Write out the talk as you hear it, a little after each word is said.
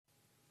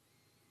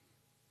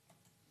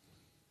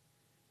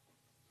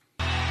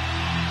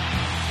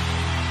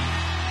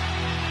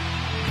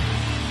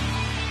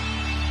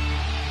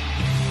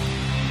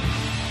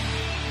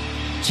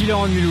Killer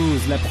on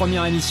Mulhouse, la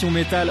première émission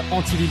métal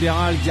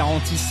antilibérale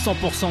garantie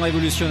 100%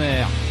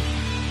 révolutionnaire.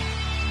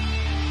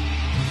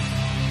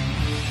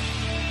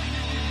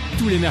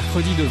 Tous les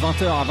mercredis de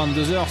 20h à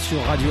 22h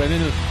sur Radio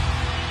MNE.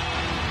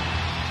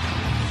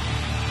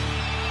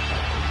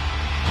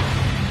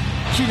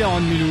 Killer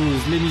on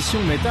Mulhouse,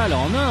 l'émission métal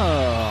en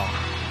or.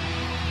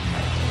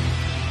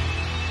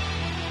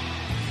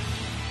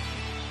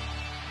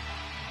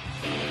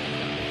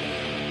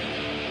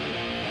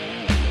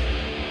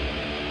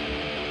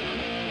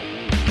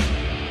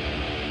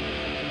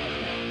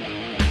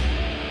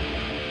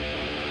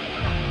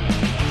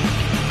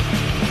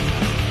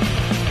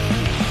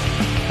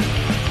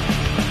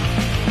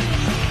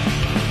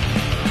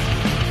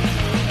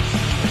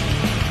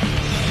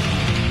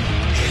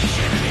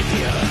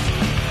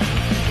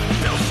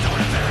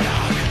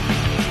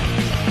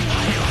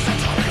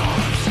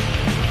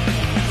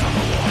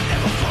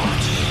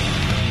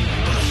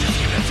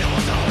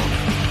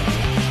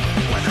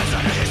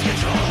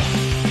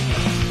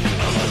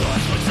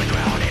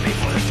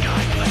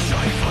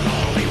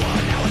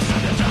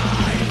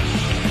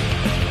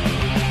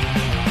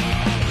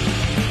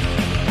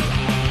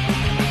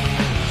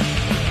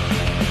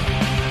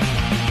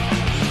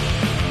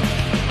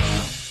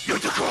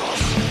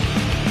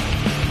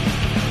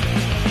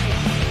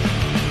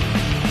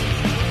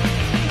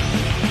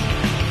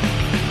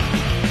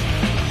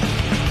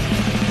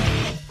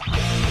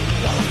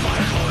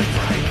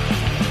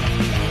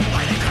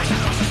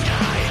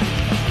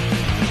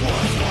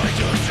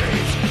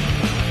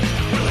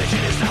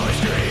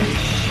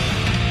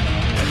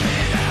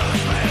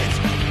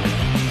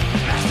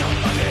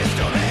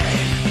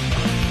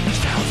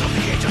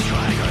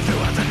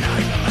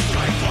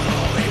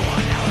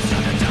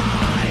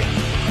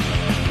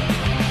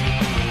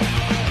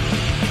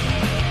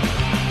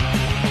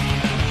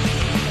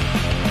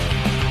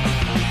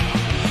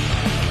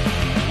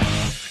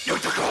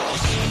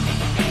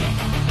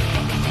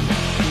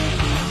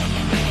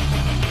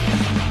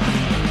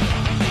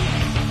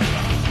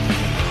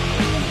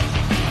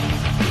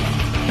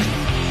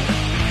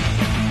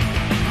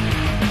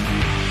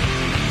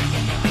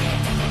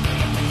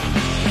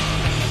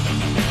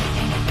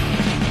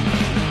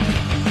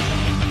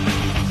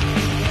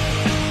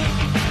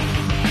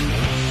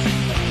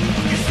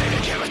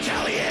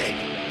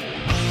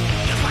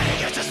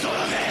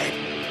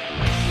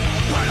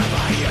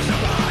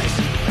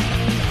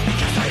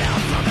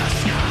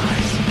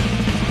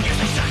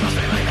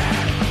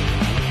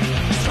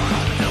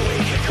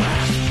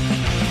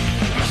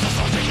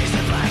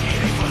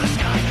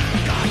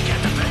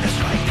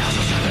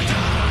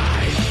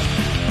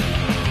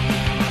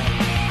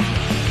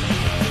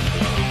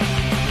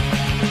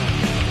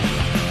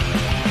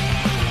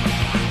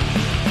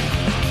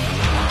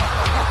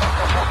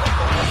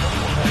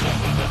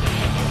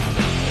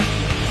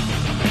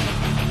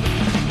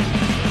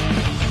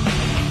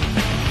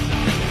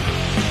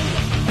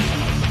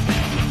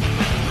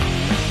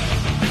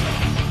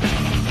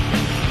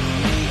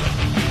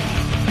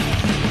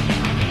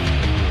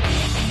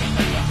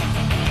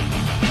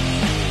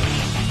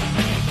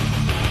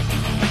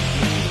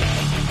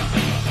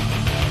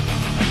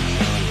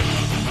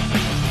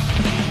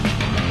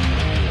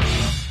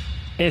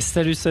 Et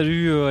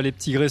salut les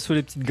petits graisseux,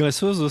 les petites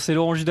graisseuses, c'est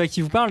Laurent Judas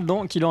qui vous parle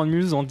dans Killer on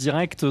Mulhouse en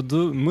direct de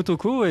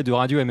Motoko et de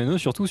Radio MNE,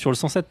 surtout sur le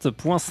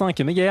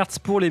 107.5 MHz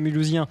pour les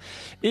Mulhousiens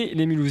et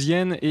les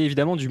Mulhousiennes et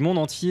évidemment du monde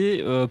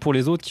entier pour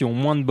les autres qui ont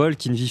moins de bol,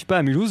 qui ne vivent pas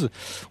à Mulhouse.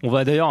 On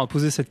va d'ailleurs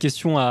poser cette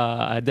question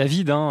à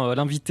David,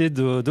 l'invité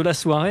de la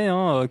soirée,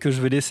 que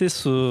je vais laisser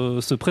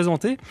se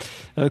présenter.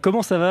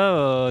 Comment ça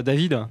va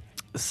David ?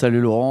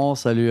 Salut Laurent,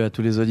 salut à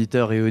tous les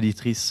auditeurs et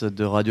auditrices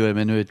de Radio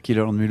MNE et de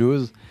Killer on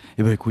Mulhouse.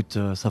 Eh ben écoute,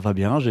 ça va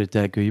bien, j'ai été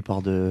accueilli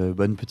par de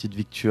bonnes petites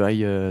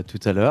victuailles tout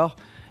à l'heure.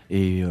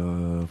 Et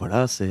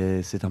voilà,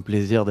 c'est un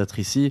plaisir d'être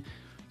ici.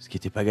 Ce qui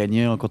n'était pas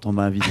gagné quand on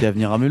m'a invité à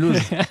venir à Mulhouse.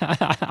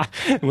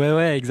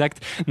 ouais,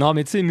 exact. Non,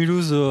 mais tu sais,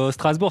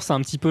 Mulhouse-Strasbourg, c'est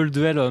un petit peu le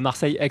duel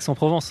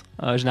Marseille-Aix-en-Provence.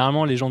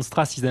 Généralement, les gens de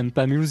Stras, ils n'aiment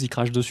pas Mulhouse, ils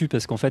crachent dessus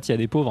parce qu'en fait, il y a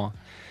des pauvres.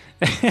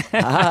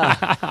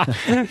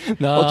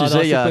 Non, tu sais,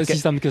 il y a pas aussi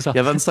simple que ça. Il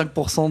y a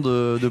 25%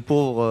 de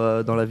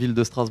pauvres dans la ville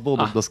de Strasbourg,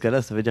 donc dans ce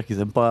cas-là, ça veut dire qu'ils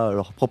n'aiment pas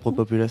leur propre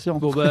population.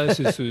 Bon bah,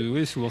 c'est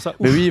souvent ça.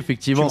 Mais oui,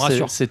 effectivement,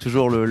 c'est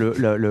toujours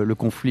le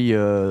conflit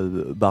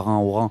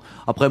Bas-Rhin-Haut-Rhin.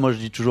 Après, moi, je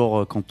dis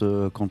toujours quand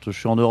je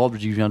suis en Europe, je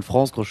dis que je viens de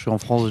France. Quand je suis en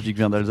France, je dis que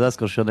je viens d'Alsace.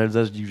 Quand je suis en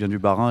Alsace, je dis que je viens du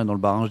Bas-Rhin. Et dans le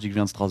Bas-Rhin, je dis que je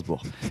viens de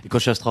Strasbourg. Et quand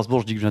je suis à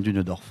Strasbourg, je dis que je viens du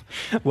Neudorf.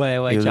 Ouais.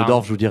 Et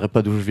Neudorf, je vous dirai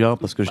pas d'où je viens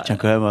parce que je tiens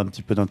quand même un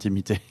petit peu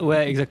d'intimité.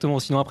 Ouais, exactement.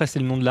 Sinon après, c'est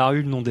le nom de la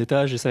rue, le nom d'étage,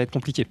 et ça va être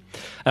compliqué.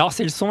 Alors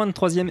c'est le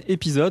 123e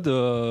épisode,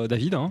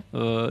 David.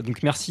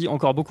 Donc merci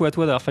encore beaucoup à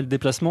toi d'avoir fait le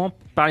déplacement.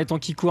 Par les temps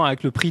qui courent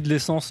avec le prix de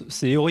l'essence,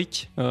 c'est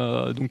héroïque.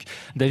 Donc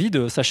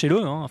David,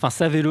 sachez-le,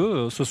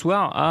 savez-le, ce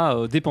soir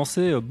a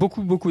dépensé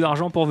beaucoup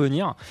d'argent pour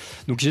venir.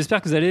 Donc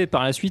j'espère que vous allez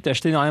par la suite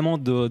acheter énormément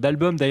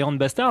d'albums d'Iron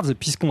Bastards,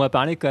 puisqu'on va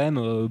parler quand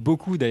même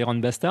beaucoup d'Iron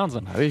Bastards.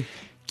 Ah oui.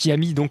 qui a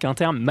mis donc un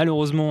terme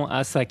malheureusement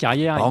à sa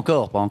carrière. Pas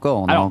encore,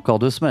 on a encore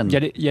 2 semaines.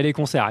 Il y a les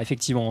concerts,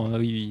 effectivement,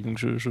 oui,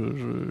 donc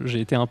j'ai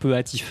été un peu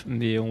hâtif,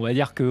 mais on va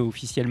dire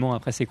qu'officiellement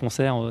après ces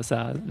concerts,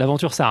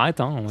 l'aventure s'arrête,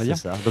 on va dire.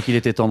 C'est ça. Donc il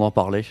était temps d'en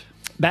parler.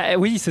 Bah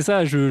oui, c'est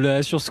ça,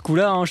 sur ce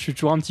coup-là, je suis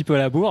toujours un petit peu à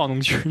la bourre,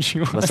 donc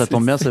ça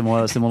tombe bien, c'est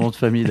mon nom de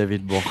famille,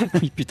 David Bourg.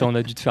 Oui, putain, on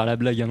a dû te faire la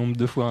blague un nombre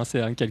de fois,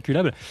 c'est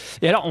incalculable.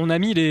 Et alors, on a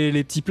mis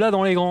les petits plats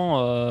dans les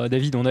grands,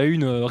 David, on a eu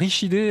une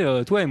riche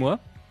idée, toi et moi.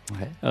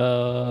 Ouais.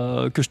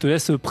 Que je te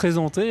laisse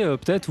présenter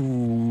peut-être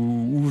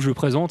ou je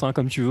présente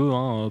comme tu veux,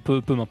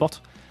 peu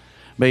m'importe.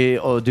 Mais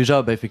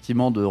déjà,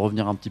 effectivement, de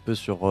revenir un petit peu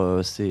sur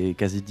ces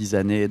quasi 10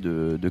 années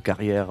de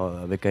carrière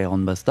avec Iron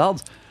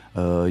Bastards,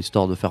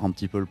 histoire de faire un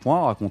petit peu le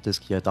point, raconter ce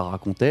qui est à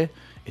raconter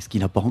et ce qui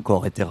n'a pas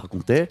encore été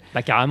raconté.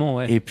 Bah carrément,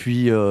 ouais. Et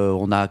puis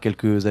on a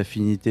quelques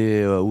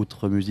affinités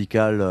outre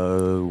musicales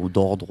ou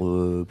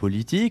d'ordre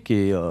politique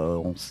et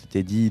on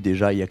s'était dit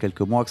déjà il y a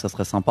quelques mois que ça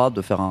serait sympa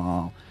de faire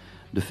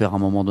à un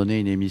moment donné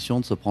une émission,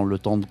 de se prendre le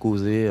temps de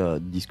causer, de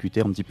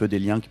discuter un petit peu des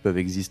liens qui peuvent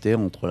exister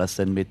entre la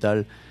scène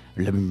métal,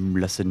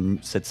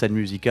 cette scène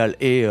musicale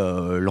et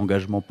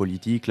l'engagement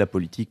politique, la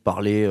politique,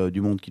 parler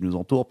du monde qui nous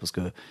entoure, parce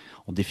que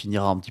on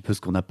définira un petit peu ce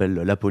qu'on appelle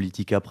la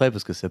politique après,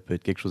 parce que ça peut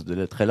être quelque chose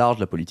de très large.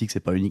 La politique, c'est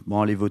pas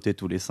uniquement aller voter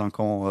tous les 5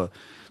 ans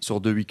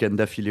sur 2 week-ends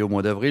d'affilée au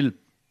mois d'avril.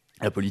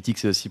 La politique,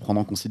 c'est aussi prendre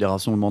en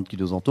considération le monde qui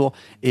nous entoure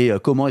et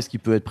comment est-ce qu'il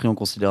peut être pris en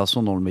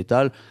considération dans le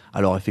métal.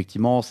 Alors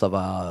effectivement, ça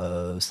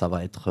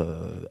va être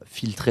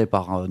filtré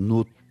par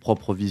notre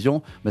propre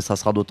vision, mais ça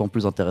sera d'autant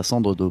plus intéressant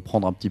de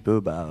prendre un petit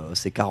peu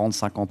ces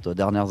 40-50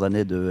 dernières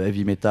années de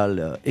heavy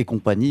metal et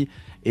compagnie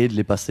et de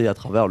les passer à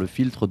travers le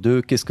filtre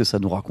de qu'est-ce que ça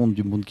nous raconte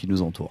du monde qui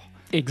nous entoure.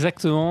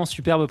 Exactement,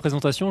 superbe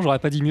présentation, j'aurais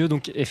pas dit mieux.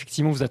 Donc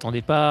effectivement, vous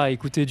attendez pas à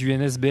écouter du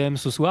NSBM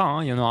ce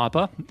soir, il y en aura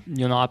pas. Il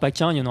y en aura pas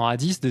qu'un, il y en aura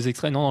 10 des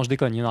extraits. Non, je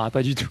déconne, il y en aura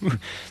pas du tout.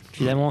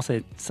 Évidemment, ça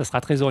sera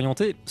très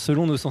orienté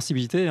selon nos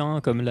sensibilités,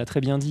 comme l'a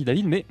très bien dit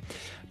David, mais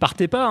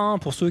partez pas,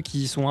 pour ceux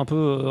qui sont un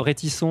peu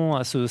réticents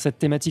à cette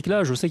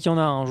thématique-là. Je sais qu'il y en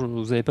a,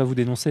 vous n'allez pas vous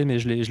dénoncer, mais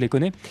je les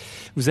connais.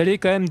 Vous allez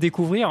quand même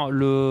découvrir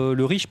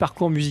le riche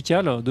parcours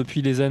musical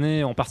depuis les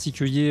années, en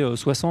particulier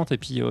 60, et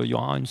puis il y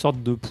aura une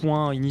sorte de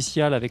point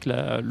initial avec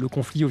le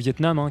conflit au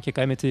Vietnam, qui a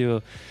quand même été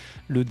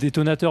le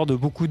détonateur de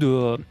beaucoup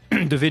de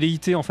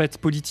velléités en fait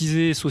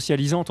politisées,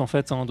 socialisantes en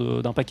fait,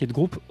 d'un paquet de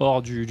groupes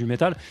hors du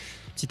métal.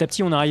 Petit à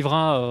petit, on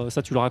arrivera,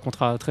 ça tu le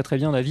raconteras très très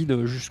bien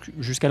David,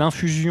 jusqu'à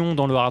l'infusion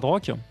dans le hard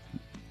rock,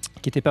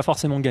 qui n'était pas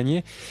forcément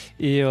gagné,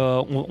 et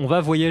on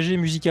va voyager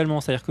musicalement,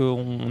 c'est-à-dire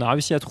qu'on a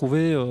réussi à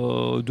trouver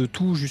de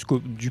tout,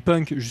 du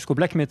punk jusqu'au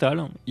black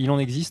metal. Il en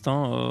existe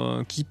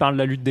qui parle de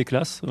la lutte des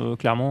classes,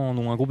 clairement,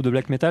 dont un groupe de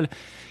black metal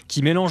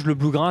qui mélange le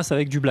bluegrass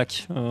avec du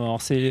black.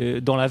 Alors c'est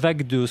dans la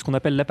vague de ce qu'on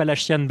appelle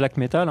l'Appalachian black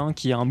metal,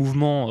 qui est un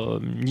mouvement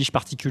niche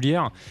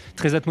particulière,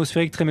 très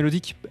atmosphérique, très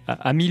mélodique,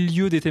 à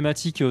milieu des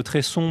thématiques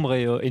très sombres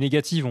et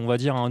négatives, on va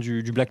dire,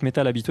 du black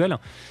metal habituel,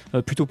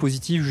 plutôt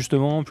positif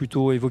justement,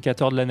 plutôt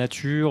évocateur de la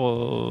nature,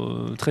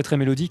 très très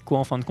mélodique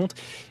en fin de compte.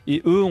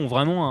 Et eux ont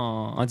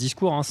vraiment un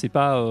discours, c'est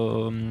pas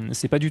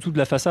du tout de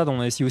la façade. On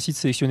a essayé aussi de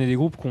sélectionner des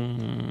groupes qui ont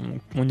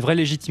une vraie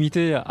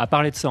légitimité à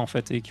parler de ça en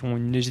fait, et qui ont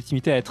une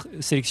légitimité à être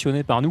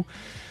sélectionnés par nous,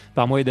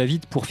 par moi et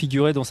David, pour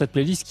figurer dans cette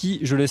playlist qui,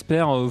 je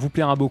l'espère, vous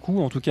plaira beaucoup.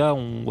 En tout cas,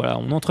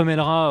 on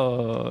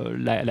entremêlera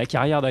la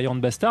carrière d'Iron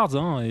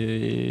Bastards,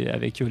 et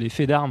avec les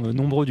faits d'armes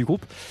nombreux du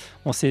groupe.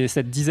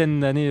 Cette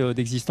dizaine d'années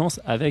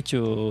d'existence avec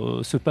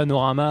ce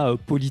panorama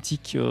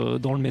politique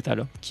dans le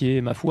métal, qui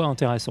est, ma foi,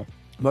 intéressant.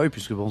 Bah oui,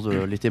 puisque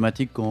les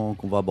thématiques qu'on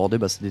va aborder,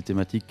 c'est des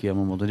thématiques qui, à un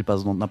moment donné,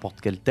 passent dans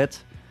n'importe quelle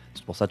tête.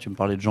 C'est pour ça que tu me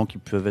parlais de gens qui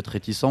peuvent être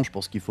réticents. Je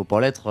pense qu'il ne faut pas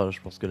l'être.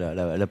 Je pense que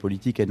la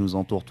politique, elle nous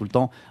entoure tout le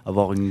temps.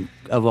 Avoir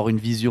une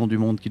vision du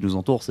monde qui nous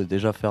entoure, c'est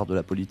déjà faire de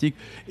la politique.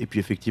 Et puis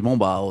effectivement,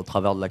 au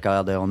travers de la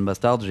carrière d'Iron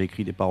Bastard, j'ai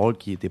écrit des paroles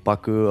qui n'étaient pas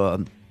que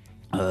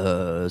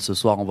ce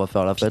soir on va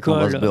faire la fête, on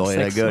va se beurrer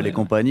la gueule et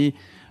compagnie.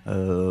 Il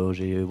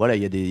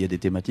y a des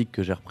thématiques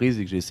que j'ai reprises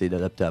et que j'ai essayé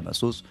d'adapter à ma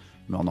sauce.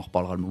 Mais on en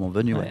reparlera le moment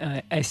venu.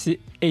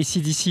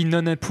 AC/DC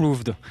non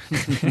approved.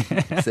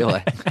 C'est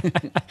vrai.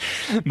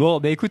 Bon,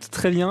 écoute,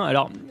 très bien.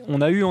 Alors,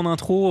 on a eu en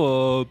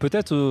intro,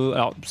 peut-être.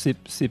 Alors,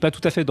 c'est pas tout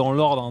à fait dans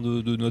l'ordre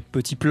de notre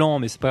petit plan,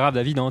 mais c'est pas grave,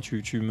 David,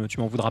 tu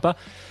m'en voudras pas.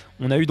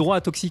 On a eu droit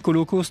à Toxic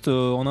Holocaust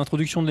en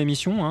introduction de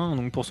l'émission.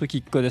 Donc, pour ceux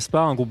qui ne connaissent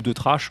pas, un groupe de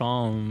trash,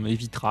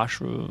 heavy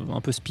trash,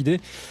 un peu speedé,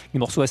 des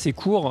morceaux assez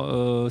courts.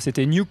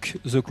 C'était Nuke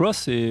the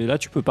Cross. Et là,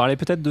 tu peux parler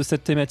peut-être de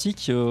cette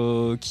thématique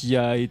qui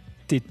a été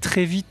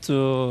très vite,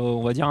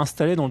 on va dire,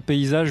 installé dans le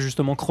paysage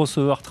justement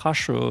crossover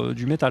trash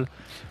du métal.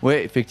 Oui,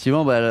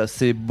 effectivement,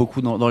 c'est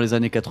beaucoup dans les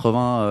années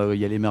 80, il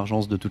y a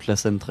l'émergence de toute la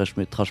scène trash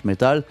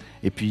metal,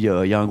 et puis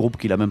il y a un groupe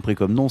qui l'a même pris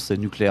comme nom, c'est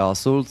Nuclear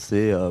Assault.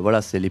 C'est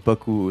une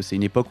époque où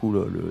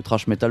le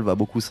trash metal va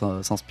beaucoup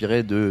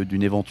s'inspirer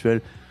d'une éventuelle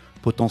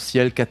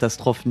potentielle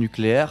catastrophe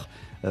nucléaire.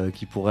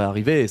 qui pourrait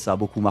arriver, et ça a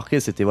beaucoup marqué.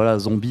 C'était voilà,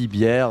 zombie,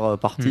 bière,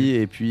 party,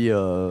 et puis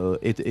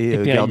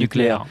guerre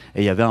nucléaire.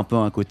 Et il y avait un peu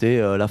un côté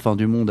la fin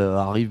du monde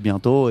arrive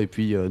bientôt, et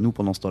puis nous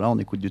pendant ce temps-là on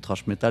écoute du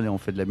thrash metal et on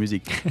fait de la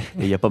musique.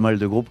 Et il y a pas mal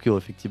de groupes qui ont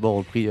effectivement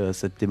repris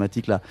cette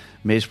thématique là,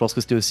 mais je pense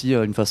que c'était aussi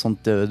une façon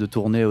de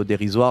tourner au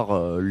dérisoire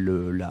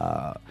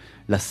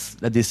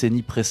la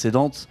décennie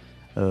précédente,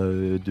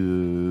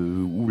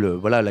 où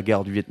la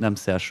guerre du Vietnam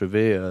s'est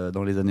achevée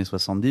dans les années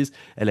 70.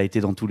 Elle a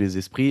été dans tous les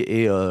esprits,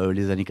 et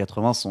les années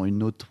 80 sont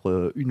une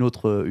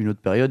autre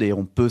période, et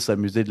on peut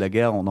s'amuser de la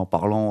guerre en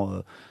parlant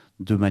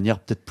de manière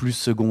peut-être plus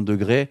second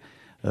degré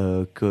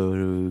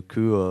que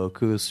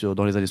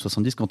dans les années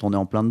 70 quand on est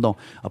en plein dedans.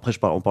 Après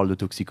on parle de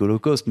Toxic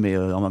Holocaust, mais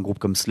un groupe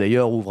comme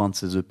Slayer ouvre un de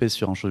ses EP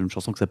sur une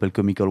chanson qui s'appelle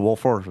Chemical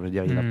Warfare. Je veux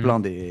dire, il y en a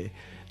plein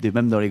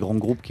même dans les grands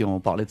groupes qui ont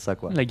parlé de ça,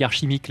 quoi. La guerre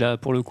chimique, là,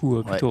 pour le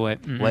coup, plutôt, ouais.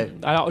 Ouais.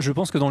 Alors, je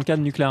pense que dans le cas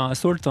de Nuclear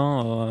Assault,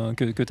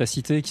 que tu as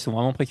cité, qui sont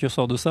vraiment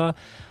précurseurs de ça,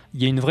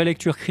 il y a une vraie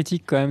lecture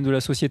critique quand même de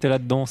la société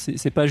là-dedans.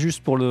 C'est pas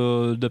juste pour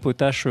le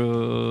potache,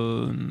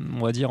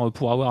 on va dire,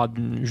 pour avoir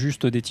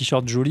juste des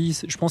t-shirts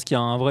jolis. Je pense qu'il y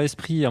a un vrai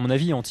esprit, à mon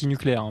avis,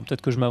 anti-nucléaire.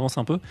 Peut-être que je m'avance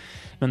un peu.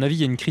 Mais à mon avis,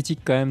 il y a une critique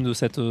quand même de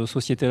cette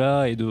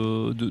société-là, et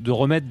de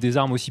remettre des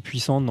armes aussi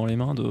puissantes dans les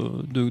mains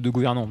de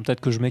gouvernants.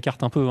 Peut-être que je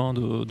m'écarte un peu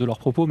de leurs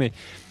propos, mais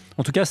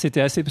en tout cas,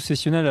 c'était assez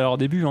obsessionnel à leur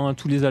début.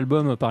 Tous les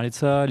albums parlaient de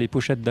ça, les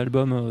pochettes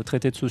d'albums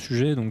traitaient de ce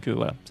sujet. Donc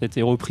voilà, ça a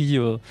été repris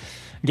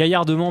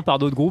gaillardement par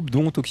d'autres groupes,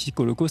 dont Toxic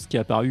Holocaust, qui est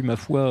apparu, ma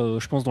foi,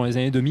 je pense, dans les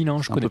années 2000.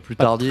 Je connais un peu plus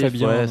pas tardif, très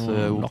bien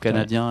ou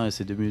canadien, et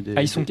c'est devenu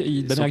ils sont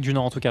d'Amérique du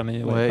Nord en tout cas, mais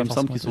il me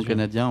semble qu'ils sont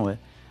canadiens, ouais.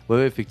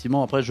 Ouais,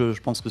 effectivement. Après, je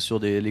pense que sur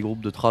les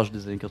groupes de trash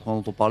des années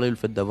 80 dont on parlait, le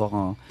fait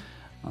d'avoir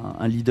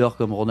un leader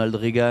comme Ronald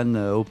Reagan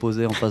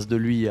opposé en face de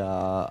lui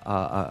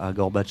à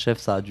Gorbatchev,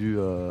 ça a dû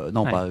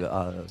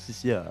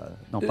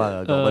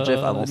pas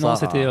Gorbatchev, avant ça, non,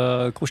 c'était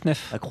Khrouchtchev.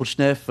 À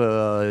Khrouchtchev,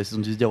 ils ont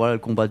dû se dire voilà, le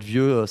combat de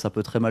vieux, ça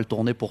peut très mal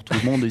tourner pour tout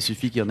le monde, il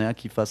suffit qu'il y en ait un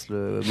qui fasse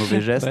le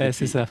mauvais geste. Ouais,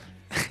 c'est ça.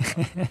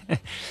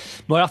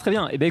 Bon, alors très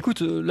bien. Eh ben écoute,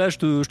 là je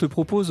te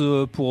propose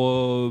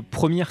pour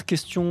première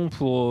question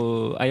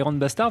pour Iron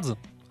Bastards.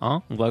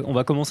 On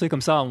va commencer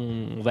comme ça,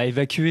 on va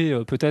évacuer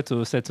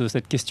peut-être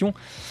cette question.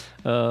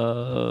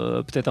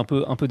 Peut-être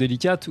un peu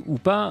délicate ou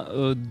pas,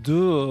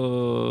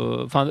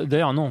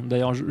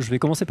 d'ailleurs je vais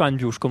commencer par une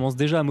bio. Je commence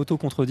déjà à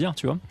m'auto-contredire,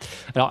 tu vois.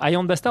 Alors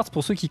Iron Bastards,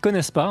 pour ceux qui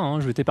connaissent pas,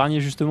 je vais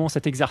t'épargner justement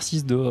cet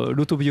exercice de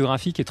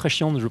l'autobiographie qui est très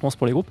chiant, je pense,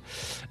 pour les groupes.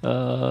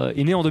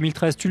 Est né en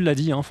 2013, tu l'as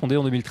dit, fondé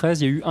en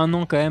 2013. Il y a eu un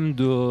an quand même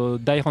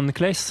d'Iron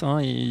Class,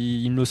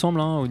 il me semble,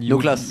 au niveau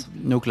No Class.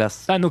 No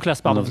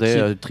Class, pardon. On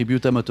faisait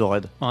tribute à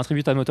Motorhead. Un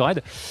tribute à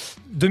Motorhead.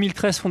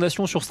 2013,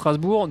 fondation sur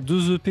Strasbourg,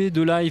 2 EP,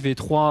 2 live et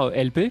 3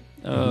 LP.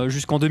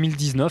 Jusqu'en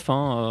 2019,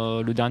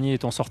 le dernier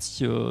étant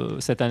sorti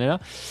cette année-là,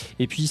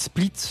 et puis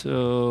split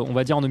on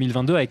va dire en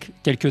 2022 avec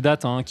quelques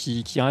dates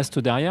qui restent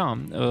derrière,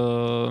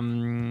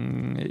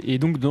 et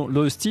donc dans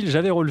le style,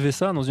 j'avais relevé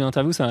ça dans une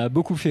interview, ça m'a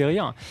beaucoup fait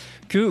rire,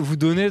 que vous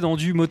donnez dans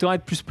du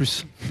Motorhead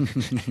plus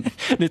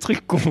les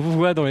trucs qu'on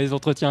voit dans les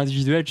entretiens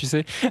individuels, tu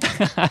sais,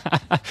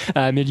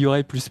 à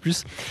améliorer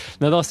plus.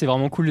 Non, c'est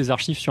vraiment cool, les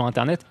archives sur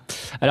internet.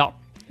 Alors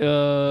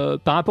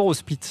par rapport au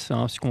split,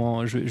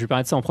 je vais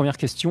parler de ça en première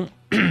question.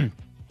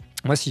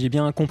 Moi, si j'ai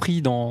bien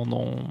compris dans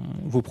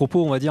vos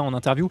propos, on va dire en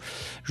interview,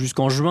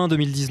 jusqu'en juin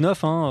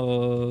 2019,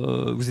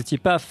 vous n'étiez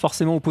pas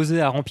forcément opposé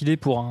à rempiler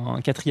pour un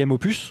 4e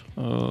opus,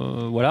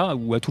 voilà,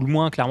 ou à tout le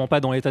moins clairement pas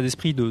dans l'état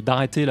d'esprit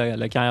d'arrêter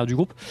la carrière du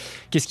groupe.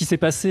 Qu'est-ce qui s'est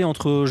passé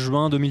entre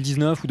juin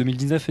 2019 ou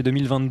 2019 et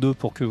 2022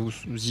 pour que vous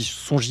y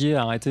songiez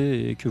à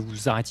arrêter et que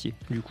vous arrêtiez,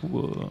 du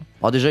coup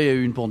Alors déjà, il y a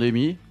eu une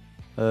pandémie.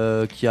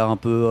 Qui a un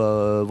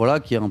peu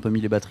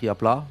mis les batteries à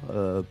plat,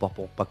 pas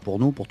que pour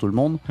nous, pour tout le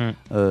monde.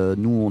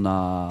 Nous, on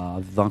a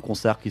 20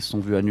 concerts qui se sont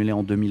vus annulés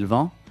en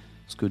 2020,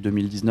 parce que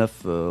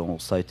 2019,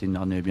 ça a été une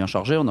année bien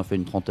chargée. On a fait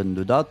une trentaine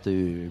de dates,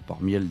 et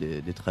parmi elles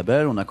des très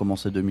belles. On a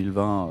commencé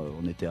 2020,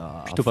 on était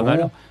plutôt à fond. Pas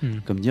mal.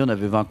 Comme dit, on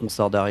avait 20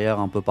 concerts derrière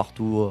un peu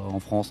partout,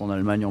 en France, en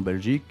Allemagne, en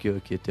Belgique,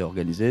 qui étaient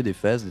organisés, des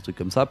fests, des trucs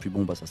comme ça. Puis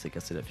bon, ça s'est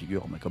cassé la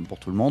figure, mais comme pour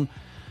tout le monde.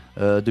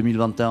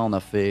 2021, on a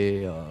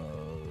fait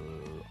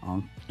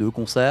 2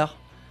 concerts,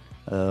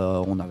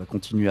 on avait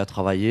continué à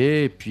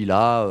travailler, et puis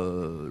là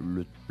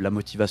la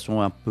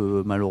motivation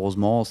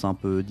malheureusement s'est un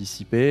peu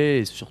dissipée,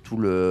 et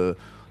surtout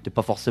t'es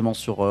pas forcément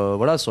sur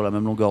la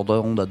même longueur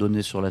d'onde à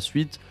donner sur la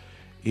suite,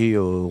 et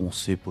on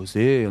s'est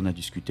posé, on a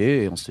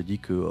discuté, et on s'est dit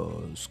que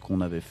ce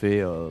qu'on avait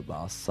fait,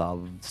 ça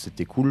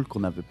c'était cool,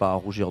 qu'on n'avait pas à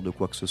rougir de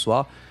quoi que ce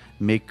soit,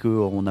 mais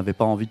qu'on n'avait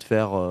pas envie de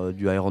faire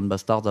du Iron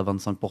Bastards à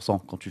 25%.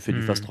 Quand tu fais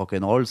du fast rock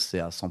and roll, c'est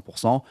à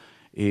 100%.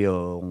 Et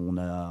on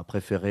a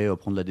préféré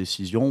prendre la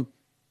décision,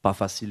 pas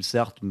facile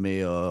certes,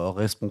 mais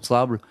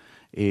responsable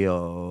et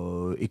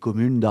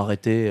commune,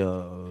 d'arrêter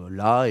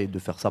là et de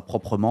faire ça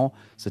proprement.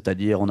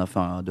 C'est-à-dire,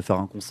 de faire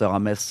un concert à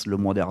Metz le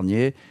mois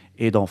dernier,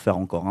 et d'en faire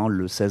encore un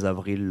le 16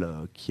 avril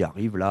qui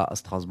arrive là à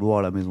Strasbourg,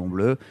 à la Maison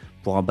Bleue,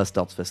 pour un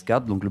Bastards Fest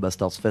 4. Donc le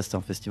Bastards Fest, c'est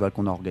un festival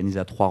qu'on a organisé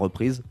à 3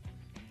 reprises,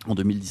 en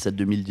 2017,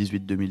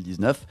 2018,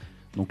 2019.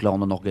 Donc là,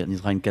 on en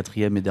organisera une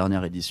 4e et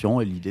dernière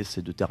édition. Et l'idée,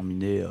 c'est de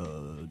terminer,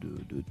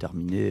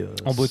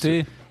 En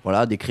beauté.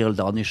 voilà, d'écrire le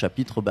dernier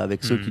chapitre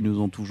avec ceux qui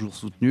nous ont toujours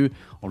soutenus,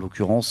 en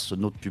l'occurrence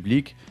notre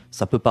public.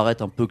 Ça peut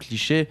paraître un peu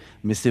cliché,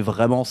 mais c'est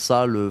vraiment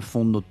ça le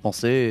fond de notre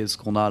pensée et ce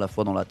qu'on a à la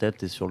fois dans la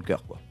tête et sur le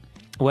cœur, quoi.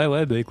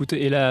 Ouais, bah écoute,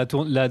 et la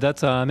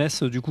date à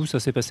Metz, du coup, ça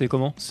s'est passé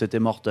comment ? C'était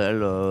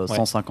mortel,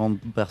 150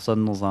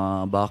 personnes dans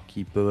un bar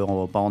qui peut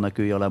pas en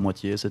accueillir la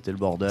moitié, c'était le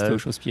bordel. C'était au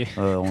chausse-pied.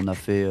 On a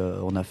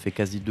fait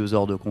quasi 2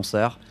 heures de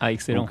concert. Ah,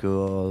 excellent.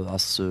 Donc à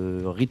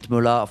ce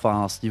rythme-là,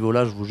 enfin à ce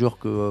niveau-là, je vous jure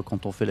que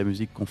quand on fait la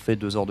musique, qu'on fait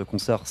 2 heures de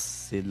concert,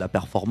 c'est de la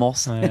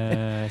performance.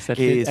 C'est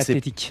Et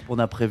athlétique. On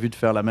a prévu de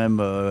faire la même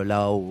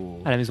là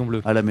À la Maison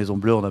Bleue. à la Maison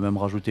Bleue. On a même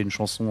rajouté une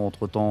chanson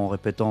entre-temps en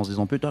répétant, en se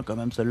disant putain quand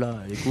même celle-là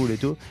elle est cool et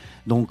tout.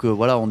 Donc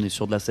voilà, on est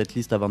sur de la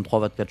setlist à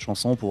 23-24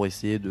 chansons pour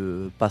essayer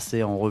de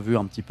passer en revue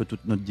un petit peu toute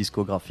notre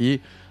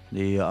discographie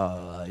et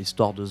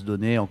histoire de se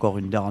donner encore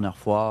une dernière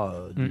fois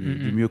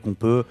du mieux qu'on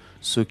peut.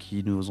 Ceux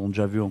qui nous ont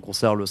déjà vus en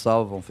concert le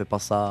savent, on fait pas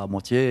ça à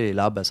moitié et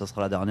là ça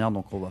sera la dernière,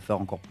 donc on va faire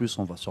encore plus,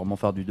 on va sûrement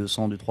faire du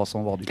 200, du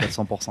 300 voire du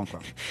 400% quoi.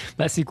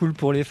 Bah, c'est cool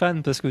pour les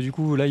fans parce que du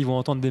coup là ils vont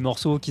entendre des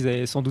morceaux qu'ils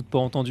avaient sans doute pas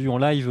entendus en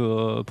live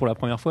pour la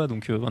première fois,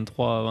 donc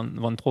 23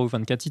 ou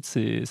 24 titres,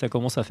 ça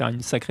commence à faire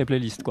une sacrée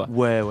playlist quoi.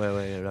 Ouais.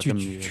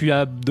 Tu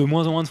as de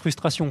moins en moins de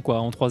frustration quoi.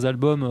 En 3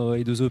 albums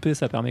et 2 EP,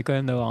 ça permet quand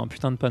même d'avoir un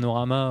putain de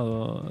panorama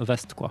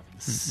vaste quoi.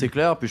 C'est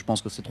clair, puis je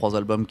pense que ces 3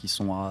 albums qui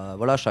sont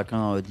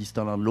chacun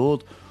distinct l'un de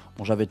l'autre.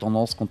 Bon, j'avais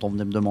tendance, quand on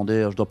venait me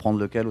demander je dois prendre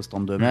lequel au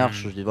stand de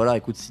merch, je dis voilà,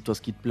 écoute, si toi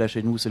ce qui te plaît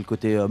chez nous c'est le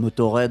côté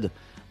Motorhead,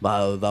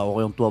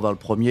 oriente-toi vers le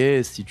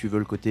premier. Si tu veux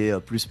le côté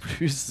plus,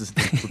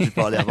 faut plus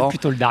parler avant.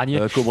 Plutôt le dernier.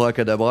 Cobra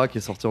Cadabra, qui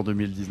est sorti en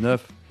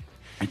 2019,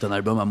 est un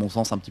album à mon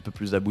sens un petit peu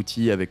plus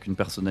abouti, avec une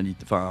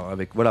personnalité,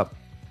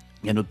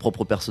 il y a notre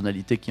propre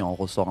personnalité qui en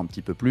ressort un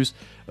petit peu plus,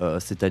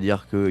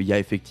 c'est-à-dire qu'il y a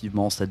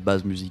effectivement cette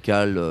base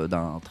musicale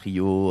d'un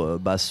trio,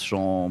 basse,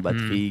 chant,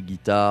 batterie,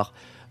 guitare.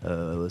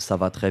 Ça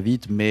va très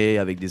vite, mais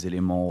avec des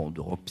éléments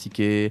de rock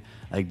psyché,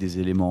 avec des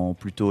éléments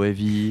plutôt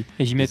heavy,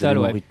 heavy metal,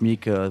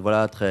 rythmiques,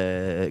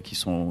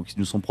 qui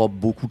nous sont propres.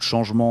 Beaucoup de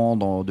changements,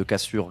 de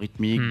cassures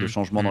rythmiques, de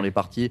changements dans les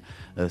parties.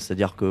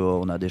 C'est-à-dire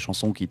qu'on a des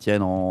chansons qui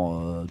tiennent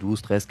en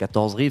 12, 13,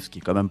 14 riffs, ce qui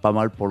est quand même pas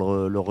mal pour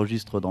le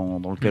registre dans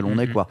lequel on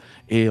est, quoi.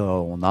 Et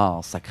on a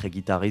un sacré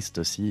guitariste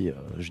aussi.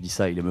 Je dis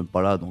ça, il est même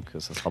pas là, donc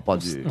ça sera pas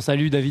du. On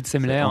salue David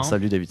Semler. On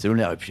salue David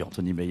Semler et puis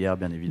Anthony Meyer,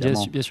 bien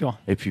évidemment. Bien sûr.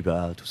 Et puis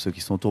tous ceux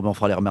qui sont autour, mais on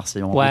fera les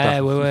remerciements.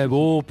 Ouais.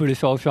 Bon, on peut les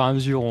faire au fur et à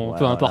mesure,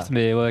 peu importe,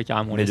 mais ouais,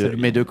 carrément.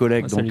 Mes deux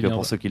collègues, donc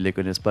pour ceux qui ne les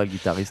connaissent pas,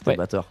 guitariste et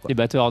batteur. Les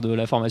batteurs de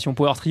la formation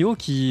Power Trio,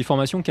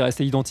 formation qui est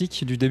restée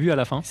identique du début à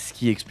la fin. Ce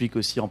qui explique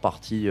aussi en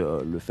partie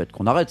le fait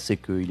qu'on arrête, c'est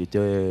qu'il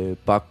n'était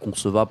pas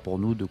concevable pour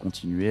nous de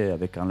continuer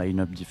avec un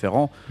line-up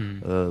différent.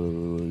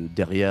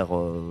 Derrière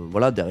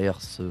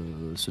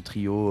ce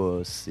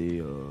trio,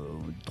 c'est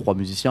 3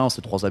 musiciens,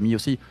 c'est 3 amis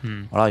aussi.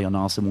 Voilà, il y en a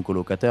un, c'est mon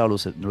colocataire,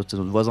 l'autre c'est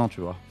notre voisin,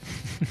 tu vois.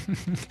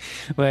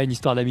 Ouais, une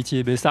histoire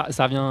d'amitié. Mais ça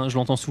revient, je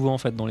l'entends souvent en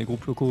fait dans les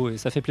groupes locaux et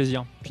ça fait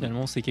plaisir.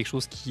 Finalement, c'est quelque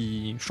chose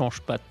qui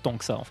change pas tant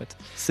que ça en fait.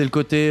 C'est le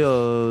côté,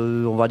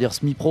 on va dire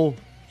semi-pro.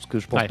 Parce que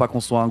je pense pas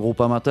qu'on soit un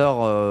groupe amateur,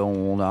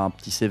 on a un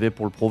petit CV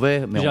pour le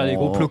prouver. Mais les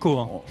groupes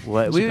locaux,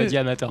 j'ai pas dit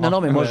amateur. Non,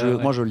 mais moi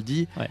je le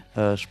dis.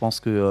 Je pense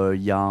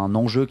qu'il y a un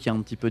enjeu qui est un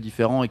petit peu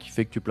différent et qui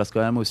fait que tu places quand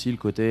même aussi le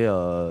côté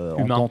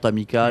entente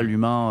amicale,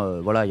 humain.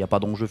 Voilà, il n'y a pas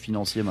d'enjeu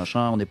financier,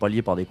 machin. On n'est pas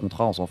lié par des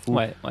contrats, on s'en fout.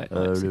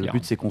 Le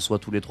but c'est qu'on soit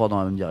tous les 3 dans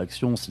la même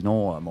direction.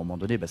 Sinon, à un moment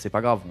donné, c'est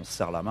pas grave. On se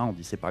serre la main, on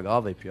dit c'est pas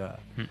grave, et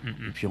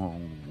puis on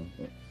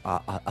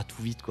à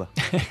tout vite quoi.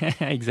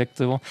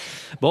 Exactement.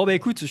 Bon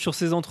écoute, sur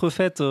ces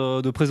entrefaites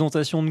de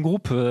présentation de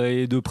groupe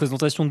et de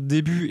présentation de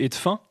début et de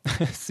fin,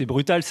 c'est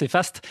brutal, c'est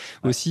fast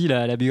aussi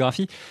la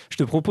biographie. Je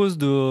te propose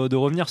de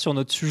revenir sur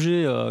notre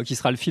sujet qui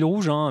sera le fil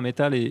rouge,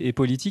 métal et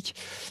politique,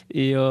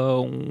 et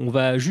on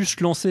va juste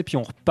lancer, puis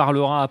on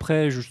reparlera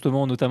après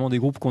justement notamment des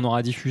groupes qu'on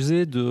aura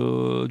diffusés,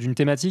 d'une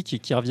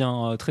thématique qui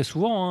revient très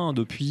souvent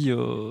depuis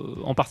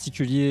en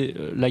particulier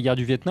la guerre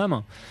du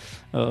Vietnam.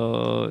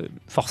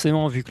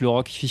 Forcément, vu que le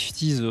rock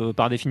 50s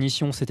par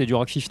définition c'était du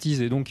rock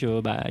 50s, et donc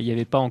il n'y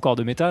avait pas encore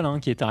de métal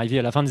qui est arrivé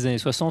à la fin des années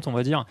 60, on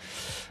va dire,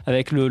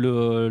 avec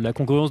la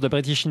concurrence de la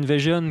British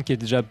Invasion qui est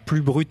déjà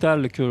plus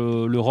brutale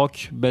que le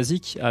rock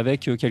basique,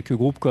 avec quelques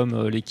groupes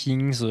comme les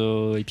Kings,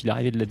 et puis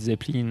l'arrivée de Led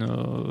Zeppelin,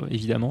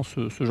 évidemment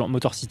ce genre,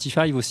 Motor City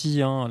 5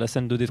 aussi, la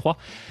scène de Détroit.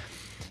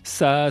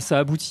 Ça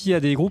aboutit à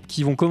des groupes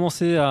qui vont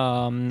commencer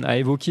à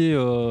évoquer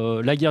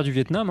la guerre du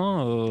Vietnam,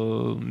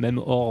 même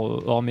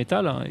hors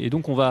métal. Et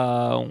donc on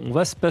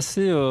va se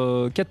passer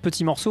 4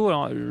 petits morceaux.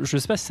 Alors, je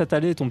sais pas si ça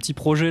t'allait, ton petit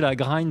projet, la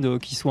grind,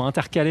 qui soit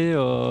intercalé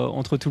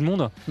entre tout le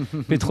monde,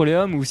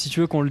 Petroleum, ou si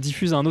tu veux qu'on le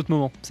diffuse à un autre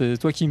moment. C'est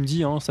toi qui me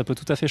dis, ça peut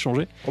tout à fait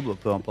changer.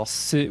 Peu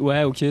importe.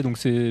 Ouais, ok, donc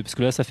parce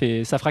que là ça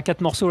fera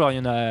 4 morceaux. Alors il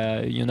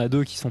y en a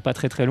 2 qui sont pas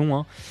très très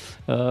longs.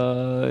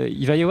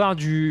 Il va y avoir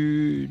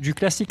du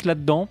classique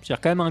là-dedans. C'est-à-dire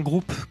quand même un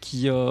groupe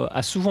qui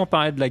a souvent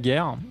parlé de la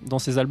guerre dans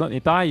ses albums. Et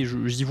pareil,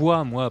 j'y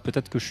vois, moi,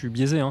 peut-être que je suis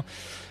biaisé,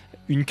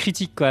 une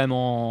critique quand même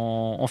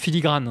en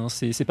filigrane. Hein.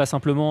 C'est pas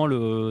simplement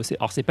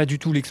alors c'est pas du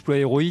tout l'exploit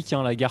héroïque.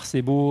 Hein. La guerre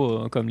c'est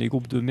beau, comme les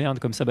groupes de merde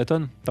comme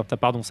Sabaton.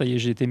 Pardon, ça y est,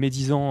 j'ai été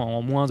médisant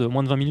en moins de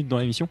 20 minutes dans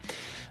l'émission.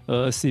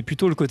 C'est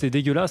plutôt le côté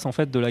dégueulasse en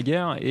fait de la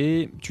guerre,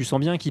 et tu sens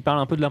bien qu'ils parlent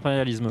un peu de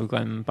l'impérialisme quand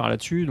même par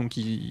là-dessus. Donc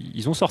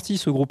ils ont sorti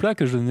ce groupe-là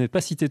que je ne vais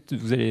pas citer.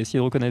 Vous allez essayer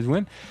de reconnaître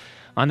vous-même.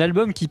 Un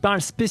album qui parle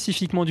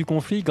spécifiquement du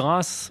conflit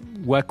grâce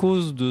ou à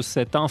cause de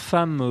cet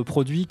infâme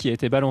produit qui a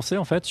été balancé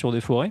en fait sur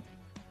des forêts.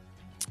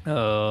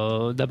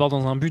 D'abord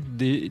dans un but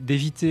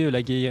d'éviter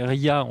la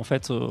guérilla en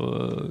fait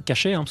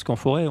cachée, hein, parce qu'en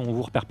forêt on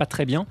vous repère pas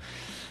très bien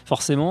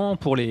forcément,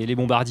 pour les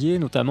bombardiers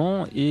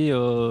notamment, et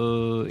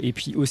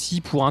puis aussi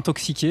pour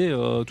intoxiquer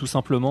tout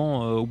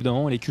simplement au bout d'un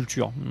moment les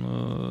cultures,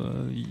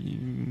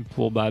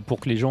 pour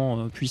que les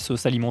gens puissent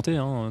s'alimenter,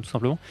 hein, tout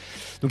simplement.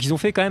 Donc ils ont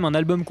fait quand même un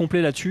album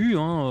complet là-dessus,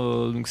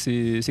 hein, donc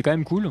c'est quand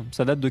même cool.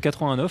 Ça date de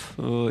 89.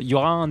 Il y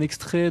aura un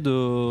extrait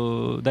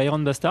d'Iron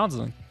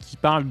Bastards qui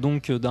parle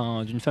donc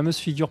d'une fameuse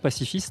figure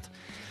pacifiste,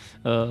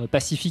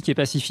 pacifique et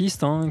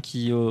pacifiste, hein,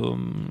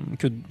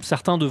 que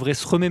certains devraient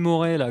se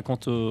remémorer là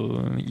quand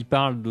ils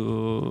parlent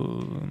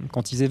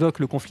quand ils évoquent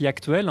le conflit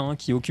actuel, hein,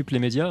 qui occupe les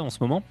médias en ce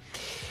moment,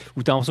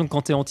 où tu as l'impression que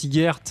quand tu es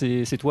anti-guerre,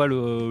 c'est toi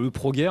le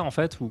pro-guerre en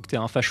fait, ou que tu es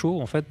un facho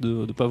en fait,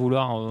 de ne pas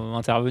vouloir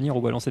intervenir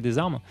ou balancer des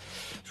armes,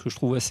 ce que je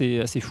trouve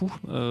assez fou.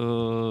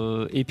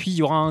 Et puis il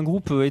y aura un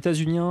groupe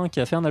états-unien qui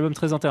a fait un album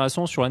très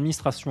intéressant sur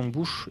l'administration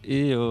Bush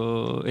et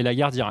la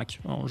guerre d'Irak.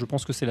 Alors, je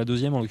pense que c'est la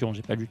deuxième, en l'occurrence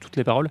j'ai pas lu toutes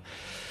les paroles.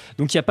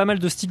 Donc il y a pas mal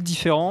de styles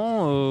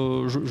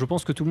différents. Je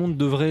pense que tout le monde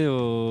devrait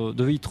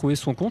y trouver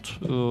son compte.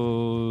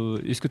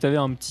 Est-ce que tu avais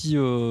un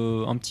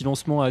petit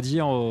lancement à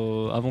dire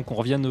avant qu'on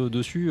revienne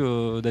dessus,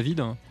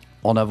 David ?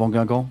 En avant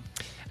Guingamp.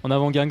 En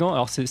avant Guingamp.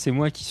 Alors c'est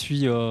moi qui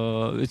suis.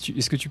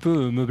 Est-ce que tu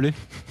peux meubler ?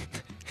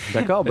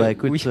 D'accord, bah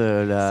écoute, oui.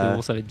 C'est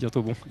bon, ça va être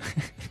bientôt bon.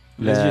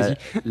 Vas-y.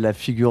 La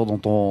figure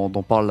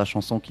dont parle la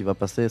chanson qui va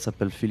passer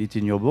s'appelle Feel It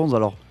In Your Bones.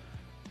 Alors,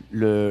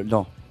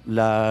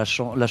 la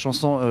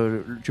chanson,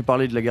 tu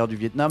parlais de la guerre du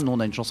Vietnam. Nous, on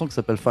a une chanson qui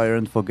s'appelle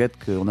Fire and Forget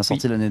qu'on a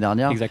sortie l'année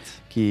dernière.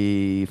 Exact.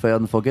 Fire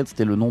and Forget,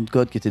 c'était le nom de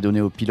code qui était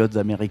donné aux pilotes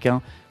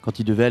américains quand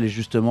ils devaient aller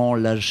justement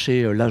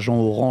lâcher l'agent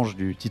orange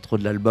du titre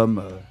de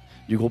l'album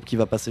du groupe qui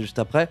va passer juste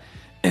après.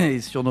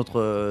 Et sur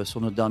notre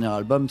dernier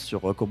album,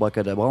 sur Cobra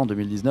Cadabra en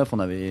 2019, on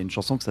avait une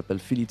chanson qui s'appelle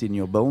Feel It In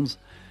Your Bones,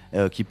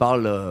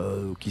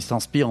 qui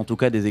s'inspire en tout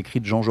cas des écrits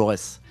de Jean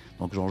Jaurès.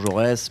 Donc Jean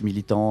Jaurès,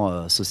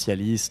 militant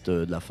socialiste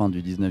de la fin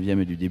du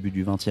 19e et du début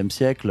du 20e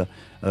siècle,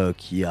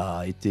 qui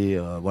a été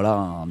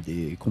un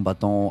des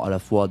combattants à la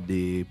fois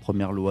des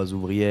premières lois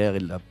ouvrières et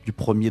du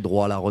premier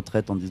droit à la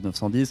retraite en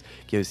 1910,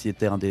 qui a aussi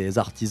été un des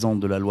artisans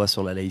de la loi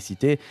sur la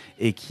laïcité,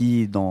 et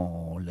qui,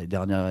 dans les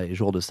derniers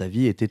jours de sa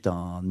vie, était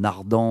un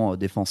ardent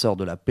défenseur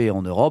de la paix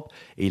en Europe.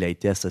 Et il a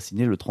été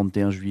assassiné le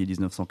 31 juillet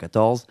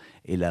 1914,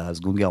 et la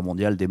Seconde Guerre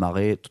mondiale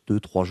démarrait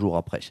 2-3 jours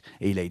après.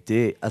 Et il a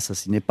été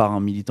assassiné par un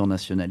militant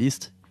nationaliste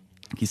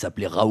qui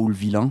s'appelait Raoul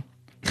Villain.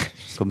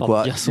 Comme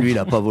quoi, lui, il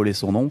n'a pas volé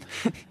son nom.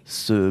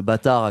 Ce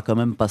bâtard a quand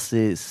même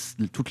passé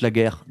toute la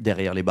guerre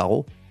derrière les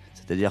barreaux.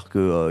 C'est-à-dire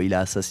qu'il a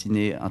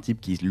assassiné un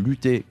type qui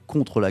luttait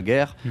contre la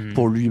guerre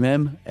pour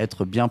lui-même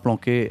être bien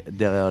planqué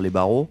derrière les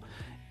barreaux.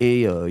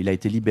 Et il a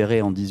été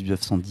libéré en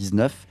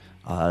 1919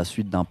 à la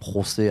suite d'un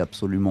procès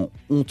absolument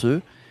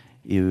honteux,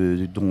 et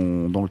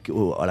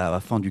à la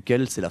fin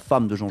duquel c'est la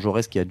femme de Jean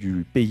Jaurès qui a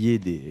dû payer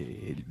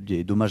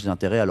des dommages et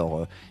intérêts.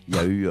 Alors il y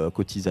a eu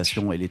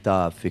cotisation, et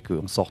l'État a fait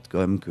en sorte quand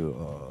même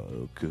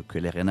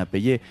qu'elle ait rien à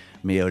payer,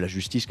 mais la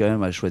justice quand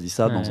même a choisi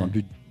ça dans un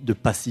but de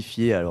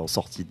pacifier à leur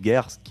sortie de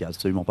guerre, ce qui a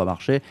absolument pas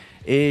marché.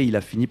 Et il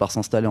a fini par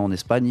s'installer en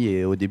Espagne,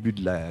 et au début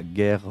de la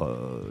guerre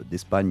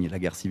d'Espagne, la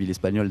guerre civile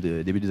espagnole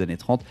début des années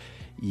 30,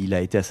 il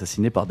a été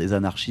assassiné par des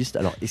anarchistes.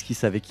 Alors est-ce qu'il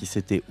savait qui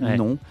c'était ou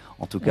non?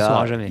 En tout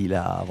cas, il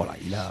a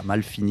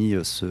mal fini,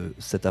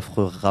 cet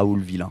affreux Raoul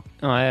Villain.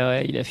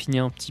 Ouais, il a fini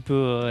un petit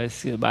peu.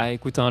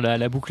 Écoute, hein,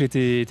 la boucle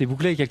était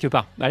bouclée quelque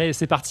part. Allez,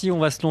 c'est parti, on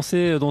va se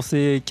lancer dans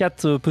ces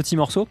 4 petits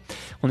morceaux,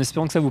 en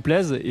espérant que ça vous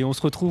plaise, et on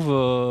se retrouve.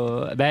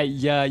 Il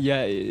y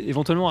a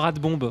éventuellement un rat de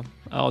bombe.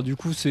 Alors du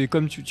coup, c'est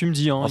comme tu me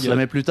dis. Hein, on se la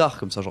met plus tard,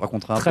 comme ça je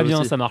raconterai un peu. Très bien,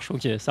 aussi. Ça marche.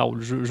 Ok, ça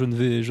roule. Je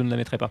ne la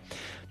mettrai pas.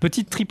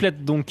 Petite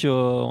triplette, donc,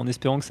 en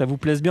espérant que ça vous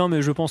plaise bien,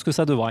 mais je pense que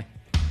ça devrait.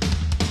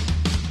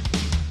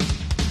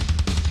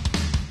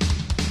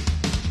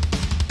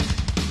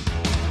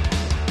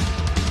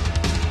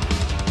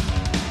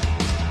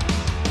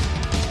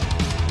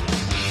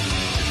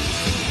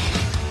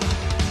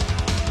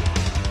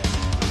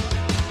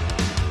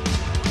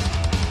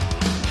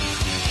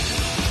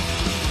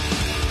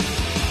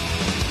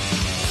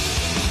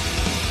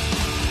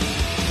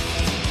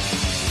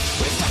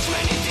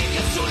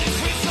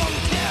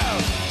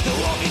 The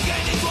war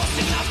began, it was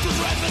enough to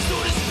drive us to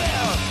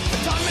despair. The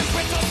time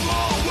and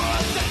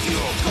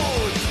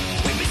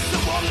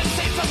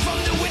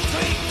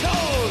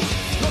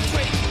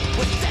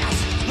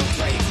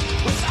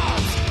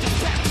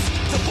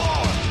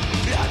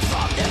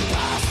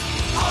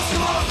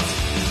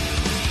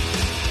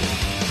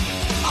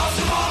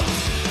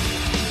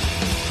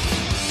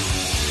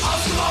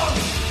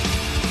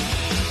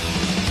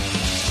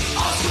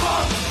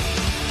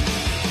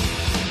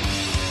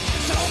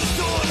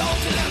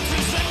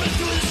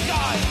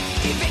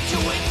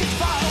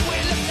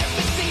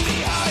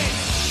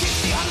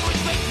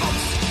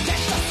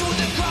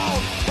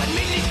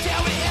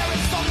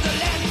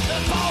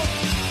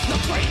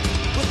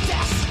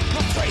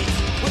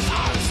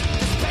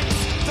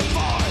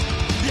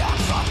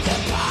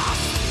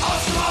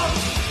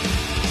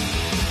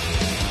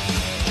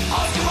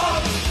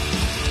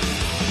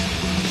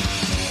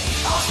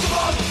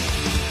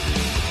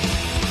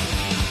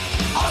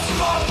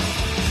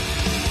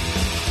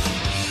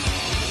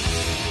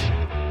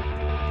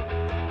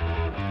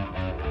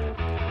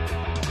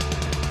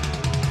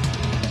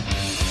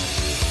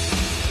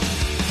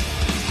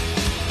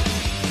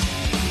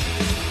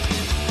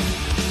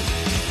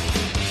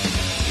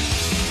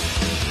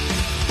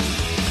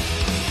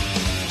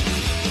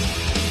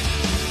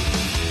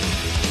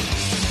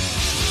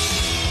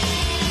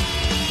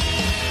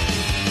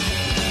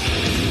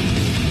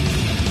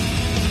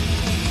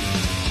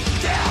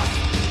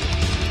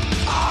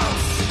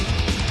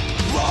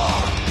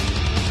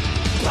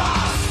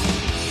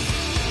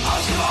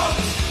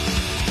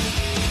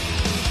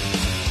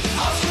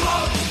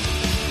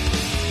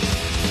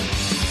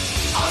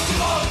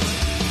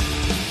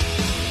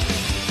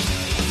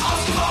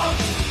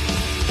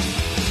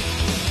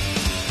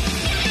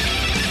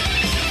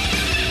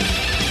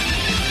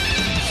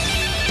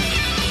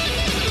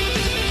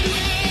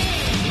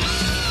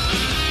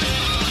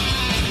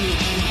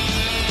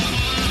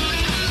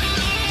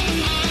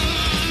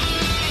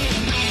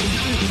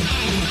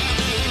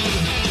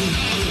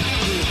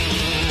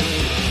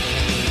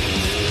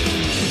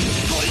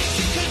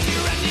Political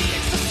tyranny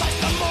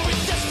exercised by moral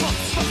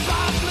despots.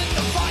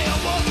 The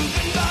firework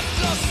in the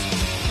dust.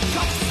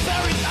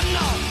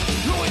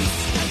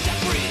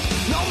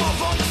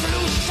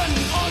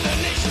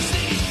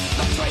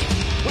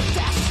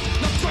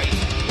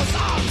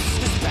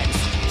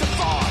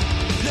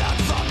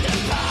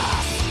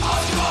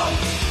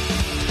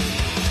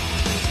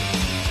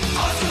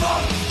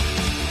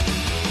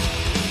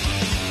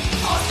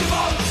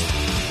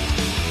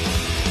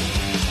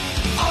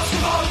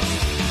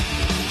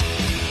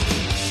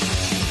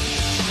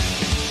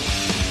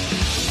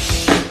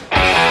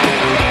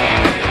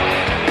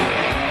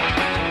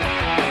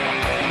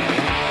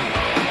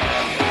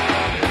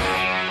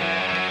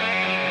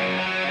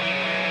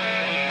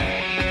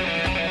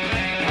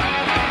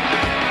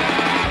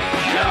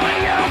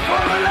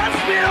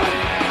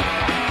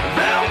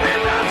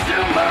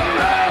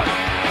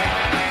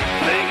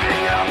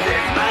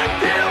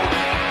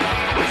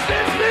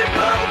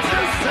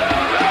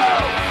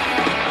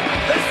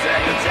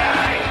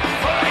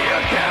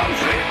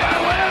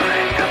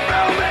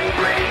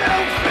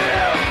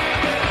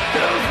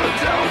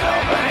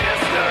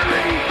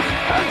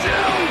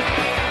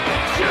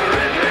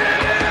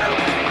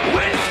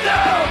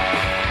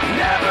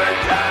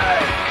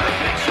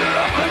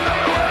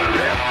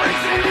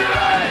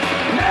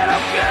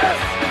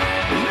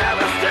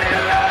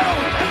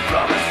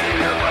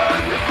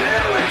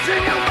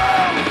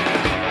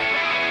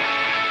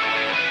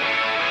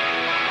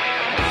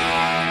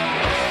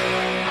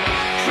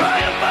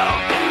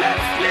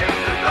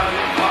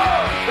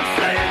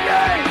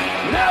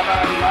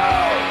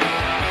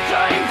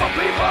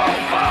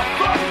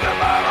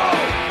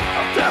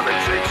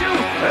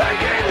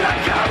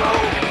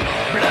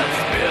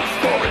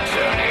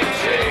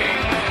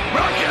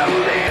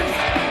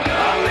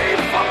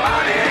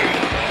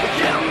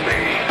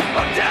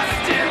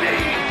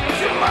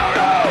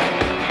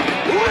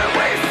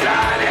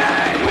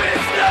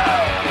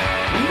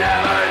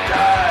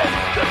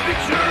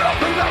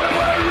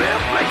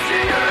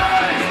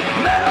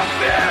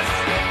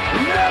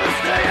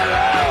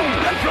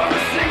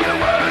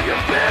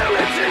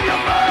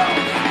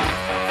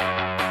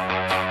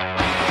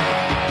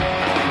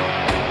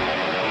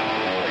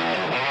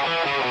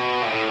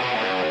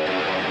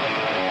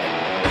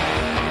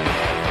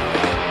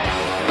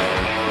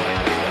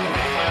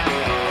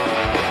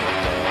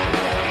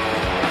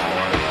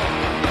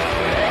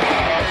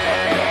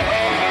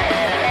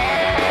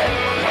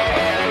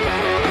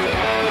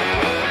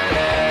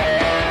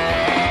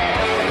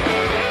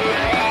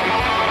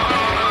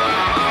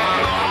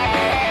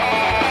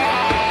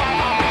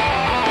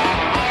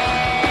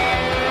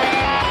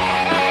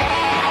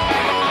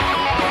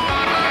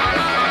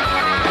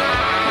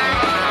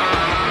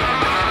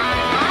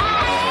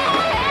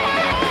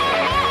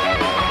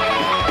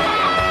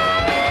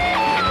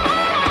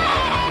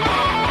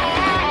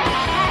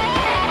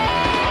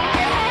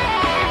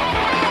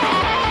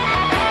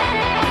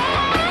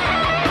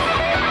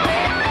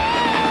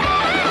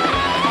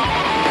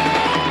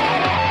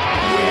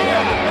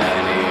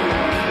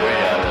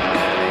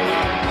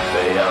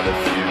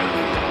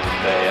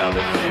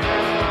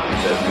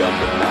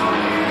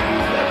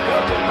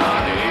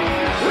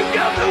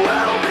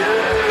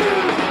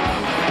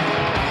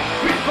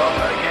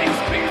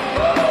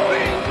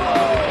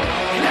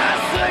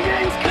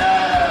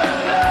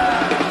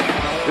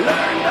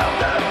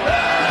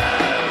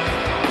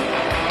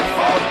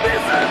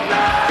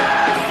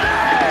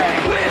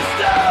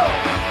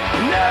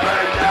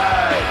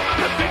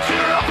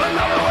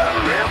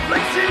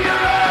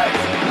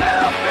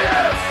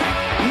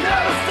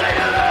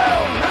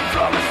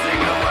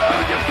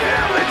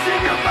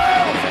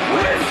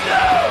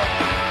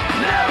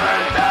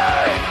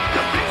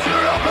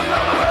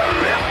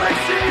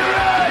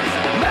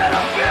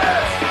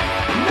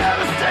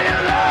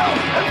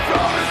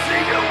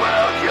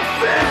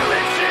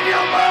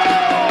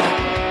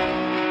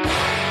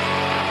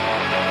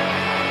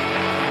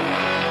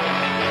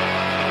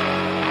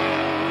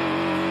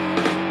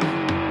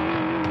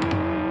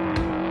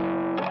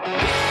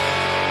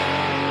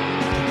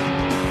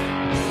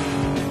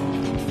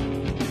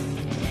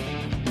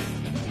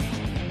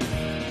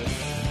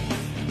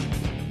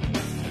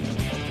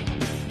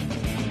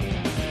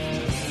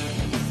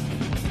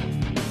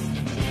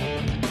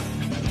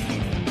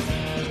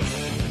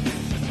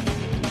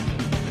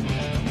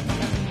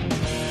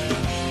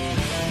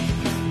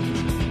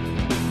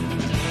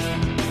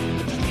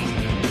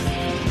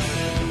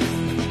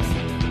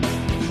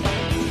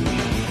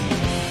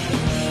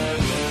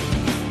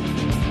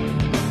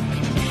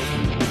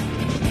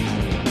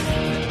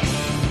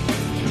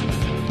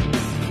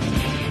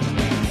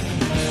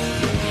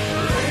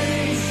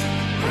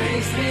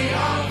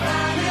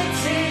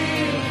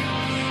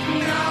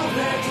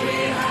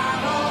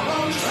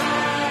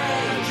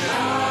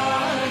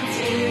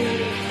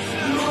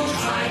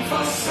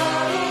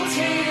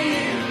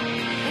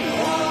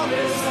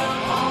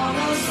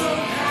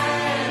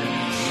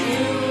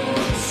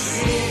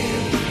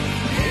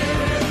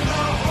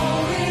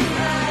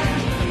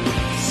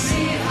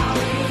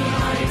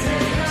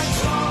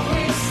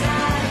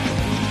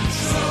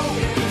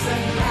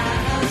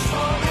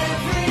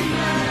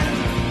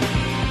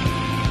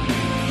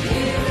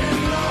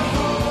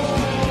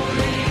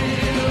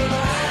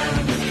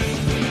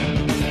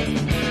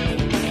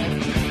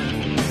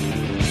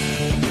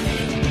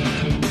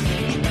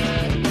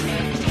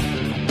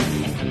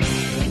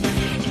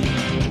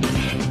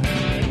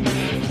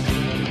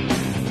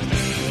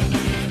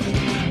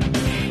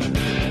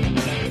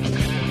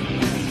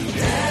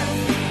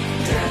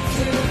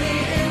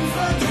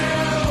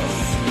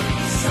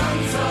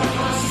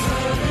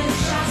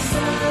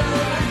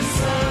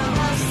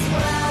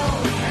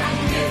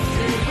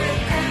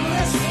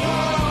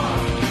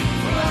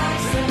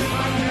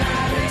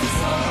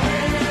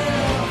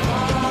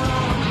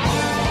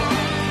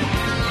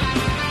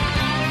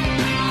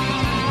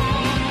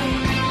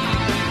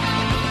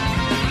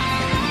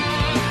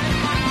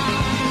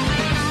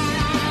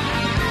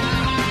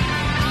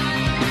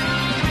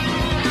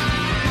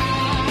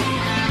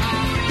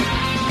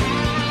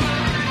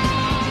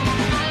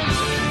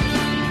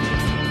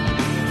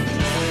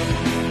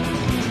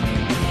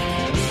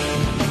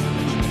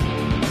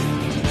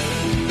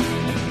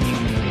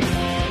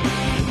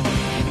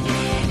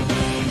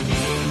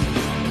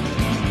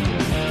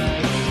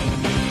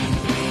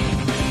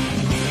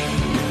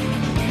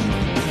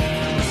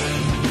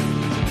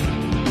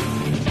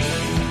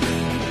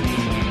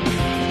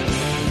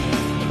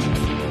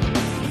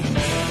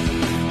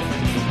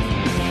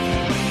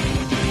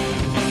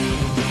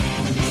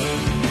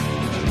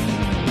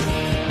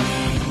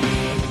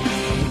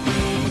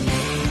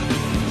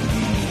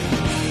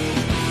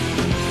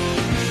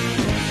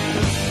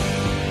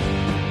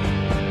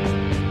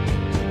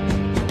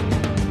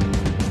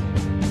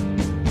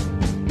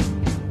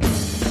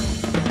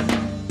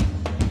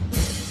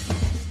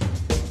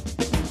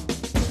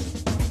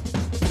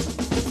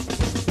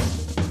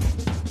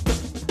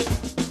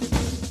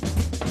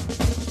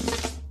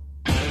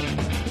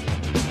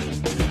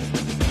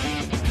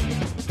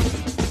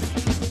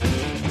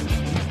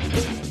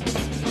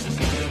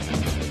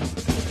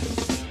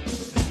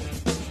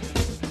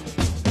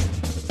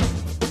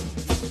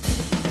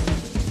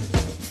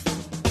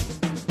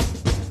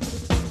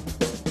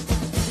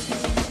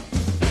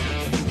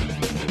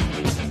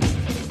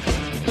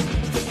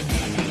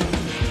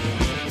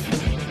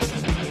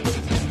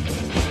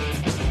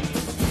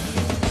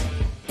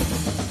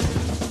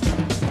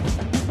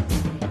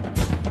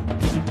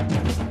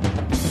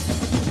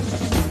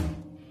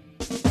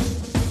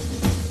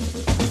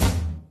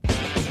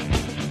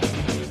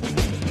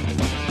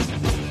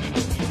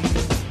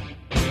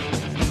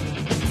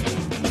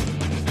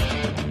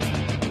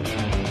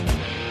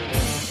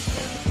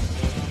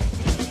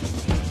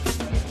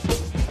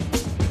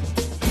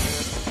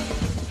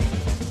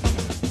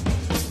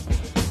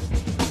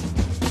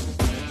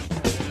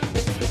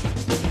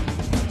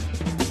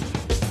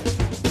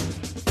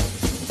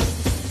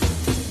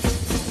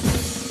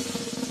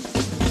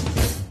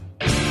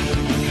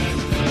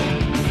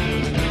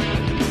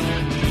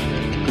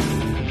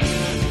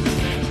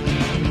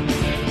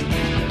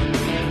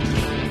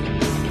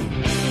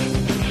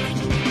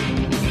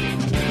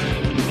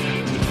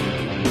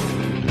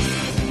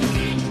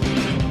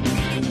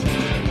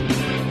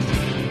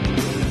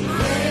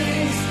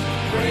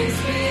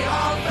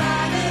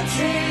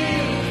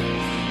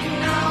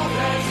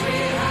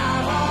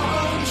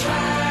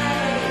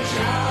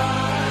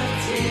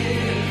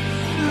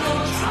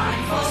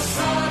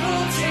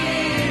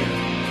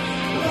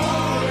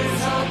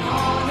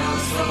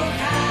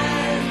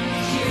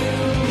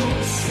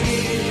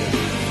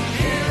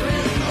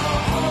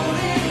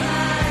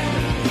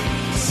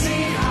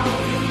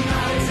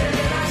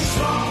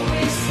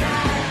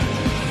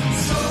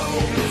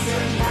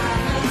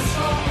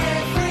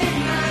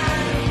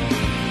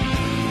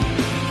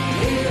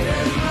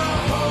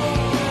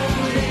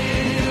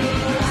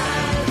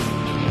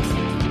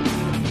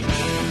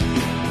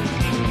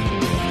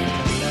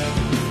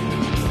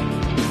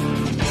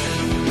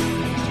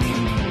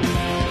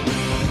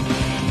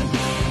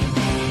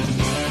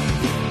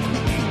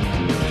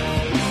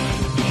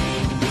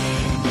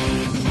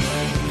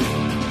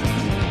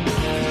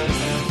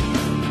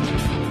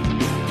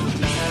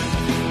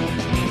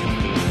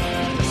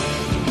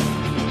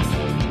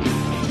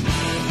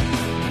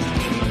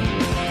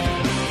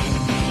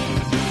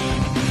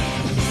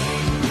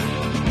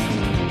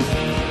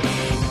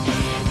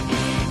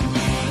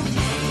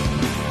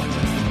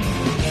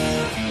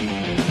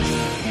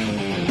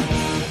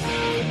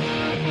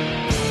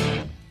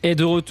 Et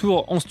de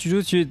retour en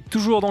studio, tu es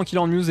toujours dans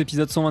Killer News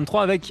épisode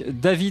 123 avec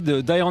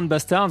David d'Iron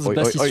Bastards,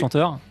 bassiste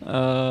chanteur.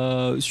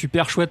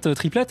 Super chouette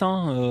triplette.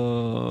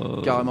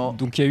 Carrément.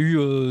 Donc il y a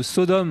eu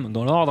Sodom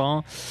dans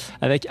l'ordre,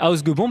 avec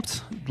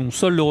Ausgebombt, dont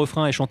seul le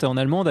refrain est chanté en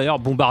allemand. D'ailleurs,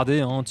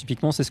 bombardé,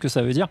 typiquement, c'est ce que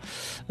ça veut dire.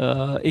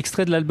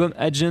 Extrait de l'album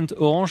Agent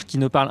Orange qui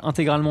ne parle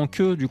intégralement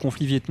que du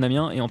conflit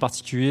vietnamien et en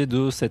particulier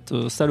de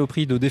cette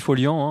saloperie de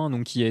défoliant,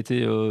 donc qui a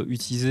été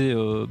utilisée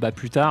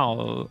plus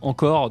tard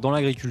encore dans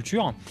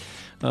l'agriculture.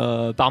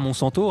 Par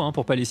Monsanto,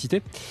 pour pas les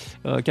citer.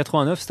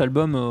 89, cet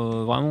album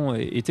vraiment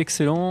est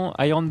excellent.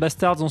 Iron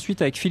Bastards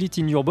ensuite avec Feel It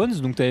in Your Bones.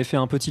 Donc tu avais fait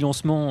un petit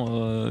lancement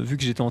vu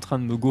que j'étais en train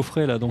de me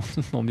gaufrer là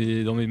dans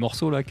mes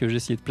morceaux là que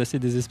j'essayais de placer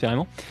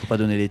désespérément. Faut pas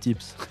donner les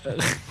tips.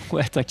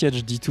 Ouais, t'inquiète,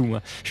 je dis tout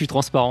moi. Je suis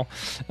transparent.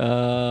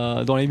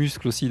 Dans les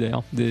muscles aussi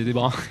d'ailleurs, des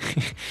bras.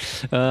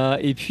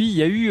 Et puis il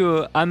y a eu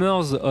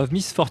Hammers of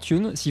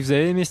Misfortune. Si vous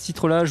avez aimé ce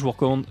titre-là, je vous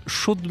recommande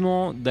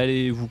chaudement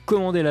d'aller vous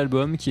commander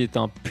l'album, qui est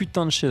un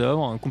putain de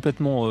chef-d'œuvre,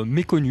 complètement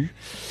méconnu,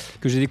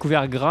 que j'ai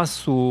découvert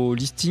grâce au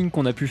listing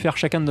qu'on a pu faire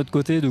chacun de notre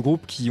côté de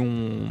groupes qui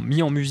ont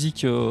mis en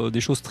musique des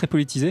choses très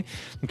politisées.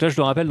 Donc là, je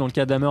le rappelle, dans le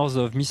cas d'Hammers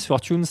of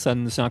Misfortune,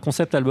 c'est un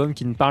concept album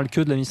qui ne parle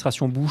que de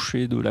l'administration Bush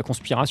et de la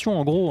conspiration,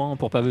 en gros,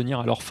 pour pas venir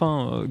à leur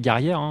fin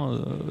guerrière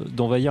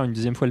d'envahir une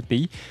deuxième fois le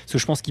pays. Parce que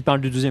je pense qu'ils parlent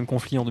du deuxième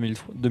conflit en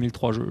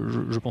 2003,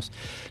 je pense.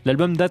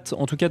 L'album date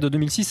en tout cas de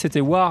 2006, c'était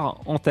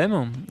War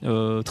Anthem,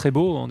 très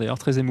beau, d'ailleurs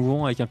très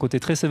émouvant, avec un côté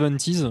très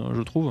 70s,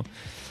 je trouve.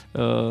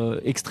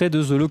 Extrait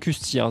de The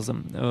Locust Years.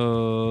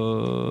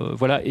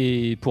 Voilà,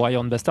 et pour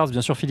Iron Bastards,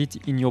 bien sûr, Feel It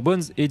in Your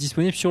Bones est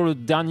disponible sur le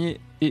dernier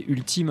et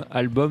ultime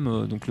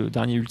album. Donc le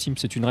dernier ultime,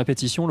 c'est une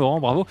répétition,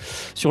 Laurent, bravo.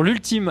 Sur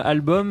l'ultime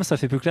album, ça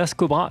fait plus classe,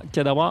 Cobra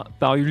Cadabra,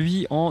 paru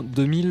lui en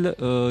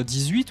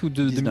 2018 ou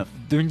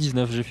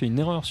 2019. J'ai fait une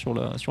erreur sur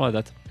la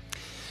date.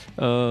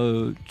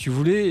 Tu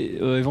voulais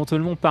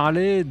éventuellement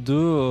parler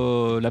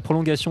de la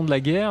prolongation de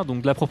la guerre,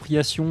 donc de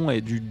l'appropriation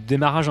et du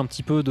démarrage un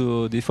petit peu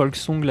des folk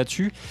songs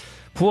là-dessus,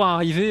 pour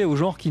arriver au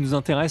genre qui nous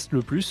intéresse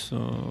le plus.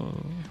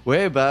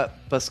 Ouais,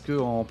 parce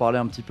qu'on parlait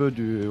un petit peu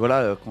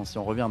si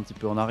on revient un petit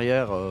peu en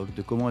arrière,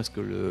 de comment est-ce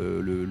que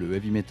le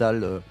heavy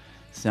metal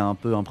s'est un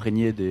peu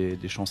imprégné des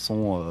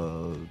chansons,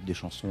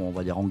 on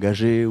va dire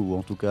engagées, ou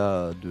en tout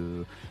cas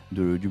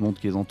du monde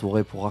qui les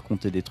entourait pour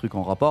raconter des trucs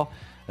en rapport.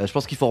 Je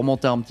pense qu'il faut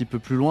remonter un petit peu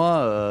plus loin.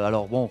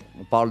 Alors bon,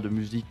 on parle de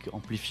musique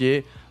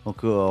amplifiée,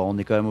 donc on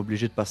est quand même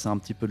obligé de passer un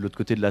petit peu de l'autre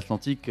côté de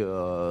l'Atlantique,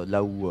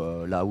 là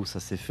où ça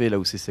s'est fait, là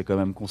où c'est quand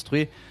même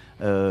construit.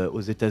 Aux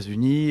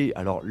États-Unis,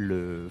 alors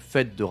le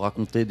fait de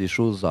raconter des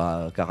choses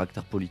à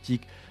caractère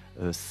politique,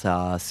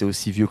 ça c'est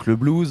aussi vieux que le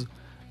blues.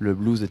 Le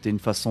blues était une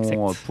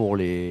façon pour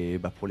les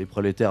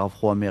prolétaires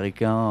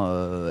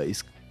afro-américains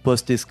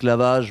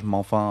post-esclavage, mais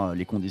enfin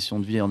les conditions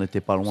de vie en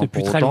étaient pas loin. C'est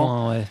plus pour très autant.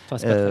 loin, ouais.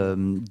 Enfin,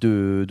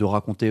 de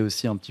raconter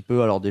aussi un petit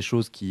peu, alors des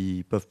choses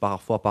qui peuvent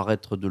parfois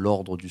paraître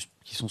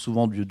qui sont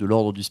souvent de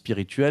l'ordre du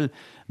spirituel,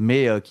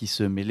 mais qui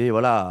se mêlaient,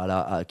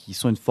 qui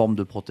sont une forme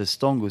de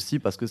protestant aussi,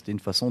 parce que c'était une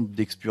façon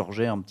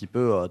d'expurger un petit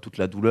peu toute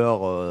la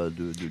douleur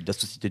de la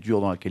société dure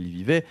dans laquelle ils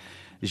vivaient.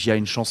 Il y a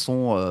une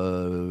chanson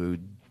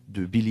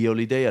de Billie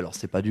Holiday, alors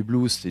c'est pas du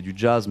blues, c'est du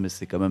jazz, mais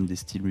c'est quand même des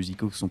styles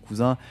musicaux qui sont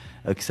cousins,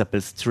 qui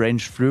s'appelle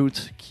Strange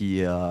Fruit,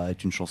 qui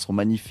est une chanson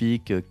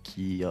magnifique,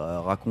 qui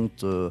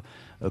raconte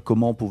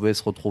comment on pouvait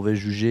se retrouver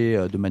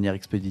jugé de manière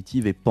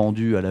expéditive et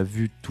pendu à la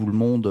vue de tout le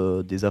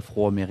monde des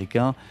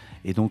Afro-Américains.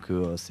 Et donc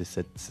c'est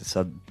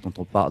ça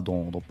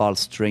dont parle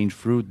Strange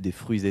Fruit, des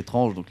fruits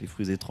étranges. Donc les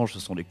fruits étranges, ce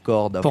sont les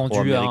corps d'Afro-Américains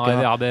pendus à un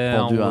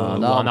réverbère pendus ou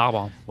à un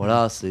arbre.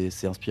 Voilà,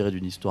 c'est inspiré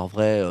d'une histoire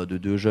vraie de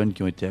deux jeunes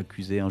qui ont été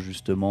accusés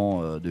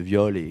injustement de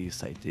viol, et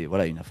ça a été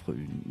une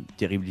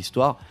terrible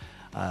histoire.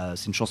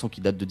 C'est une chanson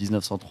qui date de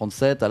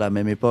 1937. À la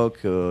même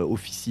époque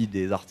officient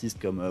des artistes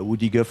comme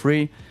Woody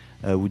Guthrie.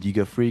 Woody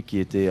Guthrie, qui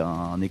était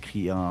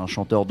un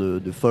chanteur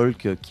de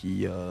folk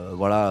qui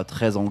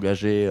très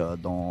engagé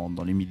dans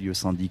les milieux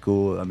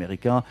syndicaux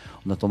américains.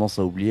 On a tendance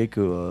à oublier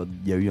qu'il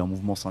y a eu un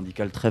mouvement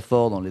syndical très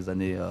fort dans les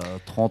années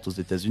 30 aux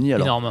États-Unis.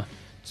 Alors, énorme.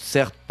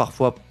 Certes,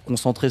 parfois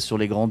concentré sur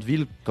les grandes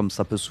villes, comme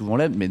ça peut souvent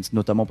l'être, mais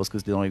notamment parce que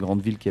c'était dans les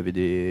grandes villes qu'il y avait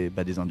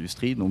des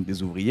industries, donc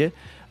des ouvriers.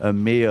 Un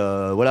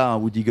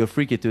Woody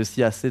Guthrie qui était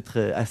aussi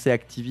assez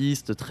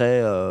activiste,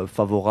 très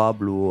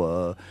favorable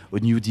au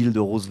New Deal de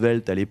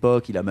Roosevelt à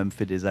l'époque. Il a même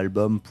fait des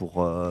albums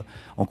pour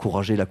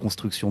encourager la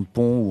construction de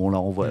ponts,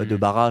 de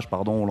barrages,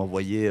 on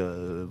l'envoyait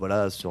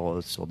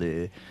sur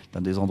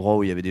des endroits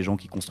où il y avait des gens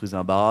qui construisaient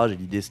un barrage. Et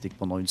l'idée, c'était que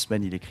pendant une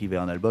semaine, il écrivait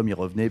un album, il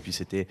revenait, puis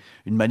c'était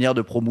une manière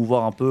de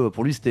promouvoir un peu.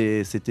 Pour lui,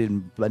 c'était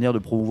une manière de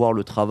promouvoir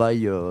le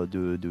travail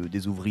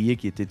des ouvriers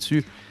qui étaient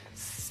dessus.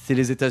 c'est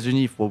les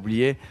États-Unis, il faut pas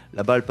oublier.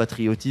 Là-bas, le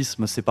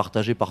patriotisme, c'est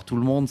partagé par tout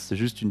le monde. C'est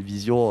juste une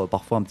vision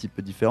parfois un petit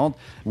peu différente.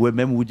 Ou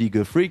même Woody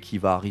Guthrie, qui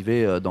va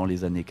arriver dans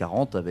les années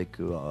 40 avec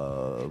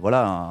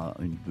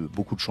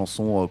beaucoup de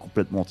chansons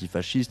complètement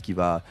antifascistes, qui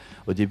va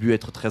au début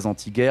être très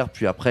anti-guerre,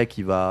 puis après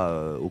qui va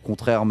au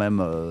contraire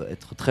même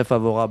être très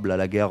favorable à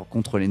la guerre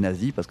contre les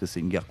nazis, parce que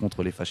c'est une guerre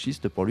contre les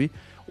fascistes pour lui,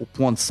 au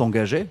point de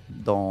s'engager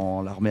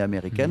dans l'armée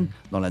américaine,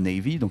 dans la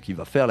Navy. Donc il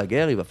va faire la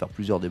guerre, il va faire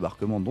plusieurs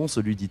débarquements, dont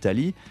celui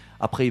d'Italie.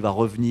 Après, il va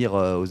revenir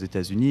aux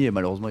États-Unis et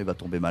malheureusement, il va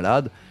tomber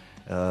malade.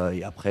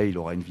 Et après, il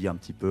aura une vie un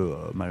petit peu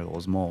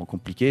malheureusement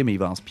compliquée, mais il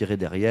va inspirer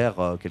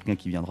derrière quelqu'un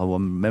qui viendra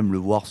même le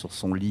voir sur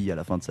son lit à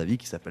la fin de sa vie,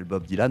 qui s'appelle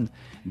Bob Dylan.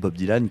 Bob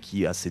Dylan,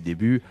 qui à ses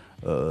débuts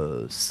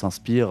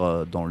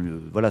s'inspire dans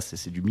le. Voilà,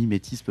 c'est du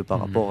mimétisme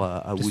par rapport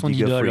à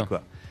Woody Guthrie,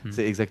 quoi.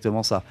 C'est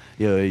exactement ça.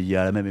 Et, il y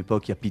a à la même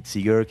époque, il y a Pete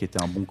Seeger qui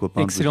était un bon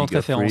copain de Woody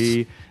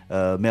Guthrie,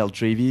 Mel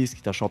Travis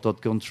qui est un chanteur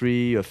de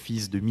country,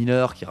 fils de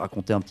mineur, qui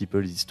racontait un petit peu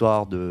les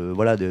histoires de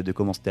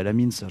comment c'était à la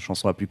mine. Sa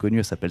chanson la plus connue,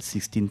 elle s'appelle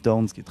 16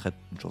 Tons, qui est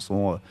une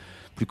chanson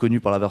plus connue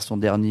par la version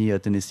d'Ernie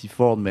Tennessee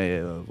Ford,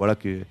 mais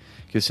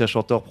que c'est un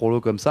chanteur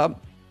prolo comme ça.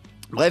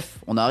 Bref,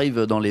 on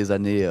arrive dans les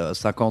années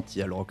 50, il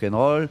y a le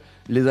rock'n'roll.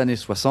 Les années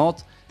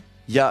 60,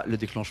 il y a le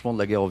déclenchement de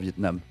la guerre au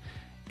Vietnam.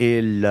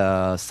 Et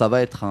là, ça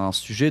va être un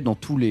sujet dont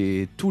tous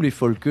les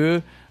folkeux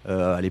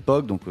à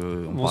l'époque, donc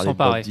on parlait de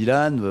Bob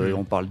Dylan,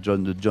 on parle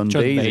de John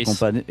Baez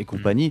et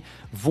compagnie,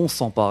 vont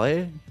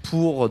s'emparer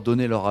pour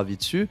donner leur avis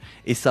dessus,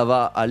 et ça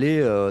va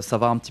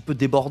un petit peu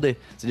déborder.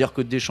 C'est-à-dire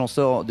que des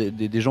chanteurs,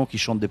 des gens qui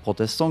chantent des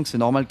protest songs, c'est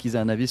normal qu'ils aient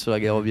un avis sur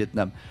la guerre au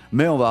Vietnam.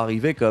 Mais on va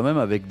arriver quand même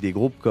avec des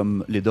groupes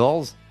comme les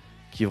Doors,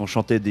 qui vont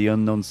chanter The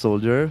Unknown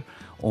Soldier.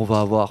 On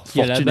va avoir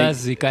qui à la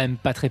base est quand même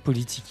pas très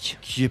politique.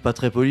 Qui est pas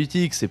très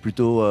politique, c'est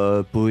plutôt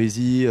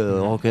poésie,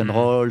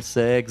 rock'n'roll,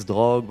 sexe,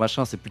 drogue,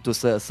 machin. C'est plutôt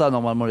ça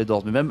normalement les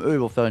Doors. Mais même eux, ils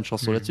vont faire une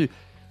chanson là-dessus.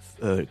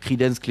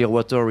 Creedence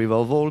Clearwater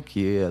Revival,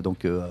 qui est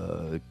donc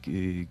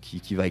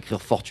qui va écrire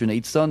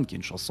Fortunate Son, qui est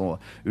une chanson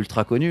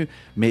ultra connue,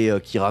 mais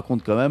qui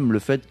raconte quand même le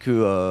fait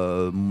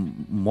que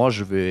moi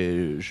je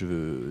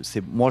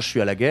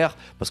suis à la guerre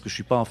parce que je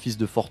suis pas un fils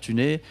de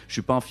fortuné, je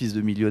suis pas un fils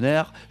de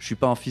millionnaire, je suis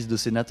pas un fils de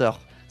sénateur.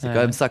 C'est quand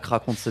même ça que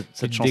raconte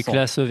cette chanson. Des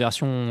classes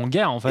version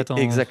guerre en fait.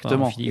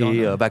 Exactement.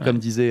 Et comme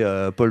disait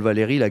Paul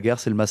Valéry, la guerre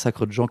c'est le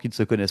massacre de gens qui ne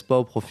se connaissent pas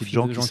au profit de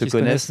gens qui se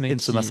connaissent et ne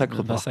se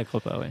massacrent pas.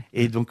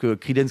 Et donc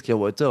Creedence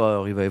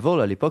Clearwater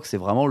Revival à l'époque, c'est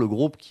vraiment le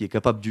groupe qui est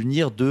capable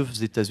d'unir deux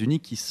États-Unis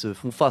qui se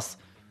font face.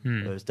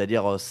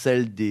 C'est-à-dire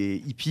celle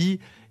des hippies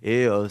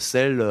et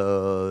celle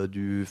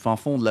du fin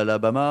fond de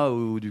l'Alabama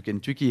ou du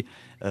Kentucky.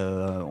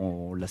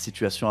 La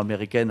situation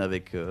américaine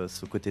avec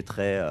ce côté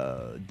très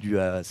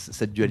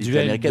cette dualité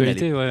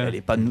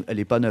américaine, elle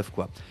est pas neuve,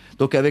 quoi.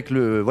 Donc avec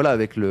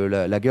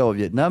la guerre au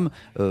Vietnam,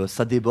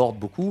 ça déborde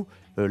beaucoup.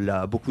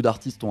 Beaucoup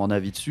d'artistes ont un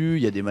avis dessus.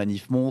 Il y a des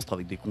manifs monstres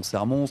avec des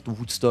concerts monstres.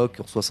 Woodstock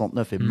en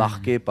 69 est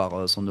marqué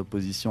par son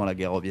opposition à la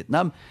guerre au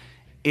Vietnam.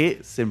 Et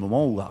c'est le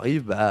moment où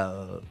arrive,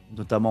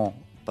 notamment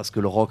parce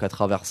que le rock a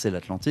traversé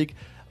l'Atlantique,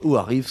 où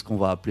arrive ce qu'on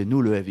va appeler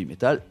nous le heavy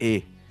metal,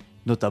 et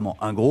notamment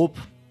un groupe,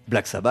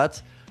 Black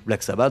Sabbath,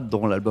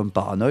 dont l'album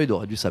Paranoid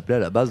aurait dû s'appeler à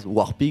la base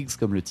War Pigs,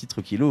 comme le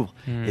titre qui l'ouvre.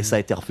 Et ça a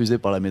été refusé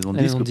par la maison de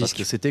disques parce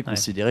que c'était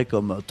considéré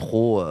comme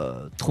trop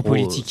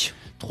politique,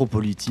 trop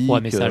polémique.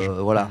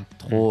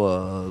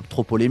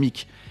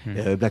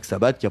 Black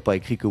Sabbath qui n'a pas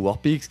écrit que War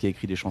Pigs, qui a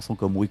écrit des chansons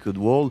comme Wicked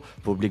World.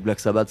 Pour oublier que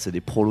Black Sabbath, c'est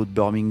des prolos de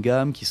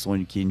Birmingham, qui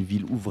est une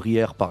ville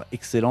ouvrière par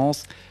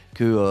excellence,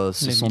 que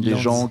ce sont des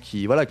gens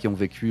qui ont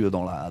vécu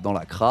dans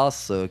la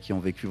crasse, qui ont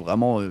vécu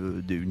vraiment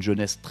une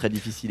jeunesse très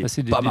difficile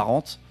et pas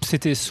marrante.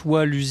 C'était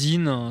soit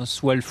l'usine,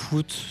 soit le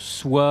foot,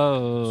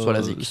 soit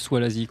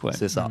la zik. Ouais.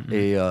 C'est ça.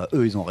 Et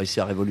eux, ils ont réussi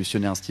à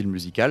révolutionner un style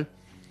musical.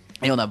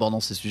 Et en abordant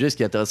ces sujets, ce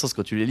qui est intéressant, c'est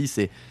quand tu les lis,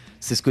 c'est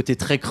ce côté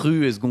très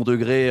cru et second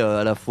degré,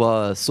 à la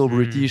fois so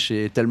british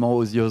et tellement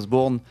Ozzy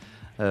Osbourne,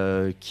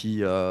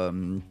 qui...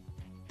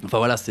 Enfin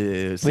voilà,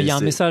 il y a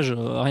un message,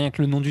 rien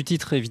que le nom du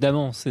titre,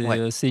 évidemment.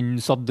 C'est une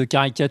sorte de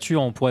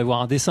caricature. On pourrait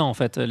voir un dessin, en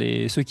fait.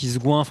 Ceux qui se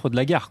goinfrent de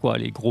la guerre, quoi.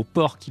 Les gros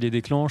porcs qui les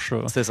déclenchent,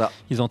 c'est ça.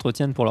 Ils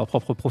entretiennent pour leur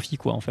propre profit,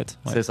 quoi, en fait.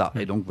 Ouais. C'est ça.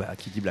 Et donc,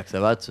 qui dit Black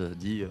Sabbath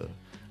dit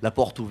la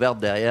porte ouverte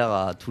derrière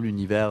à tout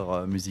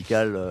l'univers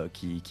musical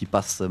qui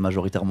passe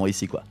majoritairement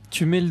ici, quoi.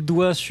 Tu mets le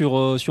doigt sur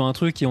un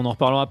truc et on en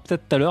reparlera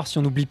peut-être tout à l'heure si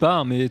on n'oublie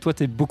pas, mais toi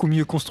t'es beaucoup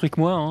mieux construit que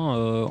moi,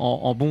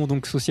 en bon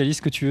donc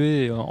socialiste que tu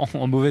es,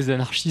 en mauvais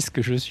anarchiste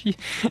que je suis.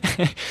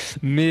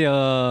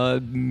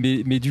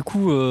 mais du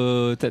coup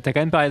t'as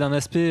quand même parlé d'un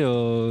aspect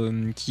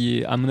qui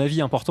est à mon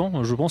avis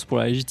important, je pense, pour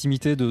la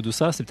légitimité de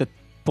ça. C'est peut-être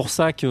pour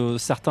ça que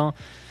certains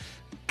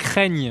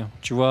craignent,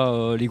 tu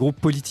vois, les groupes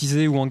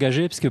politisés ou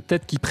engagés, parce que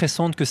peut-être qu'ils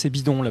pressentent que c'est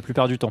bidon la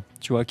plupart du temps,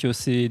 tu vois, que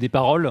c'est des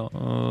paroles,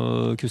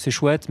 que c'est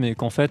chouette, mais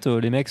qu'en fait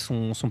les mecs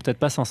sont peut-être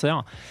pas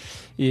sincères.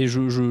 Et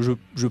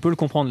je peux le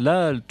comprendre.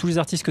 Là, tous les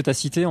artistes que tu as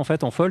cités en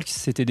fait en folk,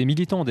 c'était des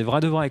militants, des vrais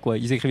de vrais quoi.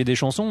 Ils écrivaient des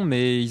chansons,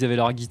 mais ils avaient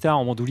leur guitare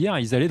en bandoulière,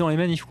 ils allaient dans les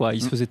manifs quoi.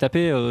 Ils se faisaient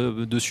taper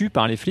dessus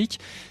par les flics.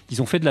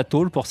 Ils ont fait de la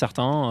tôle pour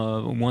certains,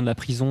 au moins de la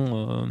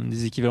prison,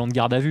 des équivalents de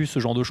garde à vue, ce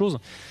genre de choses.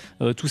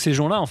 Tous ces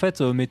gens-là en fait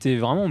mettaient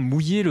vraiment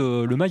mouillé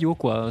le maillot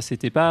quoi.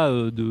 C'était pas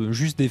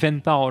juste des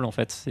vaines paroles en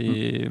fait.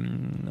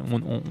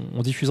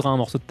 On diffusera un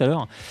morceau tout à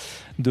l'heure.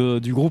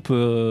 Du groupe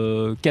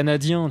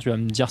canadien, tu vas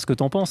me dire ce que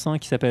t'en penses, hein,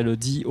 qui s'appelle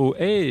DOA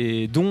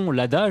et dont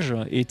l'adage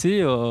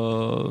était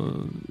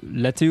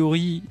la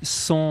théorie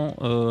sans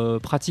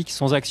pratique,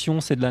 sans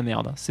action, c'est de la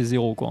merde, c'est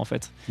zéro quoi en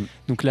fait.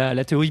 Donc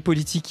la théorie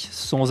politique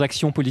sans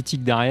action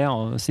politique derrière,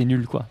 c'est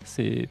nul quoi,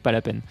 c'est pas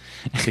la peine.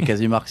 C'est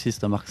quasi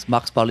marxiste. Hein.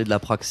 Marx parlait de la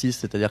praxis,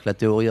 c'est-à-dire que la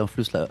théorie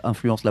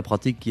influence la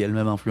pratique qui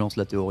elle-même influence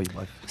la théorie.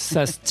 Bref.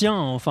 Ça se tient,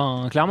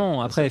 enfin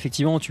clairement. Après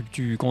effectivement,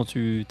 quand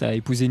tu as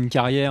épousé une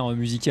carrière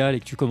musicale et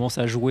que tu commences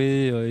à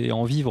jouer et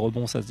en vivre,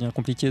 bon, ça devient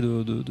compliqué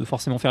de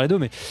forcément faire les deux.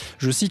 Mais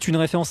je cite une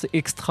référence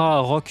extra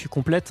rock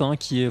complète, hein,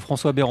 qui est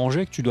François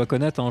Béranger, que tu dois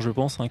connaître, hein, je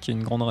pense, hein, qui est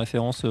une grande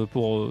référence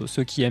pour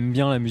ceux qui aiment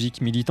bien la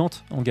musique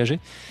militante, engagée.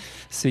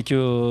 C'est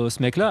que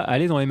ce mec-là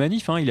allait dans les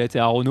manifs, hein, il a été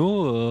à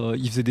Renault,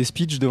 il faisait des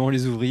speeches devant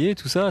les ouvriers,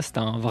 tout ça, c'était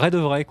un vrai de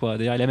vrai, quoi.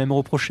 D'ailleurs, il a même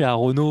reproché à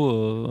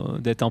Renault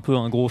d'être un peu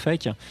un gros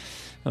fake.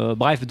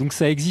 Bref, donc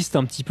ça existe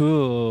un petit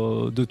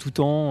peu de tout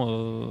temps,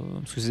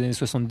 parce que c'est les années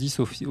 70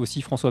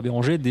 aussi, François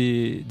Béranger,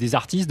 des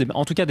artistes,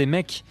 en tout cas des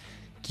mecs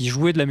qui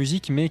jouaient de la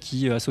musique, mais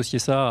qui associaient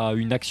ça à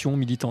une action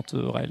militante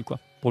réelle, quoi,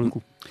 pour le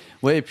coup.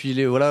 Ouais, et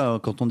puis voilà,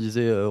 quand on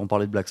disait, on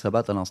parlait de Black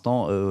Sabbath à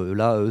l'instant,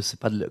 là, eux, c'est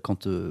pas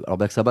alors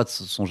Black Sabbath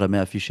se sont jamais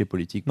affichés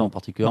politiquement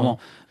particulièrement,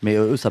 mais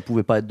eux, ça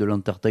pouvait pas être de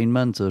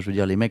l'entertainment. Je veux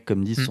dire, les mecs,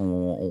 comme disent,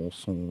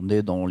 sont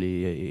nés dans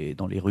les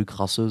rues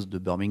crasseuses de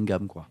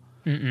Birmingham, quoi.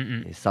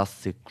 Et ça,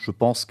 c'est, je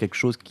pense, quelque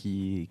chose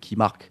qui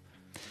marque.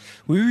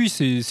 Oui,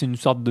 c'est une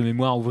sorte de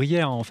mémoire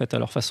ouvrière, en fait, à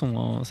leur façon,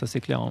 hein, ça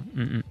c'est clair. Hein.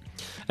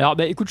 Alors,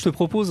 écoute, je te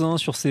propose, hein,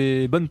 sur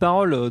ces bonnes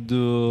paroles,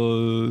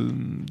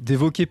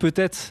 d'évoquer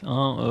peut-être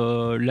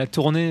hein, la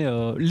tournée,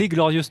 les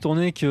glorieuses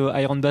tournées que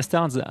Iron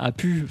Bastards a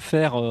pu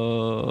faire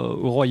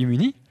au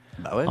Royaume-Uni.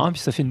 Bah ouais. Hein, puis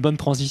ça fait une bonne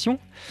transition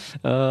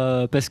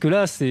parce que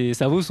là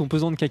ça vaut son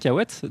pesant de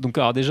cacahuètes. Donc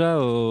alors déjà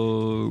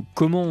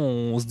comment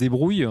on se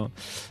débrouille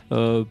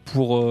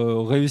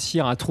pour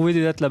réussir à trouver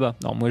des dates là-bas.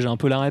 Alors moi j'ai un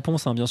peu la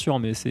réponse hein, bien sûr,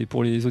 mais c'est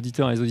pour les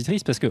auditeurs et les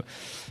auditrices parce que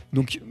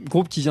donc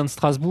groupe qui vient de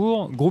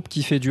Strasbourg, groupe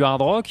qui fait du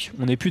hard rock,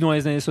 on n'est plus dans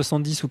les années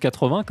 70 ou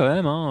 80 quand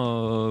même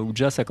hein, où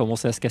déjà ça a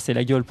commencé à se casser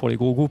la gueule pour les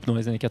gros groupes dans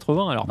les années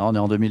 80. Alors non, on est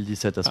en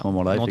 2017 à ce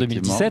moment-là. En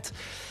 2017.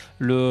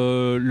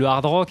 Le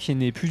hard rock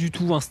n'est plus du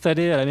tout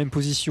installé à la même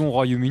position au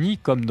Royaume-Uni,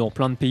 comme dans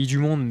plein de pays du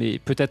monde, mais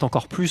peut-être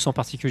encore plus en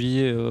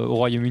particulier au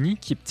Royaume-Uni,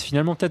 qui est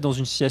finalement peut-être dans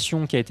une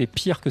situation qui a été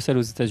pire que celle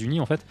aux États-Unis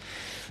en fait.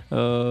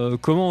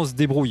 Comment on se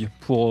débrouille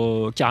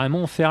pour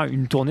carrément faire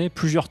une tournée,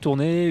 plusieurs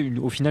tournées,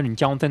 au final une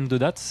quarantaine de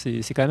dates,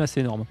 c'est quand même assez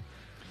énorme.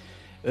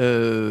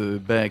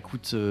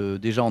 Écoute,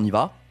 déjà on y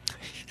va.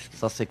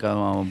 Ça, c'est quand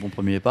même un bon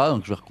premier pas.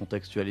 Donc, je vais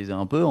recontextualiser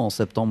un peu. En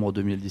septembre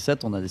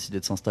 2017, on a décidé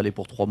de s'installer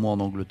pour 3 mois en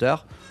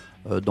Angleterre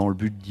dans le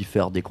but d'y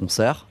faire des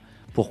concerts.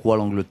 Pourquoi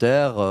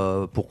l'Angleterre ?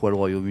 Pourquoi le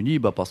Royaume-Uni ?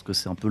 Parce que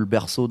c'est un peu le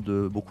berceau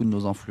de beaucoup de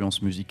nos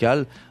influences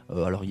musicales.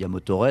 Alors, il y a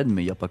Motörhead,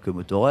 mais il n'y a pas que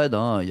Motörhead.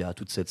 Hein. Il y a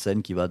toute cette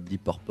scène qui va de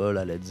Deep Purple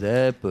à Led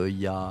Zepp. Il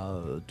y a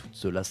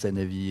toute la scène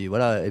heavy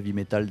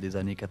metal des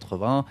années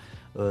 80.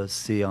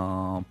 C'est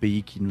un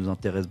pays qui nous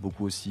intéresse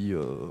beaucoup aussi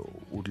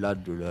au-delà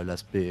de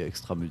l'aspect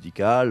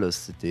extra-musical.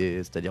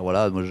 C'est-à-dire,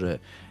 voilà, moi,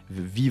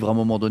 vivre à un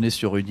moment donné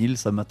sur une île,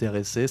 ça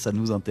m'intéressait, ça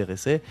nous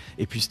intéressait.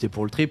 Et puis, c'était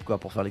pour le trip, quoi,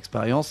 pour faire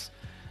l'expérience.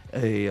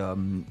 Et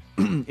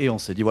on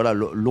s'est dit, voilà,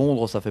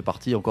 Londres, ça fait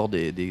partie encore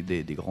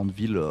des grandes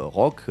villes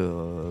rock.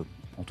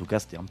 En tout cas,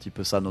 c'était un petit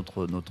peu ça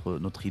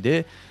notre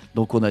idée.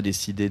 Donc, on a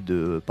décidé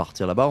de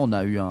partir là-bas. On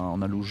a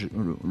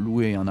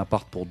loué un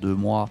appart pour 2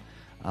 mois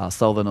à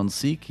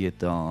Southern-on-Sea, qui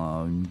est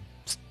une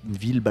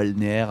ville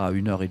balnéaire à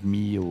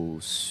 1h30 au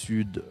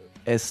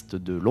sud-est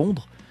de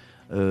Londres.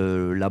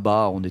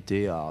 Là-bas, on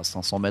était à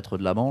 500 mètres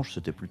de la Manche,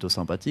 c'était plutôt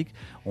sympathique.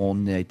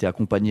 On a été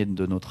accompagné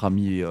de notre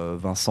ami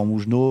Vincent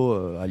Mougenot,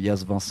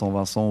 alias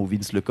Vincent ou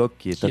Vince Lecoq,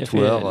 qui est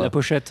tatoueur. Qui a fait la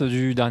pochette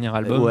du dernier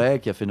album. Ouais,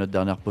 qui a fait notre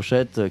dernière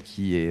pochette,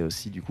 qui est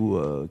aussi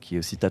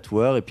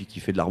tatoueur et puis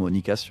qui fait de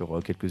l'harmonica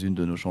sur quelques-unes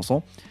de nos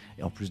chansons.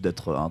 Et en plus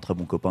d'être un très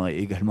bon copain et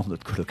également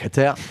notre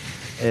colocataire,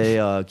 et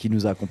qui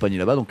nous a accompagnés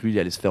là-bas. Donc lui, il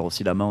allait se faire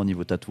aussi la main au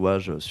niveau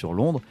tatouage sur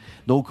Londres.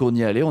 Donc on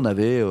y allait, on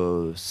avait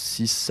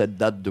 6-7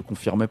 dates de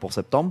confirmées pour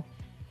septembre.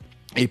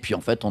 Et puis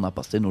en fait, on a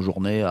passé nos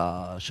journées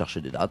à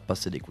chercher des dates,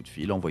 passer des coups de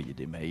fil, envoyer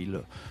des mails,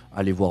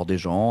 aller voir des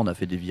gens. On a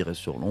fait des virées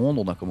sur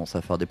Londres, on a commencé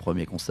à faire des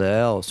premiers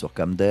concerts sur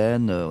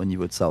Camden, au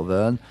niveau de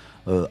Southern,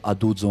 à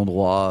d'autres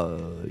endroits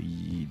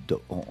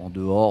en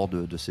dehors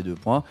de ces 2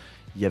 points.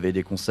 Il y avait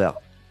des concerts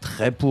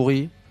très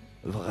pourris,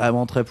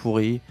 vraiment très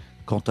pourris.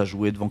 quand tu as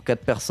joué devant 4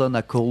 personnes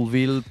à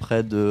Colville,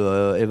 près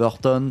de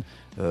Everton,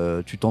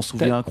 tu t'en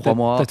souviens,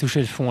 crois-moi. T'as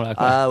touché le fond là,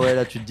 quoi. Ah ouais,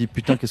 là tu te dis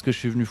putain, qu'est-ce que je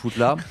suis venu foutre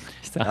là.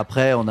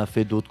 Après, on a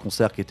fait d'autres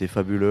concerts qui étaient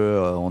fabuleux.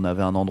 On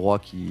avait un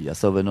endroit à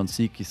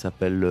Southend-on-Sea qui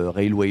s'appelle le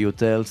Railway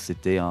Hotel.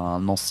 C'était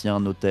un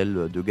ancien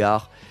hôtel de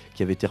gare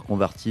qui avait été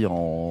reconverti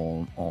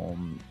en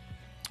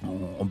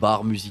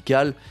bar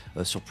musical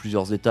sur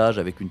plusieurs étages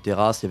avec une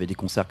terrasse. Il y avait des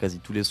concerts quasi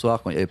tous les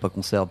soirs. Quand il n'y avait pas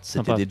concert,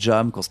 c'était des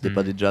jams. Quand c'était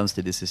pas des jams,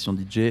 c'était des sessions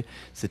DJ.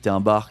 C'était un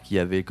bar qui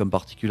avait comme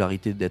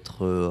particularité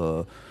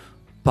d'être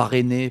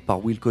parrainé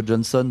par Wilco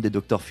Johnson des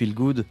Dr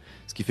Feelgood,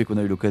 ce qui fait qu'on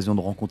a eu l'occasion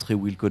de rencontrer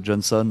Wilco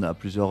Johnson à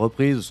plusieurs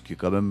reprises, ce qui est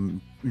quand même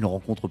une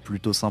rencontre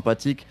plutôt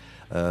sympathique.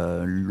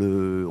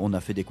 On a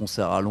fait des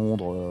concerts à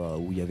Londres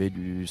où il y avait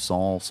du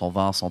 100,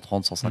 120,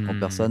 130, 150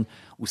 personnes,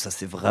 où ça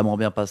s'est vraiment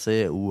bien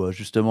passé, où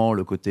justement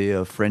le côté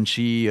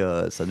Frenchy,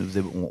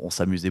 on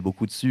s'amusait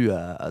beaucoup dessus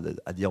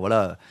à dire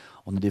voilà,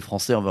 on est des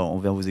Français, on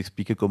vient vous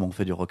expliquer comment on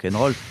fait du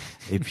rock'n'roll.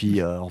 Et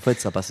puis en fait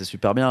ça passait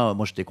super bien.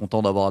 Moi j'étais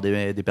content d'avoir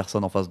des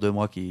personnes en face de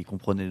moi qui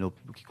comprenaient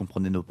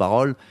nos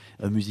paroles.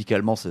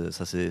 Musicalement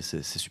ça s'est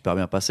super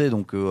bien passé.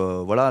 Donc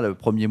voilà, le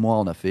premier mois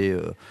on a fait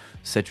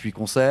 7-8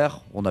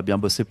 concerts. On a bien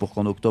bossé pour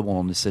qu'en octobre on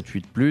en ait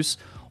 7-8 plus.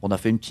 On a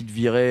fait une petite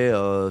virée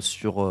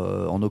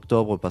en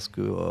octobre parce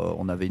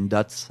qu'on avait une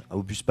date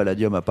au Bus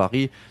Palladium à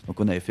Paris. Donc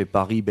on avait fait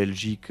Paris,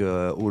 Belgique,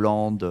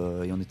 Hollande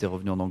et on était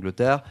revenu en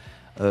Angleterre.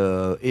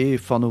 Et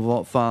fin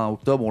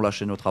octobre, on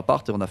lâchait notre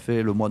appart et on a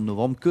fait le mois de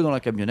novembre que dans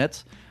la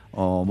camionnette,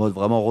 en mode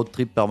vraiment road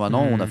trip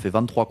permanent. On a fait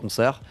 23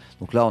 concerts.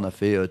 Donc là, on a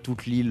fait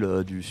toute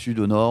l'île du sud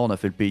au nord. On a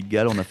fait le Pays de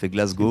Galles, on a fait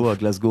Glasgow. À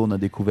Glasgow, on a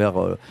découvert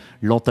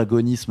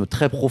l'antagonisme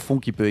très profond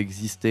qui peut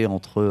exister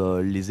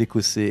entre les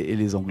Écossais et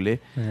les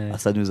Anglais.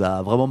 Ça nous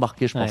a vraiment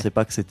marqué. Je pensais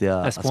pas que c'était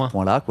à ce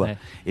point-là, quoi.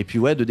 Et puis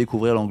de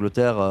découvrir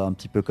l'Angleterre un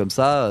petit peu comme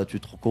ça, tu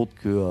te rends compte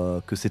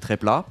que c'est très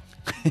plat,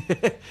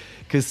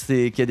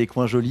 qu'il y a des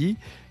coins jolis,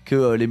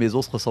 que les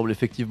maisons se ressemblent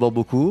effectivement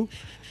beaucoup,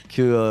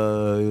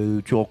 que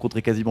tu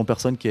rencontrais quasiment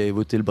personne qui avait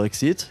voté le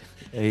Brexit,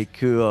 et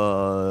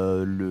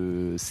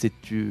que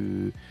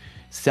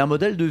c'est un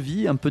modèle de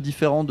vie un peu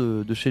différent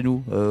de chez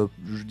nous.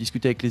 Je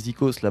discutais avec les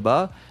Icos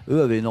là-bas,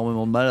 eux avaient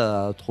énormément de mal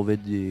à trouver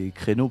des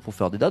créneaux pour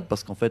faire des dates,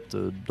 parce qu'en fait,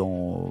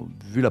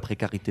 vu la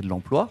précarité de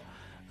l'emploi,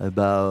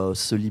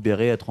 se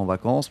libérer, être en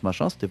vacances,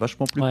 machin, c'était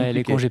vachement plus compliqué.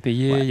 Les congés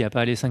payés, il n'y a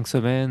pas les 5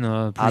 semaines.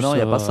 Plus, non, il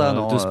n'y a pas ça.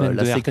 Non. 2 semaines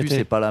la de Sécu, RTT.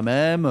 c'est pas la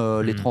même.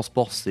 Les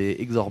transports, c'est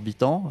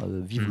exorbitant.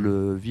 Vive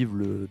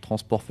le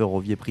transport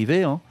ferroviaire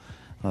privé. Hein.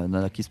 Il y en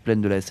a qui se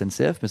plaignent de la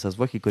SNCF, mais ça se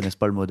voit qu'ils connaissent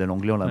pas le modèle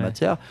anglais en la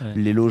matière.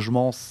 Les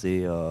logements,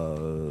 c'est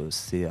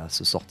à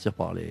se sortir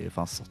par les yeux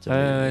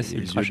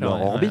de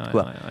leur orbite,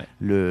 quoi.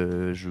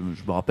 Je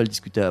me rappelle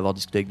avoir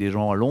discuté avec des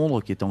gens à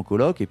Londres qui étaient en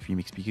coloc, et puis ils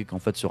m'expliquaient qu'en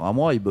fait sur un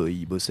mois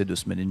ils bossaient 2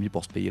 semaines et demie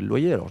pour se payer le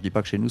loyer. Alors je dis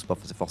pas que chez nous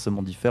c'est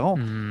forcément différent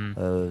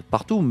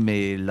partout,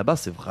 mais là-bas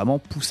c'est vraiment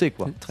poussé,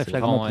 quoi. Très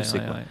flagrant, poussé,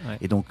 quoi.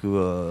 Et donc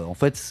en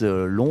fait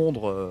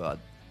Londres,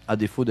 à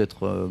défaut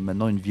d'être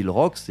maintenant une ville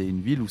rock, c'est une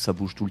ville où ça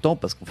bouge tout le temps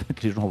parce qu'en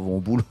fait les gens vont au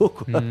boulot,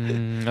 quoi.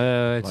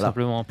 Tout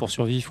simplement pour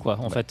survivre, quoi,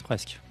 en fait,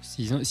 presque.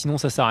 Sinon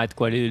ça s'arrête,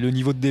 quoi. Le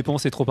niveau de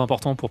dépense est trop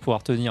important pour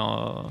pouvoir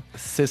tenir.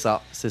 C'est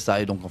ça.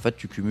 Et donc en fait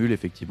tu cumules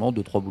effectivement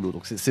 2-3 boulots.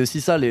 Donc c'est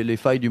aussi ça les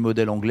failles du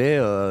modèle anglais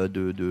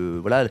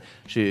voilà.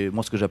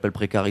 Moi ce que j'appelle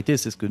précarité,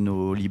 c'est ce que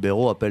nos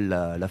libéraux appellent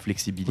la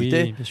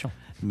flexibilité. Oui, bien sûr.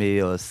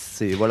 Mais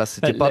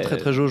c'était pas très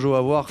très jojo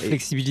à voir.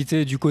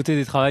 Flexibilité du côté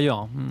des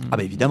travailleurs. Ah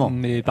bah évidemment.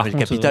 Mais par contre,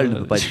 le capital ne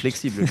peut pas être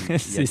flexible.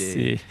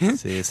 C'est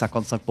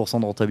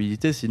 55% de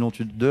rentabilité, sinon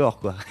tu te dehors,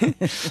 quoi.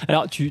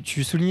 Alors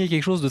tu soulignais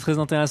quelque chose de très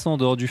intéressant en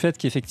dehors du fait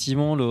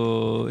qu'effectivement,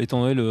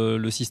 étant donné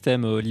le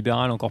système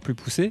libéral encore plus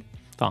poussé,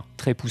 enfin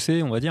très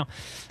poussé on va dire,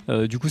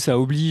 du coup ça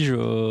oblige,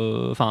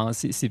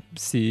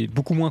 c'est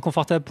beaucoup moins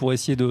confortable pour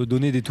essayer de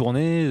donner des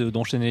tournées,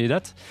 d'enchaîner les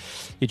dates.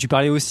 Et tu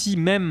parlais aussi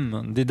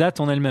même des dates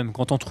en elles-mêmes,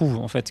 quand on trouve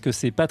en fait que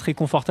c'est pas très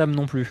confortable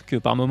non plus, que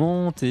par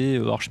moment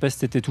alors je sais pas si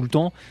c'était tout le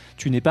temps,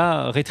 tu n'es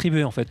pas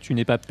rétribué en fait, tu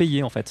n'es pas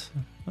payé en fait.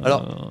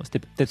 Alors, c'était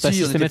peut-être pas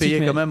systématique, on était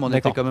payé quand même, on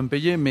était quand même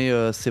payé, mais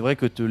c'est vrai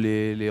que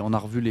on a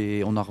revu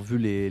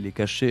les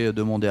cachets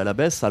demandés à la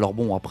baisse. Alors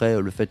bon, après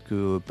le fait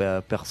que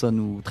personne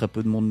ou très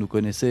peu de monde nous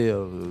connaissait,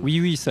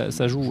 oui,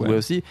 ça joue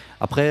aussi.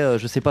 Après,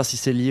 je sais pas si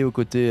c'est lié au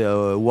côté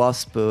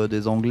WASP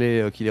des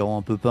Anglais qui les rend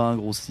un peu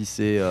pingres, ou si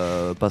c'est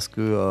parce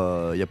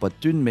que y a pas de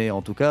thunes, mais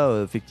en tout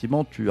cas,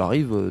 effectivement, tu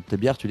arrives, tes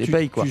bières, tu les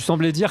payes, quoi. Tu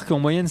semblais dire qu'en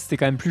moyenne, c'était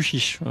quand même plus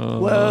chiche.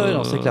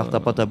 Non, c'est clair, t'as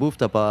pas ta bouffe,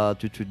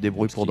 tu te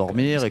débrouilles pour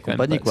dormir et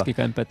compagnie, quoi.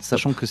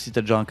 Sachant que si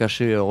t'as déjà un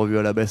cachet revu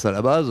à la baisse à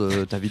la base,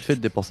 t'as vite fait de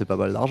dépenser pas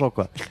mal d'argent,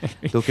 quoi.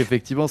 Donc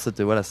effectivement,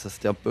 c'était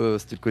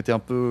le côté un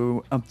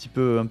petit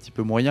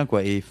peu moyen,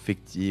 quoi. Et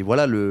effectivement,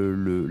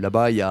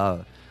 là-bas, il y a,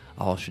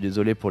 alors je suis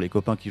désolé pour les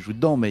copains qui jouent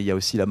dedans, mais il y a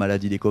aussi la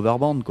maladie des cover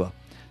bands, quoi.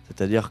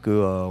 C'est-à-dire que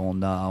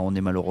on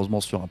est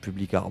malheureusement sur un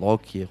public hard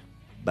rock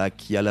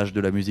qui a l'âge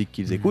de la musique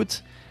qu'ils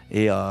écoutent,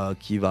 et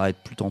qui va être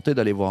plus tenté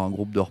d'aller voir un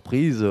groupe de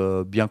reprise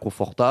bien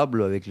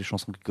confortable avec les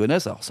chansons qu'ils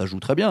connaissent. Alors ça joue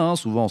très bien, hein,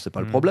 souvent, c'est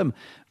pas le problème.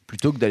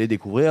 plutôt que d'aller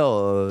découvrir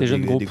des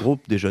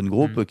jeunes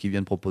groupes qui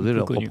viennent proposer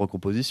leur connus. propre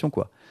composition,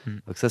 quoi. Mm.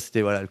 Donc ça,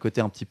 c'était le côté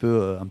un petit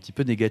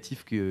peu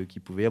négatif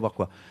qu'il pouvait y avoir,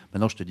 quoi.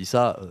 Maintenant, je te dis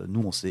ça,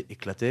 nous, on s'est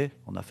éclaté,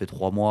 on a fait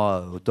 3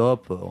 mois au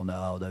top, on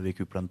a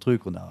vécu plein de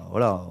trucs, on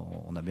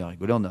a bien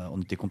rigolé,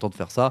 on était content de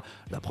faire ça.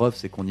 La preuve,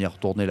 c'est qu'on y est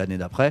retourné l'année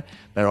d'après.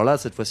 Mais alors là,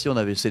 cette fois-ci, on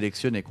avait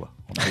sélectionné, quoi.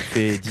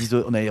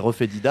 On avait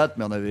refait 10 dates,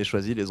 mais on avait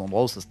choisi les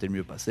endroits où ça s'était le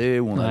mieux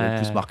passé, où on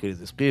avait plus marqué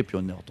les esprits, et puis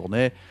on est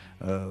retourné.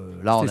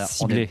 Là,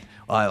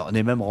 on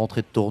est même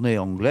rentré de tournée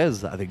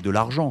anglaise avec de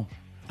l'argent.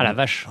 Ah la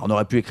vache. On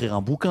aurait pu écrire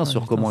un bouquin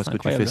sur comment est-ce que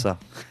tu fais ça.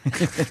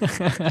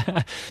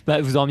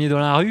 Vous dormiez dans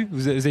la rue,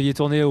 vous aviez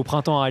tourné au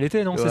printemps à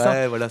l'été, non? C'est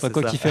ça, voilà, c'est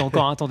quoi ça. qu'il fait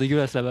encore un temps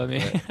dégueulasse là-bas. Mais...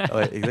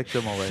 ouais,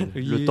 exactement. Ouais.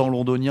 Le temps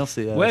londonien,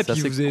 c'est ouais, assez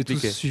puis compliqué. vous avez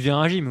tous suivi un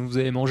régime, vous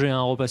avez mangé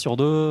un repas sur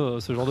 2,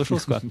 ce genre de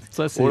choses, quoi.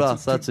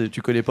 Ça,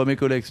 tu connais pas mes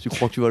collègues, si tu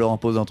crois que tu vas leur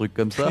imposer un truc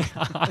comme ça.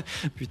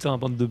 Putain,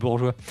 bande de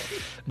bourgeois.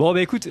 Bon,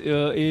 bah écoute,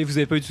 et vous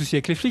avez pas eu de soucis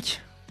avec les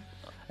flics?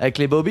 Avec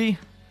les bobbies?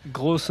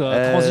 Grosse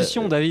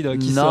transition, David,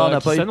 qui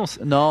s'annonce.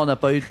 Non, on n'a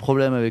pas eu de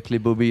problème avec les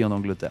bobbies en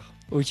Angleterre.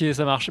 Ok,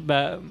 ça marche.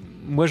 Bah,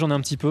 moi, j'en ai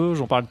un petit peu.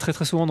 J'en parle très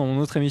très souvent dans mon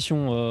autre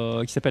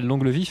émission qui s'appelle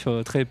L'Angle Vif,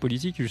 très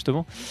politique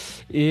justement.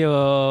 Et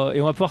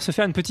on va pouvoir se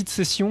faire une petite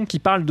session qui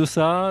parle de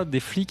ça, des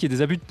flics et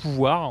des abus de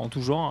pouvoir en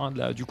tout genre,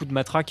 hein, du coup de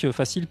matraque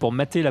facile pour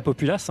mater la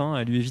populace, hein,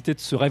 et lui éviter de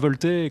se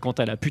révolter quand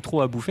elle a plus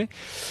trop à bouffer,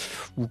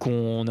 ou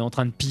qu'on est en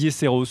train de piller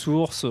ses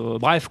ressources.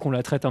 Bref, qu'on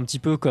la traite un petit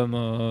peu comme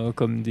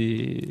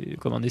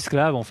un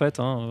esclave en fait.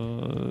 Hein,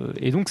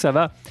 et donc ça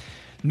va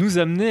nous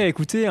amener à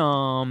écouter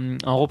un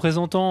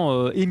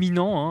représentant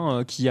éminent,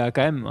 hein, qui a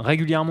quand même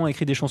régulièrement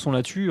écrit des chansons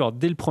là-dessus, alors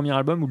dès le premier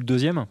album ou le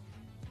deuxième.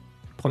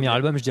 Premier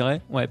album, je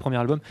dirais. Ouais, premier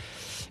album.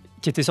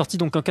 Qui était sorti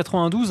donc en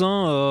 92,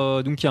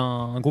 hein, donc il y a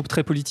un groupe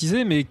très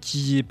politisé, mais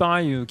qui est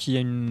pareil, qui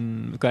a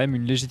quand même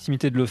une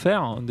légitimité de le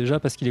faire, hein,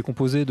 déjà parce qu'il est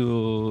composé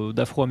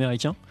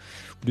d'Afro-Américains,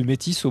 de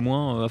métis au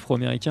moins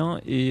afro-américains.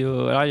 Et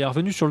alors il est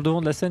revenu sur le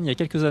devant de la scène il y a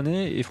quelques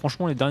années, et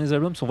franchement les derniers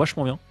albums sont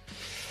vachement bien.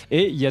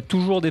 Et il y a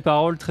toujours des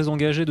paroles très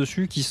engagées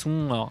dessus qui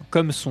sont, alors,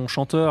 comme son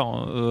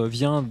chanteur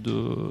vient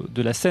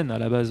de la scène à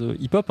la base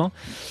hip-hop, hein,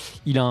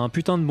 il a un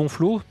putain de bon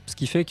flow, ce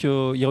qui fait qu'il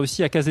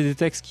réussit à caser des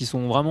textes qui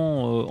sont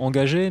vraiment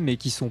engagés, mais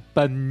qui sont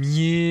pas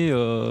niais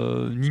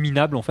ni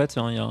minables en fait.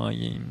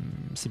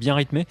 C'est bien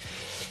rythmé.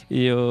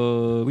 Et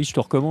oui, je te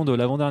recommande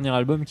l'avant-dernier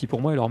album qui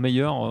pour moi est leur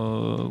meilleur,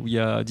 où il y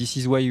a This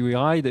Is Why We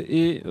Ride,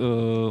 et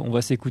on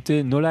va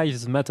s'écouter No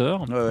Lives Matter,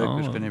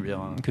 que je connais bien,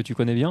 que tu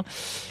connais bien,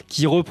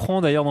 qui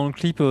reprend d'ailleurs dans le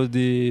clip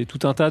tout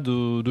un tas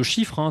de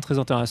chiffres, hein, très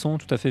intéressants,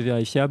 tout à fait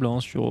vérifiables, hein,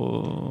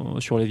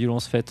 sur les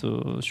violences faites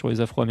sur les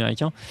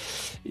Afro-Américains.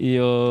 Et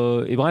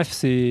bref,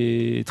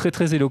 c'est très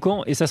très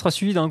éloquent, et ça sera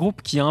suivi d'un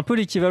groupe qui est un peu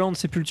l'équivalent de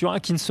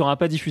Sepultura, qui ne sera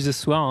pas diffusé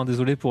ce soir, hein,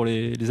 désolé pour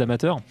les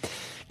amateurs,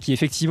 qui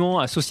effectivement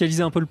a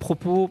socialisé un peu le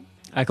propos,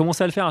 a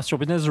commencé à le faire sur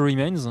Business The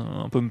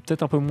Remains,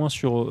 peut-être un peu moins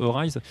sur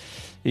Rise,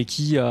 et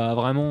qui a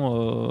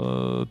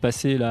vraiment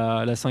passé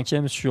la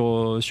 5e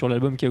sur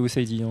l'album Chaos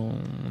ID.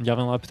 On y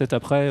reviendra peut-être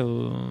après.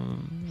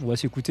 On va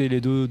s'écouter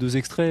les deux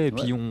extraits et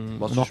puis on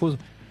en repose.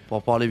 Pour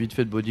en parler vite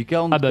fait de Body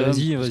Count. Ah bah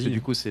vas-y. Parce que du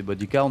coup, c'est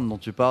Body Count dont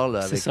tu parles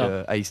avec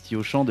Ice-T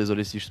au chant.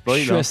 Désolé si je spoil.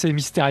 Je suis assez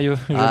mystérieux,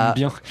 j'aime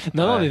bien.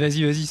 Non, mais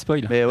vas-y,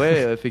 spoil. Mais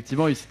ouais,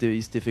 effectivement, il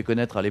s'était fait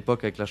connaître à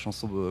l'époque avec la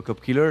chanson Cop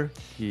Killer,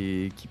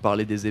 qui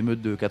parlait des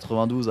émeutes de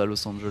 92 à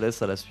Los Angeles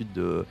à la suite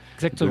de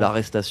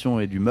l'arrestation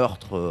et du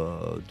meurtre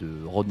de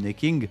Rodney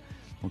King.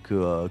 Donc,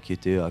 qui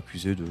était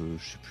accusé de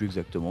je sais plus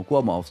exactement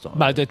quoi.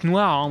 D'être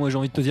noir, hein, moi j'ai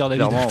envie de te dire,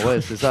 David. Clairement, ouais,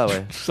 c'est ça,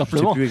 ouais. Tout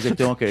simplement. Je sais plus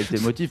exactement quel était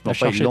le motif, mais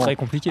enfin, très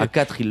compliqué. À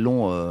 4, ils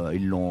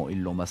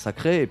l'ont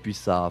massacré, et puis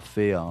ça a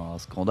fait un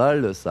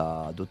scandale,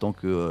 d'autant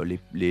que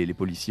les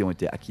policiers ont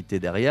été acquittés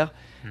derrière,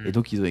 et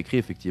donc ils ont écrit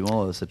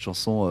effectivement cette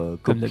chanson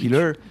Cop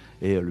Killer.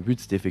 Et le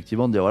but, c'était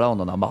effectivement de dire voilà, on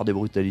en a marre des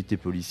brutalités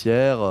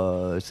policières,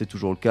 c'est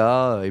toujours le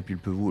cas, et puis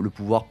le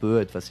pouvoir peut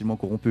être facilement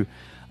corrompu.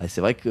 Et c'est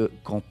vrai que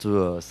quand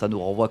ça nous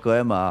renvoie quand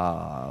même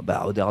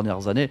aux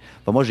dernières années.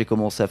 Enfin, moi, j'ai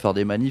commencé à faire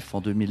des manifs en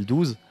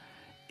 2012,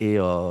 et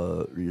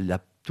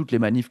toutes les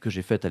manifs que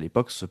j'ai faites à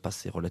l'époque se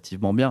passaient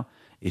relativement bien.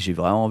 Et j'ai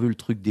vraiment vu le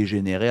truc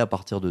dégénérer à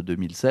partir de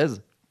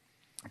 2016,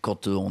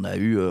 quand on a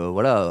eu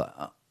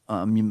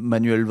un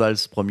Manuel Valls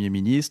Premier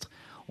ministre.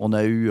 On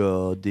a eu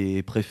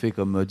des préfets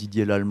comme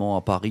Didier Lallemand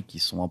à Paris qui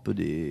sont un peu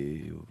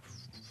des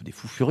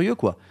fous furieux,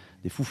 quoi.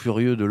 Des fous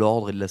furieux de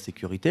l'ordre et de la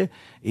sécurité,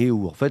 et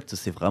où en fait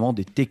c'est vraiment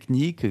des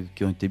techniques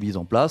qui ont été mises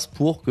en place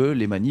pour que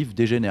les manifs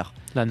dégénèrent.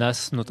 La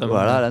NAS notamment.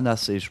 Voilà, la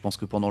NAS. Et je pense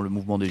que pendant le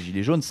mouvement des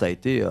Gilets jaunes, ça a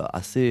été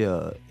assez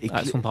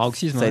à son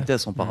paroxysme. Ça a été à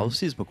son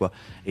paroxysme, quoi.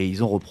 Et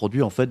ils ont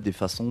reproduit en fait des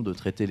façons de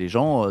traiter les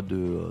gens,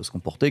 de se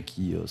comporter,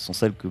 qui sont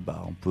celles que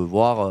on peut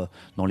voir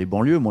dans les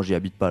banlieues. Moi, j'y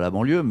habite pas à la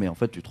banlieue, mais en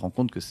fait, tu te rends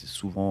compte que c'est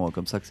souvent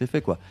comme ça que c'est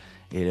fait, quoi.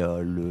 Et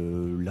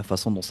la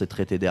façon dont c'est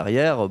traité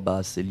derrière,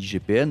 c'est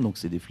l'IGPN, donc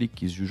c'est des flics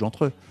qui se jugent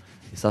entre eux.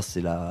 Et ça,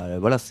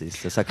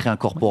 ça crée un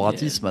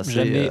corporatisme assez.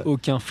 Jamais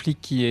aucun flic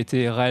qui a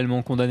été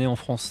réellement condamné en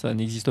France, ça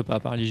n'existe pas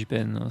par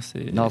l'IGPN.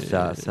 Non,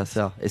 c'est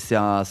ça. Et c'est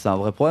un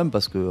vrai problème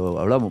parce que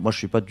là, moi, je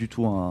suis pas du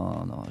tout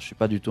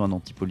un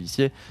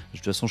anti-policier. De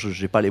toute façon,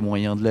 j'ai pas les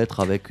moyens de l'être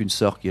avec une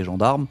sœur qui est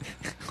gendarme.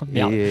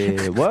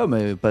 Et ouais,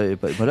 mais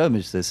voilà,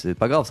 mais c'est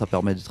pas grave, ça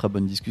permet de très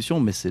bonnes discussions.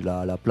 Mais c'est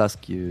la place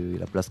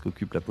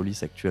qu'occupe la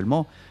police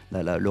actuellement,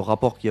 le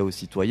rapport qu'il y a aux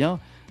citoyens.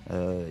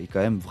 Est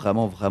quand même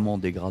vraiment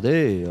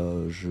dégradé.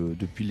 Et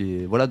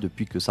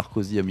depuis que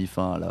Sarkozy a mis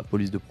fin à la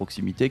police de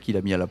proximité, qu'il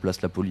a mis à la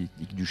place la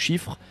politique du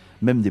chiffre,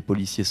 même des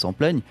policiers s'en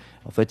plaignent.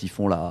 En fait, ils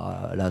font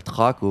la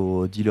traque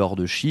aux dealers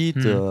de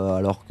shit,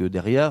 alors que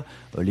derrière,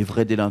 les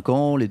vrais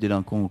délinquants, les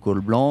délinquants au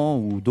col blanc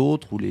ou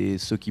d'autres, ou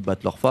ceux qui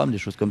battent leurs femmes, des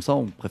choses comme ça,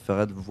 on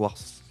préférait voir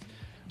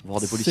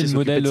des policiers. C'est le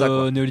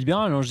modèle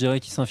néolibéral, je dirais,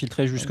 qui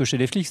s'infiltrait jusque chez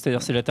les flics,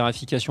 c'est-à-dire c'est la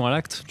tarification à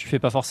l'acte. Tu fais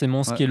pas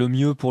forcément ce qui est le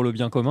mieux pour le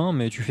bien commun,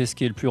 mais tu fais ce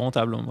qui est le plus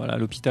rentable. Voilà, à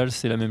l'hôpital,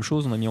 c'est la même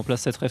chose. On a mis en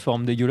place cette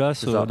réforme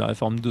dégueulasse, la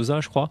réforme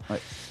 2A, je crois. Ouais.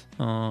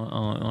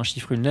 Un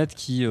chiffre, une lettre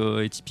qui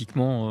est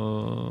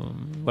typiquement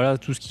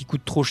tout ce qui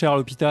coûte trop cher à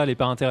l'hôpital et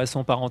pas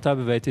intéressant, pas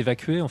rentable, va être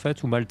évacué en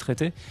fait ou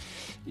maltraité.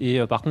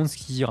 Et par contre, ce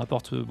qui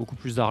rapporte beaucoup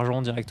plus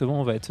d'argent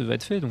directement va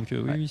être fait. Donc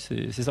oui,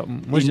 c'est ça.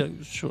 Moi,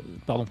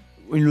 pardon.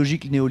 Une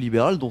logique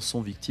néolibérale dont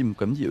sont victimes,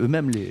 comme dit,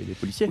 eux-mêmes les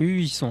policiers.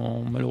 Oui,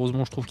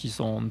 malheureusement, je trouve qu'ils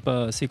s'en rendent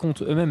pas assez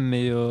compte eux-mêmes.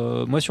 Mais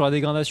moi, sur la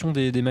dégradation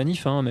des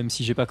manifs, même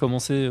si j'ai pas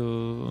commencé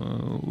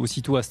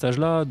aussitôt à cet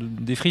âge-là,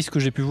 des frises que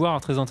j'ai pu voir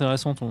très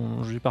intéressantes,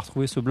 je n'ai pas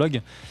retrouvé ce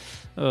blog.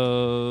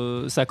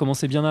 Ça a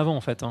commencé bien avant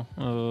en fait.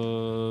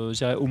 Je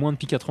dirais au moins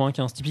depuis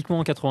 95. Typiquement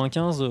en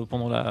 95,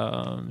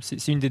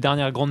 c'est une des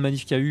dernières grandes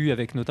manifs qu'il y a eu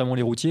avec notamment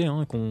les routiers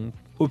qui ont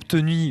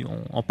obtenu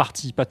en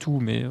partie, pas tout,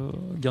 mais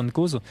gain de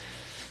cause.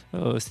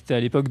 C'était à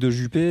l'époque de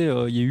Juppé,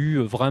 il y a eu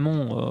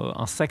vraiment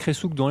un sacré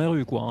souk dans les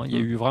rues, quoi. Il y a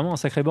eu vraiment un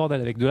sacré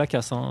bordel avec de la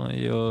casse.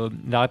 Et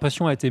la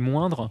répression a été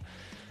moindre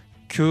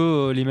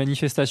que les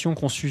manifestations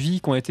qu'on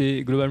suivi, qui ont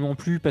été globalement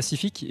plus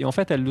pacifiques. Et en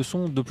fait, elles le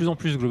sont de plus en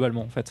plus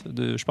globalement. En fait.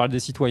 Je parle des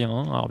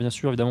citoyens. Alors bien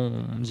sûr, évidemment,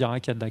 on me dira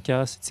qu'il y a de la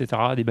casse, etc.,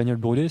 des bagnoles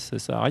brûlées,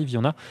 ça arrive, il y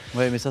en a.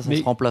 Oui, mais ça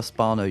se remplace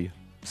par un œil.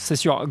 C'est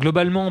sûr.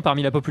 Globalement,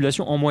 parmi la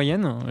population, en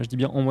moyenne, je dis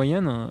bien en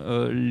moyenne,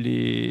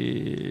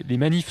 les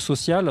manifs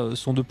sociales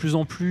sont de plus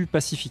en plus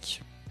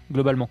pacifiques,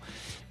 globalement.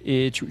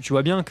 Et tu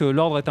vois bien que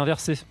l'ordre est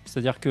inversé.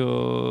 C'est-à-dire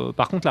que,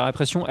 par contre, la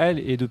répression, elle,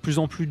 est de plus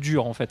en plus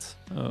dure, en fait,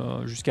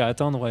 jusqu'à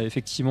atteindre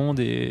effectivement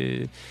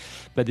des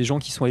gens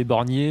qui sont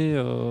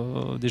éborgnés,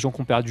 des gens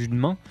qui ont perdu une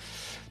main.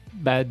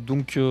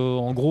 Donc,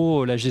 en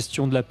gros, la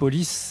gestion de la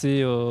police,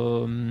 c'est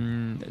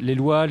les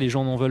lois, les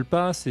gens n'en veulent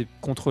pas, c'est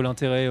contre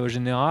l'intérêt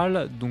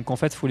général. Donc, en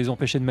fait, il faut les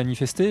empêcher de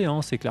manifester,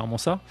 c'est clairement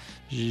ça.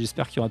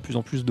 J'espère qu'il y aura de plus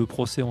en plus de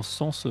procès en ce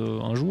sens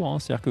un jour.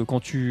 C'est-à-dire que quand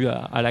tu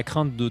as la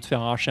crainte de te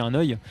faire arracher un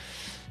œil,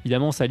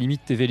 évidemment, ça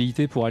limite tes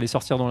velléités pour aller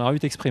sortir dans la rue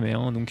t'exprimer.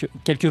 Donc,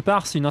 quelque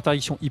part, c'est une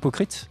interdiction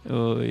hypocrite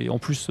et en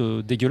plus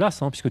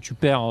dégueulasse, puisque tu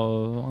perds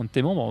un de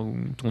tes membres, ou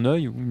ton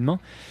œil ou une main.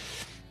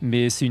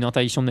 Mais c'est une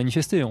interdiction de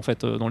manifester, en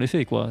fait, dans les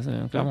faits, quoi,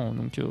 clairement.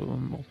 Donc,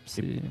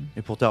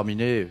 Et pour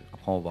terminer,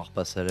 après on va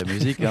repasser à la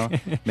musique,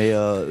 mais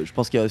je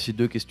pense qu'il y a aussi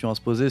deux questions à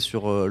se poser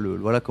sur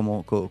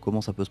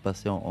comment ça peut se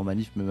passer en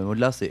manif, mais même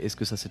au-delà, est-ce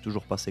que ça s'est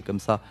toujours passé comme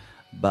ça ?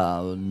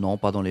 Non,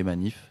 pas dans les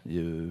manifs.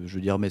 Je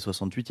veux dire, mai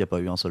 68, il n'y a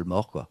pas eu un seul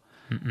mort, quoi.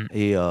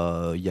 Et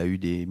il y a eu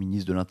des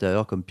ministres de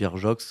l'Intérieur comme Pierre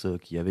Joxe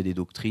qui avaient des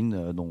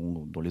doctrines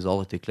dont les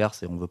ordres étaient clairs,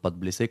 c'est on veut pas te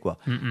blesser, quoi.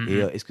 Et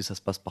est-ce que ça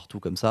se passe partout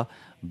comme ça ?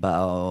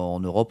 En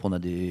Europe, on a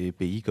des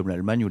pays comme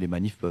l'Allemagne où les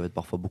manifs peuvent être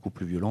parfois beaucoup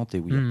plus violentes et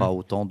où il n'y a pas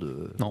autant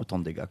de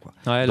dégâts, quoi.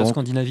 Ouais, la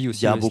Scandinavie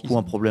aussi. Il y a beaucoup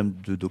un problème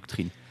de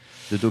doctrine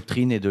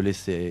et de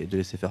laisser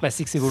faire.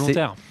 C'est que c'est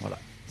volontaire.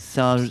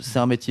 C'est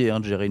un métier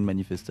de gérer une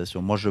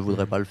manifestation. Moi, je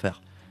voudrais pas le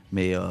faire.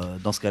 Mais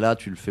dans ce cas-là,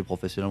 tu le fais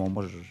professionnellement.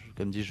 Moi,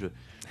 comme dit,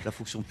 la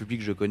fonction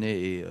publique, je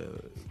connais et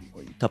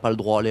t'as pas le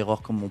droit à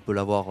l'erreur comme on peut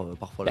l'avoir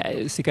parfois.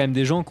 C'est quand même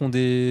des gens qui ont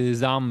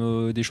des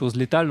armes, des choses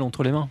létales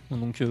entre les mains.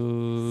 Donc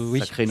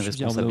ça crée une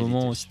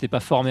responsabilité. Si t'es pas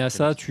formé à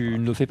ça, tu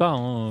ne le fais pas,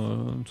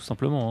 tout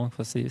simplement.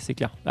 C'est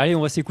clair. Allez,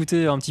 on va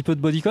s'écouter un petit peu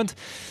de Body Count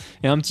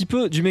et un petit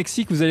peu du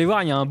Mexique. Vous allez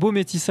voir, il y a un beau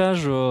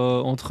métissage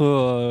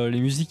entre les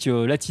musiques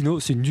latino.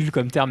 C'est nul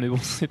comme terme, mais bon,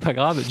 c'est pas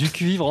grave. Du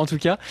cuivre en tout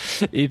cas,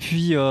 et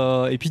puis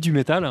du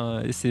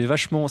métal. Et c'est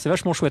vachement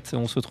chouette.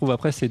 On se retrouve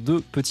après ces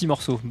deux petits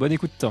morceaux. Bonne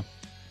écoute.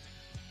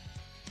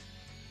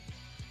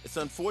 It's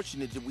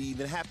unfortunate that we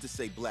even have to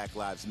say Black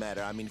Lives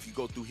Matter. I mean, if you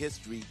go through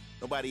history,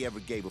 nobody ever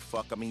gave a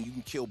fuck. I mean, you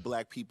can kill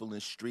black people in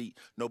the street.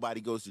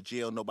 Nobody goes to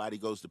jail. Nobody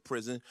goes to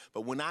prison.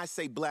 But when I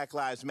say Black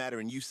Lives Matter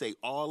and you say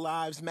all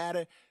lives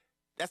matter,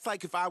 that's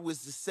like if I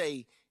was to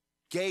say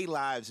gay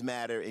lives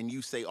matter and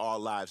you say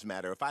all lives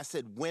matter. If I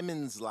said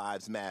women's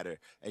lives matter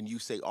and you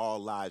say all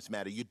lives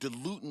matter, you're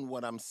diluting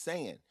what I'm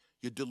saying.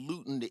 You're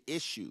diluting the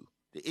issue.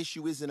 The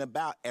issue isn't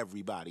about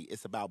everybody.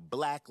 It's about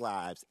black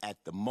lives at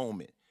the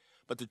moment.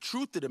 But the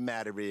truth of the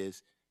matter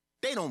is,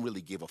 they don't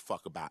really give a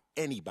fuck about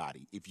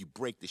anybody if you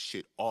break the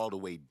shit all the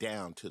way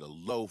down to the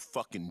low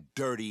fucking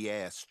dirty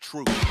ass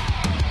truth. We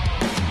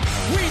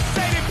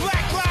say that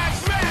Black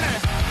Lives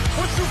Matter.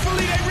 Well,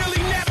 truthfully, they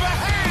really never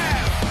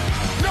have.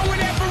 No one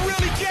ever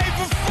really gave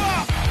a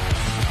fuck.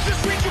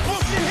 Just read your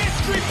bullshit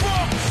history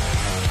books.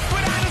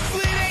 But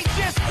honestly, it ain't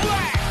just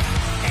black.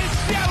 It's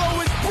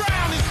yellow, it's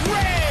brown, it's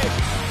red.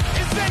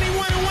 It's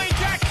anyone who ain't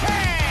got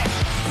cash.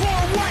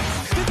 Poor whites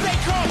that they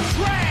call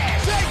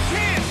trash. They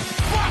can't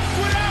fuck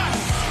with us.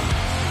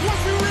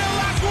 Once we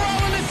realize we're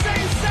all on the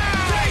same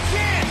side, they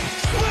can't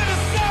split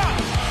us up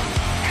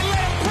and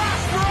let them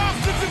prosper off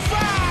the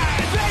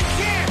divide. They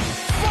can't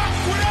fuck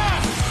with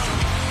us.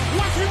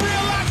 Once we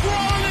realize we're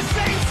all on the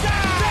same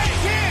side, they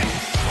can't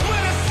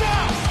split us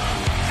up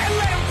and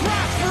let them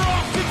prosper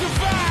off the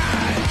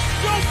divide.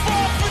 Don't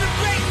fall for the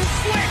bait and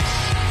switch.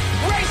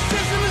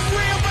 Racism is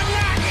real but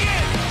not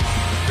it.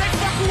 They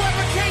fuck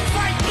whoever can't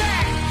fight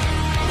back.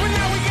 But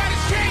now we gotta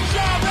change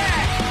all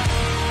that.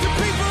 The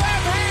people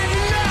have had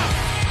enough.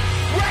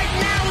 Right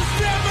now it's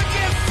them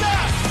against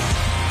us.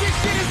 This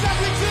shit is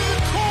ugly to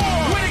the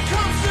core. When it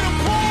comes to the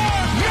poor,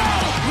 no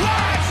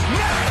lives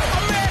matter.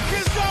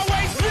 America's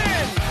always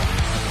been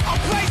a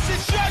place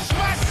that's judged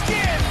by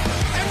skin.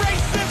 And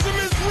racism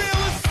is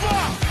real as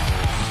fuck.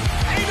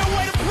 Ain't no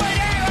way to play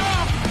that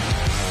off.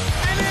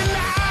 And in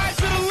the eyes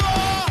of the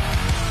law,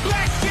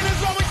 black skin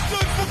has always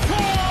stood for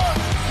poor.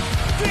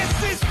 This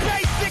is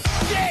basic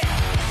shit.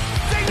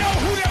 They know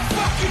who they're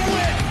fucking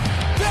with.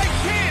 They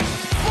can't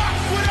fuck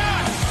with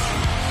us.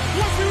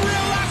 Once we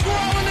realize we're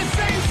all on the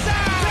same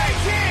side, they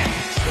can't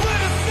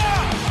split us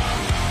up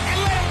and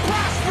let them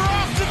prosper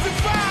off the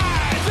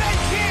divide. They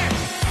can't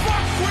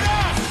fuck with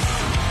us.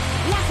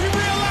 Once we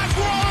realize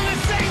we're all on the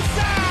same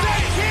side,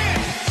 they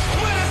can't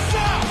split us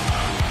up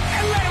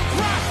and let them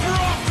prosper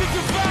off the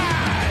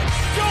divide.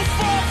 Don't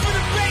fall for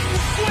the bait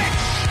and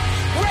switch.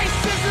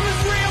 Racism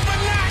is real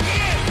but not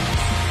it.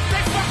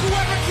 They fuck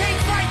whoever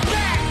can't fight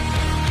back.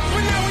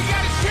 But now we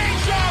gotta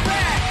change all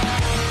that.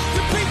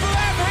 The people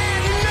have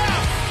had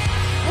enough.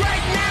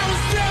 Right now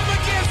it's them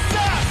against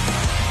us.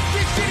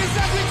 This shit is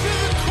ugly to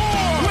the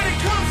core. When it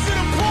comes to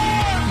the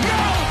poor,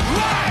 no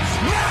lives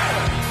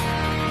matter.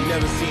 You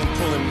never see them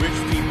pulling rich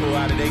people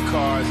out of their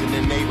cars in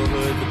their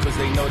neighborhood because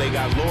they know they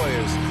got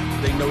lawyers.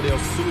 They know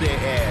they'll sue their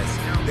ass.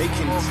 They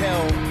can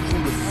tell who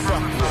to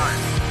fuck with.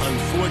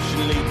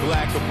 Unfortunately,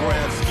 black or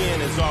brown skin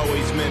has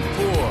always meant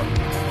poor.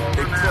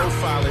 They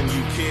profiling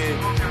you, kid.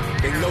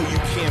 They know you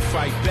can't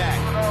fight back,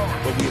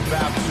 but we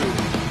about to.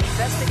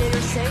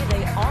 Investigators say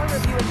they are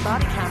reviewing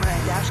body camera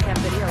and dashcam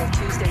video of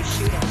Tuesday's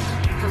shooting.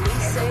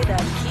 Police say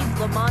that Keith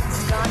Lamont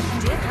Scott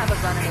did have a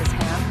gun in his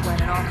hand when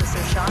an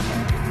officer shot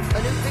him. A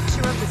new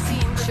picture of the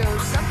scene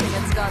shows something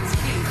at Scott's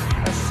feet.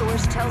 A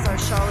source tells our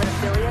Charlotte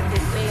affiliate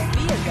it may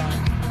be a gun,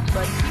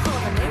 but people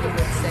in the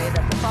neighborhood say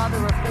that the father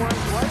reformed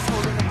was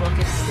holding a book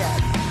instead.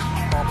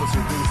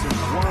 Officer Vincent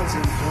was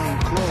in plain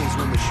clothes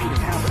when the shooting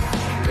happened.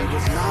 He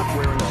was not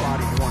wearing a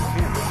body-worn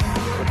camera,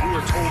 but we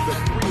are told that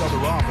 3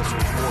 other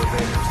officers wore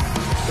theirs.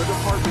 The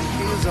department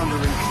is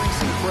under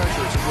increasing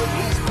pressure to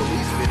release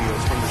police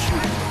videos from the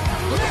shooting,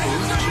 but the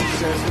police chief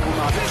says he will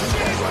not do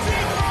that right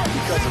now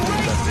because of the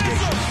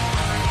investigation.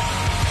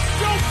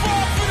 Don't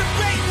fall for the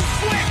bait and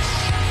switch.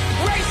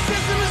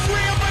 Racism is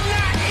real but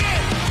not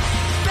it.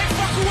 They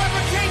fuck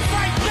whoever can't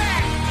fight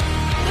back.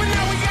 But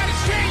now we gotta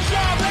change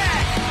all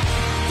that.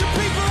 The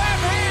people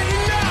have had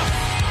enough.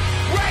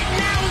 Right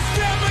now it's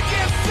them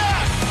against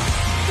us.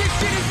 This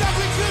shit is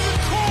ugly to the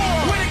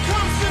core. When it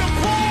comes to the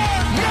poor,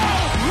 no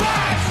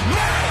lives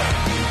matter.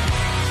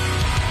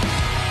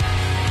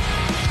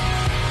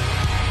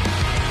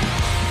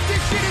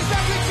 This shit is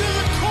ugly to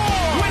the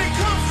core. When it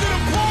comes to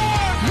the poor,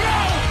 no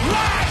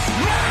lives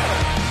matter.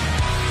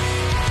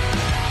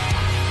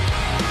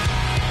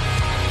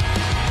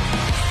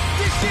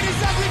 This shit is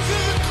ugly to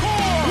the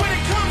core. When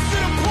it comes to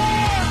the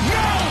poor,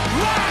 no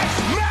lives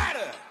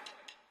matter.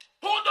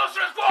 Who does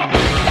this for?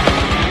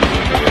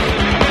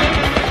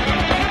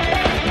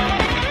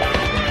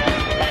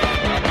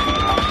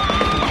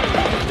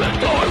 The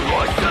door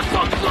rises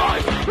on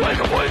life. Like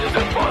a point is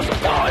impossible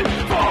time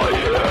for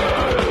you.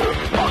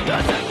 On the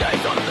same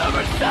days on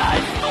never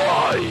says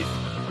noise.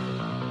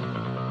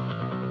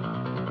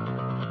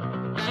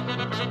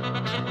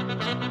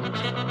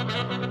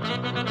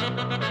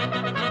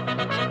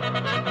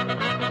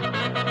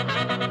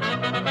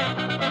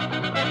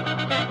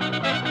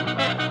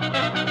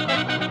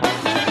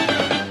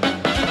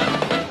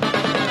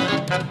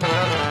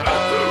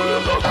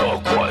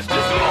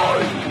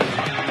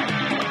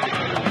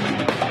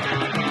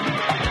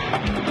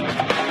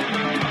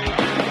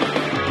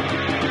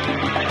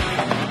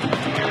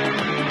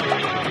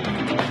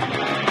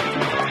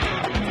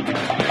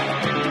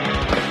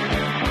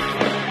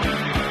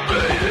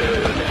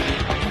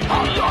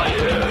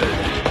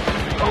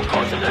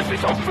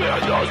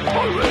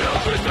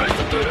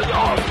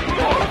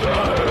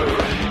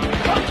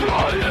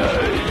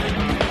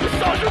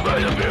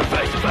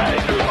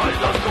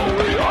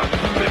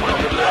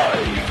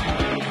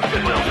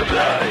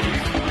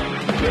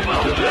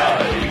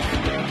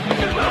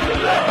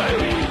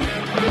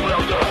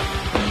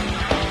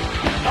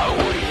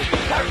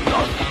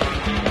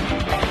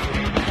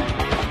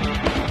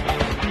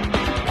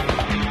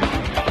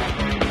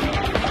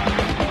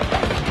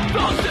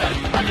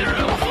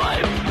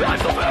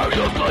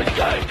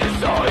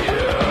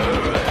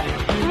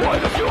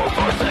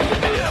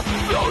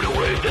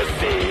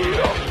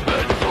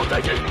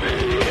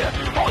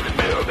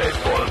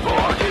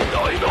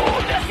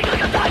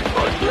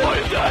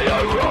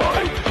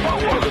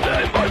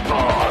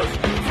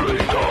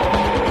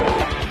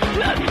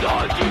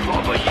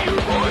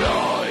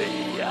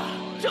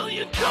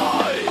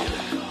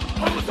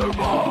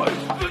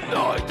 survive the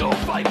night of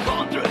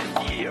 500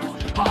 years.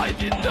 I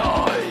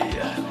deny,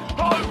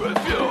 I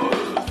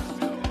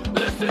refuse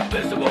this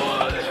invisible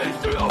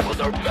history of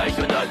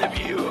usurpation and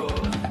abuse.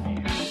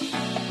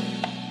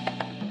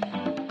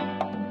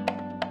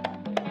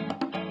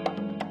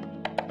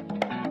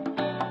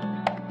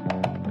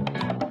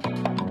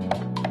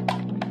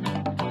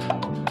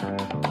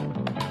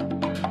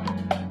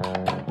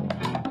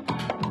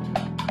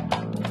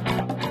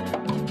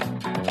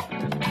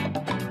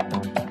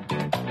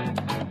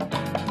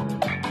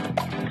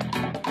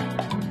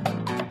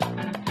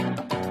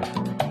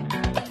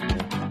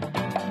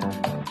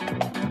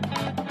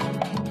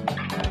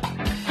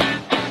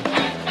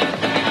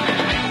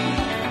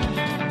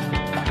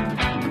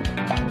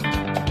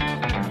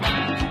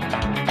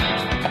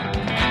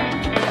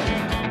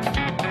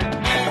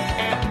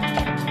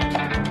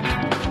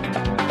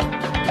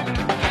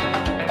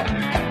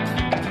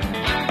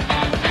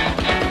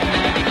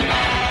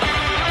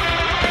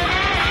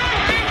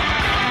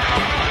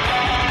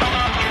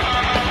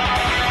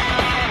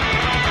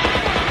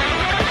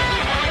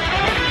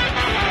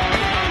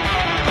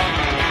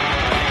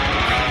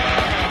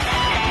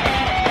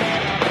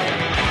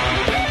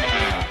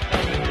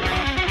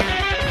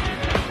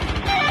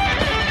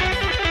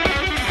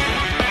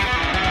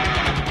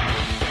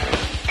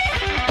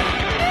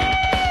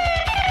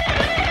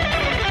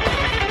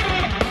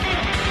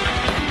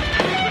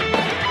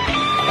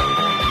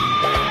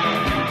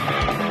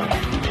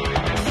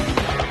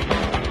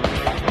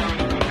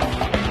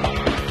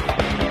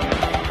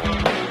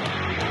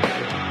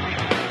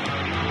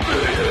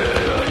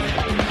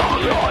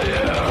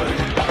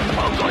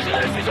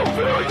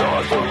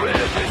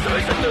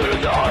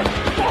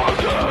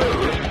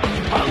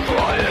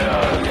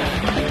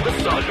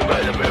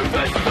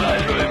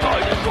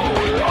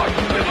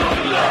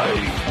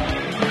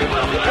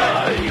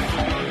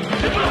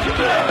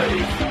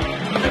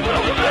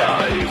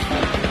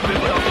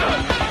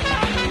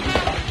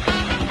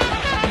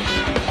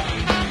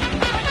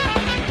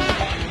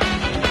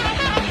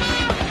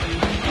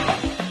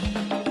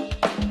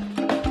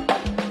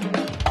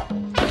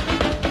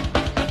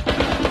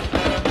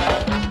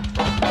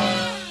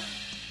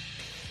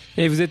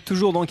 Et vous êtes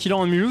toujours dans Killer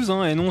on Mulhouse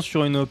et non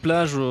sur une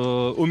plage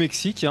au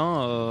Mexique.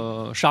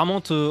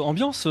 Charmante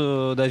ambiance,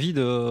 David,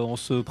 en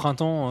ce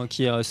printemps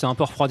qui s'est un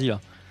peu refroidi là.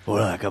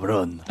 Hola,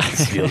 cabrón.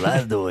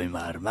 Violado y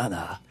ma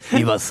hermana.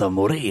 Ibas a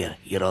morir,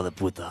 hijo de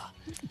puta.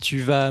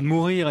 Tu vas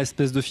mourir,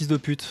 espèce de fils de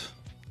pute.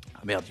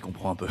 Ah merde, il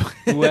comprend un peu.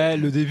 Ouais,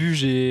 le début,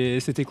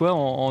 c'était quoi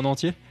en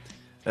entier?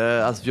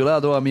 Has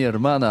violado a mi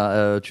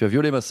hermana. Tu as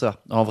violé ma sœur.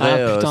 En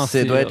vrai,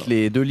 ça doit être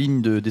les deux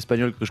lignes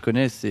d'espagnol que je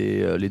connais.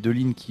 C'est les deux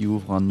lignes qui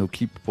ouvrent un de nos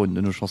clips pour une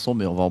de nos chansons,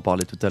 mais on va en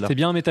parler tout à l'heure. C'est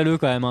bien métalleux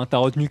quand même. T'as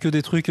retenu que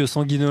des trucs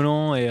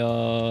sanguinolents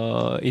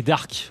et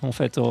dark en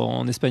fait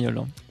en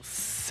espagnol.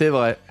 C'est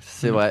vrai,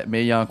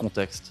 mais il y a un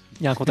contexte.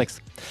 Il y a un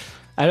contexte.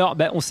 Alors,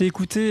 on s'est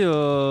écouté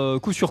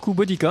coup sur coup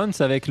Body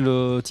Counts avec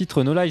le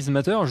titre No Lives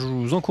Matter. Je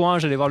vous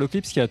encourage à aller voir le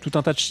clip parce qu'il y a tout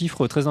un tas de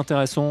chiffres très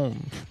intéressants,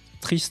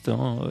 tristes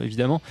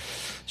évidemment,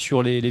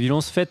 sur les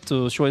violences faites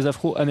sur les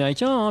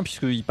Afro-Américains,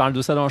 puisqu'il parle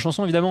de ça dans la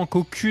chanson, évidemment,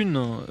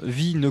 qu'aucune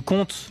vie ne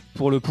compte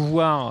pour le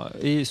pouvoir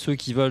et ceux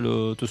qui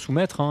veulent te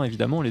soumettre,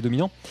 évidemment, les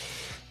dominants.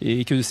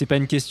 Et que c'est pas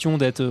une question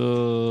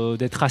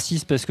d'être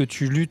raciste parce que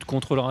tu luttes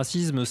contre le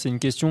racisme, c'est une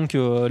question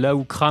que là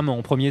où crame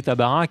en premier ta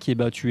baraque, et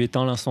tu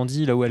éteins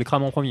l'incendie là où elle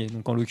crame en premier.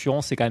 Donc en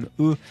l'occurrence, c'est quand même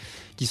eux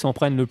qui s'en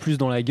prennent le plus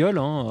dans la gueule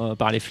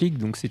par les flics,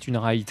 donc c'est une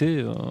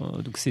réalité.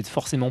 Donc c'est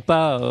forcément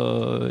pas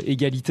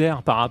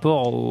égalitaire par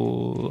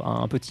rapport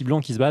à un petit blanc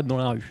qui se bat dans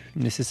la rue,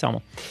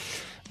 nécessairement.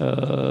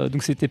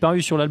 Donc c'était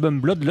paru sur l'album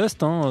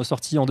Bloodlust,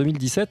 sorti en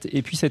 2017,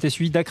 et puis c'était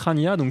suivi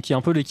d'Acrania, donc qui est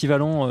un peu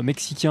l'équivalent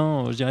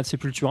mexicain, je dirais, de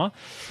Sepultura.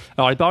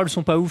 Alors les paroles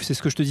sont pas ouf, c'est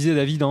ce que je te disais,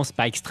 David, c'est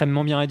pas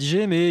extrêmement bien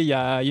rédigé, mais il y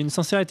a une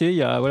sincérité, il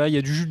y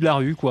a du jus de la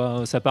rue,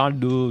 quoi. Ça parle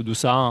de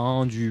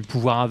ça, du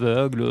pouvoir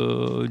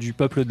aveugle, du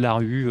peuple de la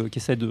rue qui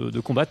essaie de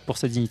combattre pour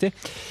sa dignité.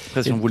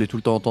 Après, si on voulait tout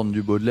le temps entendre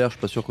du Baudelaire, je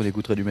suis pas sûr qu'on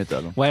écouterait du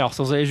métal. Ouais, alors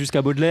sans aller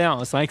jusqu'à Baudelaire,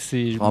 c'est vrai que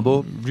c'est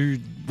Rambo.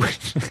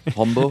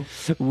 Rambo.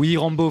 Oui,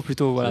 Rambo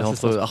plutôt. Voilà.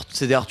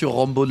 C'est des Arthur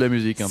Rambo de la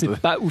musique un peu.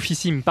 C'est pas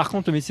oufissime. Par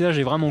contre, le métissage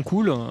est vraiment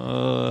cool,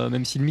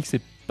 même si le mix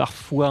est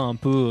parfois un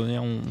peu.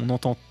 On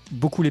entend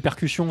beaucoup les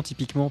percussions,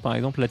 typiquement, par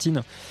exemple,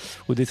 latines,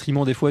 au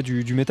détriment des fois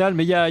du métal.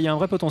 Mais il y a un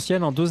vrai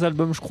potentiel. 2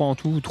 albums, je crois, en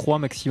tout, ou 3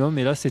 maximum.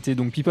 Et là, c'était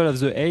donc People of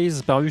the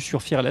Haze, paru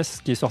sur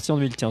Fearless, qui est sorti en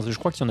 2015. Et je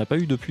crois qu'il n'y en a pas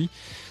eu depuis.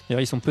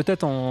 D'ailleurs, ils sont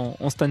peut-être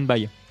en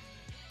stand-by.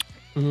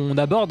 On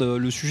aborde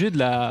le sujet de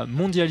la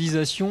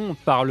mondialisation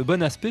par le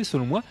bon aspect,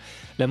 selon moi,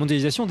 la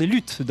mondialisation des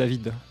luttes,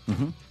 David.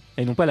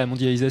 Et non pas la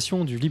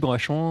mondialisation du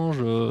libre-échange,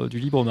 du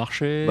libre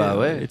marché,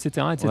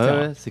 etc.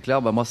 Ouais, c'est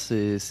clair. Moi,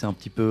 c'est un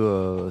petit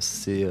peu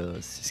c'est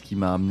ce qui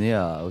m'a amené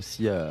à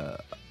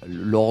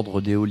l'ordre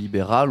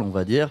néolibéral, on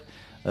va dire,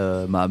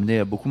 m'a amené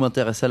à beaucoup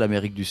m'intéresser à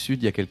l'Amérique du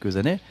Sud il y a quelques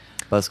années,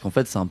 parce qu'en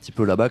fait, c'est un petit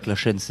peu là-bas que la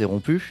chaîne s'est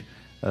rompue.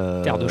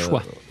 Terre de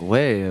choix.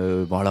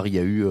 Alors il y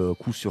a eu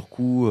coup sur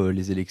coup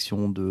les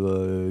élections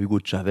de Hugo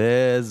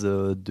Chavez,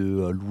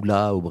 de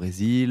Lula au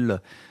Brésil,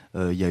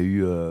 Il y a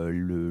eu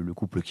le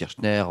couple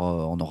Kirchner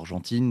en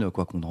Argentine,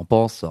 quoi qu'on en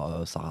pense,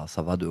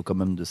 ça va quand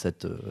même de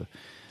cette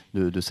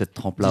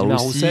trempe-là Dilma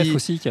aussi. Rousseff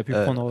aussi, qui a pu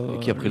prendre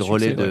qui a pris le succès,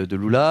 relais ouais. de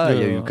Lula. Il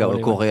y a eu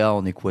relais, Correa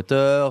en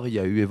Équateur, il y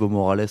a eu Evo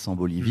Morales en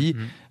Bolivie,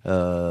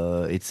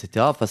 etc.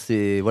 Enfin,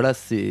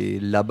 c'est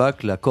là-bas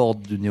que la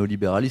corde du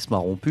néolibéralisme a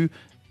rompu,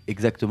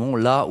 exactement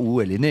là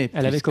où elle est née.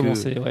 Elle avait puisque,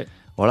 commencé, ouais.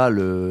 Voilà,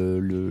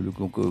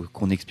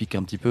 qu'on explique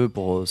un petit peu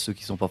pour ceux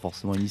qui ne sont pas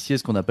forcément initiés,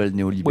 ce qu'on appelle le Oui,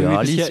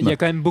 néolibéralisme. il y a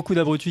quand même beaucoup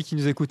d'abrutis qui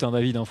nous écoutent, hein,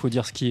 David, faut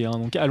dire ce qui est. Hein.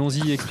 Donc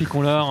allons-y,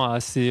 expliquons-leur à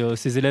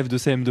ces élèves de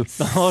CM2.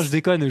 Non, je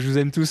déconne, je vous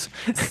aime tous.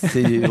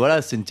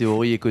 C'est une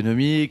théorie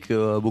économique,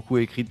 beaucoup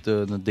décrite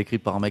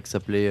par un mec qui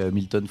s'appelait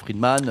Milton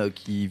Friedman,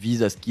 qui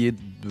vise à ce qu'il y ait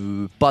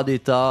pas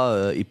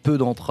d'État et peu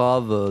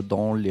d'entraves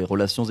dans les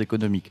relations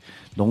économiques.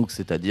 Donc,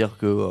 c'est-à-dire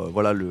que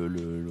voilà,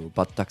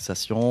 pas de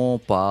taxation,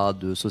 pas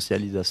de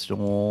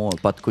socialisation,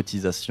 pas de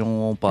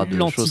cotisation, pas de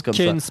choses comme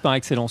ça. L'anti-Keynes par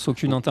excellence,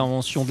 aucune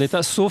intervention de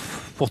l'État,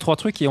 sauf pour 3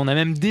 trucs, et on a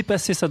même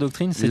dépassé sa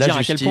doctrine, c'est dire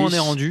à quel point on est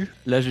rendu.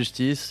 La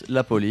justice,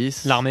 la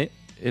police, l'armée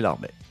et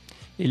l'armée.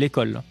 Et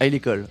l'école. Et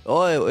l'école.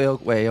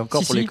 Ouais,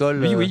 encore pour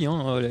l'école. Oui.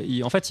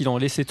 En fait, il en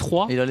laissait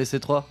 3. Il en laissait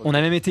 3. Okay. On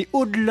a même été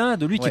au-delà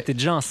de lui, qui était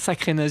déjà un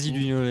sacré nazi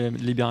du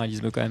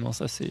libéralisme quand même. Hein.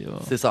 Ça,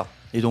 c'est ça.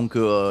 Et donc,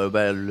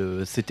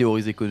 ces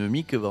théories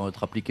économiques vont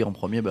être appliquées en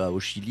premier au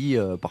Chili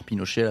par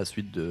Pinochet à la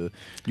suite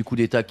du coup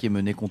d'État qui est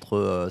mené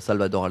contre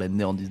Salvador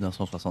Allende en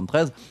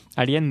 1973.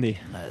 Allende,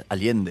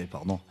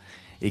 pardon.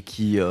 Et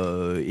qui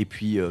va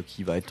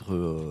être,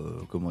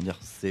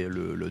 c'est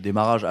le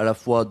démarrage à la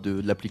fois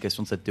de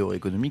l'application de cette théorie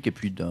économique et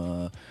puis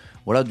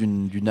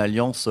d'une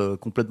alliance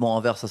complètement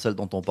inverse à celle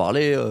dont on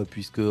parlait,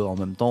 puisque en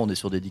même temps on est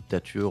sur des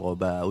dictatures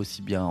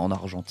aussi bien en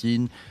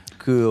Argentine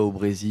qu'au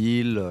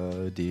Brésil,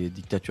 des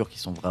dictatures qui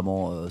sont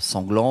vraiment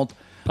sanglantes.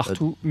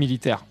 Partout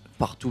militaires.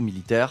 Partout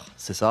militaires,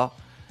 c'est ça.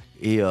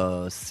 Et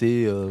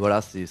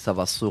ça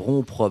va se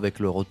rompre avec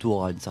le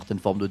retour à une certaine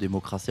forme de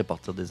démocratie à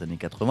partir des années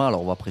 80.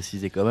 Alors on va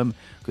préciser quand même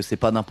que c'est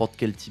pas n'importe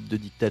quel type de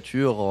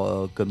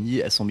dictature, comme dit,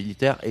 elles sont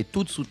militaires et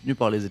toutes soutenues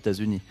par les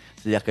États-Unis.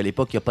 C'est-à-dire qu'à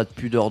l'époque, il n'y a pas de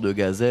pudeur de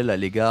gazelle à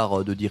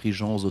l'égard de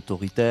dirigeants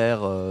autoritaires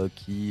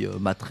qui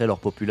materaient leur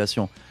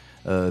population.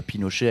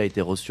 Pinochet a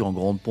été reçu en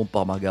grande pompe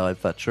par Margaret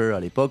Thatcher à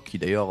l'époque, qui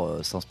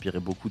d'ailleurs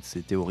s'inspirait beaucoup de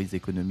ces théories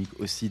économiques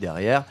aussi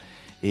derrière.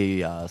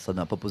 Et ça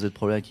n'a pas posé de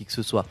problème à qui que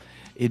ce soit.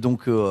 Et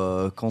donc,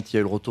 quand il y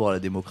a eu le retour à la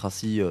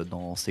démocratie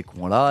dans ces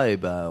coins-là,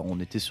 on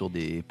était sur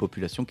des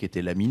populations qui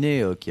étaient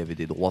laminées, qui avaient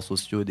des droits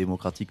sociaux et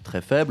démocratiques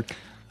très faibles.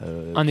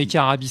 Un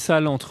écart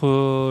abyssal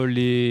entre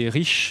les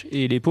riches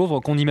et les pauvres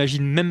qu'on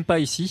n'imagine même pas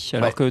ici,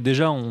 alors que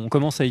déjà on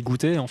commence à y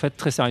goûter en fait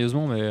très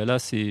sérieusement. Mais là,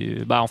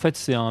 c'est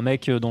un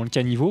mec dans le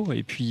caniveau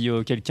et puis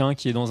quelqu'un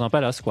qui est dans un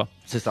palace, quoi.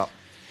 C'est ça.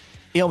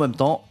 Et en même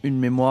temps, une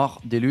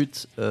mémoire des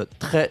luttes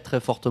très très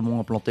fortement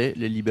implantée.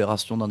 Les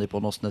libérations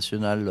d'indépendance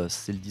nationale,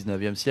 c'est le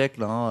 19e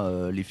siècle.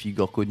 Les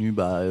figures connues,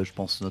 je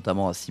pense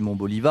notamment à Simon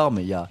Bolivar,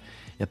 mais il n'y a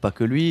pas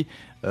que lui.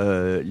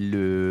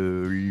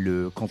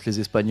 Quand les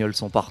Espagnols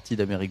sont partis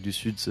d'Amérique du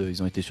Sud,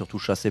 ils ont été surtout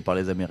chassés par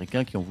les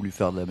Américains qui ont voulu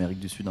faire de l'Amérique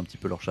du Sud un petit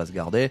peu leur chasse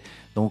gardée.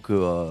 Donc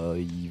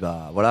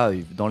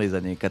dans les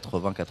années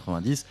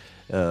 80-90,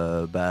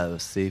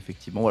 c'est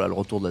effectivement le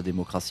retour de la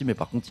démocratie, mais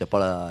par contre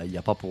il n'y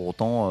a pas pour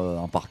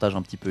autant un partage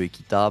un petit peu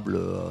équitable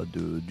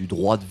du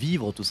droit de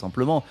vivre, tout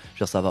simplement. Je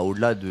veux dire, ça va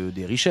au-delà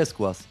des richesses,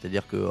 quoi.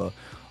 C'est-à-dire que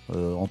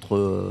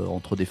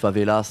entre des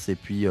favelas et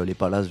puis les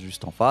palaces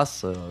juste en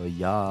face, il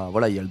y a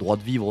le droit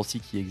de vivre aussi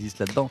qui existe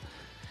là-dedans.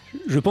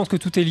 Je pense que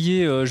tout est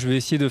lié. Je vais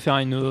essayer de faire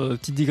une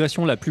petite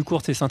digression la plus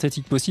courte et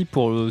synthétique possible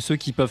pour ceux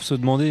qui peuvent se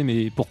demander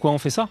mais pourquoi on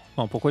fait ça,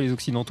 pourquoi les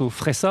Occidentaux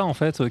feraient ça en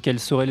fait, quels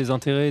seraient les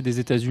intérêts des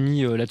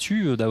États-Unis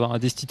là-dessus, d'avoir à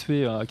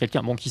destituer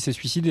quelqu'un qui s'est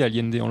suicidé,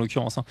 Allende en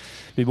l'occurrence.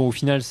 Mais bon, au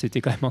final,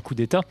 c'était quand même un coup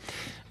d'État.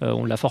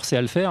 On l'a forcé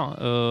à le faire.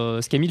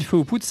 Ce qui a mis le feu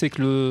aux poudres, c'est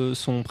que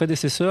son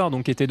prédécesseur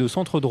était de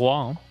centre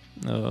droit.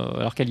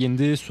 Alors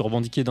qu'Allende se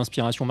revendiquait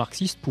d'inspiration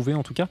marxiste, pouvait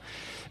en tout cas.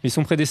 Mais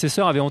son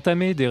prédécesseur avait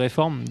entamé des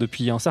réformes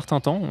depuis un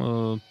certain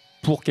temps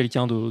pour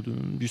quelqu'un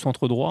du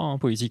centre droit,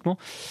 politiquement,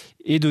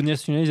 et de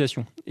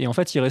nationalisation. Et en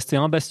fait, il restait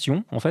un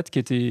bastion qui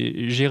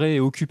était géré et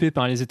occupé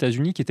par les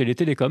États-Unis, qui était les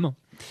télécoms.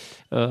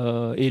 Ça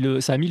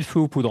a mis le feu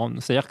aux poudres.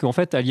 C'est-à-dire qu'en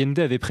fait, Allende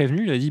avait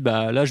prévenu, il a dit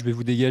là, je vais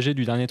vous dégager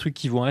du dernier truc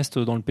qui vous reste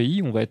dans le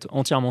pays, on va être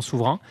entièrement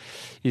souverain.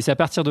 Et c'est à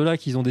partir de là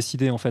qu'ils ont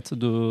décidé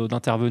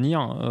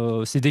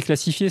d'intervenir. C'est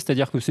déclassifié,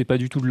 c'est-à-dire que c'est pas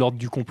du tout de l'ordre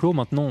du complot.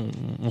 Maintenant,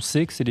 on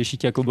sait que c'est les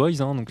Chicago Boys,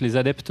 donc les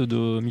adeptes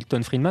de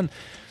Milton Friedman.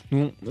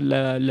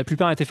 La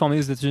plupart étaient formés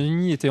aux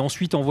États-Unis, étaient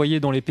ensuite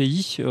envoyés dans les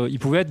pays. Ils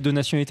pouvaient être de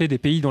nationalité des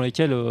pays dans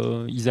lesquels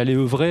ils allaient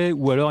œuvrer,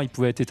 ou alors ils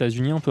pouvaient être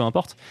états-uniens, peu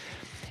importe.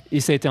 Et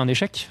ça a été un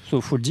échec,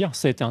 il faut le dire,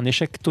 ça a été un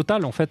échec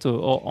total en fait,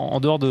 en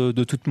dehors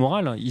de toute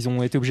morale. Ils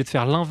ont été obligés de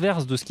faire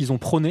l'inverse de ce qu'ils ont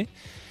prôné.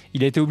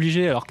 Il a été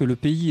obligé, alors que le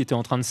pays était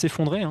en train de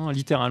s'effondrer,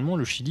 littéralement,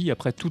 le Chili,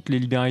 après toutes les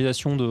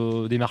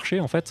libéralisations des marchés,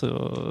 en fait,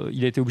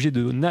 il a été obligé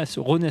de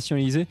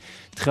renationaliser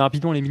très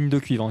rapidement les mines de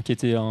cuivre, qui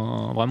étaient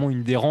vraiment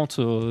une des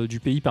rentes du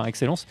pays par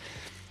excellence.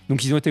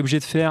 Donc ils ont été obligés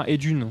de faire,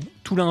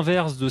 tout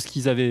l'inverse de ce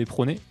qu'ils avaient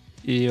prôné,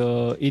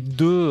 et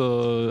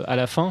 2 à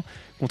la fin,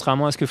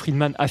 contrairement à ce que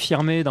Friedman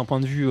affirmait d'un point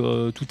de vue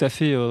tout à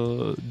fait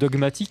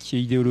dogmatique et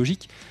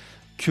idéologique,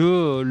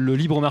 que le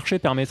libre marché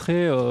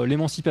permettrait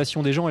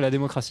l'émancipation des gens et la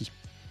démocratie.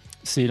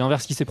 C'est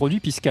l'inverse qui s'est produit,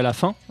 puisqu'à la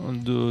fin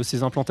de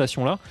ces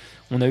implantations-là,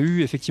 on a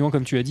eu effectivement,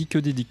 comme tu as dit, que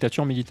des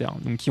dictatures militaires,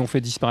 donc qui ont fait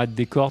disparaître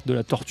des cordes, de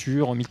la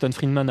torture. Milton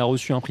Friedman a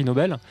reçu un prix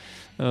Nobel,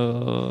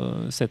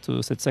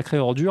 cette sacrée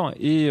ordure,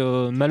 et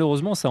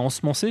malheureusement ça a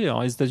ensemencé.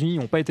 Alors les États-Unis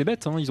n'ont pas été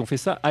bêtes, hein, ils ont fait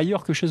ça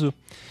ailleurs que chez eux.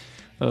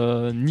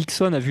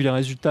 Nixon a vu les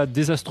résultats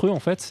désastreux en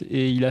fait,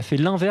 et il a fait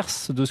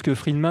l'inverse de ce que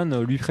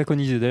Friedman lui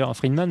préconisait. D'ailleurs,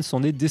 Friedman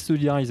s'en est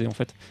désolidarisé en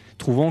fait,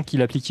 trouvant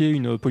qu'il appliquait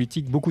une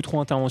politique beaucoup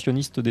trop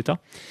interventionniste d'État,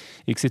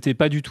 et que c'était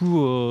pas du tout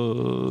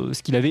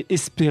ce qu'il avait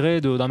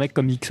espéré d'un mec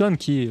comme Nixon,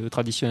 qui est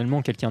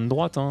traditionnellement quelqu'un de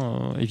droite,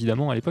 hein,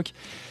 évidemment à l'époque.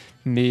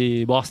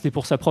 Mais bon, c'était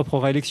pour sa propre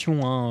réélection,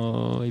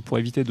 hein, et pour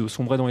éviter de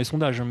sombrer dans les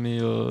sondages.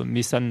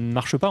 Mais ça ne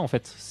marche pas en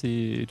fait.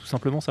 C'est tout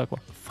simplement ça, quoi.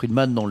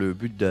 Friedman, dans le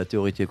but de la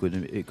théorie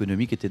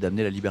économique, était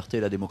d'amener la liberté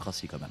et la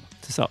démocratie quand même.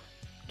 C'est ça.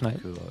 Ouais.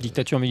 Donc,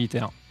 dictature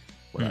militaire.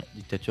 Voilà,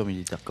 dictature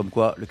militaire. Comme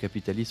quoi, le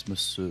capitalisme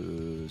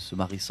se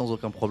marie sans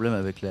aucun problème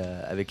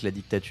avec la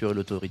dictature et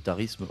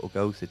l'autoritarisme, au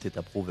cas où c'était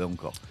approuvé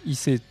encore. Il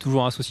s'est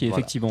toujours associé,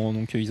 Voilà. effectivement.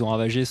 Donc, ils ont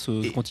ravagé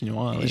ce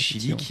continent. Et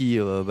Chili qui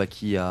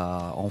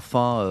a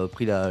enfin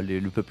pris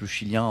le peuple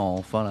chilien a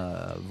enfin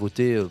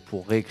voté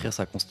pour réécrire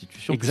sa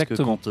constitution.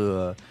 Exactement. Puisque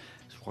quand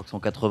je crois que c'est en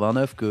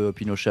 89 que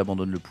Pinochet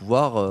abandonne le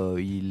pouvoir,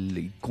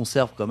 il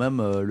conserve quand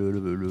même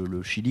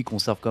le Chili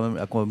a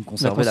quand même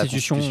conservé la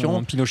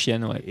constitution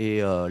pinochienne. Ouais.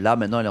 Et là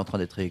maintenant elle est en train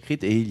d'être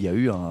réécrite, et il y a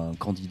eu un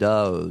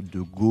candidat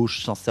de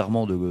gauche,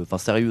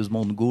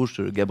 sérieusement de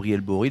gauche, Gabriel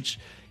Boric,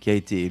 qui a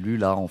été élu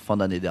là en fin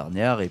d'année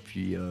dernière, et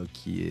puis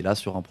qui est là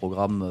sur un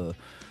programme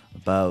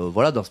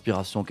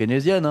d'inspiration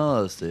keynésienne,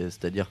 hein.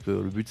 C'est-à-dire que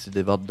le but c'est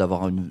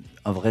d'avoir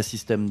un vrai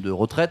système de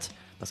retraite,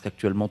 parce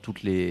qu'actuellement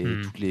toutes les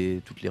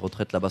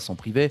retraites là-bas sont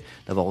privées,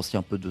 d'avoir aussi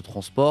un peu de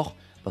transport,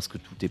 parce que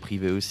tout est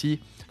privé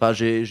aussi. Enfin,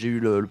 j'ai eu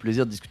le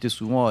plaisir de discuter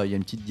souvent, il y a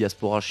une petite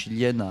diaspora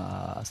chilienne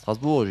à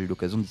Strasbourg, j'ai eu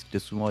l'occasion de discuter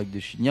souvent avec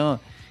des Chiliens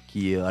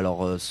qui,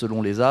 alors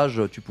selon les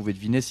âges, tu pouvais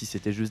deviner si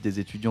c'était juste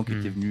des étudiants qui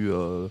étaient venus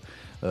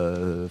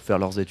faire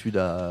leurs études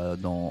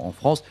en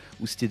France,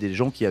 ou c'était des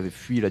gens qui avaient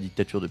fui la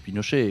dictature de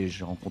Pinochet, et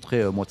j'ai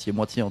rencontré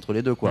moitié-moitié entre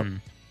les deux, quoi.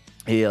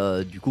 Et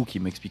du coup, qui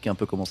m'expliquait un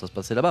peu comment ça se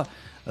passait là-bas.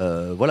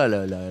 Voilà,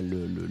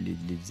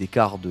 les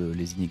écarts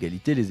les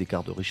inégalités, les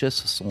écarts de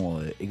richesse sont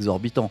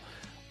exorbitants.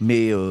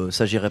 Mais il ne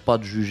s'agirait pas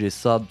de juger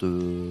ça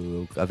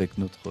avec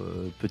notre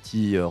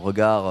petit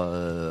regard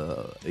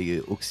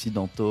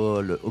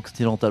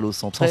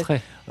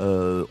occidentalo-centré.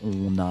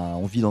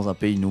 On vit dans un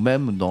pays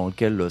nous-mêmes dans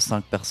lequel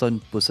 5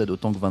 personnes possèdent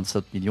autant que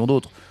 27 millions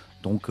d'autres.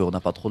 Donc on n'a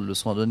pas trop de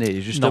leçons à donner.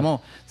 Et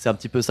justement, c'est un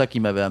petit peu ça qui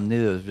m'avait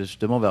amené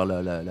justement vers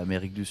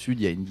l'Amérique du Sud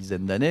il y a une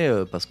dizaine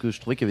d'années, parce que je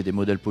trouvais qu'il y avait des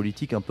modèles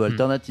politiques un peu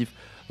alternatifs.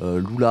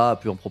 Lula a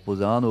pu en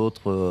proposer un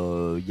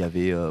autre. Il y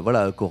avait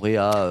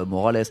Correa,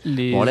 Morales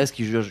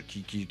qui gère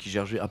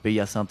un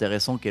pays assez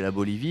intéressant qui est la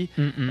Bolivie,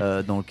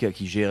 dans lequel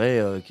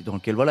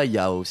il y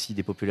a aussi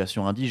des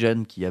populations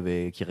indigènes qui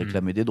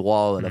réclamaient des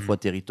droits à la fois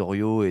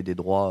territoriaux et des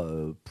droits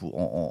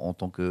en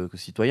tant que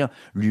citoyen,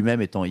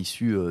 lui-même étant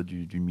issu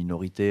d'une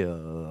minorité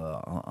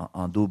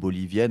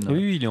indo-bolivienne.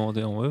 Oui, il est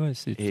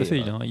c'est tout à fait.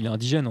 Il est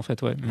indigène en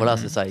fait. Ouais. Voilà,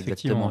 c'est ça,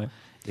 exactement. Ouais.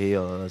 Et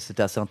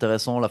c'était assez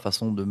intéressant la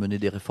façon de mener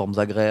des réformes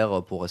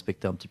agraires pour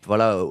respecter un petit peu,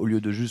 au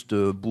lieu de juste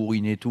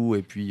bourriner tout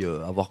et puis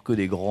avoir que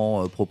des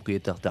grands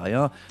propriétaires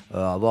terriens,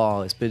 avoir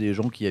un respect des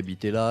gens qui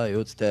habitaient là et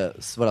autres.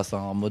 C'est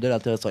un modèle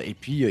intéressant. Et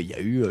puis il y a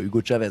eu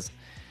Hugo Chavez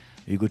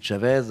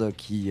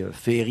qui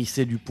fait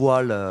hérisser du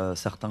poil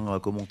certains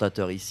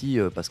commentateurs ici,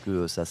 parce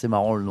que c'est assez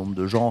marrant le nombre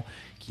de gens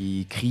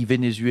qui crient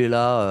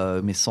Venezuela,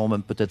 mais sans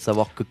même peut-être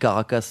savoir que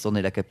Caracas en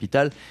est la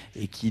capitale,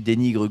 et qui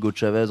dénigrent Hugo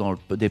Chavez en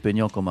le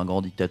dépeignant comme un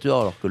grand dictateur,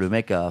 alors que le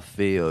mec a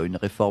fait une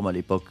réforme à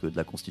l'époque de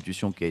la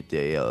Constitution qui a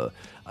été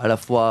à la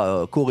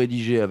fois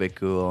co-rédigée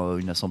avec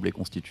une assemblée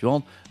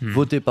constituante,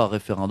 votée par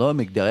référendum,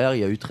 et que derrière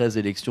il y a eu 13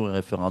 élections et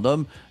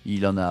référendums,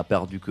 il en a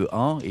perdu que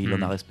 1 et il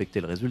en a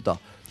respecté le résultat.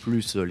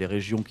 Plus les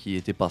régions qui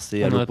étaient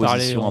passées à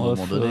l'opposition à un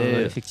moment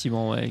donné.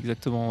 Effectivement, ouais,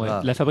 exactement. Ouais.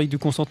 Voilà. La fabrique du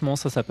consentement,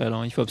 ça s'appelle.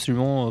 Il faut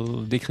absolument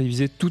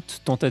décriviser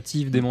toute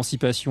tentative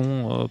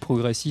d'émancipation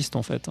progressiste,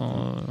 en fait.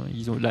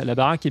 La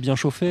baraque est bien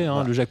chauffée,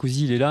 Voilà. Le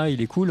jacuzzi, il est là,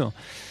 il est cool.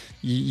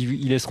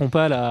 Ils laisseront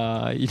pas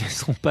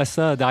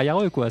ça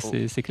derrière eux, quoi.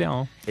 C'est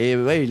clair. Et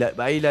ouais,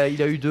 il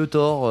a eu deux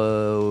torts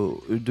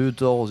aux yeux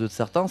de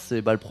certains.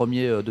 C'est le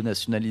premier de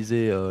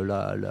nationaliser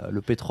le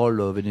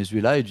pétrole au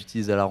Venezuela et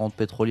d'utiliser la rente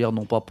pétrolière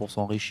non pas pour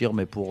s'enrichir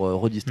mais pour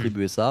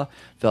redistribuer ça,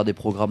 faire des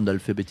programmes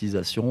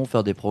d'alphabétisation,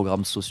 faire des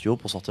programmes sociaux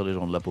pour sortir les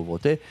gens de la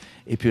pauvreté.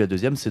 Et puis la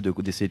deuxième, c'est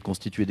d'essayer de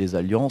constituer des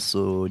alliances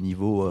au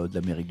niveau de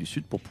l'Amérique du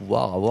Sud pour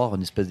pouvoir avoir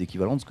une espèce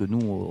d'équivalence que nous,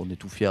 on est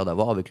tout fiers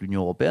d'avoir avec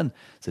l'Union européenne.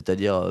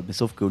 C'est-à-dire, mais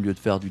sauf qu'au lieu de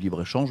faire du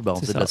libre-échange, on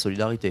fait de la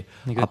solidarité.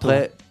 Exactement.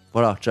 Après,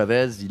 voilà,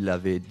 Chavez, il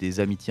avait des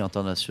amitiés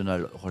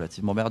internationales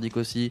relativement merdiques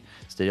aussi.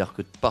 C'est-à-dire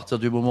que à partir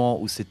du moment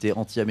où c'était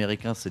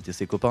anti-américain, c'était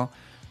ses copains.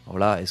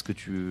 Voilà, est-ce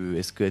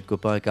que être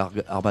copain avec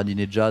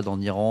Ahmadinejad en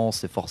Iran,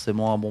 c'est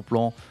forcément un bon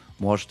plan?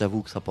 Moi, je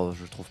t'avoue que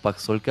je trouve pas que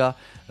ce soit le cas.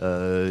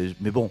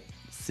 Mais bon,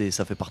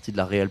 ça fait partie de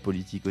la réelle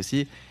politique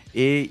aussi.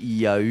 Et il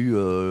y a eu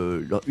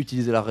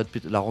utiliser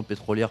la rente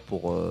pétrolière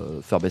pour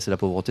faire baisser la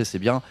pauvreté, c'est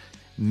bien,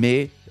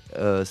 mais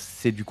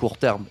c'est du court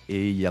terme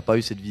et il n'y a pas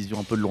eu cette vision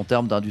un peu de long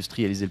terme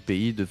d'industrialiser le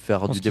pays, de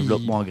faire du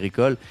développement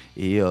agricole,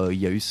 et il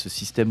y a eu ce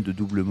système de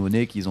double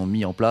monnaie qu'ils ont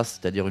mis en place,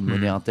 c'est-à-dire une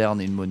monnaie interne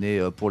et une monnaie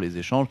pour les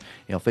échanges,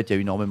 et en fait il y a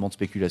eu énormément de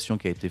spéculation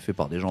qui a été fait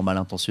par des gens mal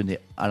intentionnés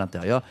à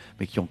l'intérieur,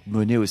 mais qui ont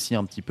mené aussi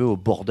un petit peu au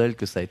bordel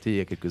que ça a été il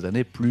y a quelques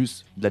années,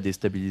 plus de la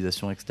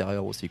déstabilisation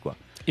extérieure aussi, quoi.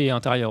 Et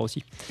intérieur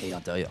aussi. Et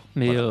intérieur.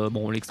 Mais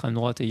voilà. l'extrême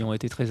droite ayant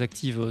été très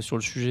active sur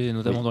le sujet,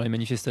 notamment dans les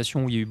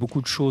manifestations où il y a eu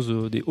beaucoup de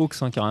choses, des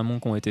hoax carrément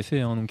qui ont été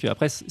faits. Donc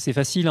après, c'est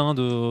facile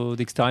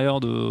d'extérieur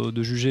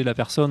de juger la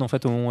personne en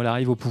fait au moment où elle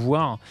arrive au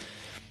pouvoir.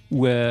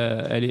 Où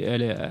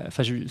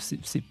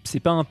c'est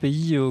pas un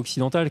pays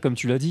occidental, comme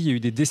tu l'as dit. Il y a eu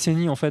des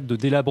décennies en fait de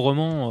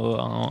délabrement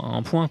à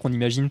un point qu'on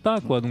n'imagine pas,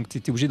 quoi. Donc tu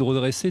étais obligé de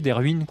redresser des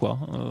ruines, quoi.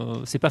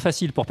 C'est pas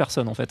facile pour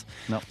personne en fait.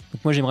 Non.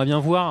 Donc moi j'aimerais bien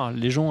voir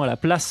les gens à la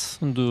place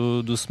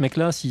de ce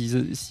mec-là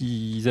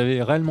s'ils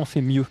avaient réellement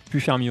pu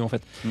faire mieux en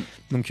fait.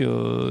 Donc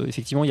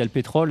effectivement il y a le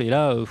pétrole, et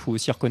là faut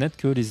aussi reconnaître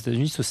que les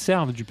États-Unis se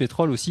servent du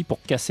pétrole aussi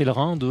pour casser le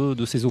rein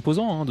de ses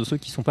opposants, de ceux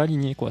qui sont pas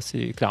alignés, quoi.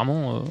 C'est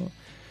clairement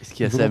ce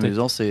qui est assez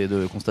amusant, c'est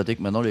de constater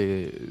que maintenant,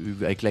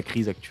 avec la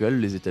crise actuelle,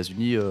 les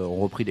États-Unis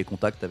ont repris des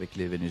contacts avec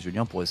les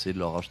Vénézuéliens pour essayer de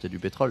leur acheter du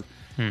pétrole.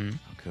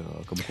 Donc,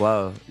 comme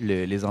quoi,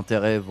 les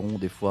intérêts vont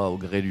des fois au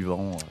gré du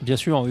vent. Bien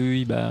sûr,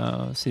 oui,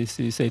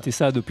 ça a été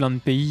ça de plein de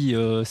pays.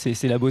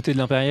 C'est la beauté de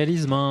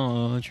l'impérialisme.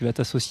 Tu vas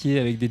t'associer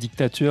avec des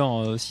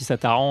dictatures si ça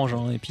t'arrange,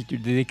 et puis tu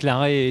les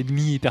déclarer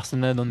ennemis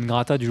persona non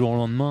grata du jour au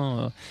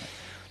lendemain.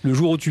 Le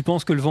jour où tu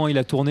penses que le vent il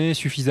a tourné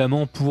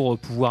suffisamment pour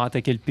pouvoir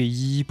attaquer le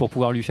pays, pour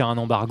pouvoir lui faire un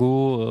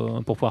embargo,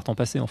 pour pouvoir t'en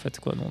passer en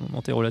fait, quoi,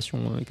 dans tes relations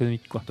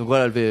économiques, quoi. Donc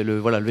voilà,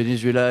 le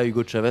Venezuela et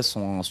Hugo Chavez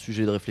sont un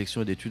sujet de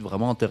réflexion et d'étude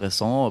vraiment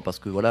intéressant, parce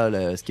que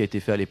voilà, ce qui a été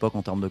fait à l'époque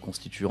en termes de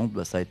constituante,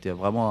 ça a été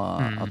vraiment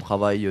un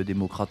travail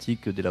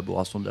démocratique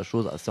d'élaboration de la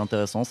chose assez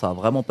intéressant. Ça a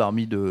vraiment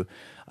permis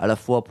à la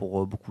fois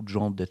pour beaucoup de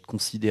gens d'être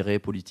considérés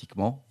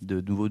politiquement,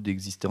 de nouveau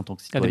d'exister en tant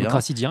que citoyen. La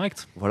démocratie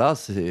directe. Voilà,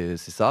 c'est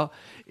ça.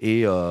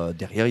 Et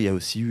derrière, il y a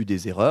aussi eu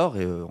des erreurs,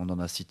 et on en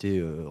a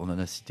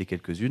cité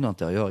quelques-unes,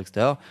 intérieures,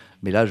 extérieures.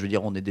 Mais là, je veux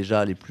dire, on est déjà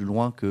allé plus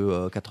loin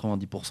que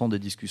 90% des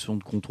discussions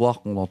de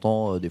comptoir qu'on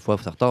entend des fois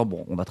certains.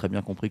 Bon, on a très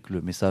bien compris que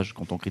le message,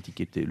 quand on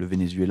critiquait le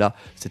Venezuela,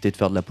 c'était de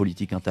faire de la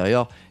politique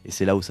intérieure, et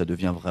c'est là où ça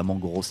devient vraiment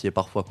grossier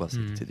parfois, quoi.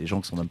 C'est des gens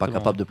qui sont même pas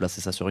capables de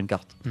placer ça sur une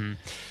carte.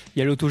 Il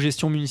y a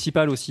l'autogestion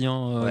municipale aussi,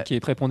 qui est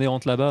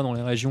prépondérante là-bas dans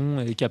les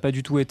régions, et qui n'a pas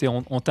du tout été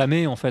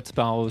entamée en fait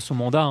par son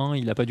mandat.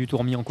 Il n'a pas du tout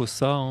remis en cause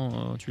ça.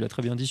 Tu l'as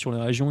très bien dit, sur les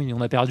régions, il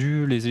en a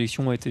perdu. Les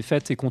élections ont été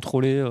faites et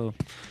contrôlées.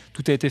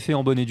 Tout a été fait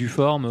en bonne et due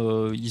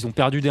forme. Ils ont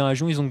perdu des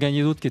régions, ils ont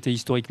gagné d'autres qui étaient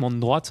historiquement de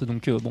droite.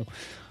 Donc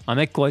un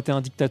mec qui aurait été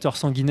un dictateur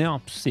sanguinaire,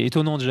 c'est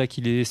étonnant déjà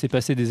qu'il ait laissé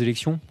passer des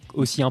élections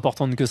aussi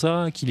importantes que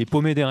ça, qu'il ait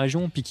paumé des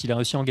régions, puis qu'il a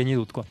réussi à en gagner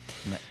d'autres, quoi.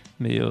 Ouais.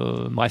 Mais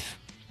bref.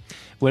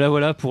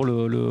 Voilà pour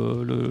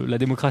la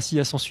démocratie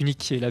à sens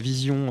unique et la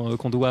vision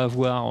qu'on doit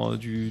avoir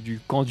du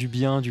camp du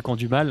bien, du camp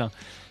du mal,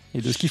 et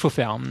de ce qu'il faut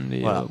faire.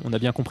 Mais voilà. On a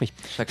bien compris.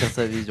 Chacun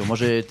sa vision. Moi,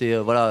 j'ai été...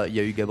 il y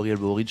a eu Gabriel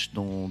Boric,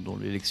 dont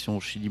l'élection au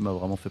Chili m'a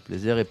vraiment fait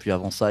plaisir. Et puis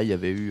avant ça, il y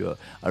avait eu...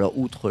 alors,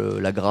 outre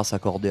la grâce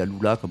accordée à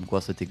Lula, comme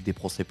quoi c'était que des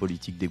procès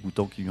politiques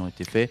dégoûtants qui lui ont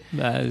été faits.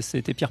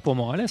 C'était pire pour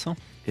Morales.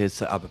 Et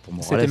ça, pour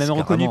Morales, c'était même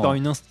reconnu par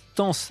une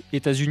instance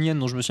états-unienne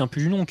dont je me souviens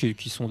plus du nom,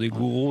 qui sont des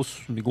gros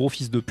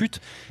fils de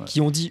pute, qui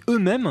ont dit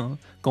eux-mêmes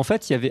qu'en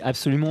fait il y avait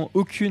absolument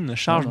aucune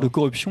charge de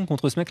corruption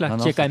contre ce mec-là,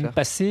 qui a quand même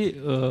passé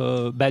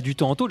du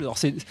temps en tôle. Alors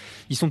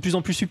ils sont de plus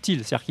en plus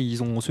subtils, c'est-à-dire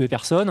qu'ils ont tué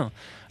personne.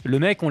 Le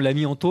mec, on l'a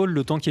mis en tôle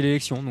le temps qu'il y ait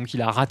l'élection, donc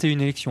il a raté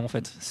une élection en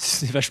fait.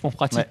 C'est vachement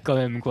pratique quand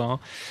même, quoi.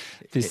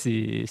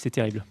 C'est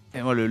terrible.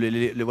 Et moi,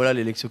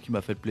 l'élection qui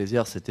m'a fait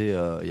plaisir, c'était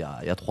il y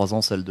a 3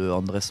 ans, celle de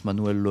Andrés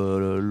Manuel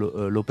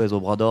López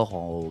Obrador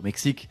au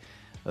Mexique,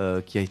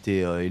 qui a été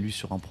élu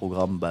sur un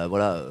programme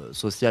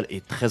social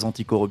et très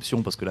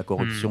anti-corruption, parce que la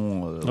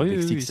corruption au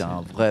Mexique, c'est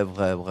un vrai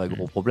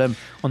gros problème.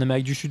 En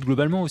Amérique du Sud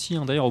globalement aussi,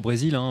 d'ailleurs au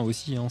Brésil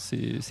aussi,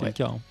 c'est le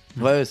cas.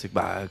 Ouais, c'est que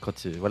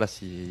quand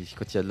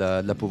il y a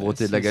de la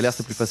pauvreté et de la galère,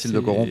 c'est plus facile de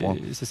corrompre.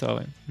 C'est ça,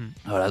 ouais.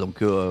 Voilà, donc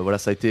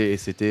ça a été, et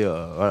c'était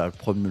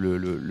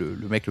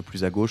le mec le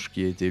plus à gauche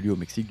qui a été élu au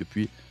Mexique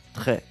depuis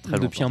très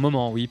longtemps. Depuis un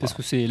moment, oui, parce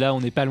que c'est là, on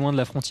n'est pas loin de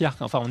la frontière.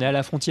 Enfin, on est à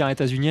la frontière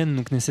états-unienne,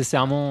 donc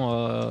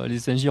nécessairement, les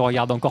États-Unis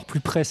regardent encore plus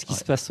près ce qui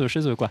se passe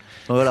chez eux, quoi.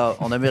 Voilà,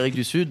 en Amérique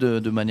du Sud,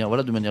 de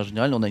manière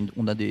générale,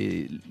 on a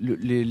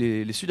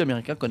les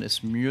Sud-Américains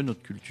connaissent mieux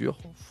notre culture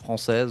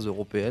française,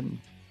 européenne,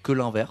 que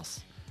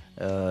l'inverse.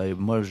 Et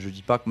moi, je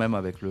dis pas que même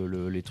avec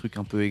les trucs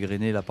un peu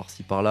égrenés là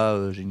par-ci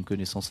par-là, j'ai une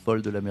connaissance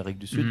folle de l'Amérique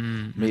du Sud,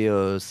 mais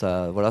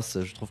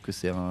je trouve que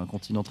c'est un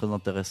continent très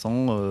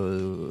intéressant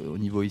au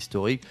niveau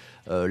historique.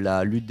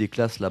 La lutte des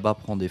classes là-bas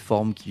prend des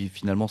formes qui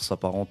finalement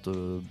s'apparentent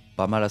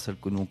pas mal à celle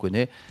que nous on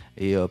connaît,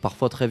 et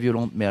parfois très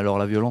violente. Mais alors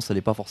la violence, elle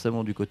n'est pas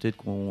forcément du côté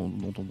dont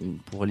on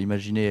pourrait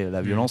l'imaginer.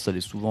 La violence, elle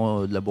est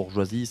souvent de la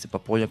bourgeoisie. C'est pas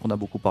pour rien qu'on a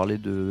beaucoup parlé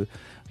de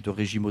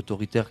régime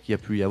autoritaire qu'il y a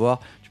pu y avoir.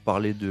 Tu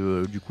parlais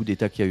du coup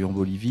d'État qu'il y a eu en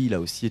Bolivie, il a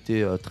aussi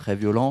été très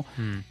violent.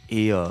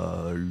 Et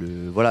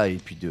voilà, et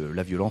puis de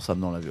la violence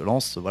amenant la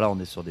violence. Voilà, on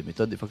est sur des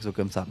méthodes des fois qui sont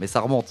comme ça. Mais ça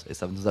remonte, et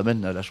ça nous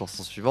amène à la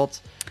chanson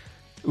suivante.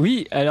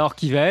 Oui, alors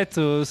qui va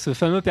être ce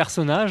fameux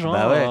personnage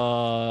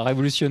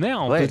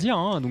révolutionnaire, on peut dire.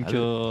 Donc,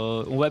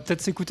 on va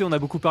peut-être s'écouter. On a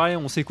beaucoup parlé.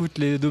 On s'écoute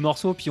les 2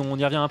 morceaux, puis on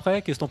y revient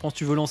après. Qu'est-ce que t'en penses?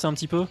 Tu veux lancer un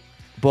petit peu?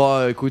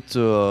 Bon, écoute,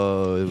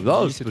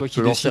 je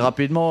peux lancer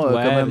rapidement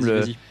quand même.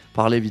 Vas-y.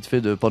 Parler vite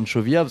fait de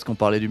Pancho Villa, parce qu'on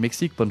parlait du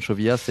Mexique. Pancho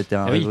Villa, c'était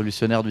un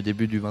révolutionnaire du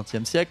début du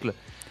XXe siècle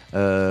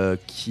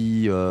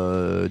qui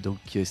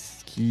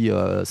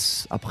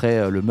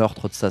après le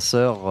meurtre de sa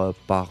sœur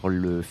par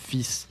le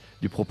fils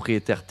du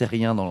propriétaire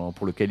terrien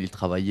pour lequel il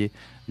travaillait,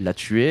 l'a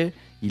tué.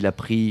 Il a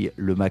pris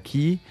le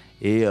maquis,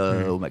 et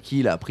au maquis,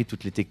 il a appris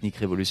toutes les techniques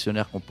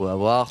révolutionnaires qu'on peut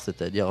avoir,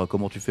 c'est-à-dire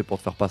comment tu fais pour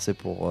te faire passer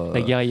pour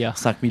la guérilla.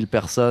 5000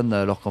 personnes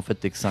alors qu'en fait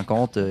t'es que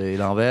 50, et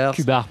l'inverse.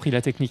 Cuba a repris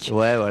la technique.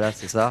 Ouais, voilà,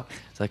 c'est ça.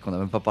 C'est vrai qu'on n'a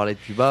même pas parlé de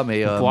Cuba,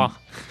 mais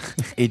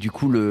et du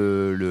coup,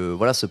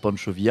 voilà, ce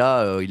Pancho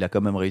Villa, il a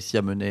quand même réussi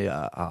à mener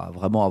à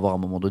vraiment avoir à un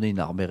moment donné une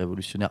armée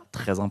révolutionnaire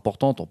très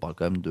importante. On parle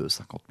quand même de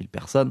 50 000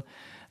 personnes.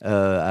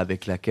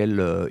 Avec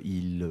laquelle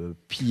il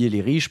pillait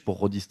les riches pour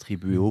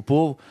redistribuer aux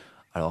pauvres.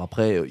 Alors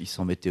après, ils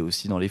s'en mettaient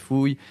aussi dans les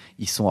fouilles.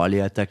 Ils sont allés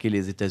attaquer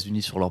les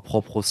États-Unis sur leur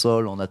propre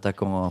sol en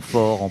attaquant un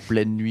fort en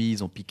pleine nuit.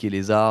 Ils ont piqué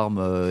les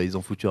armes, ils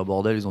ont foutu un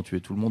bordel, ils ont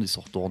tué tout le monde. Ils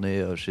sont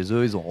retournés chez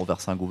eux, ils ont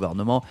renversé un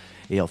gouvernement.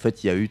 Et en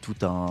fait, il y a eu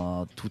toutes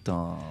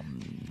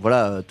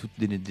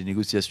des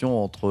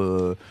négociations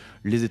entre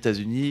les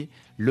États-Unis,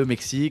 le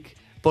Mexique,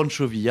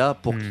 Pancho Villa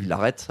pour qu'il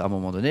arrête à un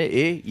moment donné,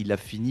 et il a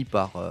fini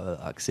par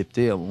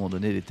accepter à un moment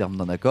donné les termes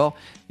d'un accord.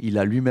 Il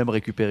a lui-même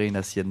récupéré une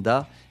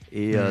hacienda,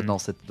 et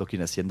donc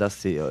une hacienda,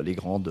 c'est les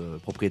grandes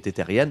propriétés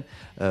terriennes,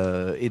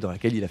 et dans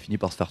laquelle il a fini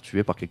par se faire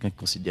tuer par quelqu'un qui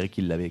considérait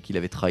qu'il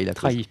avait trahi la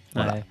cause.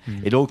 Voilà.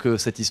 Et donc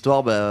cette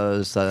histoire,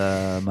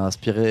 ça m'a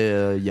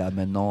inspiré il y a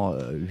maintenant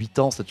 8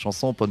 ans, cette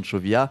chanson Pancho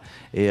Villa,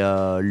 et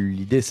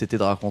l'idée c'était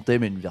de raconter,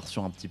 mais une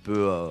version un petit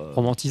peu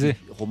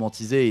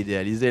romantisée,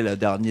 idéalisée. La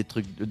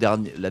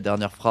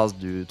dernière phrase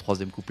du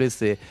 3e couplet,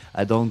 c'est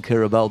I don't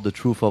care about the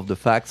truth of the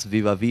facts,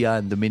 viva villa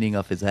and the meaning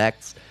of his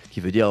acts, qui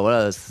veut dire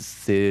voilà,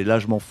 là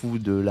je m'en fous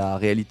de la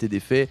réalité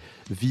des faits,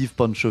 vive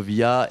Pancho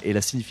Villa et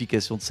la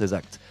signification de ses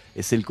actes.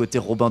 Et c'est le côté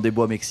Robin des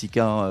Bois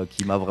mexicain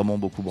qui m'a vraiment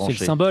beaucoup branché.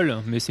 C'est le symbole,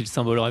 mais c'est le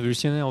symbole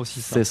révolutionnaire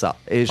aussi. C'est ça.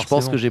 Et forcément, je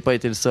pense que j'ai pas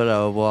été le seul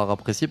à avoir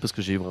apprécié, parce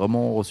que j'ai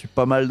vraiment reçu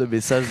pas mal de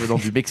messages venant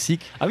du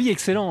Mexique. Ah oui,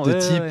 excellent.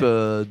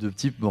 De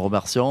type me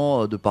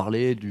remerciant de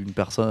parler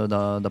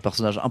d'un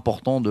personnage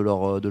important de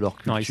leur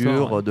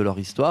culture, de leur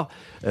histoire.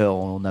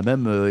 On a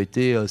même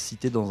été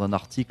cité dans un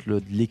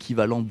article de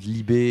l'équivalent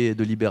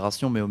de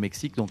Libération, mais au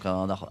Mexique, donc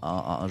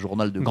un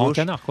journal de Grand gauche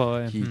Canard,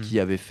 quoi, qui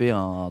avait fait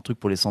un truc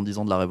pour les 110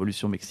 ans de la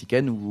Révolution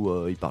mexicaine, où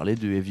il parlait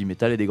du heavy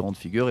metal et des grandes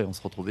figures, et on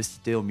se retrouvait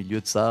cité au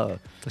milieu de ça,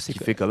 qui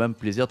fait quand même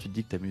plaisir. Tu te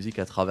dis que ta musique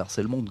a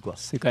traversé le monde, quoi.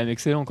 C'est quand même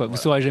excellent, quoi. Vous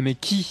saurez jamais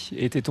qui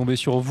était tombé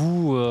sur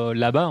vous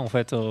là-bas, en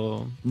fait.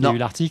 Il y a eu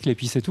l'article et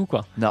puis c'est tout,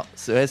 quoi. Non,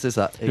 c'est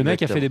ça. Le exactement.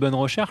 mec a fait des bonnes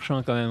recherches,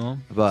 quand même.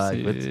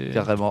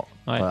 Carrément.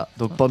 Ouais. Voilà.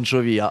 Donc Pancho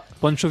Villa.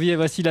 Pancho Villa,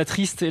 voici la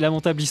triste et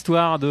lamentable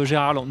histoire de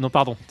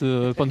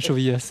de Pancho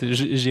Villa.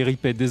 J'ai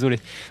ripé, désolé.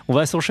 On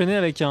va s'enchaîner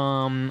avec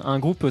un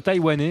groupe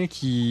taïwanais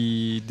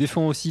qui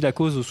défend aussi la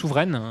cause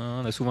souveraine,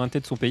 la souveraineté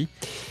de son pays.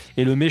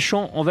 Et le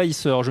méchant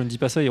envahisseur, je ne dis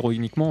pas ça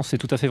ironiquement, c'est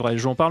tout à fait vrai.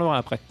 J'en parlerai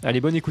après.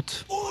 Allez, bonne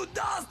écoute. 1,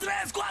 2,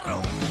 3,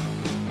 4.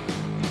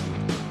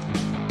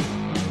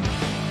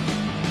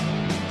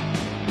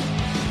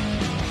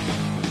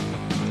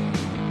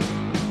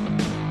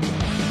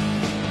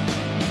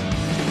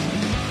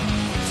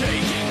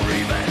 Taking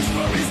revenge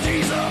for his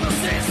deeds on a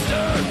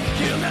sister,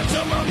 killed at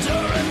a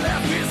mother and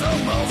left his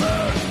own mother.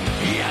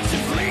 He had to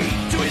flee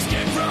to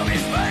escape from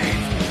his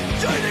fate,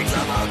 joining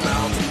some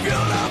outlaws to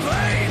feel the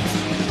pain.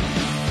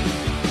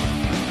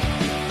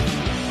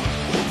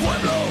 Un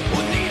pueblo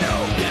unido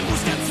que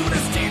busca su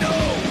destino.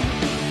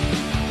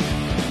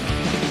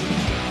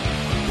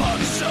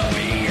 Pancho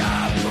Villa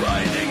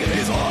riding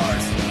his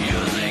horse,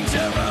 using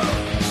terror,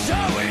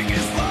 showing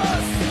his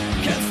fuss,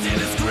 can't steal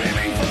his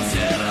screaming from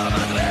Sierra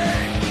Madre.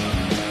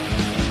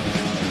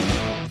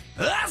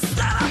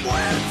 Hasta la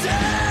muerte.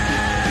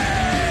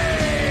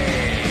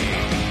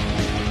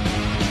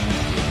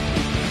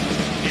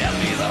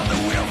 Enemies of the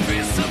will be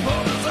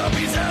supporters of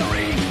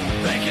misery.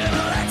 They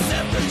cannot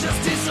accept the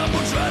justice of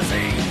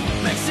bourgeoisie.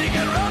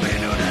 Mexican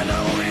Robin Hood and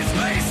all his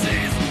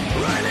faces,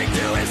 riding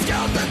to his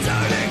scalp the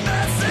turning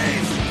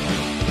masses.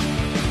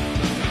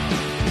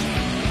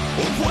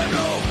 Un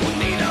pueblo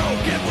unido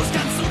que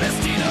buscan su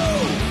destino.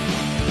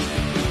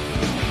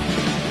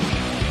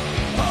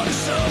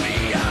 Pancho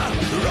Villa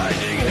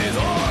riding his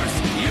horse,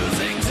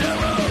 using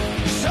terror,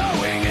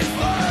 showing his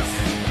fuss,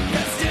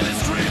 and still is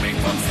screaming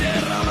from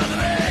Sierra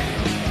Madre.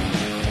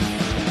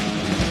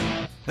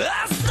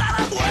 Hasta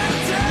la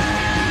muerte.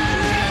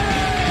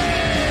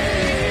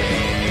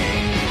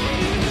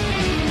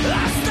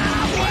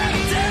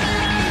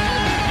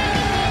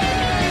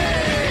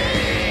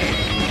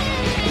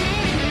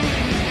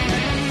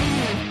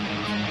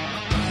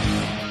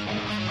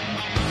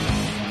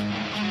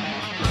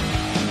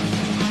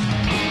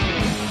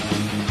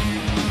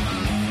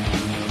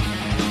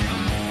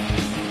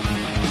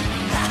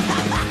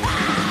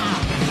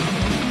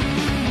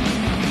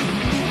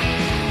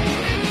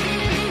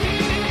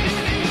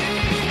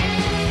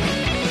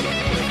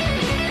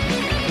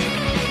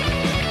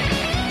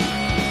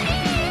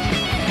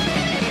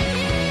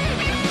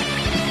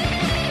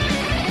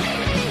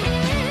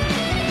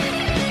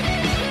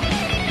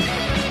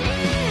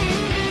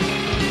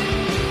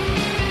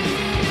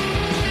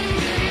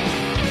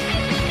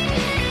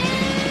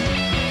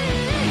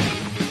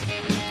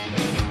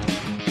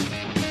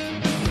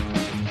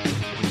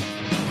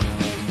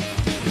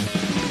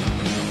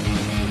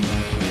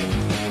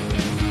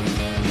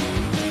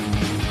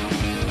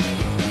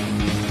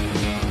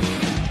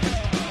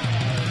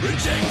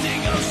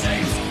 Rejecting all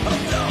shapes of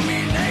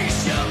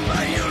domination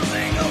by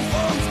using all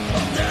forms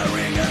of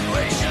daring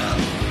aggression.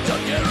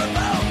 Don't care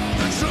about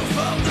the truth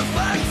of the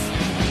facts.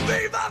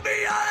 Viva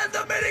Mia and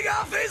the meaning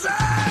of his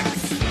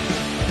acts.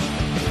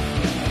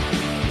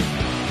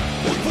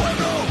 Un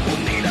pueblo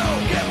unido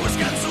que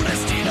buscan su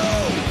destino.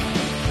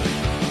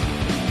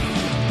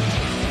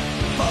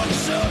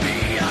 Poncho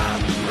Villa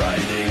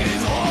riding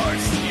his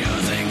horse,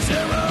 using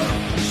terror,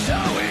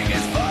 showing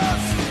his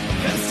thoughts,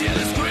 and still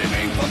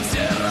screaming from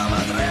Sierra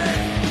Madre.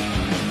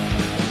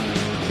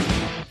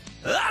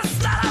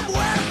 Hasta la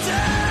muerte.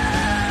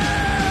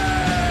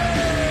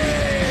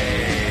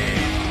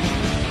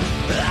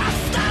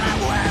 Hasta la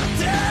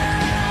muerte.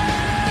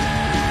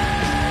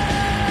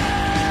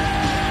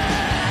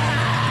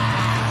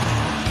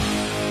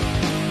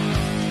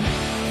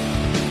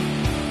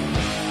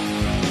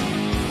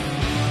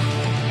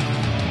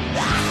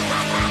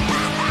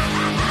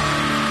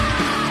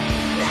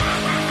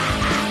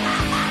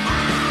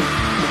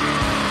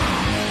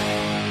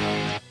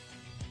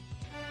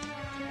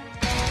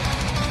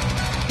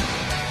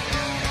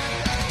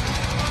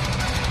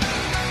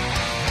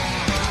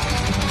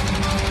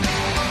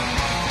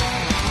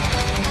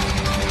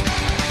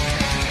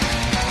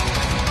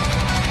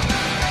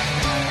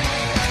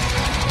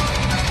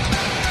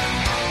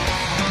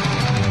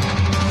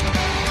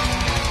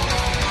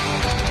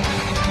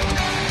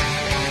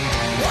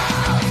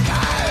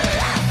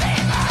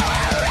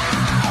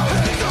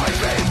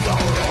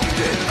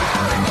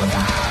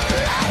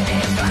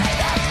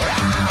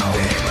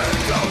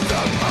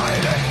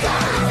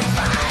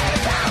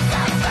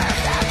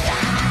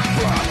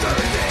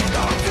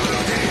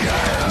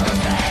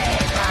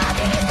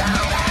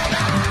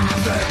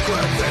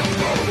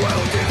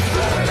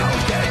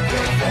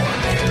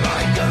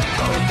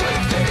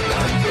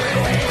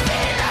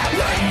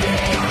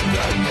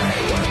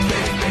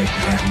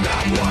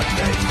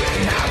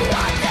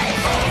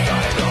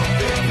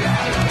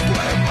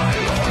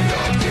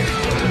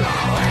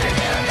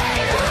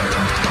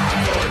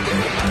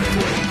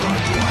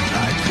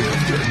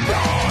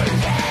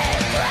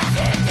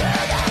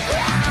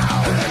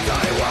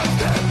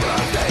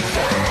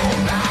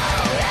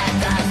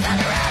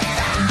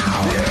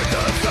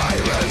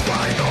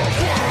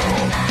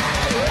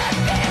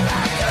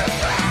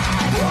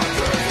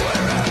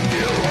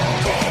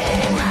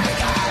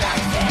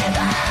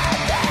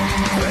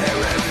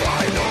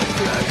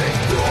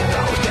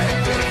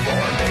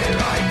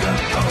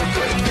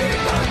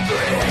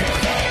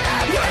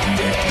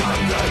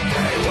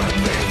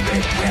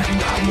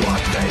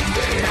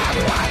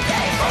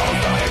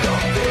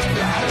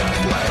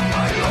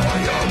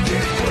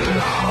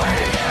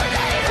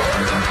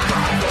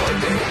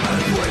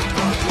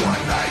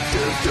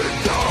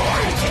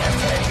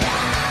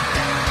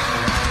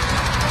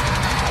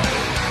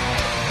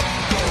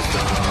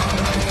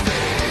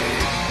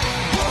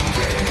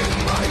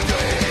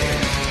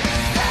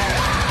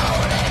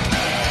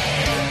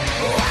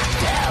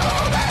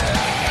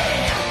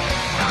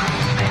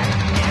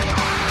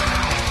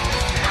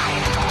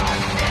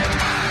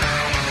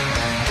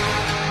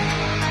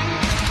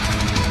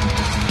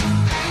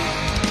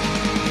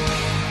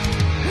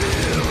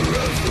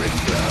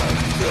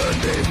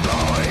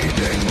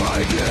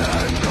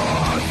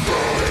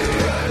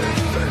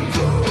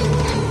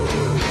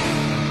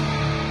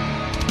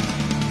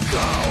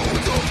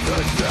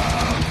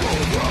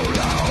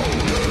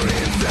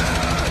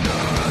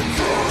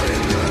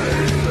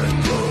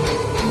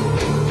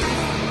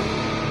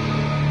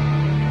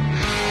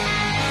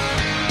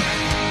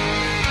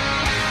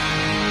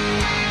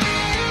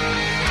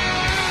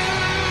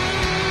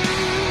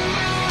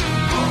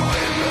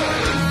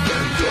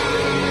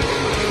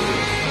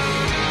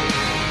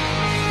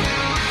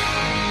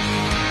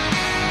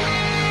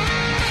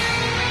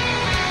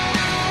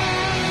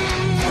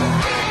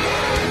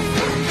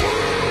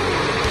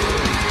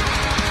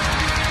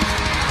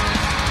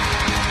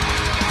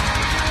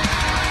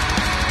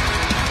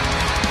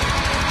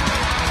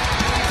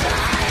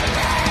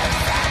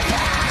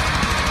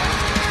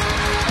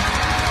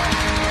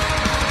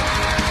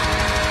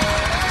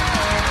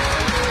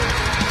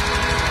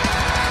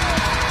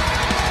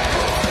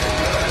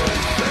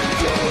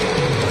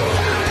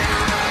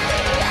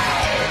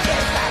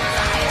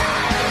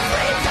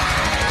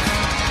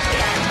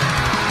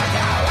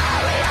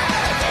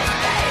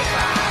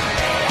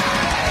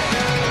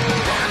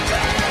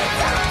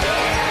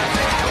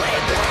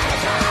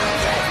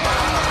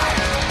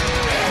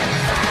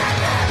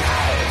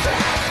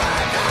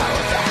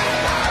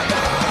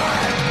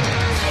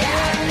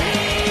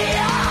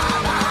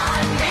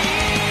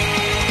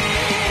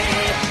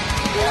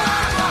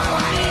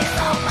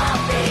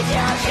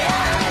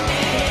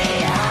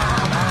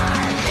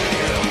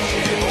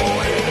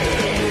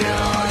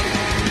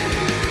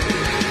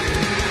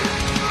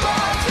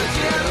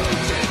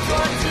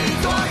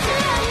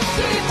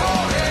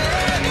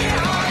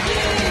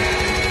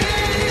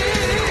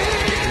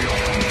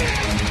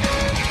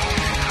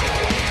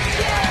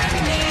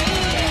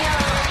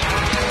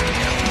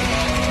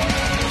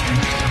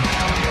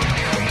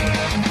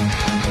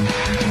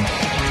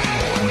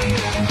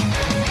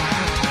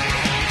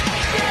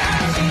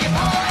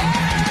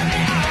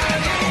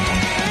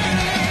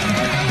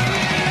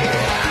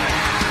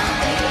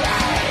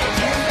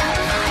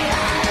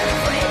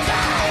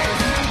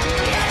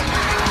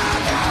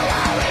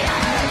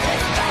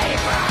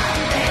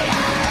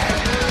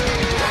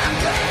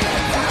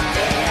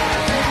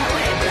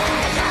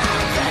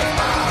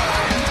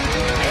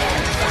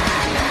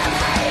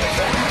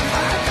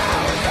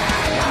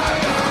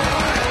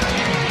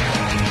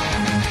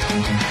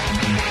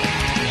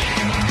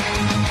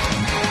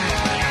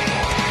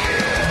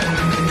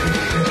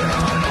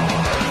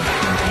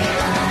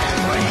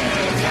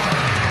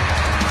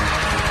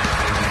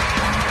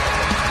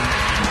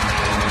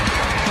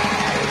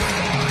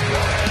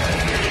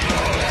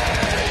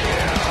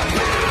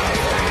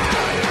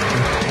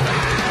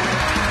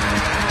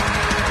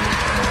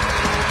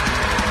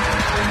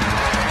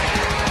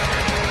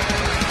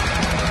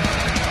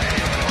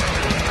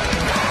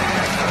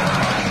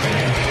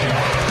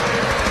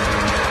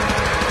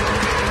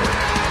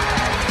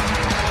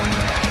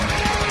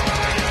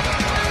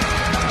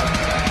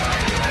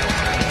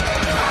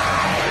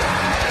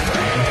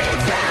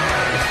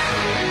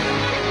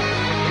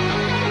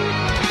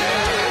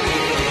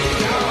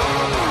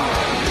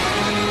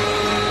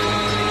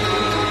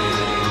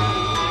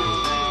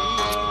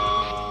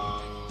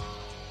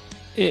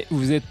 Et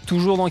vous êtes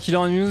toujours dans Killer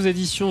News,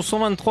 édition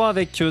 123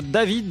 avec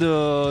David,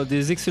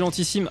 des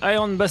excellentissimes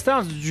Iron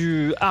Bastards,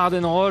 du hard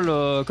and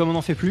roll comme on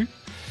n'en fait plus.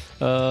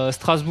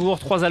 Strasbourg,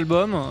 3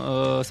 albums,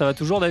 ça va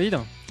toujours David ?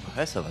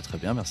 Ouais, ça va très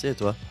bien, merci, et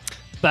toi ?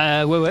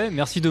 Bah ouais,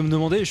 merci de me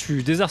demander. Je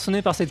suis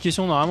désarçonné par cette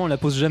question. Normalement, on la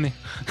pose jamais.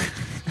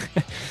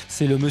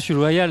 C'est le monsieur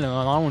loyal.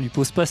 Normalement, on lui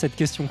pose pas cette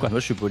question, quoi. Moi,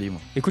 je suis poli,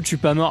 moi. Écoute, je suis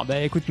pas mort. Bah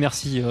écoute,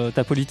 merci.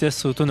 Ta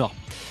politesse t'honore.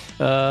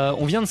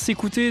 On vient de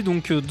s'écouter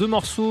donc 2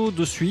 morceaux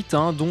de suite,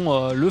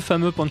 dont le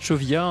fameux Pancho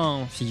Villa,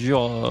 figure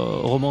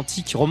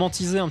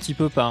romantisée un petit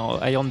peu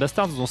par Iron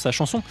Bastards dans sa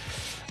chanson.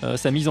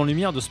 Sa mise en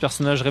lumière de ce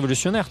personnage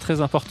révolutionnaire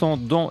très important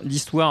dans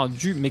l'histoire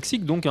du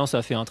Mexique, donc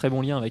ça fait un très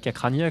bon lien avec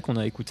Acrania qu'on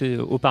a écouté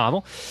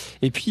auparavant.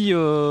 Et puis,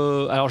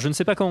 alors je ne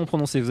sais pas comment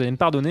prononcer, vous allez me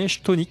pardonner,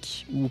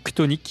 Chtonik ou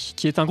Chtonik,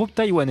 qui est un groupe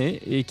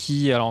taïwanais et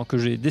que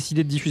j'ai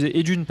décidé de diffuser,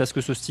 et d'une parce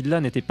que ce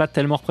style-là n'était pas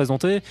tellement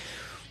représenté.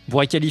 On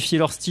pourrait qualifier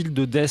leur style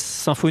de death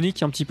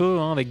symphonique un petit peu,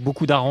 avec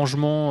beaucoup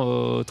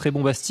d'arrangements très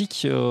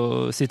bombastiques.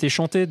 C'était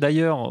chanté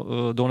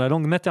d'ailleurs dans la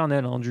langue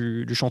maternelle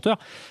du chanteur,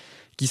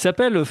 qui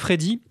s'appelle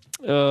Freddy.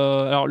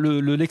 Alors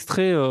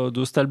l'extrait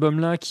de cet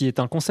album-là, qui est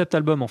un concept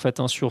album en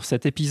fait, sur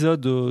cet épisode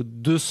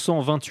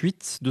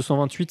 228.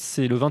 228,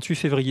 c'est le 28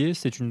 février,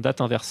 c'est une date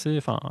inversée,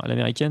 enfin à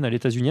l'américaine, à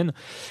l'états-unienne,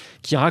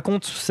 qui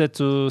raconte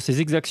ces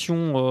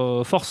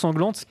exactions fort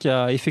sanglantes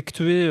qu'a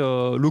effectué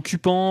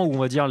l'occupant, ou on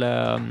va dire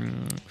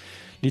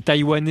les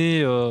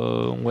Taïwanais,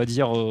 on va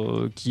dire,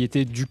 qui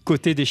étaient du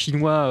côté des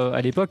Chinois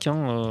à l'époque.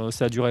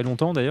 Ça a duré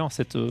longtemps d'ailleurs,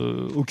 cette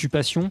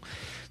occupation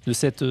de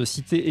cette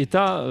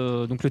cité-État.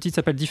 Donc le titre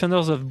s'appelle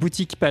Defenders of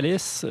Boutique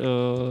Palace, et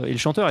le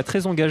chanteur est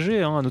très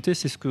engagé. À noter,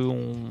 c'est ce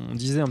qu'on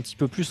disait un petit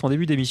peu plus en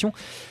début d'émission,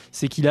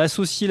 c'est qu'il a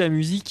associé la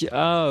musique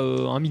à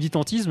un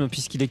militantisme,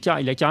 puisqu'il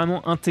a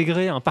carrément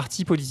intégré un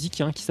parti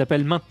politique qui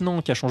s'appelle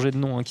maintenant, qui a changé de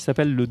nom, qui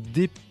s'appelle le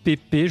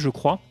DPP, je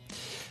crois.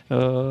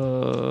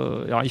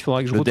 Alors il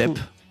faudra que je retrouve...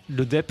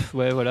 Le Depp,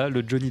 ouais, voilà,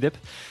 le Johnny Depp,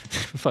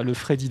 enfin le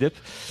Freddy Depp.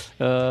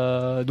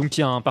 Donc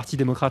il y a un parti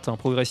démocrate,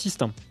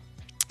 progressiste.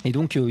 Et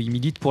donc il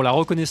milite pour la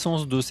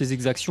reconnaissance de ces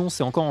exactions.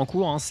 C'est encore en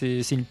cours,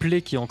 c'est une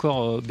plaie qui est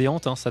encore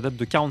béante. Ça date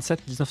de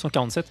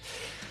 1947,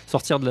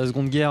 sortir de la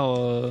Seconde Guerre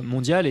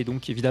mondiale. Et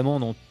donc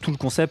évidemment dans tout le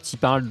concept, il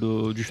parle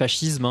du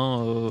fascisme,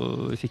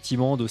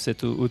 effectivement, de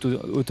cet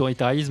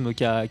autoritarisme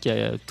qui a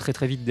très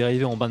très vite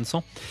dérivé en bain de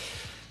sang.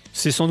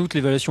 C'est sans doute,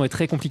 l'évaluation est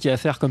très compliquée à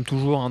faire, comme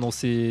toujours, dans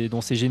ces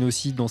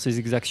génocides, dans ces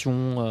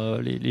exactions.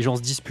 Les gens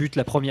se disputent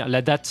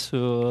la date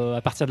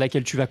à partir de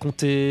laquelle tu vas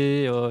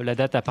compter, la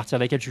date à partir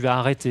de laquelle tu vas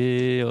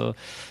arrêter,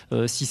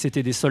 si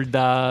c'était des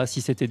soldats,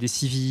 si c'était des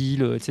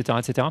civils, etc.,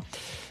 etc.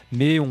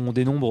 Mais on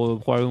dénombre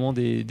probablement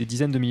des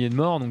dizaines de milliers de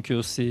morts, donc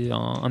c'est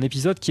un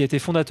épisode qui a été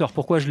fondateur.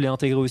 Pourquoi je l'ai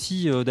intégré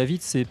aussi,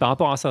 David, c'est par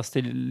rapport à ça,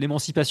 c'était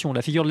l'émancipation,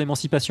 la figure de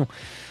l'émancipation.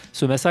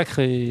 Ce massacre,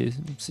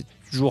 c'est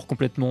toujours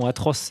complètement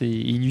atroce et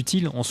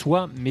inutile en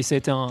soi, mais ça a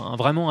été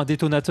vraiment un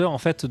détonateur en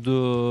fait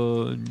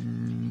de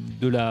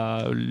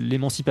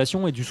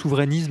l'émancipation et du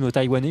souverainisme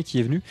taïwanais qui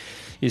est venu,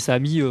 et ça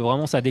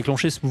a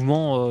déclenché ce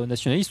mouvement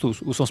nationaliste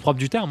au sens propre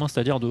du terme,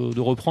 c'est-à-dire de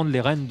reprendre les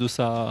rênes de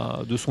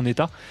son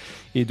État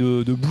et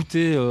de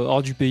bouter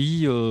hors du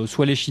pays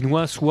soit les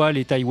Chinois, soit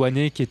les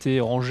Taïwanais qui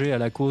étaient rangés à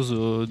la cause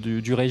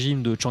du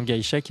régime de Chiang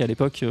Kai-shek à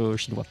l'époque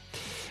chinois.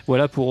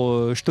 Voilà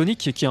pour Chtonik,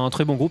 qui est un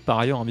très bon groupe par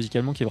ailleurs,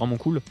 musicalement, qui est vraiment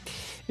cool.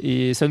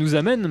 Et ça nous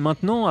amène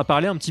maintenant à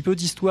parler un petit peu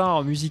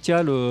d'histoire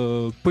musicale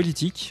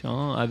politique,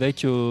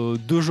 avec 2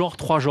 genres,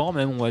 3 genres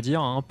même, on va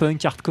dire,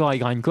 punk, hardcore et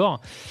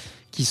grindcore,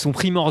 qui sont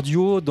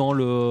primordiaux dans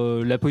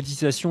la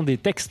politisation des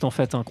textes, en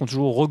fait, qui ont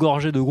toujours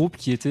regorgé de groupes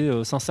qui étaient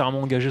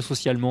sincèrement engagés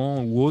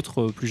socialement ou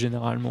autres, plus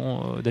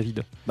généralement,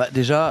 David.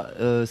 Déjà,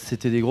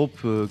 c'était des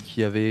groupes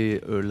qui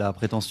avaient la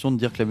prétention de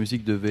dire que la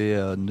musique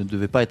ne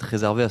devait pas être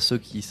réservée à ceux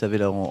qui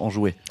savaient en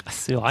jouer.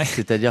 C'est vrai.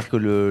 C'est-à-dire que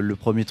le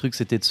premier truc,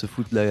 c'était de se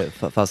foutre...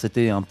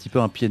 c'était un petit peu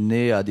un pied de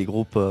nez à des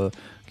groupes...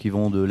 qui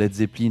vont de Led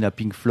Zeppelin à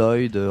Pink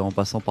Floyd, en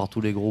passant par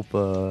tous les groupes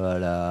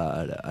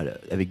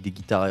avec des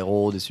guitares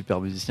héros, des super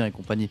musiciens et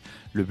compagnie.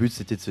 Le but,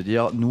 c'était de se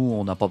dire, nous,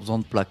 on n'a pas besoin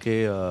de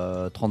plaquer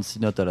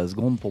 36 notes à la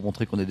seconde pour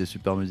montrer qu'on est des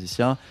super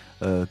musiciens,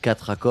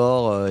 4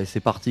 accords et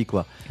c'est parti,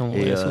 quoi.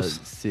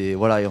 Et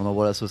on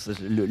envoie la sauce.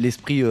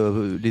 L'esprit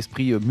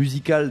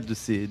musical de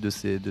ces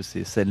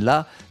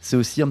scènes-là, c'est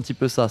aussi un petit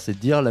peu ça, c'est de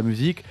dire la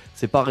musique,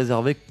 c'est pas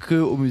réservé que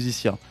aux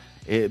musiciens.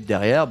 Et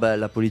derrière,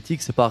 la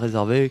politique, c'est pas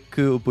réservé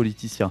que aux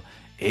politiciens.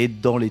 Et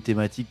dans les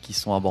thématiques qui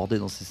sont abordées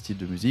dans ces styles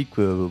de musique,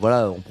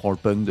 on prend le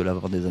punk de la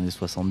fin des années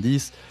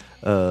 70,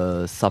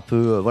 ça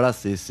peut,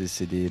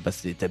 c'est des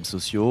thèmes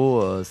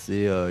sociaux,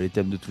 c'est les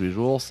thèmes de tous les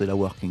jours, c'est la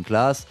working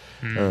class,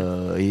 peu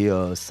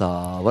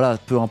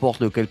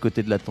importe de quel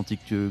côté de l'Atlantique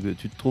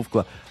tu te trouves,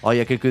 quoi. Alors il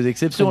y a quelques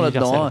exceptions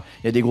là-dedans,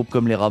 il y a des groupes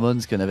comme les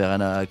Ramones qui n'avaient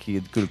rien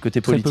que le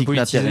côté politique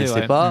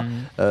n'intéressait pas.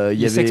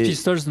 Les Sex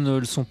Pistols ne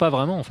le sont pas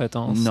vraiment, en fait,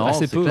 non,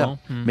 assez peu.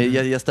 Mais il y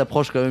a cette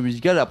approche quand même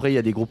musicale. Après il y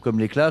a des groupes comme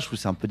les Clash où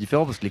c'est un peu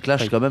différent parce que les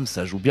Clash quand même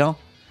ça joue bien.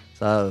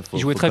 Ils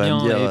jouaient très bien,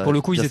 et pour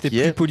le coup ils étaient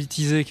plus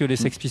politisés que les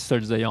Sex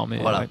Pistols d'ailleurs. Mais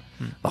voilà.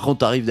 Par contre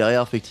t'arrives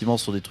derrière effectivement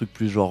sur des trucs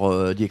plus genre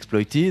The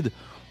Exploited,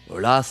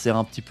 Là, c'est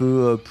un petit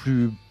peu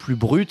plus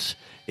brut.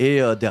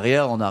 Et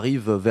derrière, on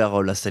arrive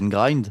vers la scène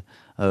grind.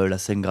 La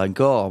scène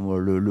grindcore,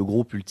 le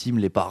groupe ultime,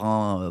 les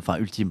parrains,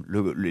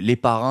 les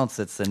parrains de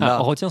cette scène-là.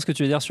 Retiens ce que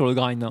tu veux dire sur le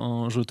grind,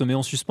 hein. Je te mets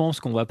en suspens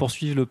parce qu'on va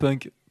poursuivre le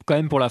punk quand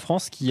même pour la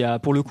France, qui a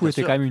pour le coup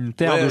été quand même une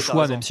terre de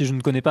choix, même si je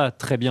ne connais pas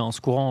très bien ce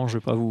courant, je ne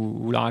vais pas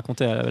vous la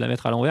raconter, la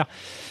mettre à l'envers.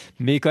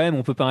 Mais quand même,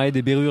 on peut parler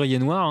des Berruriers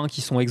Noirs, hein,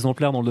 qui sont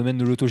exemplaires dans le domaine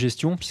de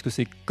l'autogestion, puisque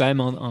c'est quand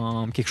même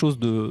quelque chose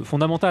de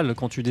fondamental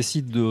quand tu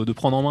décides de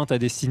prendre en main ta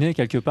destinée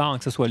quelque part, hein,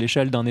 que ce soit à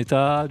l'échelle d'un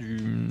État,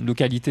 d'une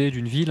localité,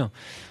 d'une ville,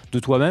 de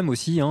toi-même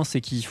aussi, hein,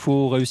 c'est qu'il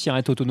faut réussir à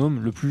être autonome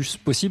le plus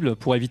possible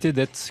pour éviter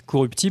d'être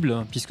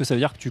corruptible, puisque ça veut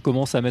dire que tu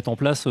commences à mettre en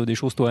place des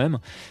choses toi-même,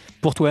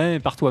 pour toi-même et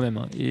par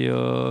toi-même. Et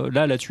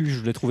là-dessus,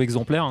 je les trouve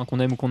exemplaires, hein, qu'on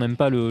aime ou qu'on n'aime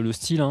pas le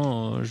style.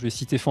 Hein, je vais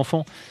citer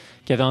Fanfan,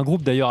 qui avait un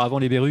groupe d'ailleurs avant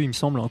les Berus, il me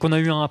semble, qu'on a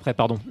eu un après,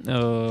 pardon.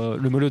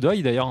 Le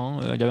Molodoy d'ailleurs, hein,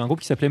 il y avait un groupe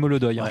qui s'appelait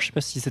Molodoy. Hein. Je sais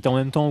pas si c'était en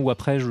même temps ou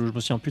après, je me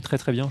souviens plus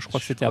très bien. Je crois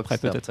que c'était après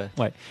peut-être.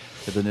 Ouais.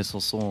 Qui a donné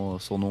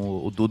son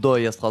nom au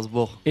Dodoy à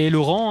Strasbourg. Et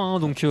Laurent, hein,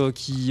 donc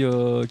qui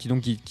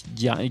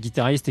est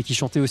guitariste et qui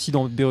chantait aussi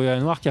dans Berruriers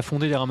Noirs, qui a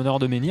fondé les Ramoneurs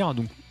de Menhir,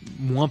 donc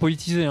moins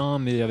politisé, hein,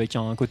 mais avec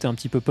un côté un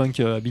petit peu punk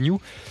à Bignou.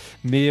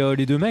 Mais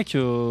les deux mecs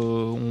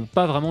ont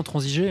pas vraiment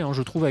transigé, hein,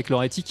 je trouve, avec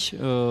leur éthique.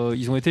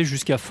 Ils ont été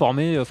jusqu'à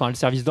former, le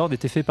service d'ordre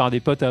était fait par des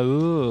potes à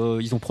eux.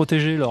 Ils ont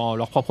protégé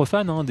leurs propres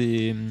fans, hein,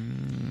 des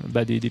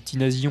petits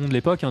nazillons de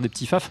l'époque, hein, des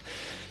petits faf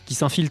qui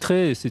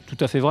s'infiltraient, et c'est tout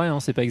à fait vrai, hein,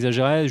 c'est pas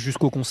exagéré,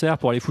 jusqu'au concert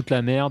pour aller foutre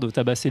la merde,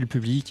 tabasser le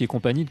public et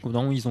compagnie. Donc,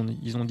 non, ils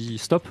ont dit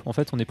stop, en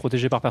fait, on est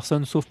protégé par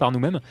personne sauf par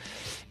nous-mêmes.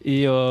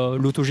 Et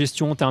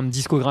l'autogestion en termes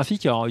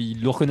discographiques, alors ils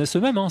le reconnaissent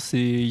eux-mêmes, hein,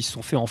 ils se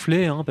sont fait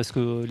enfler, hein, parce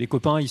que les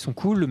copains ils sont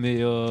cool, mais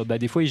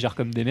des fois ils gèrent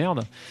comme des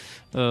merdes.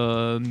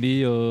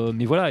 Mais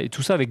voilà, et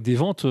tout ça avec des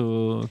ventes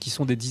qui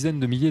sont des dizaines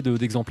de milliers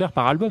d'exemplaires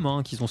par album,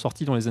 hein, qu'ils ont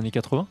sortis dans les années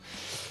 80.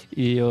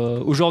 Et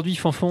aujourd'hui,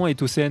 Fanfan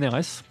est au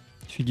CNRS,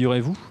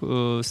 figurez-vous.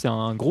 C'est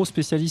un gros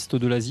spécialiste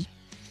de l'Asie.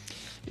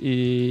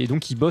 Et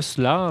donc il bosse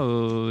là,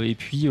 et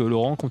puis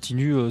Laurent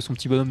continue son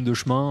petit bonhomme de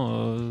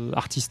chemin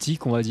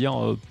artistique, on va dire,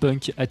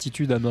 punk,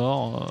 attitude à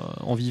mort,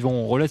 en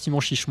vivant relativement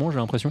chichement, j'ai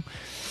l'impression.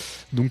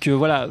 Donc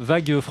voilà,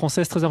 vague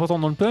française très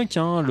importante dans le punk,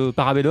 hein, le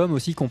Parabellum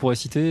aussi qu'on pourrait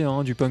citer,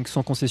 hein, du punk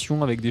sans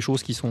concession avec des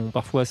choses qui sont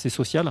parfois assez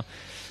sociales.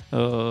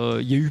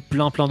 Il y a eu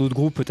plein d'autres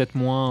groupes peut-être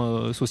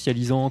moins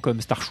socialisants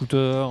comme Star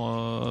Shooter,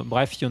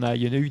 bref, il y en a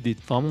eu des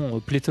vraiment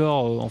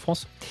pléthore en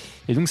France.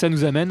 Et donc ça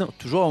nous amène...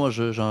 Toujours, moi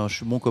je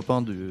suis bon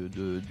copain du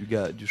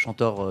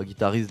chanteur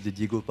guitariste des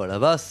Diego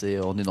Palavas, et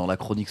on est dans la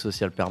chronique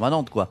sociale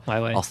permanente, quoi. Ouais.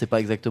 Alors c'est pas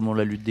exactement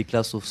la lutte des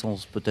classes au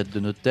sens peut-être de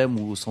notre thème,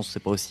 ou au sens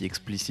c'est pas aussi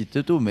explicite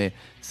et tout, mais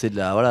c'est de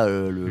la, voilà,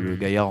 le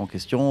gaillard en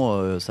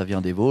question, ça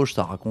vient des Vosges,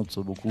 ça raconte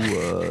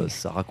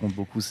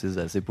beaucoup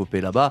ces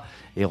épopées là-bas,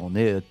 et on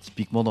est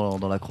typiquement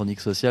dans la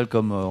chronique sociale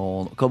comme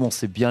on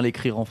sait bien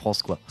l'écrire en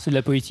France, quoi. C'est de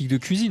la politique de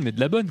cuisine, mais de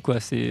la bonne, quoi.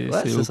 C'est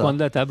au coin de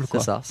la table,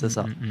 quoi. C'est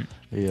ça.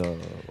 Et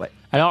ouais.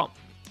 Alors,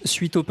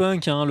 suite au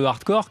punk, hein, le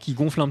hardcore qui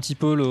gonfle un petit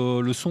peu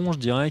le son, je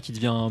dirais, qui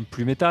devient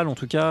plus métal en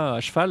tout cas,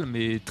 à cheval,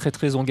 mais très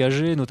très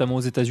engagé, notamment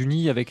aux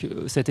États-Unis, avec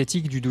cette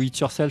éthique du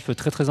do-it-yourself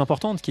très très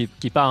importante, qui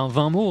est pas un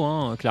vain mot,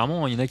 hein,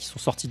 clairement. Il y en a qui sont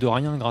sortis de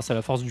rien grâce à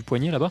la force du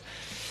poignet là-bas.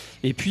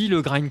 Et puis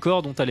le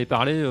grindcore dont tu allais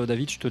parler,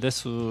 David, je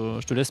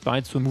te laisse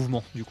parler de ce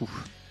mouvement du coup.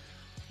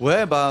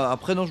 Ouais,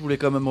 après non, je voulais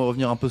quand même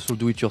revenir un peu sur le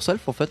do it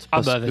yourself en fait,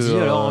 parce vas-y,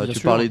 que alors, tu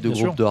sûr, parlais de groupes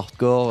sûr. de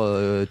hardcore,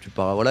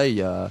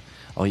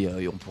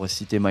 on pourrait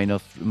citer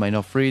Minor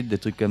Threat, des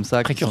trucs comme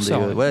ça qui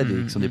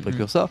sont des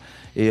précurseurs,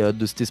 et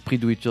de cet esprit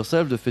do it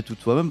yourself, de fait tout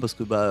toi-même, parce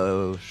que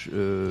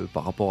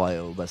par rapport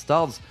aux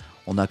Bastards,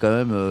 on a quand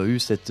même eu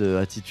cette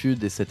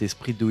attitude et cet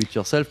esprit de do it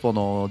yourself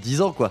pendant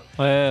 10 ans, quoi.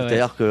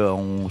 C'est-à-dire que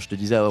je te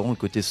disais avant, le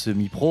côté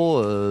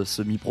semi-pro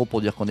pour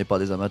dire qu'on n'est pas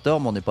des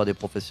amateurs, mais on n'est pas des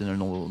professionnels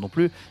non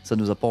plus, ça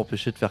nous a pas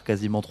empêché de faire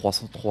quasiment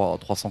 300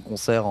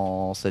 concerts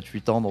en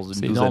 7-8 ans dans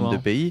une douzaine de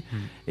pays.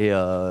 Et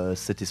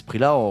cet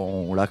esprit-là,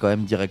 on l'a quand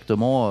même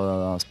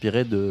directement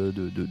inspiré de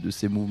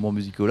ces mouvements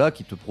musicaux-là,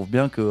 qui te prouvent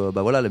bien que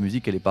la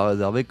musique elle est pas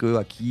réservée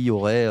qu'à qui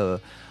aurait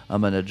un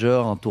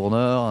manager, un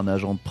tourneur, un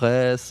agent de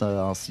presse,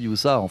 un ci ou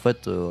ça. En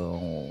fait,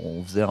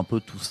 on faisait un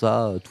peu tout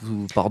ça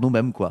tout par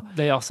nous-mêmes, quoi.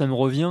 D'ailleurs, ça me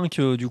revient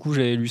que du coup,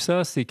 j'avais lu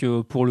ça, c'est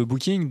que pour le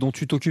booking dont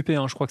tu t'occupais,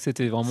 hein, je crois que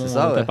c'était vraiment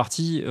ta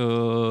partie,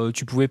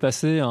 tu pouvais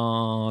passer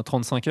un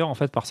 35 heures en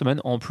fait par semaine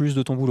en plus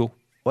de ton boulot.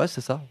 Ouais,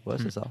 c'est ça.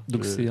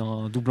 Donc c'est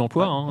un double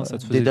emploi. Hein, ça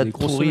te faisait des dates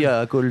grosses pourries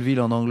à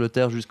Colville en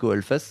Angleterre jusqu'au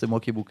Hellfest, c'est moi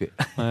qui ai booké.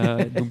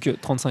 Donc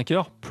 35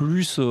 heures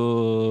plus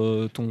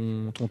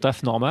ton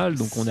taf normal.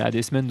 Donc on est à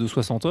des semaines de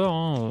 60 heures,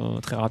 hein,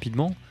 très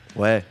rapidement.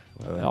 Ouais.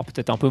 Alors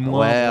peut-être un peu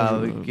moins.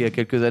 Il y a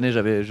quelques années,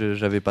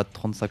 j'avais pas de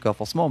 35 heures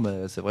forcément,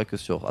 mais c'est vrai que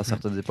à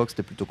certaines époques,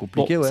 c'était plutôt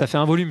compliqué. Bon, ouais. ça fait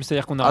un volume,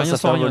 c'est-à-dire qu'on n'a rien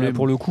sans rien. Là,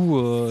 pour le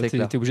coup,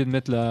 t'es obligé de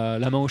mettre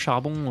la main au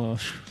charbon.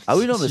 Ah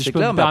oui, non, mais si c'est je peux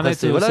clair. me Mais après,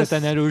 permettre cette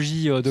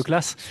analogie de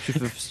classe.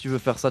 Si tu veux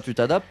faire ça, tu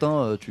t'adaptes.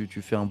 Hein.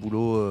 Tu fais un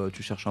boulot,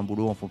 tu cherches un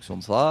boulot en fonction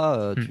de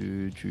ça.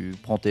 Tu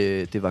prends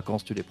tes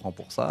vacances, tu les prends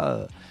pour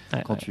ça.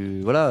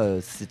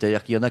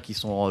 C'est-à-dire qu'il y en a qui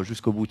sont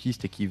jusqu'au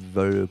boutiste et qui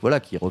veulent,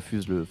 qui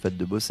refusent le fait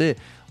de bosser.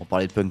 On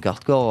parlait de punk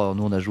hardcore.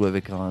 Nous, on a joué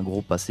avec un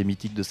groupe assez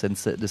mythique de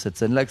cette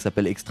scène-là qui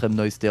s'appelle Extreme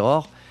Noise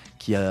Terror,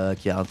 qui a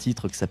un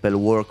titre qui s'appelle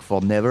Work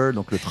for Never,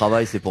 donc le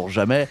travail c'est pour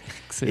jamais.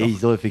 Et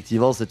ils ont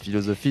effectivement cette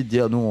philosophie de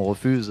dire nous on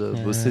refuse,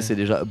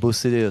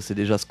 bosser c'est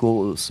déjà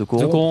se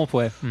corrompre.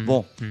 Ouais.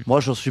 Bon, moi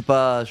je suis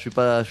pas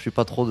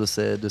trop de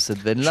cette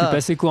veine-là. Je suis pas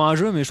assez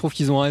courageux, mais je trouve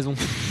qu'ils ont raison.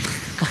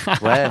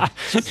 Ouais,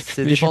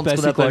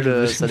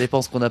 ça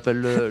dépend ce qu'on appelle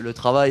le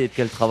travail et de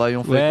quel travail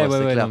on fait. Ouais,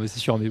 c'est clair. Non, mais c'est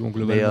sûr, mais bon,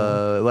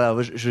 globalement.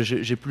 Mais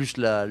j'ai plus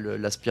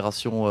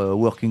l'aspiration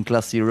working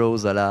class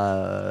heroes à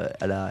la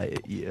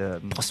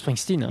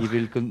Springsteen.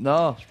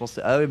 Non, je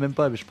pensais. Ah oui, même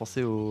pas, mais je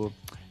pensais au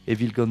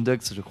Evil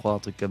Conduct, je crois, un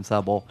truc comme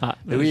ça. Bon,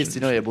 mais oui,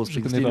 sinon il y a Bruce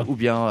Springsteen ou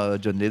bien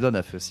John Lennon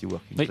a fait aussi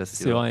working class.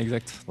 C'est vrai,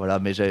 exact. Voilà,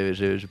 mais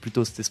j'ai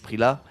plutôt cet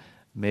esprit-là.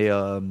 Mais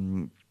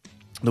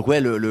donc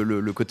ouais,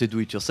 le côté do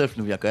it yourself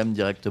nous vient quand même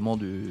directement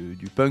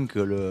du punk.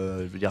 Je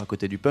veux dire, à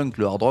côté du punk,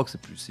 le hard rock,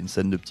 c'est une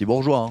scène de petits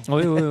bourgeois. Hein.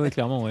 Oui,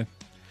 clairement, ouais.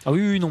 Ah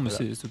oui, non, mais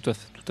voilà. c'est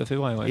tout à fait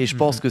vrai. Ouais. Et je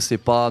pense que c'est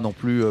pas non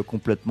plus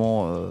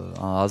complètement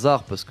un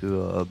hasard, parce que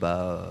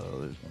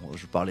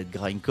je parlais de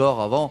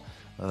grindcore avant.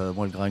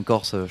 Moi, le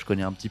grindcore, je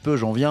connais un petit peu,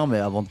 j'en viens, mais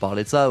avant de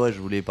parler de ça, je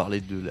voulais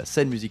parler de la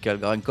scène musicale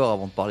grindcore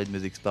avant de parler de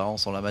mes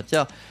expériences en la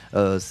matière.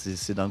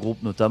 C'est d'un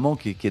groupe notamment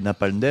qui est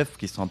Napalm Death,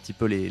 qui sont un petit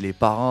peu les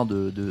parrains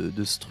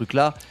de ce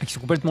truc-là. Et qui sont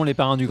complètement les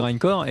parrains du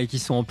grindcore et qui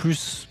sont en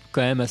plus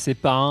quand même assez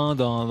parrains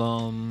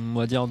on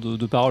va dire,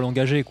 de paroles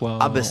engagées, quoi.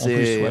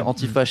 C'est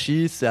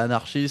antifasciste, c'est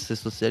anarchiste, c'est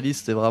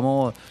socialiste, c'est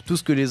vraiment tout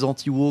ce que les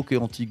anti-woke et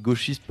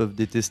anti-gauchistes peuvent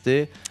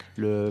détester.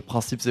 Le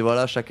principe, c'est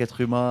chaque être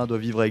humain doit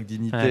vivre avec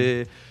dignité.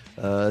 Ouais.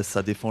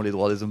 Ça défend les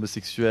droits des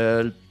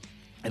homosexuels,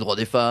 les droits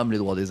des femmes, les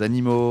droits des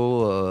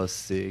animaux,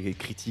 c'est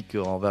critique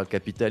envers le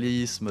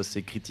capitalisme,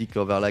 c'est critique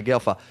envers la guerre.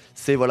 Enfin,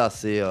 c'est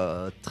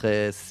un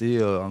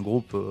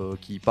groupe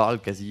qui parle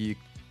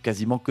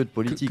quasiment que de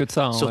politique, que de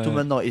ça, hein, surtout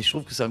maintenant. Et je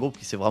trouve que c'est un groupe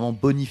qui s'est vraiment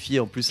bonifié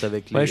en plus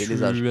avec les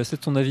âges. Je suis assez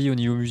de ton avis au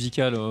niveau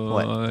musical.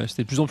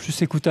 C'était de plus en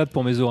plus écoutable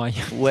pour mes oreilles.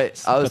 Ouais,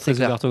 c'est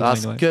clair.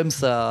 Comme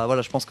ça,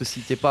 je pense que si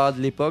t'es pas de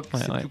l'époque,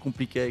 c'est plus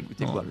compliqué à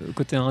écouter. Non, le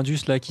côté indus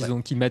là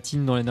qui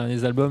matinent dans les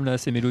derniers albums là,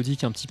 c'est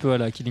mélodique, un petit peu à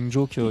la Killing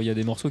Joke. Il y a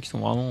des morceaux qui sont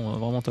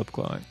vraiment top,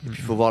 quoi. Et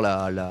puis il faut voir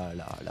la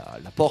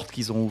porte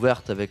qu'ils ont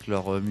ouverte avec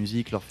leur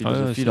musique, leur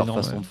philosophie, leur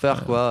façon de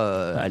faire,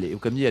 quoi.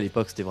 Comme dit, à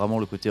l'époque, c'était vraiment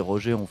le côté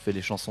Roger. On fait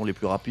les chansons les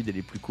plus rapides et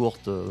les plus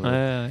courte.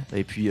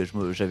 Et puis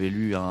j'avais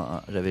lu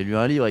un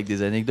livre avec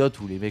des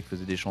anecdotes où les mecs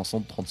faisaient des chansons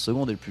de 30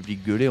 secondes et le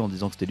public gueulait en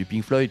disant que c'était du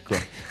Pink Floyd, quoi.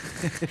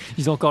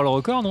 Ils ont encore le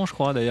record, non, je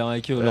crois, d'ailleurs,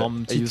 avec leur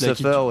petite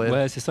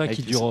c'est ça,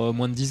 qui dure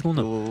moins de 10 secondes.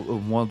 Au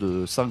moins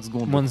de 5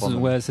 secondes.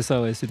 C'est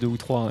ça, c'est 2 ou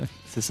 3. Ouais.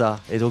 C'est ça.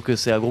 Et donc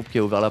c'est un groupe qui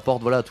a ouvert la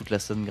porte, toute la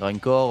scène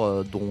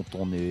grindcore dont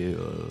on est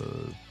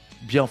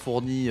bien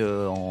fourni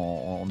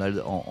en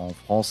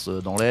France,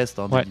 dans l'Est.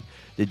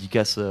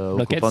 Dédicace aux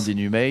copains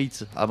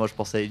d'Inhumate. Ah, moi je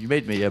pensais à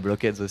Inhumate, mais il y a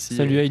Blockheads aussi.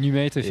 Salut à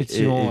Inhumate,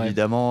 effectivement. Et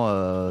évidemment,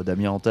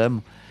 Damien Anthem.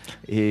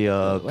 Et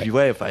puis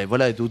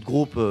d'autres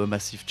groupes,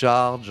 Massive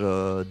Charge.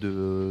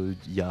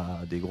 Il y a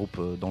des groupes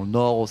dans le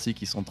Nord aussi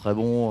qui sont très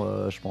bons.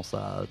 Je pense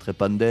à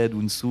Trepanned,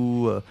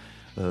 Unsu.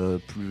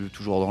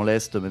 Toujours dans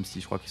l'Est, même si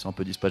je crois qu'ils sont un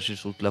peu dispatchés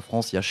sur toute la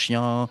France. Il y a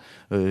Chien,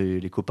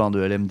 les copains de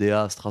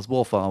LMDA à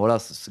Strasbourg. Enfin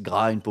c'est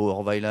Grind,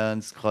 Power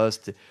Violence,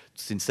 Crust.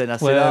 C'est une scène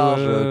assez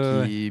large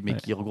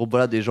qui regroupe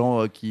des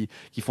gens qui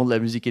font de la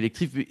musique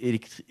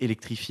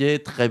électrifiée,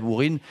 très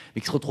bourrine,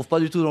 mais qui se retrouvent pas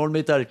du tout dans le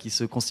métal, qui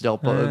se considèrent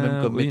pas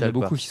eux-mêmes comme métal. Il y en a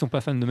beaucoup qui sont pas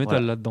fans de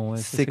métal là-dedans.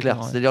 C'est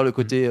clair. C'est-à-dire le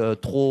côté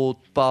trop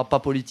pas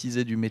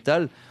politisé du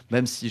métal,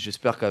 même si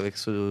j'espère qu'avec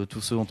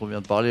tout ce dont on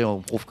vient de parler, on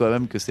prouve quand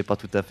même que c'est pas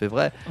tout à fait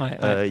vrai.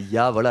 Il y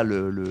a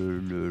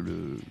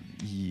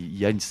il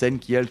y a une scène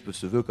qui elle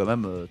se veut quand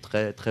même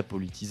très très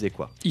politisée,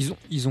 quoi.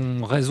 Ils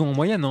ont raison en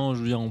moyenne, hein.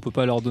 Je veux dire, on peut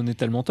pas leur donner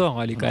tellement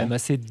tort. Elle est quand même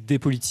assez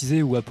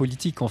dépolitisée ou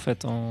apolitique en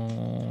fait. En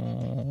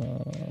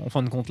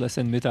fin de compte, la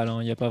scène métal, hein.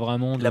 Il y a pas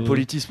vraiment de...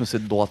 L'apolitisme,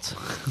 c'est de droite.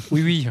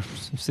 Oui,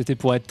 c'était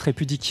pour être très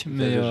pudique,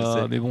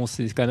 mais bon,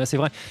 c'est quand même assez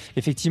vrai.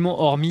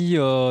 Effectivement, hormis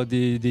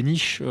des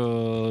niches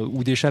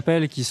ou des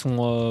chapelles qui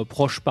sont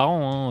proches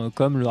parents, hein,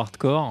 comme le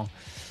hardcore.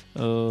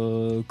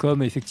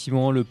 Comme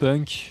effectivement le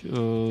punk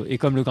et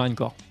comme le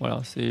grindcore. Voilà,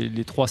 c'est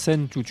les 3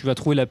 scènes où tu vas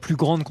trouver la plus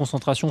grande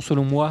concentration,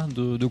 selon moi,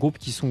 de groupes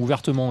qui sont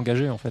ouvertement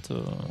engagés, en fait.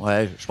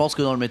 Ouais, je pense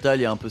que dans le métal,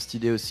 il y a un peu cette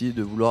idée aussi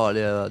de vouloir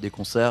aller à des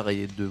concerts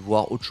et de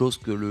voir autre chose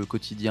que le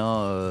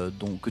quotidien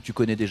que tu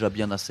connais déjà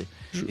bien assez.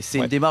 Et c'est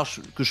une démarche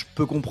que je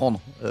peux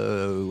comprendre.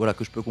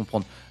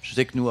 Je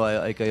sais que nous,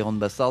 avec Iron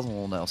Bastards,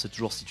 on s'est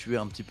toujours situé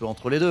un petit peu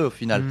entre les deux, au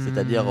final.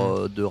 C'est-à-dire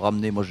de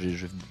ramener... Moi,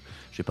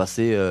 j'ai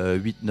passé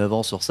 8-9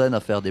 ans sur scène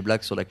à faire des des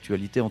blagues sur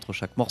l'actualité entre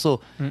chaque morceau.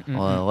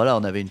 Voilà,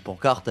 on avait une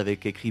pancarte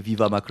avec écrit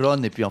Viva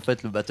Macron, et puis en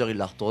fait, le batteur il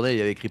l'a retourné, il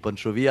y avait écrit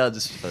Pancho Villa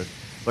dessus. Enfin,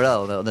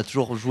 voilà, on a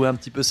toujours joué un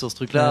petit peu sur ce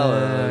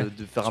truc-là,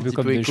 de faire un petit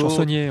comme peu des écho.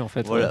 chansonniers en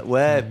fait.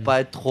 Voilà,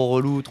 pas être trop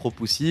relou, trop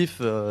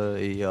poussif,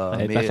 mais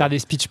pas faire des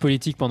speeches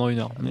politiques pendant 1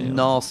 heure. Mais,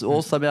 non,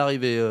 ça m'est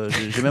arrivé.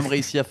 J'ai même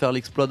réussi à faire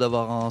l'exploit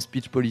d'avoir un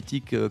speech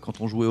politique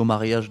quand on jouait au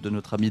mariage de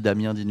notre ami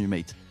Damien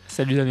d'Inhumate.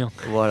 Salut Damien.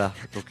 Voilà,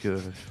 donc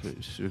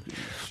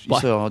il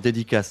sera en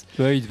dédicace.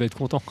 Ouais, il devait être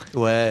content.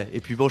 Ouais, et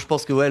puis bon, je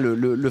pense que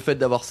le fait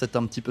d'avoir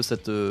un petit peu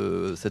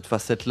cette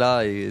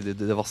facette-là et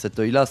d'avoir cet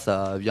œil-là,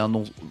 ça vient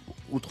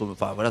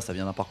ça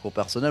vient d'un parcours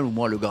personnel où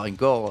moi, le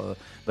grindcore,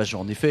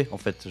 j'en ai fait en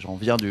fait. J'en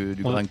viens du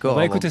grindcore. On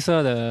va écouter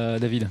ça,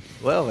 David.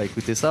 Ouais, on va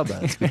écouter ça.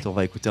 Écoute, on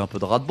va écouter un peu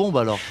de Radbomb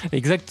alors.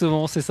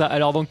 Exactement, c'est ça.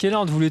 Alors, dans quel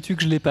ordre voulais-tu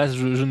que je les passe ?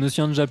 Je ne me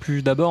souviens déjà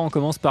plus. D'abord, on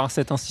commence par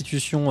cette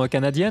institution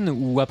canadienne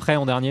ou après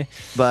en dernier ?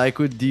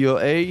 Écoute,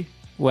 DOA.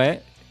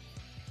 Ouais.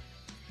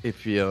 Et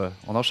puis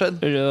on enchaîne.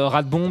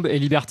 Radbomb et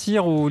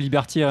Libertyr ou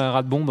Libertyr et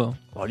Radbomb ?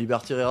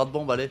 Libertyr et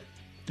Radbomb, allez.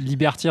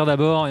 Libertyr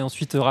d'abord et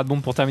ensuite Radbomb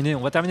pour terminer.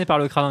 On va terminer par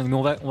le Cradingue, mais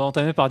on va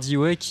entamer par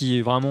DOA qui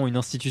est vraiment une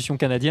institution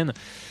canadienne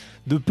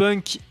de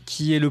punk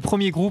qui est le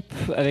premier groupe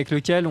avec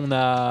lequel on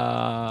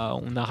a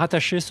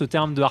rattaché ce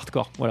terme de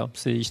hardcore. Voilà,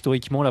 c'est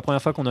historiquement la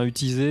première fois qu'on a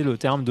utilisé le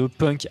terme de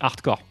punk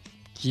hardcore.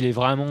 Qu'il est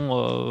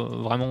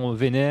vraiment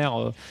vénère,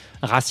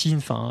 racine,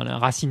 enfin la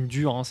racine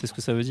dure, c'est ce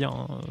que ça veut dire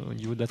au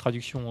niveau de la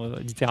traduction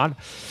littérale.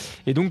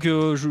 Et donc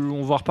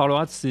on vous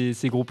reparlera de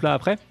ces groupes-là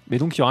après. Mais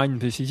donc il y aura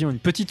effectivement une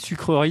petite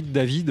sucrerie de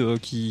David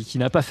qui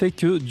n'a pas fait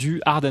que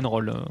du hard and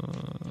roll,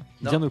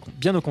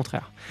 bien au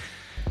contraire.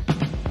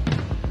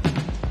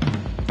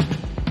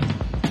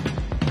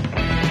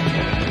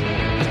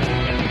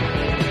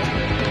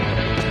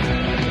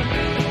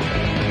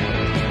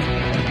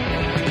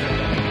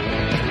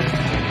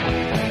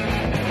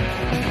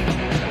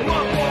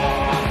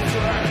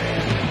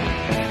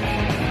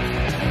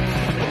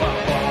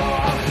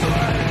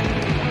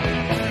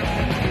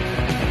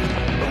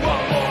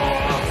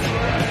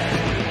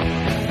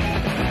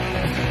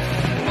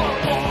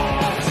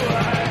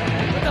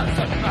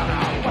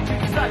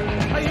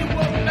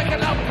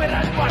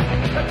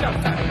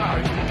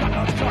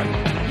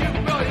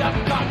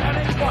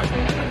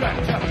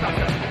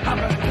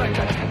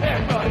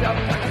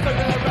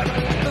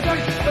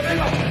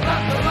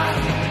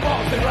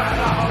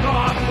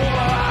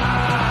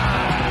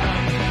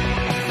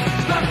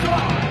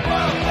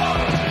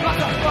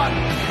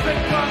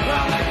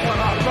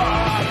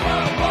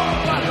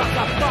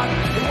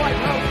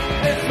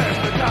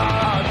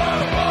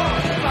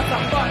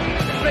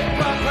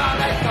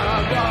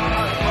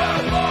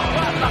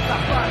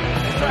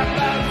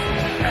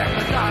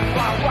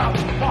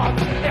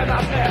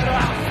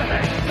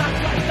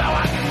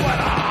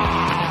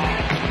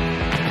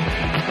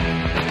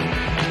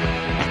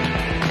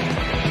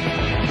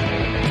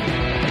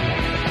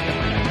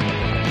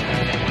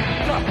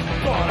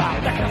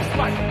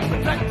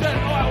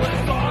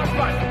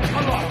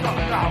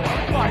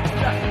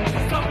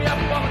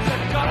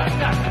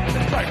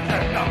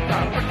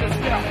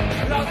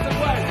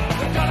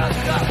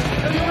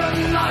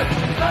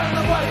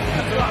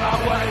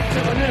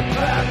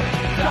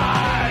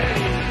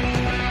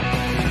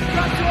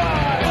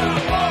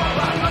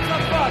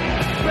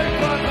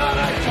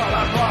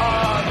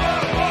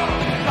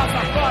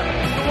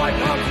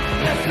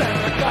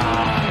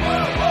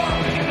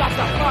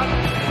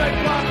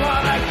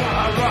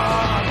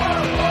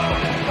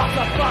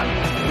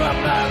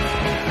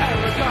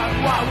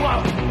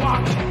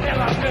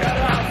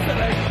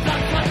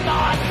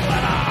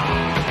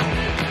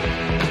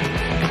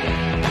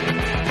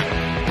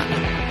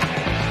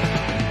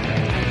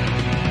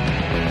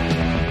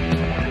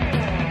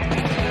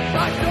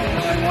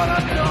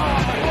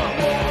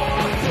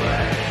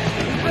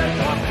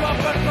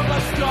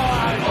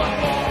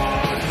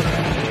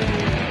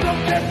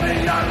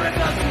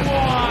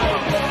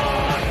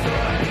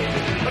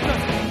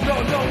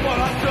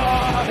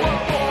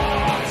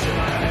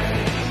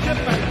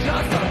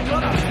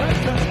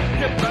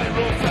 Get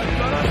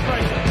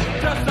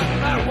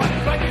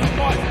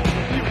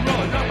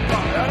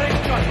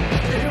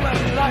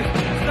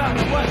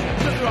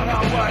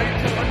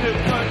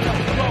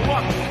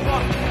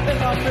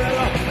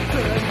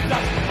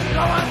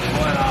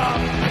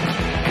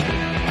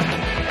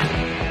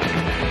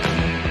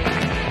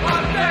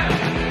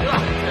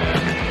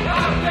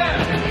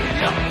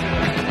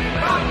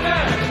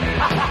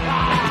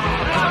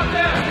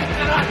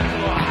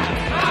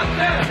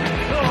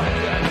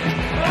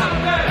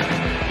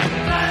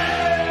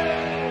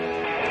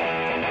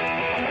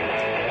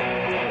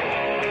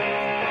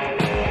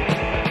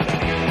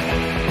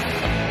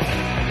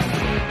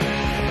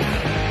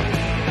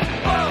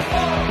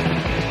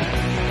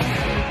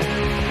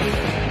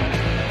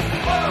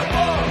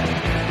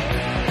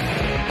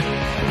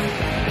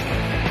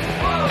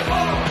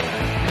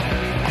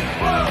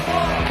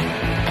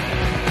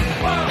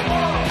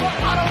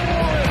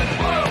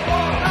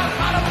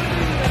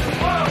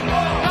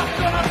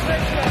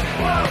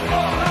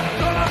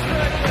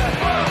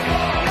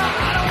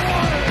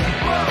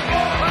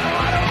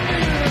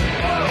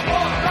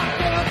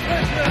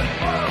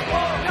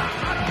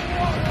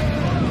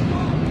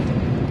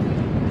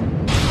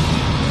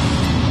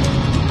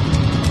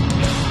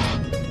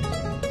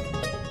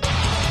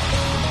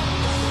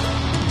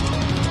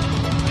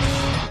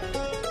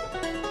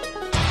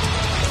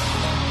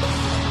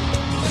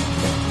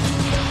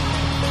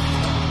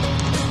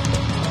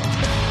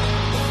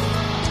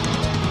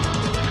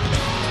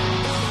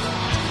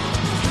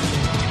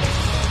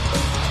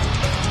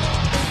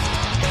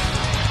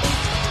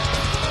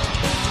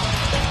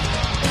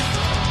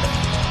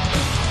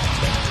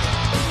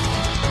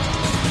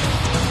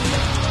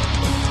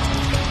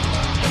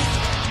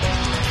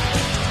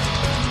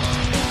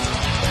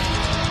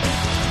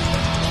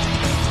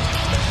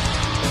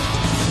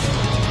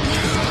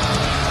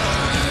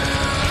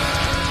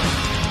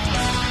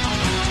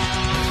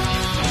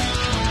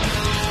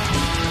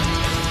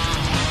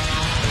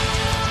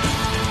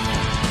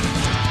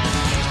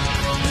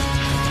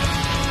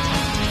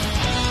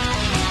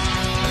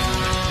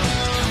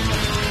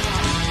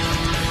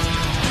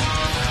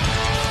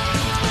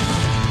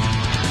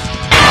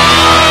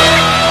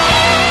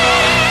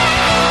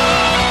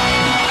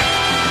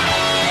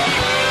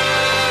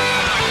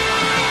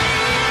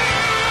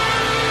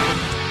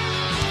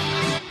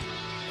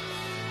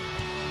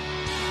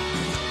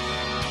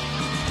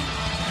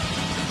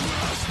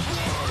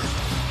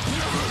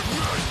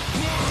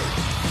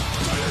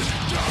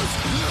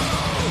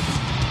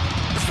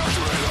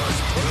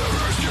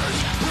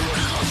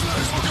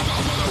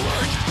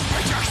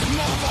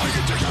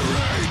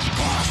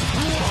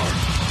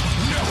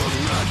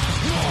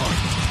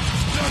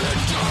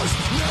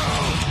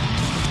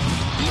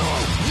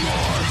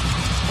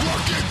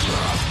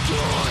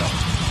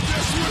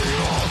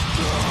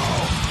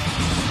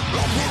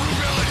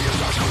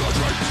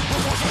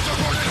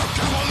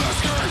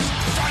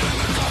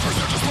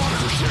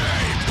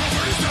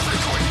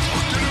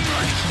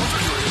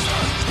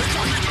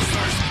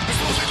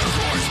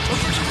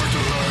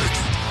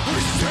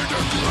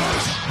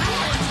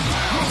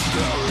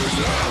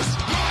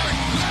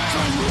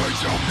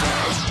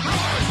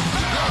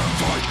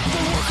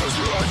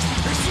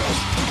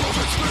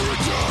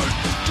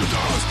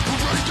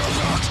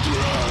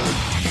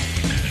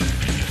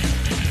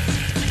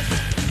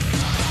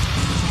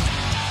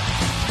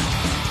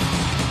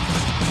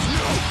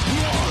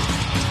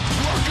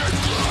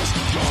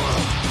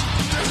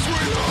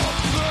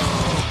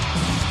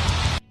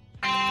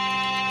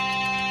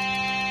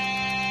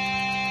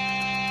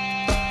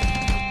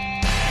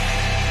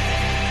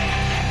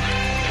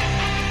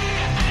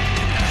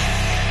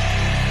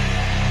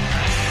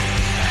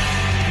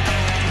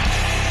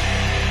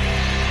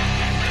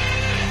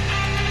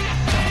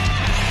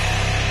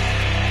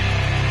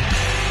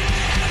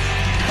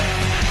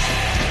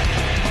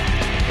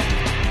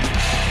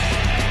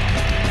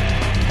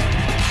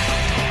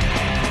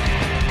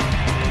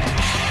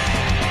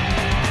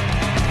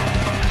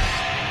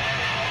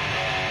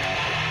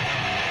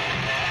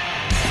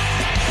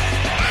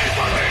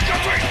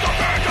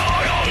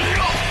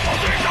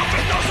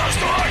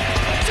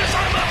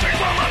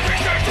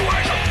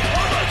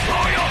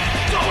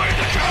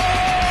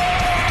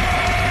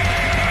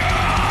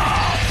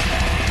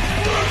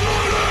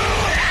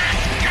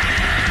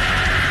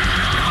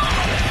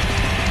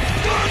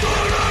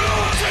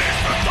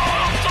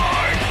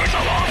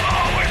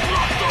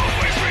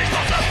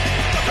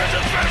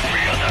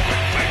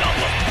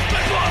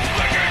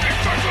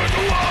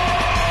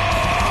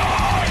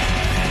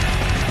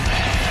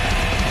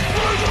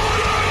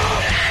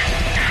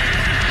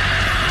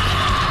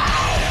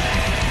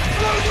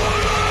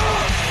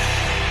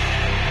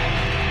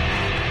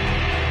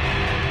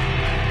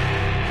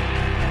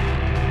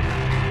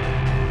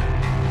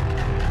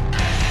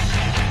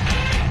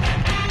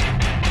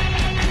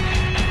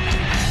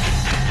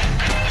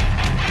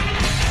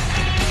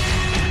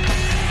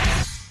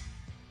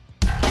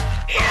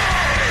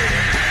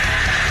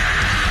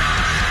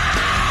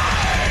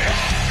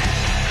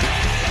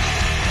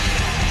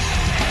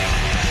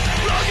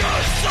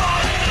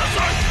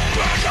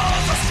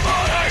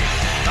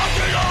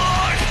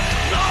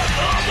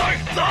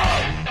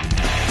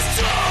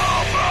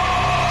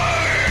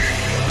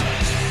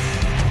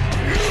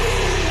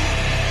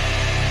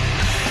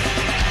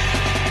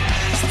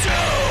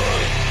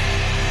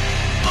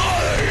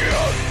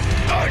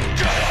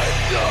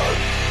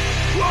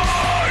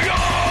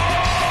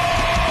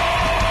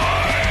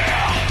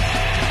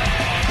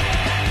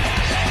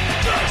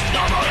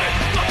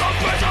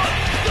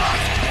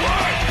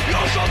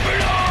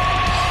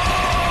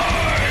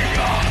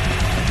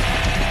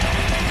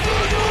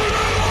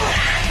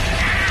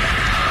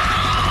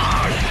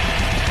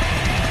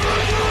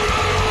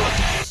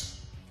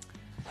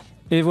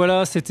Et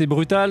voilà, c'était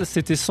brutal,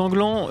 c'était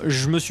sanglant.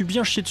 Je me suis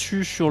bien chié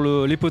dessus sur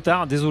les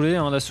potards. Désolé,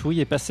 hein, la souris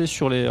est passée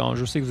sur les... Alors,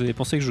 je sais que vous avez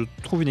pensé que je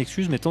trouve une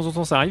excuse, mais de temps en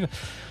temps ça arrive.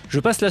 Je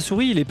passe la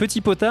souris, les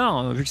petits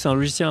potards, vu que c'est un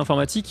logiciel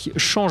informatique,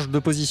 changent de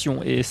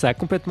position. Et ça a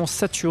complètement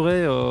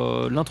saturé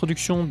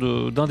l'introduction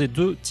d'un des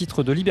deux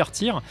titres de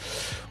Libertyr.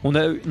 On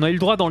a eu le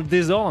droit dans le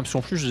désordre, parce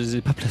qu'en plus je les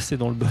ai pas placés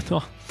dans le bon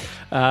ordre.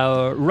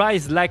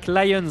 Rise Like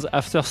Lions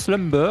After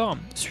Slumber,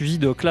 suivi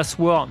de Class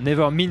War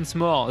Never Means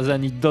More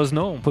Than It Does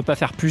Now. On peut pas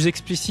faire plus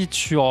explicite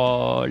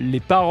sur les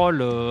paroles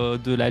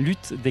de la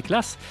lutte des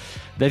classes,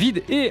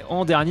 David. Et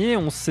en dernier,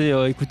 on s'est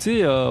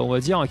écouté, on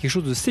va dire, quelque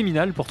chose de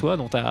séminal pour toi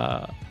dans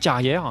ta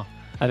carrière,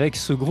 avec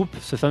ce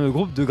fameux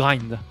groupe de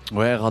grind.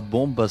 Ouais, Rat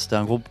Bomb, c'était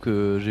un groupe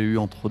que j'ai eu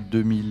entre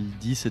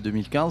 2010 et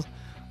 2015.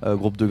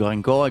 Groupe de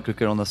grindcore avec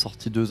lequel on a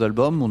sorti 2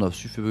 albums. On a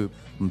aussi fait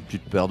une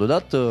petite paire de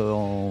dates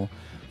en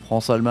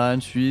France,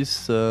 Allemagne,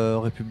 Suisse,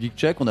 République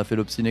Tchèque. On a fait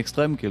l'Obscene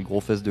Extreme, qui est le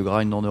gros fest de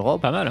grind en Europe.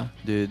 Pas mal.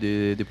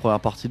 Des premières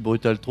parties de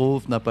Brutal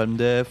Truth, Napalm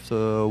Death,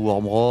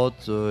 Wormrot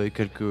et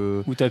quelques...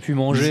 Où t'as pu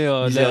manger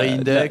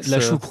la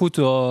choucroute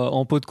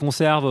en pot de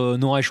conserve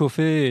non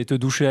réchauffée et te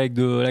doucher avec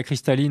de la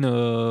cristalline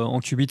en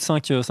cubit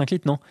 5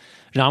 litres, non ?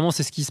 Généralement,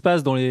 c'est ce qui se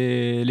passe dans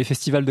les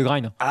festivals de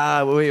grind.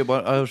 Ah oui, bon,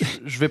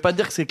 je vais pas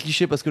dire que c'est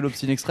cliché parce que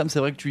l'Obscene Extreme, c'est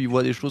vrai que tu y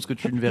vois des choses que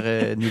tu ne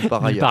verrais nulle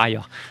part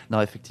ailleurs.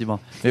 Non, effectivement.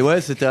 Mais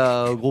ouais, c'était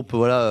un groupe,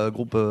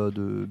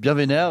 de bien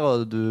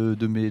vénère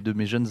de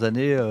mes jeunes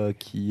années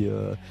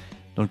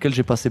dans lequel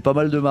j'ai passé pas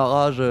mal de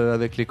marrages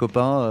avec les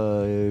copains,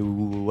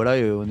 où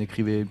on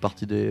écrivait une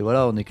partie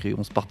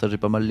on se partageait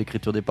pas mal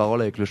l'écriture des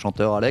paroles avec le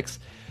chanteur Alex,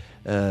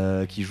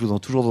 qui joue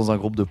toujours dans un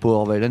groupe de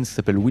power violence qui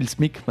s'appelle Will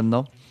Smith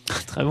maintenant.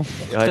 Très bon,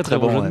 ouais, très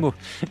bon jeu de mots.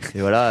 Et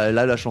voilà,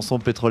 là la chanson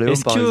Petroleum,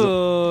 est-ce par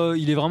exemple.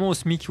 Il est vraiment au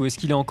SMIC ou est-ce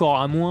qu'il est encore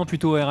à moins,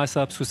 plutôt au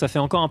RSA, parce que ça fait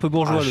encore un peu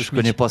bourgeois le SMIC. Je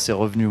connais pas ses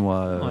revenus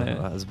moi,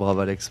 à ce brave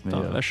Alex,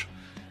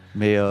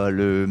 mais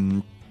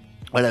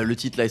le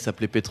titre là il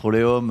s'appelait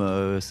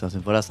Petroleum, ça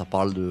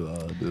parle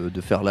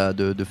de faire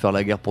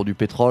la guerre pour du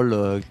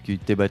pétrole, qui est une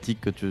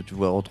thématique que tu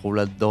retrouves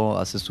là-dedans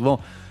assez souvent.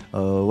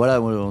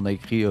 Voilà, on a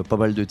écrit pas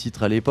mal de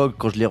titres à l'époque.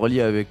 Quand je les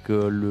relis avec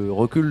le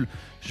recul,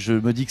 je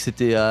me dis que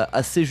c'était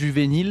assez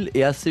juvénile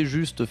et assez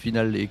juste au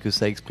final, et que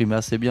ça exprimait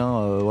assez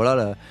bien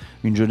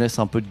une jeunesse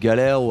un peu de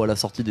galère, où à la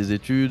sortie des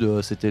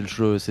études,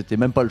 c'était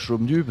même pas le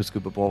chôme dû, parce que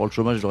pour avoir le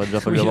chômage, j'aurais déjà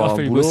fallu Oui, il avoir a un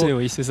fallu boulot, bosser,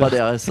 oui, c'est ça. pas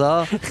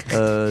d'RSA,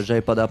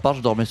 j'avais pas d'appart,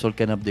 je dormais sur le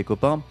canapé des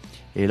copains.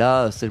 Et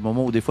là, c'est le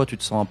moment où des fois tu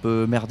te sens un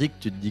peu merdique,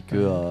 tu te dis que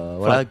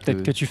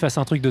Peut-être que tu fasses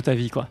un truc de ta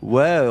vie, quoi.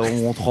 ouais,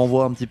 on te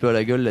renvoie un petit peu à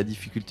la gueule la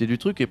difficulté du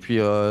truc, et puis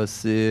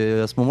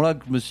c'est à ce moment-là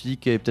que je me suis dit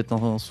qu'il y avait peut-être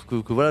que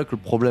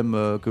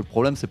le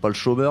problème c'est pas le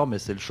chômeur, mais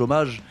c'est le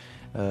chômage.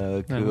 À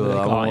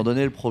un moment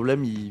donné, le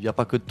problème il vient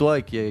pas que de toi,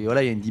 et qu'il y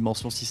a une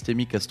dimension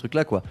systémique à ce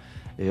truc-là, quoi.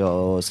 Et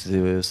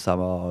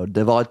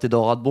d'avoir été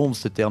dans Radbomb,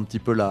 c'était un petit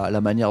peu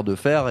la manière de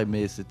faire,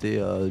 mais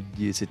c'était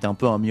un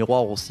peu un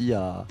miroir aussi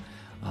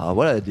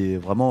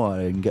vraiment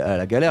à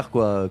la galère,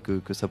 quoi,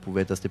 que ça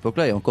pouvait être à cette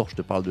époque-là. Et encore, je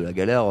te parle de la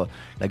galère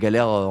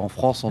en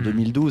France en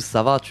 2012,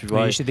 ça va, tu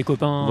vois. Oui, chez des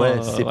copains.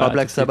 Ouais, c'est pas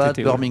Black Sabbath,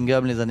 t'étais-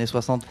 Birmingham les années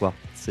 60, quoi.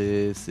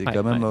 C'est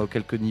quand même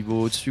quelques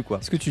niveaux au-dessus, quoi.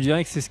 Est-ce que tu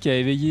dirais que c'est ce qui a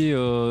éveillé,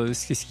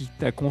 c'est ce qui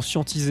t'a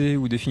conscientisé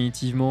ou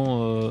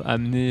définitivement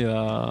amené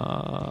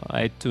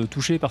à être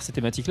touché par ces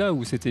thématiques-là,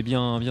 ou c'était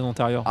bien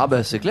antérieur? Ah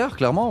bah c'est clair,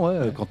 clairement,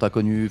 ouais. Quand t'as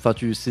connu,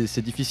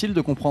 c'est difficile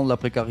de comprendre la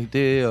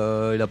précarité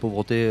et la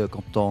pauvreté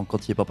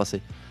quand y es pas passé.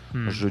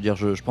 Je veux dire,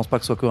 je pense pas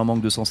que ce soit qu'un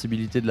manque de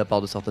sensibilité de la part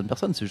de certaines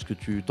personnes, c'est juste que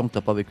tant que t'as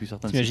pas vécu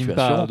certaines T'imagines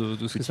situations, pas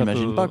de ce que ça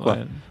t'imagines peut- pas, quoi.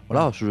 ouais.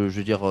 Voilà, je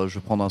veux dire, je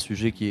vais prendre un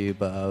sujet qui est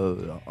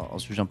un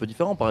sujet un peu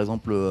différent. Par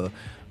exemple,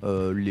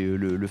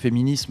 le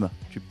féminisme.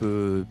 Tu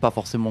peux pas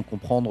forcément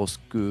comprendre ce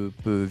que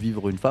peut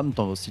vivre une femme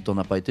si t'en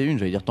as pas été une.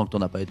 J'allais dire tant que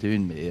t'en as pas été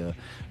une, mais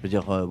je veux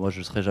dire, moi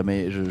je serai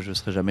jamais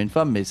une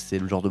femme, mais c'est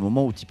le genre de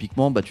moment où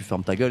typiquement, tu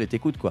fermes ta gueule et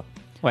t'écoutes, quoi.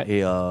 Ouais.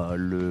 Et les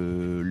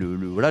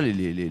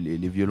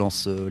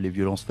violences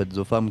faites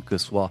aux femmes, que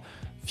ce soit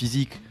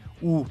physiques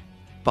ou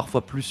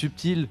parfois plus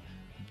subtiles,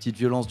 petites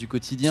violences du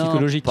quotidien,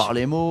 Psychologiques. par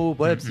les mots,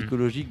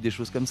 psychologiques, des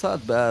choses comme ça,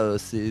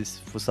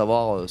 faut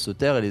savoir se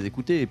taire et les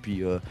écouter. Et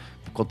puis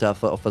quand t'es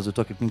en face de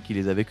toi quelqu'un qui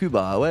les a vécues,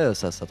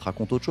 ça te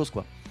raconte autre chose,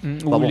 quoi.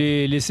 Ou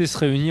les laisser se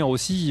réunir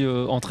aussi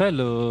entre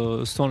elles,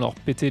 sans leur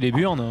péter les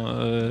burnes,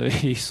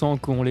 et sans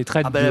qu'on les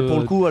traite pour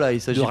le coup, voilà,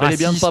 il s'agit bien de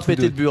raciste pas ou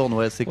péter de burne,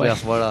 ouais, c'est clair,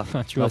 voilà.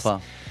 Enfin, tu vois,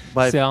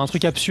 Bref. c'est un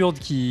truc absurde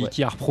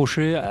qui a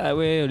reproché. Ah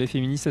ouais, les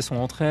féministes elles sont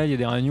entre elles, il y a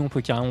des réunions, on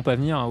peut carrément pas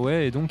venir. Ah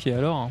ouais, et donc, et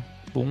alors?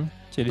 Bon,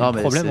 quel est le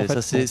problème en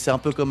fait? C'est un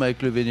peu comme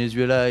avec le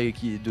Venezuela, et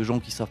de gens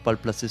qui savent pas le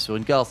placer sur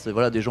une carte. C'est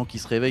des gens qui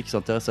se réveillent, qui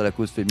s'intéressent à la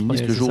cause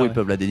féministe, le jour où ils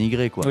peuvent la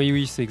dénigrer, quoi.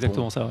 Oui, c'est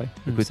exactement ça, ouais.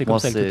 Écoute, C'est moi, comme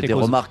ça, c'est des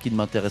remarques qui ne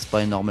m'intéressent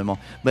pas énormément.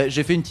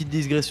 J'ai fait une petite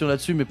digression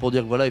là-dessus, mais pour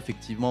dire que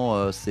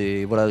effectivement,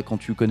 c'est quand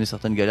tu connais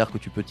certaines galères que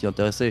tu peux t'y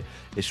intéresser.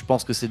 Et je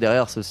pense que c'est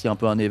aussi un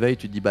peu un éveil.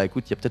 Tu te dis,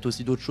 écoute, il y a peut-être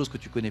aussi d'autres choses que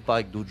tu connais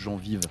pas et que d'autres gens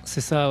vivent. C'est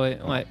ça, ouais,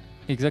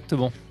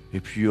 exactement. Et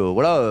puis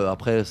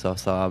après ça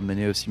a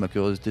amené aussi ma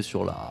curiosité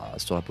sur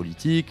la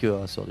politique,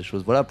 sur des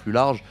choses plus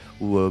larges,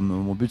 où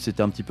mon but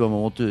c'était un petit peu à un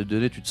moment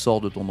donné, tu te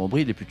sors de ton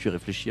nombril et puis tu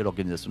réfléchis à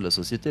l'organisation de la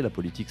société. La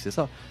politique, c'est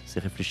ça, c'est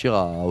réfléchir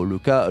le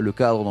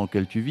cadre dans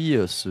lequel tu vis,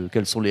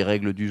 quelles sont les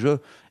règles du jeu.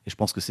 Et je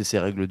pense que c'est ces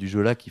règles du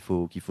jeu là qu'il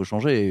faut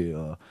changer. Et,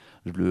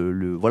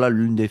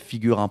 l'une des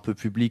figures un peu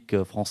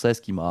publiques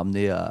françaises qui m'a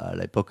amené à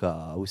l'époque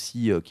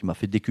aussi, qui m'a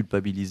fait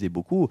déculpabiliser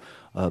beaucoup,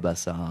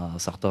 c'est un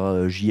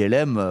certain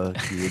JLM,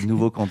 qui est le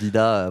nouveau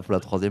candidat pour la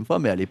 3e fois,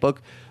 mais à l'époque,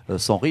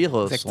 sans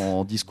rire,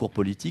 son discours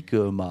politique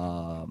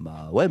m'a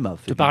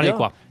fait te parler,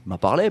 quoi. M'a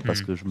parlé,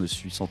 parce que je me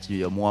suis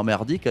senti moins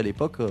merdique à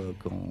l'époque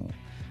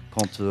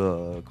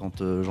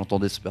quand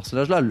j'entendais ce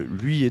personnage-là,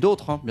 lui et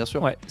d'autres, bien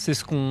sûr. Ouais, c'est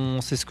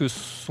ce que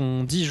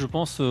sont dit, je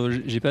pense.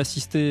 J'ai pas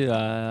assisté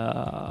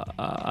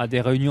à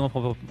des réunions à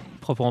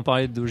proprement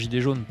parler de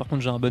Gilets jaunes. Par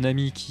contre, j'ai un bon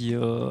ami qui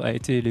a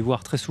été les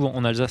voir très souvent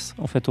en Alsace,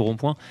 en fait, au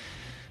rond-point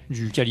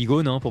du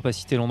Caligone, pour pas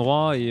citer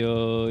l'endroit, et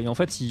en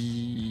fait,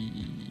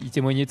 il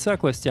témoignait de ça,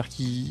 quoi. C'est-à-dire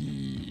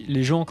que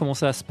les gens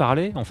commençaient à se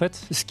parler, en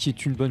fait, ce qui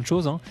est une bonne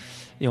chose.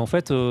 Et en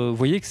fait, vous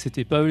voyez que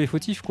c'était pas eux les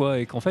fautifs, quoi,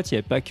 et qu'en fait, il n'y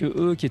avait pas que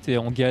eux qui étaient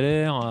en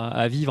galère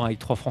à vivre avec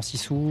 3 francs 6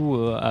 sous,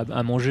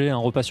 à manger un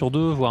repas sur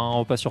 2, voire un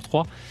repas sur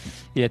 3,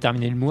 et à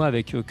terminer le mois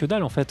avec que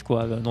dalle, en fait,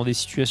 quoi, dans des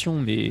situations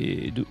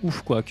mais de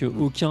ouf, quoi, que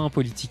aucun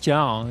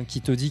politicard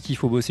qui te dit qu'il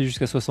faut bosser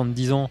jusqu'à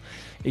 70 ans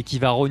et qui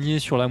va rogner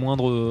sur la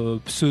moindre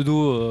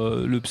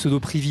le pseudo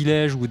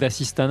privilège ou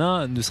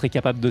d'assistanat ne serait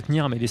capable de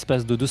tenir, mais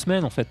l'espace de 2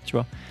 semaines, en fait, tu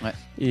vois. Ouais.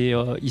 Et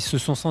ils se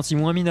sont sentis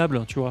moins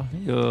minables, tu vois.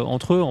 Et,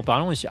 entre eux, en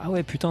parlant, ils se disent, ah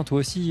ouais, putain, toi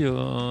aussi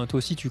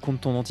tu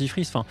comptes ton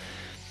dentifrice. Enfin,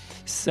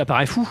 ça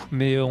paraît fou,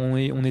 mais on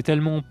est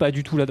tellement pas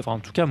du tout là. Enfin, en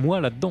tout cas,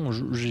 moi là-dedans,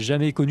 j'ai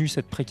jamais connu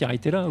cette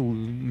précarité-là, ou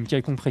une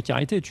quelconque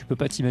précarité. Tu peux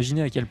pas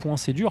t'imaginer à quel point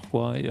c'est dur,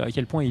 quoi, et à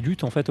quel point ils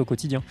luttent en fait au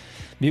quotidien.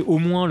 Mais au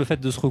moins le fait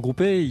de se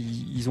regrouper,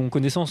 ils ont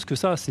connaissance que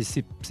ça.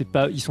 C'est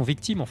pas, ils sont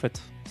victimes en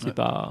fait. C'est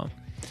pas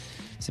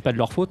de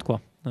leur faute,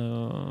 quoi.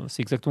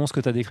 C'est exactement ce que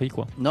tu as décrit,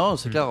 quoi. Non,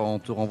 c'est clair, on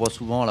te renvoie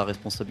souvent à la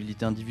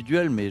responsabilité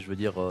individuelle, mais je veux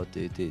dire,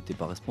 t'es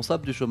pas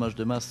responsable du chômage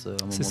de masse.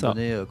 À un moment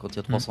donné, quand il y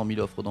a 300 000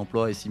 offres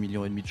d'emploi et 6,5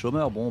 millions de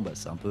chômeurs,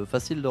 c'est un peu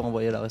facile de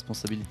renvoyer à la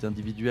responsabilité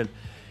individuelle.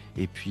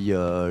 Et puis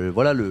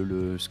voilà,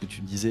 ce que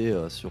tu me disais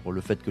sur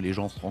le fait que les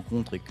gens se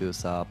rencontrent et que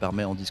ça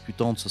permet en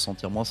discutant de se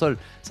sentir moins seul.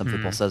 Ça me fait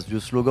penser à ce vieux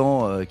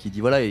slogan qui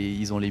dit voilà,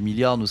 ils ont les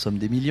milliards, nous sommes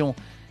des millions.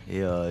 Et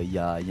il y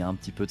a un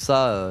petit peu de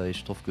ça. Et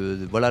je trouve que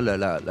voilà,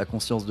 la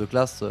conscience de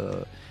classe,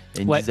 il y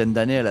a une dizaine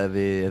d'années,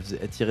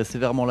 elle tirait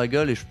sévèrement la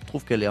gueule. Et je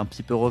trouve qu'elle est un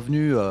petit peu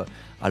revenue.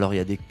 Alors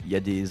il y a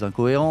des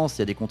incohérences, il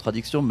y a des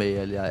contradictions, mais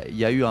il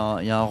y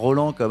a un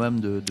relan quand même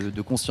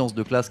de conscience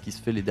de classe qui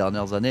se fait les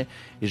dernières années.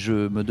 Et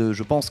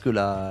je pense que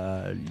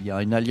il y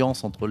a une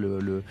alliance entre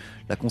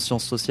la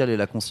conscience sociale et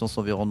la conscience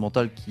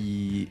environnementale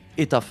qui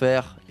est à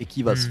faire et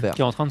qui va se faire.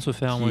 Qui est en train de se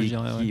faire, moi je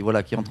dirais.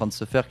 Voilà, qui est en train de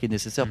se faire, qui est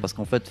nécessaire parce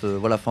qu'en fait,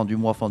 voilà, fin du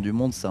mois, fin du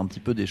monde, c'est un petit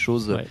peu des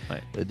choses,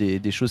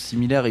 des choses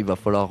similaires. Il va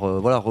falloir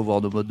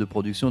revoir nos modes de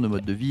production, nos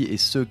modes de vie, et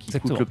ceux qui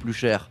coûtent le plus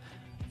cher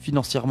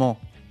financièrement,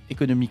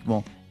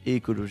 économiquement et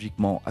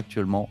écologiquement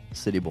actuellement,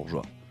 c'est les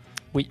bourgeois.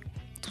 Oui,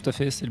 tout à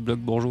fait, c'est le bloc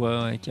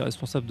bourgeois qui est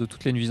responsable de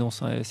toutes les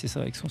nuisances, c'est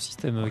ça, avec son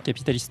système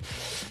capitaliste.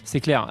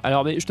 C'est clair.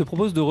 Alors, mais je te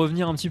propose de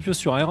revenir un petit peu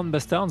sur Iron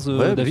Bastards,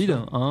 David.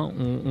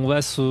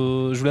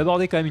 Je voulais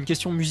aborder quand même une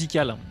question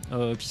musicale,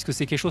 puisque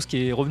c'est quelque chose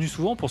qui est revenu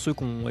souvent pour ceux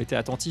qui ont été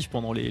attentifs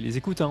pendant les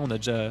écoutes. On a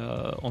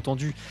déjà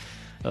entendu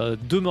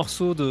 2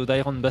 morceaux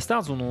d'Iron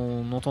Bastards.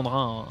 On en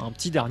entendra un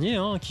petit dernier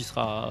qui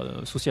sera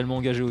socialement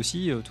engagé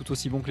aussi, tout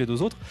aussi bon que les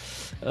 2 autres.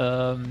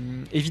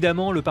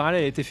 Évidemment, le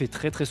parallèle a été fait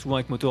très très souvent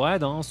avec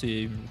Motörhead.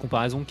 C'est une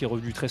comparaison qui est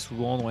revenue très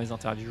souvent dans les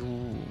interviews.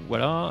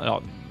 Voilà.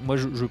 Alors moi,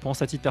 je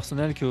pense à titre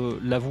personnel que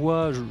la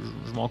voix, je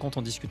me rends compte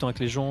en discutant avec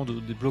les gens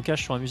des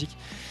blocages sur la musique.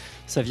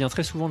 Ça vient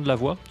très souvent de la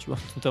voix, tu vois.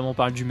 Notamment on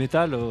parle du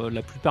métal.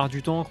 La plupart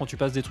du temps, quand tu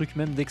passes des trucs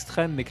même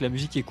d'extrême, mais que la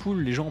musique est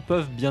cool, les gens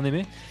peuvent bien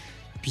aimer.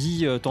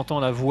 Puis t'entends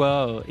la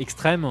voix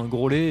extrême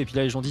grôler, et puis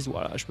là les gens disent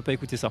voilà, je peux pas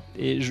écouter ça.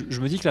 Et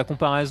je me dis que la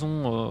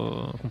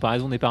comparaison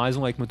n'est pas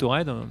raison avec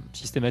Motörhead,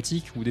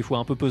 systématique ou des fois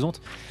un peu pesante,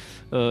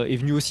 est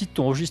venue aussi de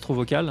ton registre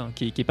vocal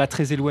qui est pas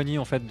très éloigné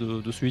en fait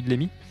de celui de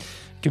Lemmy.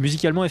 Que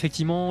musicalement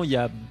effectivement il y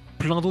a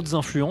plein d'autres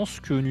influences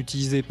que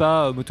n'utilisait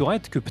pas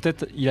Motörhead, que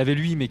peut-être il avait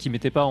lui mais qui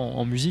mettait pas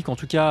en musique, en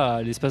tout cas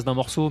à l'espace d'un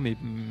morceau, mais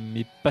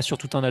pas sur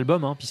tout un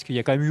album, puisqu'il y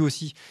a quand même eu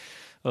aussi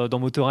dans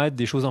Motörhead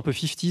des choses un peu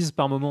 50s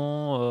par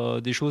moment,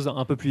 des choses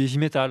un peu plus heavy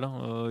metal.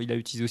 Il a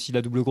utilisé aussi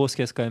la double grosse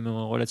caisse quand même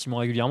relativement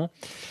régulièrement.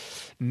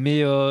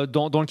 Mais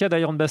dans le cas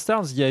d'Iron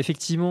Bastards, il y a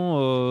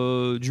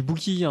effectivement du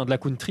boogie, de la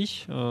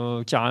country,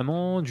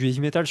 carrément, du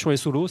heavy metal sur les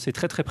solos. C'est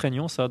très très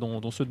prégnant ça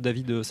dans ceux de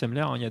David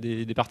Semler. Il y a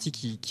des parties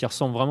qui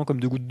ressemblent vraiment comme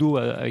 2 gouttes d'eau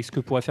avec ce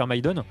que pourrait faire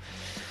Maiden,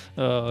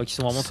 qui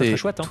sont vraiment très très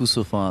chouettes. C'est tout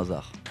sauf un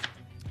hasard.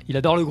 Il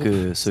adore le groupe.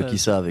 Que ceux qui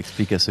savent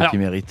expliquent à ceux qui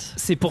méritent.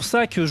 C'est pour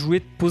ça que je voulais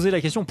te poser la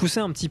question, pousser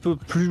un petit peu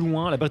plus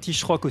loin. La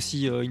British Rock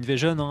aussi,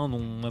 Invasion,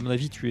 dont à mon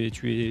avis tu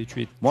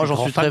es. Moi j'en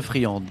suis très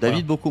friand.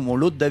 David beaucoup moins.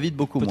 L'autre David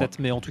beaucoup moins. Peut-être,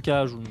 mais en tout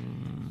cas,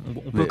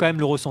 on peut quand même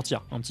le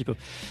ressentir un petit peu.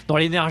 Dans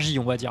l'énergie,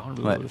 on va dire.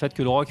 Le fait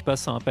que le rock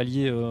passe à un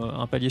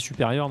palier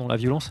supérieur dans la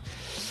violence.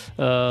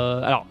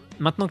 Alors,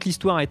 maintenant que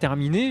l'histoire est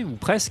terminée, ou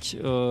presque,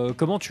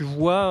 comment tu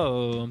vois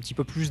un petit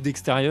peu plus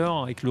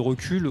d'extérieur, avec le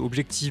recul,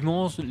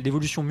 objectivement,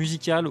 l'évolution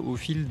musicale au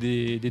fil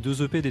des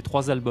 2 EP, des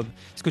 3 albums?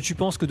 Est-ce que tu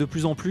penses que de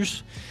plus en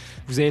plus,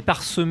 vous avez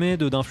parsemé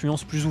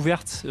d'influences plus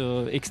ouvertes,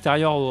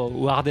 extérieures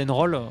au hard and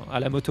roll, à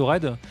la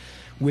Motörhead,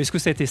 ou est-ce que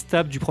ça a été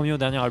stable du premier au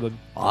dernier album?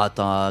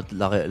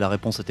 La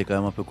réponse était quand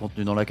même un peu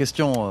contenue dans la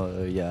question.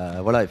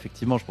 Voilà,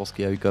 effectivement, je pense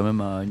qu'il y a eu quand même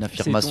une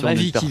affirmation.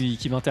 C'est ton avis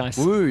qui m'intéresse.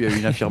 Oui, il y a eu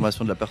une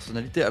affirmation de la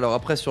personnalité. Alors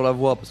après, sur la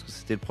voix, parce que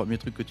c'était le premier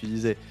truc que tu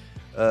disais,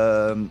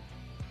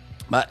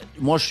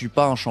 moi je suis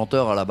pas un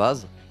chanteur à la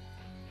base.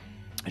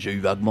 J'ai eu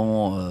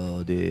vaguement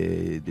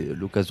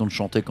l'occasion de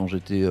chanter quand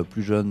j'étais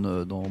plus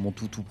jeune dans mon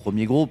tout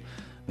premier groupe.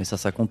 Mais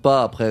ça compte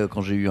pas. Après,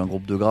 quand j'ai eu un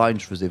groupe de grind,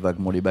 je faisais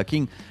vaguement les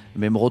backings.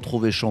 Mais me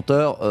retrouver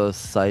chanteur,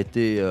 ça a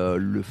été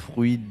le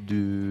fruit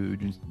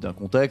d'un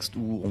contexte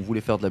où on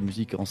voulait faire de la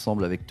musique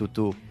ensemble avec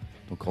Toto,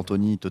 donc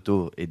Anthony,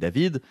 Toto et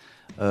David.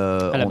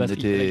 La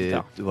batterie,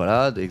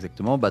 voilà,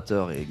 exactement,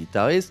 batteur et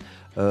guitariste.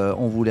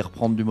 On voulait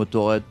reprendre du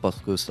Motörhead parce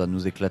que ça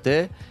nous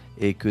éclatait.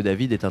 Et que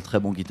David est un très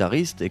bon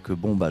guitariste et que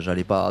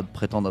j'allais pas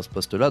prétendre à ce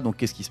poste-là. Donc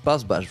qu'est-ce qui se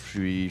passe ?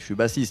 Je suis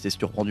bassiste, et si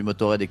tu reprends du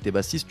Motörhead et que t'es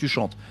bassiste, tu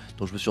chantes.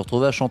 Donc je me suis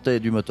retrouvé à chanter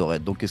du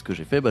Motörhead. Donc qu'est-ce que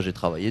j'ai fait ? J'ai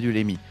travaillé du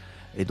Lemmy.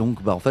 Et donc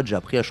en fait j'ai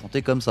appris à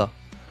chanter comme ça.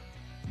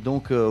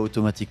 Donc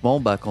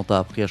automatiquement quand t'as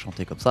appris à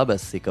chanter comme ça,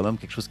 c'est quand même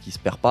quelque chose qui se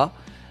perd pas.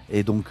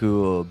 Et donc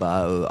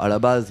à la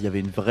base il y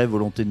avait une vraie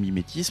volonté de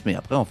mimétisme, et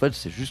après en fait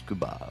c'est juste que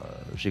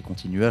j'ai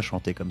continué à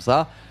chanter comme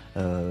ça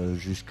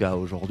jusqu'à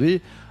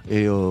aujourd'hui.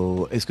 Et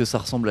est-ce que ça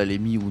ressemble à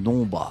Lemmy ou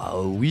non ?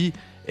 Oui.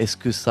 Est-ce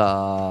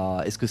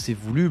que c'est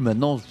voulu ?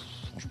 Maintenant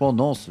franchement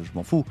non, je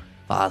m'en fous.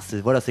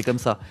 c'est comme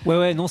ça.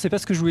 Ouais, non, c'est pas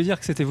ce que je voulais dire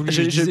que c'était voulu.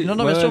 Non,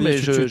 bien sûr, mais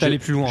tu allais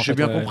plus loin. J'ai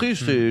bien compris,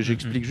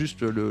 j'explique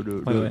juste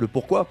le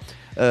pourquoi.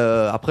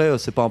 Après,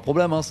 c'est pas un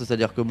problème, hein,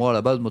 c'est-à-dire que moi, à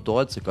la base,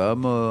 Motorhead, c'est quand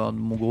même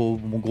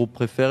mon groupe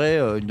préféré,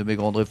 une de mes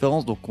grandes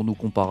références, donc on nous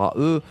compare à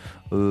eux.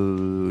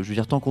 Je veux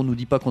dire, tant qu'on nous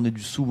dit pas qu'on est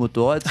du sous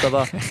Motorhead, ça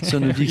va. Si on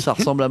nous dit que ça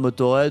ressemble à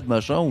Motorhead,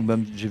 machin, ou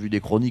même j'ai vu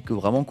des chroniques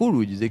vraiment cool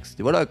où ils disaient que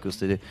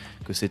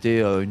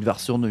c'était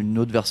une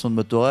autre version de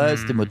Motorhead,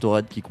 c'était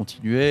Motorhead qui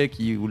continuait,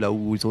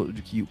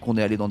 qu'on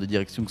est allé dans des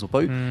directions qu'ils n'ont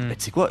pas eu. Et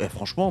tu sais quoi,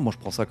 franchement, moi je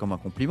prends ça comme un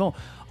compliment.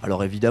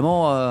 Alors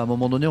évidemment, à un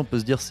moment donné, on peut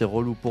se dire c'est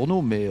relou pour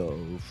nous, mais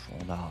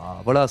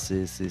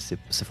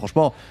c'est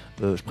franchement,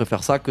 je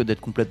préfère ça que d'être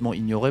complètement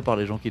ignoré par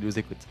les gens qui nous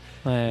écoutent.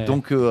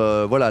 Donc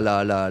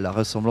la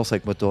ressemblance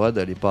avec Motorhead,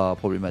 elle est pas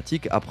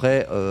problématique.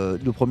 Après,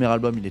 le premier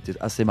album, il était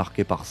assez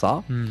marqué par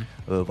ça.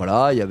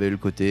 Il y avait le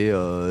côté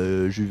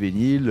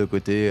juvénile, le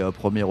côté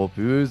premier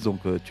opus, donc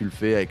tu le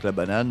fais avec la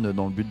banane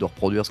dans le but de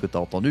reproduire ce que tu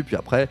as entendu, puis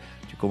après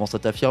tu commences à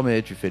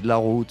t'affirmer, tu fais de la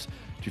route,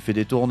 tu fais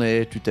des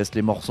tournées, tu testes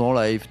les morceaux en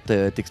live,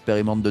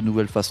 t'expérimentes de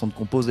nouvelles façons de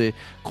composer.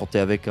 Quand t'es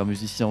avec un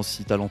musicien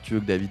aussi talentueux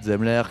que David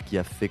Zemler, qui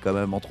a fait quand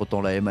même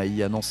entre-temps la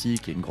MAI à Nancy,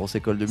 qui est une grosse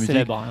école de musique,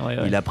 célèbre,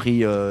 il a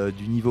pris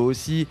du niveau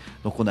aussi.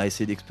 Donc on a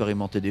essayé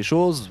d'expérimenter des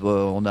choses.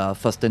 On a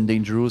Fast and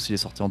Dangerous, il est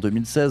sorti en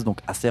 2016, donc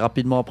assez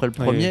rapidement après le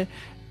premier.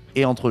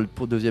 Et entre le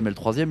deuxième et le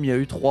troisième, il y a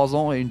eu 3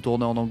 ans et une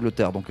tournée en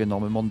Angleterre, donc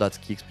énormément de dates, ce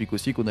qui explique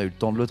aussi qu'on a eu le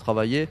temps de le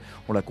travailler.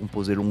 On l'a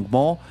composé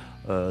longuement.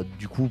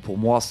 Du coup, pour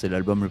moi, c'est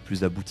l'album le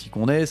plus abouti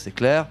qu'on ait, c'est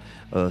clair.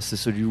 C'est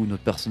celui où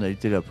notre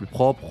personnalité est la plus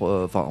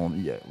propre.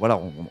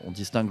 On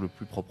distingue le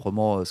plus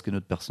proprement ce qu'est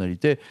notre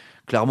personnalité.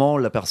 Clairement,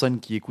 la personne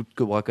qui écoute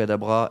Cobra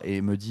Cadabra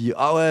et me dit «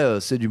 Ah ouais,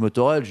 c'est du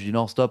Motorhead », je dis «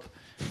 Non, stop,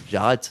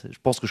 j'arrête. Je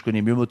pense que je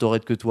connais mieux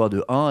Motorhead que toi,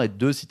 de 1. Et de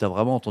 2, si t'as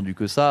vraiment entendu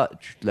que ça,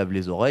 tu te laves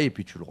les oreilles et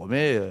puis tu le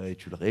remets et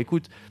tu le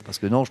réécoutes. Parce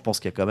que non, je pense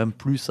qu'il y a quand même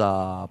plus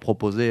à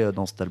proposer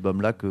dans cet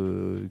album-là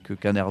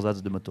qu'un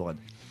ersatz de Motorhead.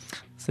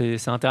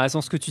 C'est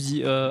intéressant ce que tu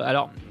dis.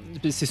 Alors,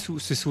 c'est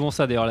souvent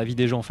ça d'ailleurs, la vie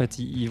des gens. En fait,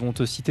 ils vont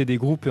te citer des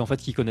groupes et en fait,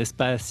 qu'ils connaissent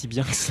pas si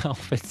bien que ça. En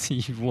fait,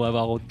 ils vont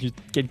avoir retenu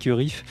quelques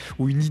riffs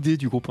ou une idée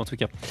du groupe en tout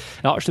cas.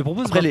 Alors, je te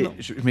propose. Après,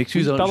 je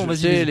m'excuse. Oui, pardon,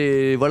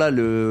 vas-y.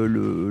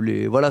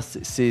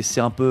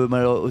 C'est un peu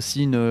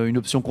aussi une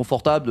option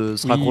confortable de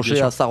se raccrocher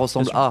à ça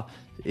ressemble à.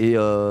 Et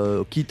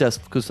quitte à ce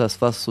que ça se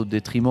fasse au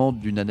détriment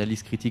d'une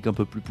analyse critique un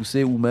peu plus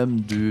poussée ou même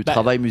du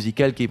travail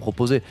musical qui est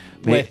proposé.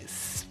 Mais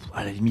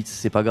à la limite,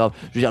 c'est pas grave.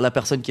 Je veux dire, la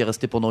personne qui est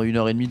restée pendant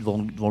 1h30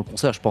 devant le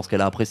concert, je pense qu'elle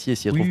a apprécié.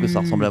 Si elle trouve que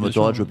ça ressemble à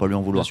Motorhead, je vais pas lui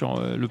en vouloir. Bien sûr,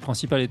 le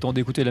principal étant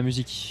d'écouter la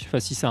musique. Enfin,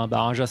 si c'est un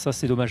barrage à ça,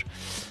 c'est dommage.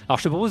 Alors,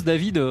 je te propose,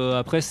 David,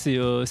 après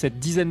cette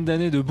dizaine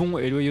d'années de bons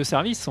et loyaux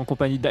services en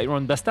compagnie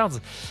d'Iron Bastards,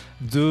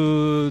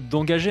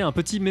 d'engager un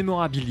petit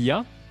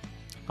mémorabilia.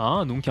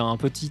 Donc un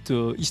petit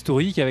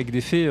historique avec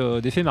des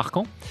faits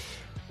marquants.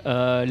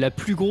 La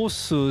plus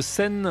grosse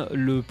scène,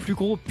 le plus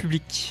gros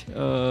public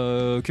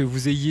que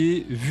vous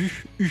ayez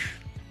eu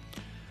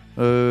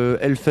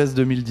Hellfest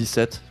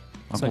 2017,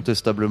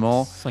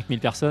 incontestablement. 5000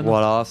 personnes.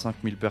 Voilà,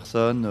 5000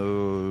 personnes.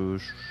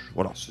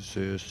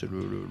 C'est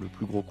le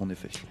plus gros qu'on ait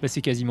fait.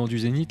 C'est quasiment du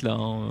Zénith là,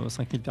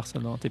 5000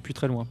 personnes, t'es plus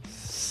très loin.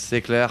 C'est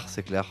clair.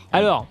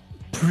 Alors,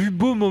 plus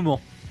beau moment.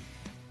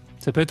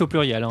 Ça peut être au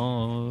pluriel,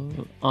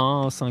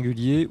 un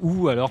singulier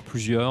ou alors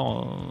plusieurs,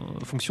 en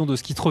fonction de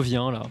ce qui te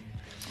revient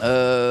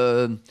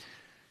là.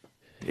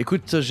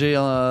 Écoute, j'ai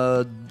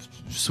un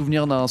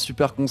souvenir d'un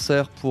super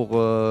concert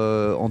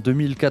en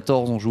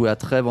 2014. On jouait à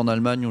Trèves en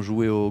Allemagne, on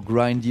jouait au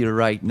Grind Here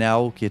Right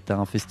Now, qui est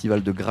un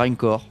festival de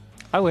grindcore.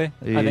 Ah ouais,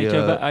 et avec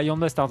Iron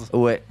Bastards.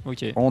 Ouais.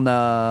 Ok. On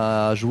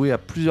a joué à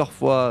plusieurs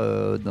fois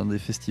dans des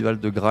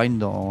festivals de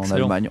grind en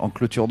Allemagne, en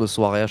clôture de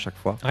soirée à chaque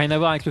fois. Rien à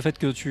voir avec le fait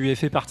que tu aies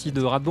fait partie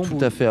de Radbomb. Tout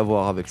à fait à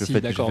voir avec le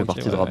fait que j'ai fait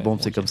partie de Radbomb.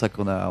 C'est comme ça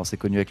qu'on s'est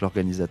connu avec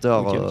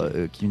l'organisateur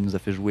qui nous a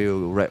fait jouer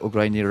au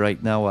Grind Here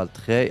Right Now à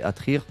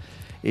Trier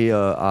et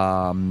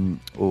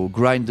au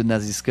Grind de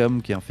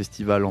Naziscum, qui est un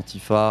festival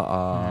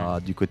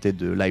antifa du côté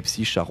de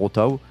Leipzig à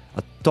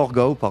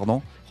Torgau,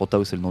 pardon.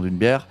 Rotau, c'est le nom d'une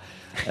bière.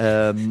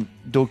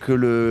 Donc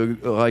le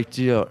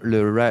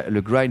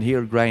Grind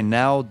Here, Grind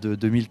Now de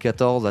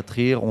 2014 à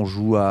Trier, on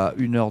joue à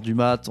 1h du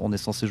mat, on est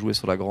censé jouer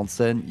sur la grande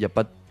scène, il n'y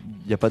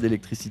a pas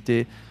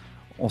d'électricité,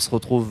 on se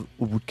retrouve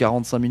au bout de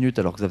 45 minutes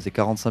alors que ça faisait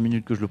 45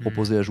 minutes que je le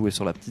proposais à jouer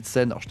sur la petite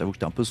scène. Alors je t'avoue que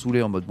j'étais un peu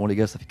saoulé en mode bon les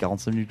gars, ça fait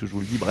 45 minutes que je vous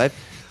le dis, bref.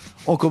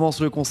 On commence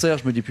le concert,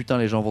 je me dis putain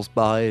les gens vont se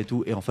barrer et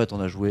tout, et en fait on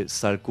a joué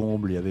salle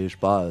comble, il y avait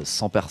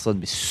 100 personnes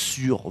mais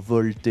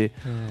survoltées.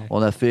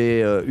 On a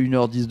fait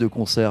 1h10 de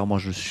concert, moi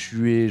je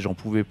suais, j'en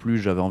pouvais plus,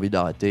 j'avais envie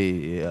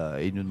d'arrêter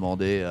et ils nous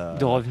demandaient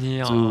de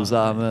revenir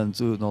zusammen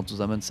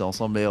c'est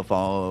ensemble, mais enfin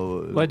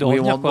de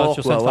revenir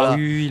sur cette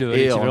farule,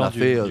 et on a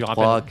fait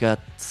 3,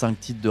 4, 5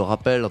 titres de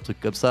rappel, un truc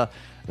comme ça.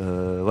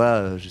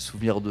 J'ai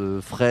souvenir de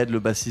Fred, le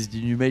bassiste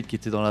d'Inhumate, qui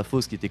était dans la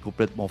fosse, qui était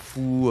complètement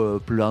fou,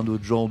 plein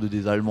d'autres gens,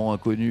 des Allemands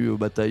inconnus au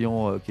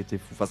bataillon qui étaient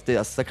fous. Enfin, c'était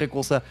un sacré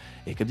concert.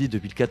 Et comme dit,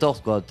 depuis le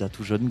 14, quoi, t'as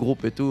tout jeune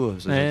groupe et tout.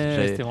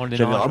 J'avais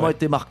vraiment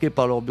été marqué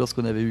par l'ambiance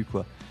qu'on avait eue,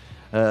 quoi.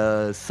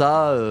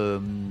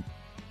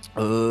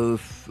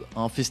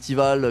 Un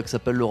festival qui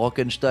s'appelle le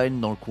Rockenstein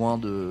dans le coin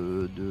dans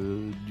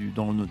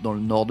le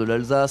nord de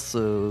l'Alsace,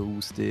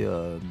 où c'était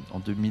en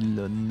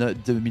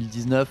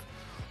 2019.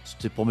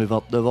 C'était pour mes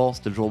 29 ans,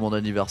 c'était le jour de mon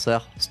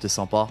anniversaire. C'était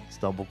sympa,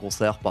 c'était un bon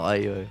concert,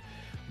 pareil,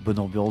 bonne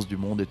ambiance, du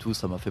monde et tout,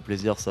 ça m'a fait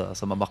plaisir, ça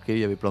m'a marqué. Il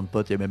y avait plein de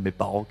potes, il y avait même mes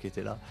parents qui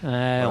étaient là.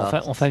 Ouais,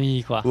 Voilà. en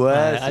famille, quoi. Ouais,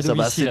 à c'est ça,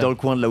 domicile. c'est dans le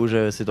coin de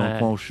là c'est dans le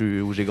coin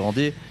où j'ai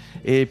grandi.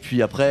 Et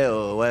puis après,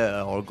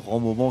 alors le grand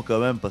moment quand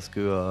même, parce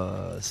que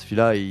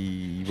celui-là,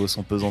 il vaut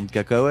son pesant de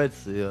cacahuètes.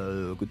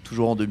 C'est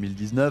toujours en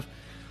 2019.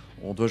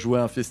 On doit jouer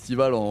à un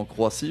festival en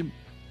Croatie.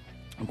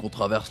 Donc on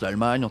traverse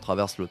l'Allemagne, on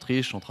traverse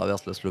l'Autriche, on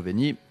traverse la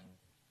Slovénie.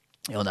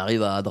 Et on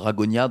arrive à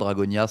Dragonia.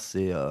 Dragonia,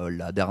 c'est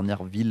la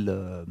dernière ville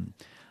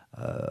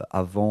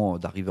avant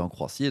d'arriver en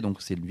Croatie. Et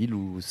donc c'est une ville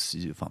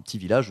un petit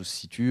village où se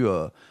situe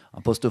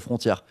un poste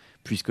frontière,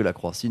 puisque la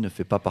Croatie ne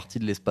fait pas partie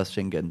de l'espace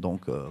Schengen.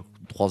 Donc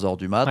 3h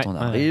du mat, on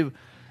arrive.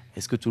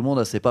 Est-ce que tout le monde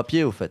a ses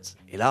papiers au fait?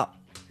 Et là,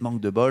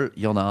 manque de bol,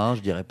 il y en a un,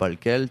 je dirais pas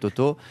lequel,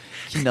 Toto,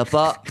 qui n'a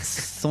pas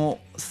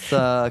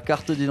sa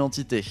carte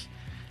d'identité.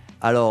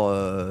 Alors,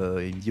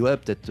 il me dit ouais,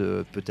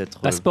 peut-être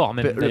Passeport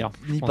même, d'ailleurs.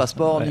 Ni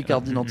passeport, ni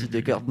carte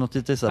d'identité. Carte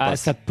d'identité, ça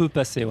passe. Ça peut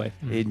passer, ouais.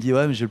 Et il me dit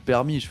ouais, mais j'ai le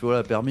permis. Je fais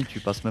voilà, permis, tu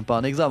passes même pas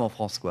un examen en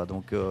France, quoi.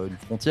 Donc une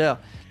frontière.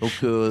 Donc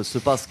se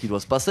passe ce qui doit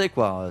se passer,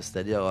 quoi.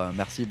 C'est-à-dire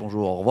merci,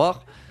 bonjour, au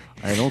revoir.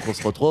 Et donc on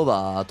se retrouve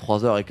à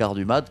 3h15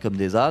 du mat comme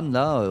des ânes.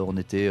 Là, on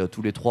était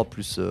tous les trois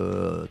plus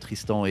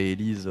Tristan et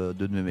Élise,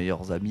 deux de mes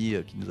meilleurs amis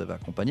qui nous avaient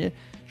accompagnés.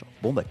 Genre,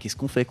 bon bah qu'est-ce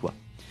qu'on fait, quoi.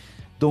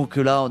 Donc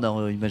là, on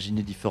a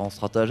imaginé différents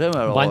stratagèmes.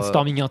 Alors,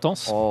 brainstorming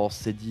intense. On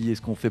s'est dit,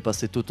 est-ce qu'on fait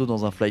passer Toto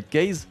dans un flight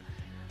case?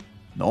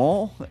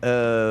 Non. On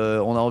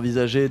a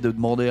envisagé de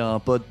demander à un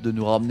pote de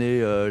nous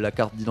ramener la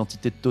carte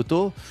d'identité de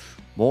Toto.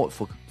 Bon,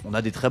 on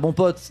a des très bons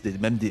potes,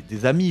 même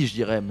des amis, je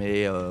dirais,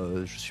 mais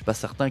je suis pas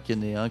certain qu'il y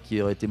en ait un qui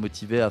aurait été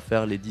motivé à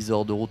faire les 10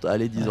 heures de route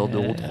aller, 10 heures de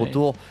route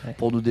retour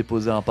pour nous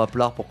déposer un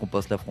paplard pour qu'on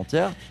passe la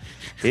frontière.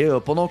 Et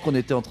pendant qu'on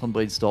était en train de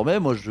brainstormer,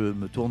 moi je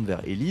me tourne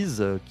vers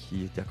Élise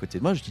qui était à côté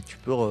de moi. Je dis tu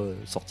peux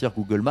sortir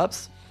Google Maps.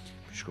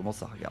 Puis je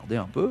commence à regarder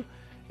un peu.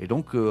 Et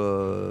donc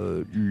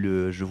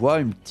je vois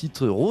une petite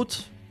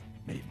route,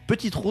 mais une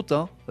petite route,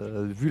 hein,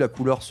 vu la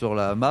couleur sur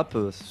la map,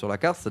 sur la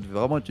carte, ça devait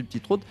vraiment être une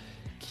petite route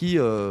qui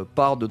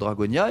part de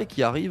Dragonia et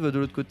qui arrive de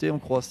l'autre côté en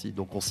Croatie.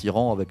 Donc on s'y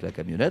rend avec la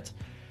camionnette.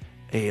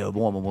 Et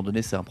bon, à un moment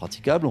donné, c'est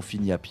impraticable. On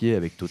finit à pied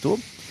avec Toto.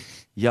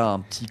 Il y a un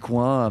petit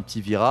coin, un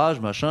petit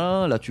virage,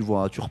 machin. Là, tu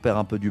repères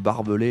un peu du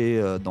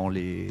barbelé dans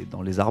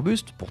les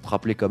arbustes pour te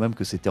rappeler quand même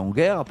que c'était en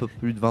guerre, un peu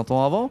plus de 20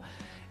 ans avant.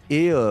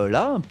 Et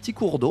là, un petit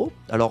cours d'eau.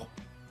 Alors,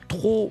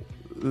 trop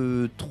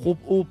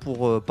haut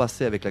pour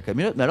passer avec la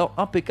camionnette, mais alors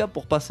impeccable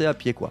pour passer à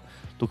pied, quoi.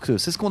 Donc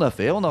c'est ce qu'on a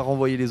fait, on a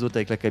renvoyé les autres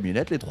avec la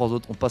camionnette, les 3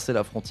 autres ont passé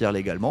la frontière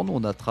légalement, nous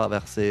on a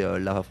traversé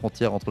la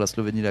frontière entre la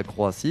Slovénie et la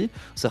Croatie,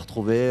 on s'est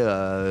retrouvés,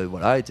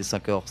 voilà, il était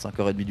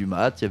 5h30 du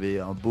mat, il y avait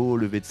un beau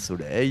lever de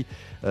soleil,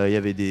 il y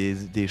avait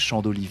des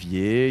champs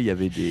d'oliviers, il y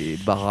avait des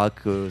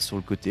baraques sur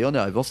le côté, on est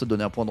arrivé, on s'est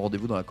donné un point de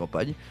rendez-vous dans la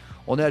campagne.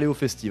 On est allé au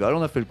festival,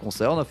 on a fait le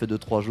concert, on a fait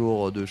 2-3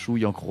 jours de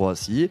chouille en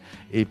Croatie.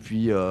 Et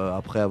puis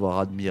après avoir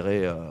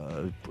admiré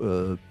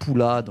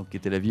Pula, donc, qui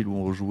était la ville où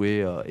on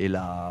jouait,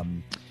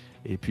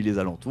 et puis les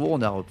alentours,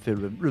 on a fait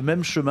le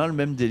même chemin, le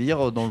même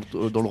délire dans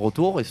le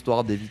retour,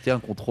 histoire d'éviter un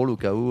contrôle au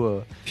cas où.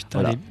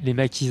 Putain, voilà. les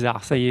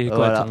maquisards, ça y est, quoi.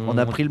 Voilà, on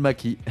a pris le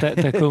maquis.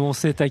 T'as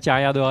commencé ta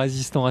carrière de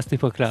résistant à cette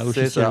époque-là, C'est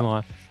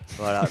officiellement. ça.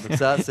 Voilà, donc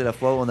ça c'est la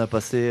fois où on a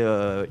passé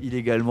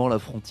illégalement la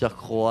frontière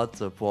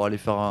croate pour aller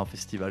faire un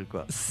festival,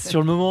 quoi. Sur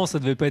le moment, ça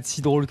devait pas être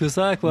si drôle que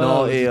ça, quoi.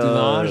 Non, et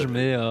démarrage,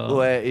 mais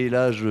ouais, et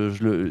là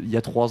il y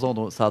a 3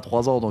 ans, ça a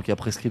 3 ans, donc il y a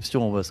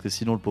prescription, parce que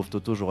sinon le pauvre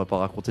Toto, j'aurais pas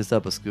raconté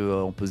ça, parce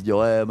que on peut se dire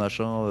ouais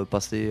machin,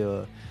 passer.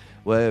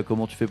 Ouais,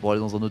 comment tu fais pour aller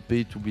dans un autre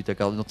pays, tu oublies ta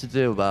carte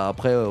d'identité. Bah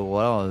après,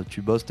 voilà,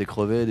 tu bosses, t'es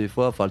crevé des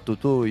fois. Enfin, le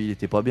Toto, il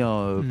était pas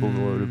bien,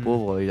 le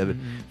pauvre. Il avait.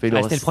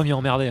 C'était le premier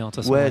emmerdé, hein, de toute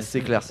façon. Ouais,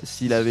 c'est clair.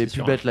 S'il avait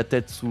pu mettre la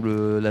tête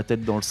la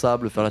tête dans le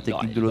sable, faire la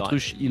technique de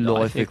l'autruche, il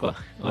l'aurait fait, quoi.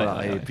 Voilà.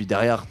 Ouais, et puis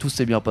derrière, tout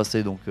s'est bien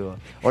passé. Donc,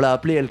 on l'a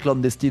appelé El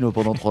Clandestino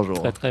pendant 3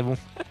 jours. Très très bon.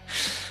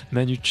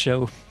 Manu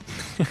Chao.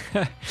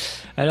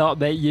 Alors,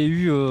 il y a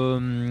eu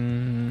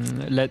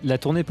la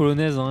tournée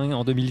polonaise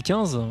en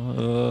 2015,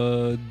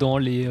 dans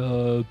les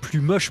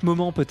plus moches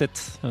moments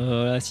peut-être.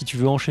 Si tu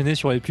veux enchaîner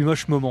sur les plus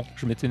moches moments,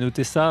 je m'étais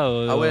noté ça.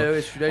 Ah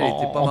ouais, celui-là il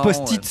était pas en marrant,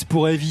 post-it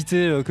pour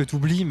éviter que tu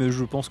oublies, mais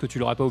je pense que tu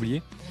l'aurais pas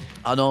oublié.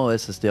 Ah non, ouais,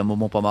 ça c'était un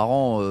moment pas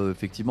marrant.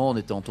 Effectivement, on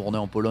était en tournée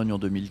en Pologne en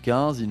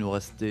 2015. Il nous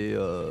restait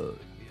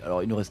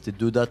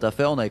 2 dates à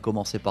faire. On avait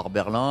commencé par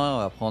Berlin,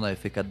 après on avait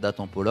fait 4 dates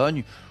en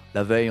Pologne.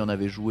 La veille, on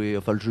avait joué,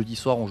 le jeudi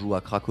soir, on joue à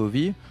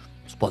Cracovie.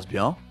 Ça se passe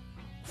bien.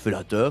 On fait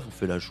la teuf, on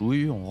fait la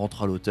chouille, on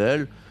rentre à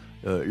l'hôtel.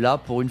 Là,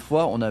 pour une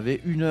fois, on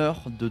avait 1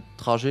 heure de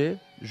trajet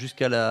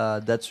jusqu'à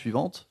la date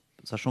suivante,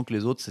 sachant que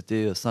les autres,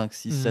 c'était 5,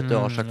 6, 7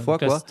 heures à chaque fois,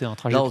 quoi.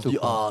 Là, on se dit,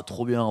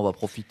 trop bien, on va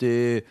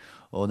profiter.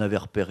 On avait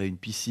repéré une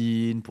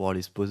piscine pour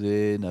aller se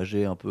poser,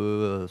 nager un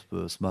peu,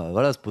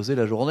 se poser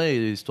la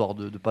journée, histoire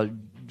de pas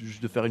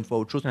juste de faire une fois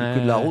autre chose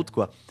que de la route,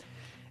 quoi.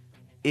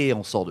 Et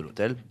on sort de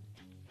l'hôtel,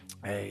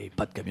 et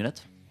pas de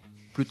camionnette.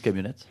 plus de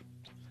camionnette.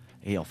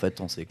 Et en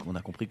fait, on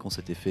a compris qu'on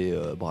s'était fait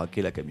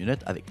braquer la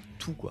camionnette avec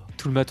tout, quoi.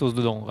 Tout le matos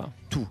dedans, quoi.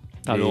 Tout.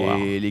 Ah, l'horreur.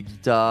 Les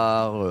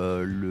guitares,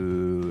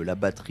 la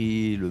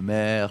batterie, le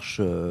merch,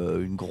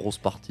 une grosse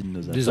partie de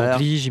nos Des affaires.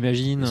 amplis,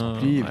 j'imagine. Des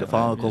amplis,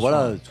 enfin, bien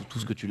voilà, sûr. tout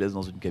ce que tu laisses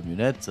dans une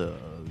camionnette,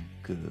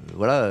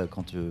 voilà,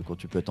 quand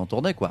tu peux être en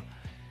tournée, quoi.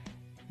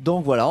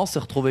 Donc voilà, on s'est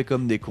retrouvés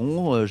comme des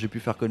cons. J'ai pu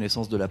faire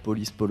connaissance de la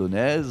police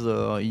polonaise.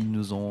 Ils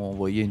nous ont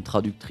envoyé une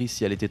traductrice.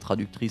 Si elle était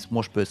traductrice,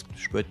 moi je peux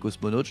être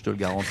cosmonaute, je te le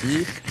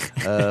garantis.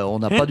 On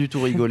n'a pas du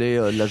tout rigolé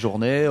de la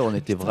journée. On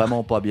n'était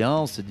vraiment pas bien.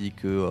 On s'est dit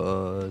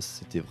que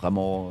c'était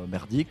vraiment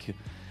merdique.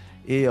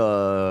 Et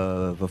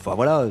enfin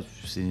voilà,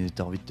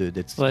 t'as envie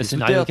d'être Ouais, sous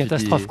scénario terre, tu te dis-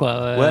 catastrophe,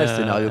 quoi. Ouais,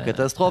 scénario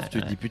catastrophe.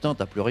 Tu te dis putain,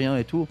 t'as plus rien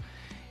et tout.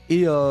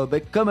 Et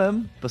quand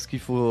même, parce qu'il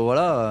faut,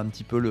 voilà, un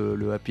petit peu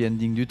le happy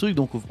ending du truc.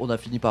 Donc on a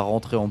fini par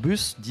rentrer en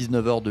bus,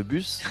 19 heures de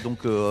bus. Donc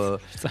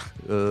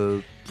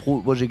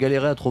moi j'ai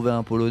galéré à trouver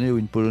un Polonais ou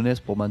une Polonaise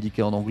pour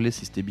m'indiquer en anglais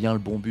si c'était bien le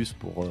bon bus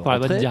pour Par la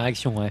bonne rentrer.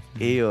 direction, ouais.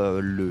 Et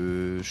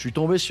je suis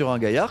tombé sur un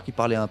gaillard qui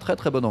parlait un très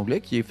très bon anglais,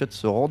 qui est fait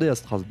se rendre à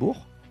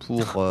Strasbourg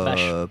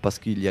parce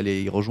qu'il y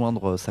allait y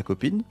rejoindre sa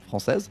copine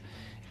française.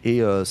 Et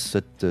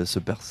cette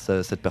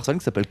personne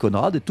qui s'appelle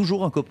Conrad est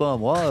toujours un copain à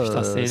moi.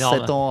 Putain, c'est énorme.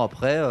 7 ans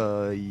après,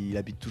 il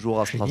habite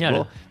toujours à Génial.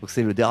 Strasbourg. Donc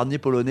c'est le dernier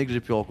Polonais que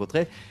j'ai pu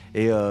rencontrer.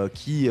 Et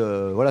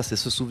voilà, c'est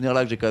ce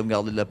souvenir-là que j'ai quand même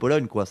gardé de la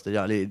Pologne, quoi.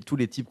 C'est-à-dire tous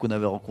les types qu'on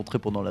avait rencontrés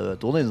pendant la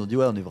tournée, ils nous ont dit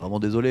ouais, on est vraiment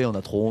désolé, on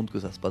a trop honte que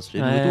ça se passe chez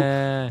nous et tout.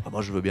 Ouais. Ah,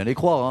 moi je veux bien les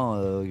croire,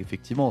 hein.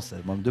 Effectivement, c'est un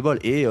manque de bol.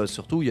 Et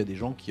surtout, il y a des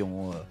gens qui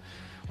ont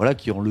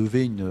qui ont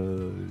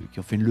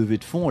fait une levée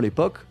de fonds à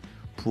l'époque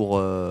pour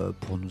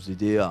nous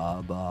aider à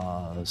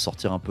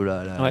sortir un peu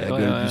la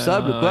gueule du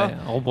sable, quoi. Ouais.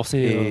 Rembourser.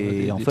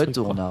 Et des en fait, trucs,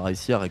 quoi. on a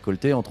réussi à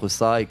récolter entre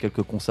ça et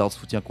quelques concerts de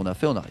soutien qu'on a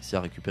fait, on a réussi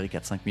à récupérer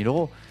 4-5 000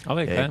 euros. Ah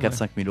ouais, Et quand même,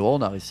 4-5 000 euros,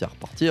 on a réussi à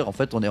repartir. En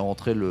fait, on est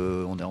rentré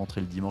le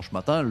dimanche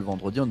matin. Le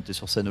vendredi, on était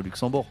sur scène au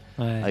Luxembourg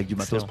ouais, avec du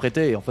matos excellent.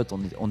 prêté. Et en fait,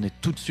 on est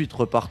tout de suite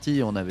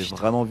reparti. On avait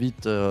vraiment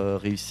vite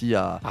réussi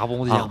à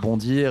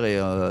rebondir et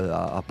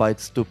à pas être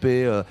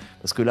stoppé.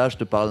 Parce que là, je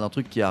te parle d'un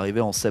truc qui est arrivé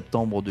en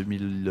septembre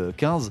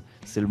 2015.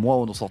 C'est le mois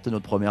où on sortait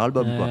notre premier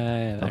album, quoi.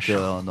 Ouais, Donc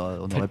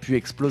on aurait pu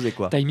exploser,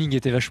 quoi. Timing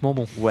était vachement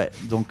bon. Ouais,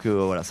 donc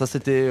voilà, ça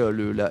c'était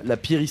la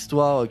pire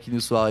histoire qui nous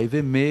soit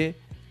arrivée, mais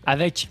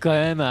Avec quand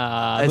même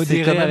à c'est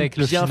modérer quand même avec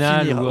le bien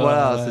final. finir. Où,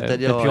 Voilà,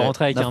 c'est-à-dire, t'as pu ouais,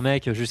 rentrer avec on a- un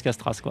mec jusqu'à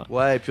Stras, quoi.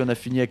 ouais, et puis on a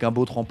fini avec un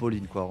beau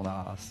trampoline, quoi.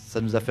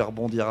 Ça nous a fait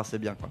rebondir assez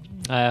bien, quoi.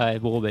 Ouais,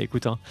 bon, bah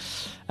écoute. Hein.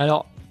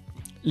 Alors,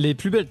 tes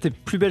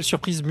plus belles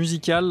surprises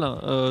musicales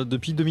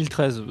depuis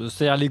 2013,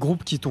 c'est-à-dire les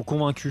groupes qui t'ont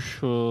convaincu,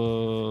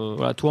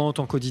 voilà, toi en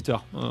tant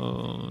qu'auditeur,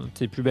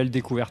 tes plus belles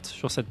découvertes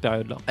sur cette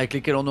période-là. Avec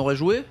lesquels on aurait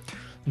joué?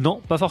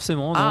 Non, pas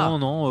forcément, Ah.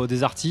 non,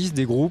 des artistes,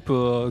 des groupes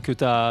que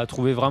tu as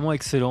trouvé vraiment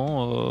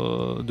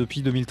excellents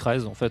depuis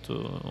 2013, en fait.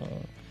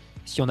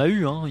 S'il y en a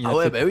eu, hein. Il y en a Ah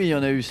ouais, peut-être- bah oui, il y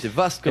en a eu. C'est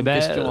vaste comme Eh ben,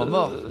 question à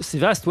mort. c'est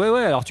vaste, ouais.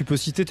 Alors tu peux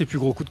citer tes plus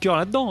gros coups de cœur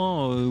là-dedans,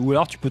 hein, ou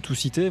alors tu peux tout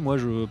citer. Moi,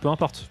 peu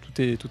importe,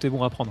 tout est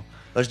bon à prendre.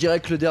 Bah, je dirais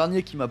que le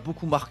dernier qui m'a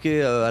beaucoup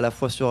marqué à la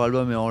fois sur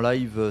album et en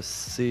live,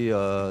 c'est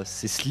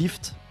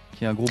Slift,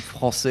 qui est un groupe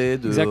français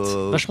de Exact,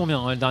 vachement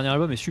bien. Ouais, le dernier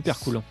album est super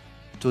cool.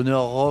 stoner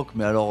rock,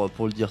 mais alors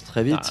pour le dire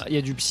très vite. Il y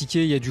a du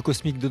psyché, il y a du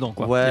cosmique dedans,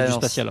 quoi. Il y Ouais, a du non,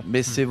 spatial.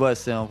 mais c'est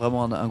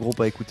vraiment un groupe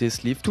à écouter,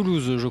 Slift.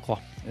 Toulouse, je crois.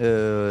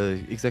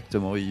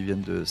 Exactement, ils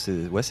viennent de.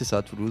 C'est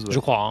ça, Toulouse. Ouais. Je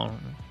crois. Hein.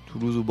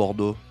 Toulouse ou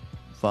Bordeaux.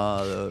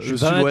 Enfin, Je le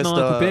vais pas sud-ouest. mettre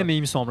main à couper, mais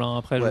il me semble. Hein,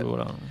 après, ouais.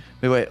 voilà.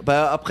 Mais ouais,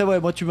 bah après, ouais,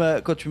 moi,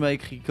 quand tu m'as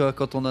écrit,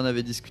 quand on en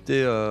avait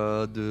discuté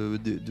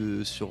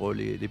sur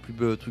les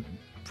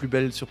plus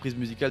belles surprises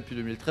musicales depuis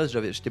 2013,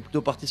 j'étais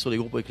plutôt parti sur les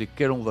groupes avec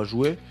lesquels on va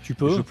jouer. Tu Je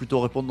peux. veux plutôt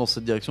répondre dans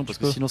cette direction parce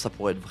Tu que peux. sinon ça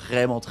pourrait être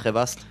vraiment très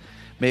vaste.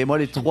 Mais moi,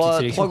 les Fais une trois petite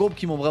sélection. groupes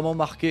qui m'ont vraiment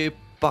marqué,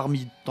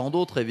 parmi tant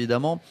d'autres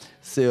évidemment,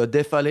 c'est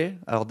Def Alley.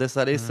 Alors Def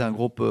Alley, c'est un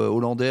groupe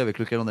hollandais avec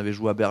lequel on avait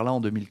joué à Berlin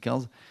en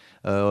 2015.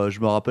 Je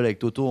me rappelle avec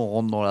Toto, on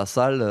rentre dans la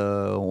salle,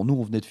 nous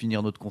on venait de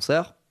finir notre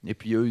concert. Et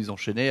puis eux, ils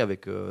enchaînaient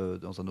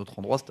dans un autre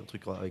endroit, c'était un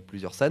truc avec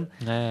plusieurs scènes.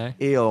 Ouais.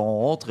 Et on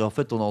rentre et en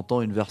fait, on entend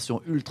une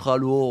version ultra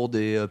lourde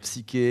et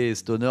psyché et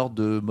stoner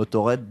de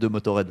Motorhead.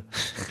 Donc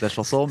la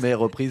chanson, mais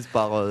reprise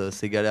par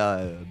ces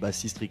gars-là,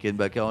 bassiste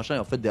Rickenbacker, machin. Et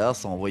en fait, derrière,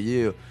 ça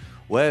envoyait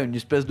une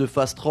espèce de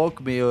fast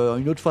rock, mais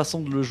une autre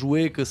façon de le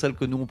jouer que celle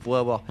que nous on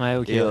pourrait avoir. Ouais,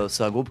 ok. Et ouais.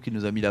 c'est un groupe qui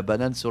nous a mis la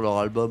banane sur leur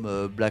album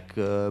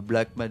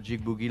Black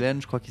Magic Boogie Land,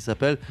 je crois qu'il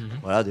s'appelle. Mhm.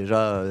 Voilà,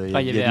 déjà. Il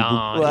y avait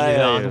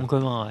un nom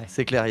commun. Ouais.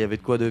 C'est clair, il y avait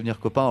de quoi devenir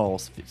copains. Alors,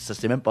 ça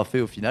s'est même pas fait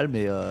au final,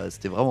 mais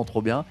c'était vraiment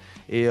trop bien.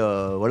 Et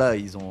voilà,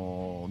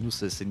 nous,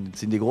 c'est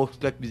une des grosses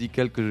claques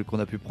musicales qu'on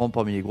a pu prendre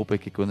parmi les groupes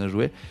avec lesquels on a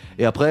joué.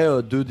 Et après,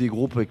 deux des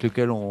groupes avec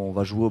lesquels on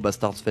va jouer au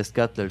Bastards Fest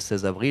 4 là, le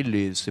 16 avril.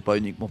 Et c'est pas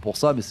uniquement pour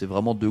ça, mais c'est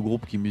vraiment deux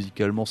groupes qui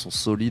musicalement sont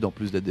solides en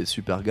plus d'être des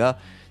super gars.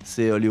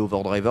 C'est les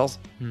Overdrivers,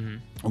 Mhm.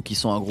 donc qui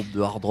sont un groupe de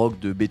hard rock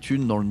de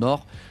Béthune dans le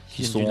Nord.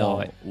 Qui Viennent sont du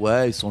Nord,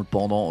 ouais. ils sont le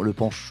pendant,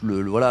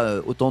 voilà.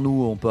 Autant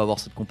nous, on peut avoir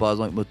cette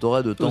comparaison avec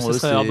Motorhead, autant Ça eux,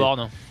 serait c'est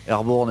Airborne.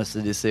 Airborne,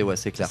 SCDC, ouais,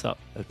 c'est C'est clair. ça.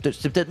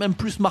 C'est peut-être même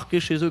plus marqué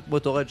chez eux que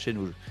Motorhead chez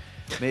nous.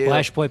 Mais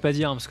Ouais, je pourrais pas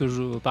dire parce que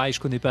je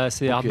connais pas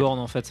assez Ok. Hardborn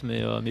en fait,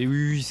 mais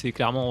oui, c'est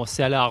clairement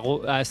c'est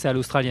à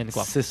l'australienne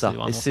quoi. c'est ça.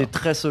 vraiment Et c'est ça.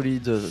 très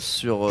solide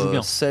sur Joue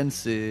bien. scène.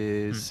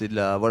 C'est de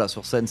la voilà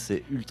sur scène,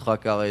 c'est ultra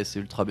carré, c'est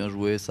ultra bien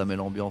joué, ça met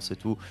l'ambiance et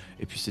tout.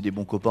 Et puis c'est des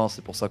bons copains,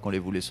 c'est pour ça qu'on les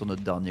voulait sur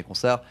notre dernier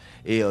concert.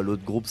 Et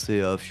l'autre groupe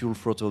c'est Fuel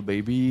Throttle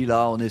Baby.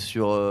 Là, on est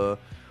sur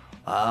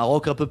un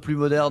rock un peu plus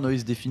moderne. Eux,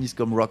 ils se définissent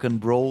comme rock and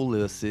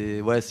roll.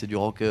 C'est du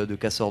rock de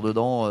casseur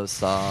dedans.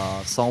 Ça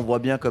envoie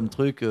bien comme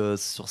truc.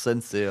 Sur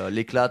scène, c'est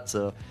l'éclate.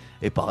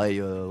 Et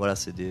pareil, voilà,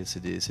 c'est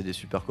des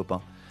super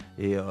copains.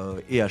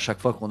 Et à chaque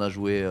fois qu'on a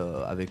joué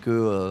avec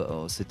eux,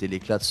 c'était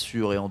l'éclate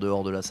sur et en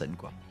dehors de la scène,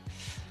 quoi.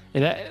 Et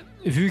ben,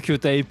 vu que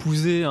tu as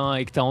épousé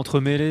et que tu as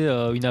entremêlé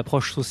une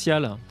approche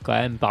sociale, quand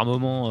même, par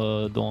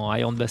moment, dans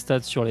Iron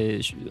Bastard sur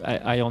les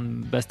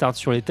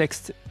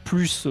textes,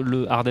 plus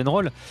le hard and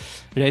roll,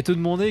 j'allais te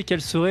demander quelle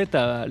serait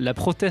la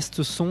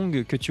protest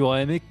song que tu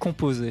aurais aimé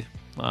composer.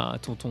 Voilà,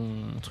 ton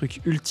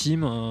truc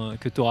ultime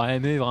que tu aurais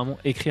aimé vraiment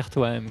écrire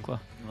toi-même, quoi.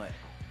 Ouais.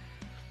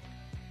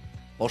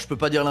 Bon, je peux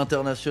pas dire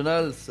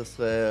l'international, ça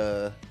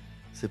serait.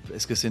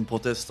 Est-ce que c'est une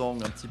protest song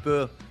un petit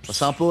peu? Enfin,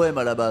 c'est un poème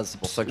à la base, c'est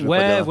pour ça que je veux pas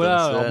Ouais, dire voilà.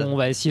 international. Alors bon, on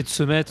va essayer de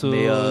se mettre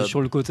Mais,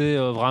 sur le côté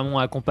vraiment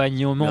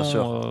accompagnement. Bien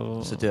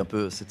sûr.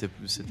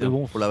 C'était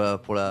bon, pour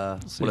la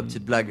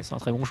petite blague. C'est un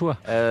très bon choix.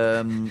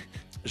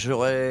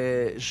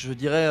 Je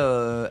dirais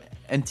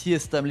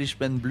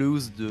Anti-Establishment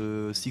Blues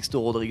de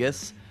Sixto Rodriguez.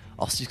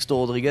 Alors Sixto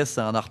Rodriguez,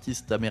 c'est un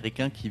artiste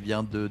américain qui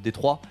vient de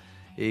Détroit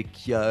et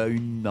qui a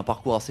un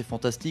parcours assez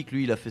fantastique.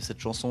 Lui, il a fait cette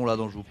chanson là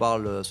dont je vous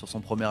parle sur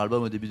son premier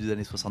album au début des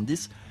années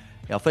 70.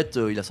 Et en fait,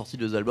 il a sorti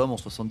 2 albums en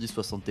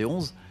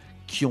 70-71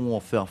 qui ont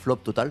fait un flop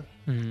total.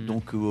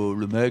 Donc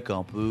le mec a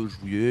un peu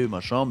joué,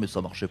 machin, mais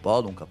ça marchait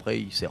pas. Donc après,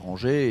 il s'est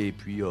rangé et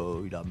puis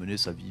il a mené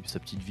sa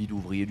petite vie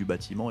d'ouvrier du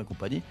bâtiment et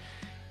compagnie.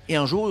 Et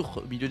un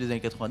jour, au milieu des années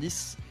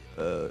 90,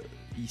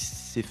 il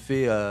s'est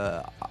fait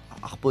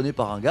harponner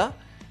par un gars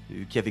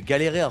qui avait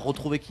galéré à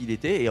retrouver qui il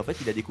était. Et en fait,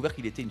 il a découvert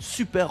qu'il était une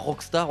super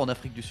rockstar en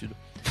Afrique du Sud.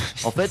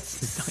 En fait,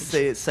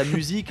 sa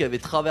musique avait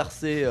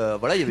traversé.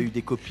 Voilà, il y avait eu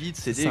des copies de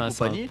CD et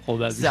compagnie.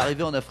 C'est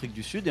arrivé en Afrique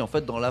du Sud. Et en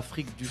fait, dans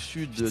l'Afrique du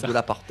Sud de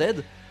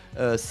l'apartheid,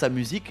 sa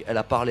musique, elle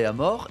a parlé à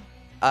mort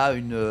à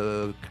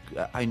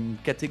une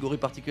catégorie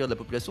particulière de la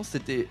population.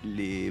 C'était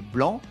les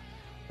blancs,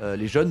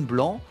 les jeunes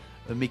blancs,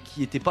 mais qui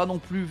n'étaient pas non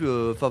plus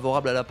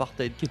favorables à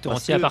l'apartheid. Qui étaient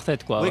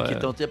anti-apartheid, quoi. Oui, Ouais. qui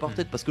étaient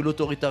anti-apartheid. Parce que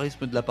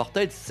l'autoritarisme de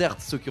l'apartheid, certes,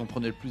 ceux qui en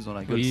prenaient le plus dans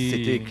la gueule, Oui.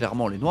 c'était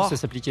clairement les Noirs. Ça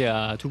s'appliquait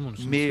à tout le monde.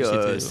 Mais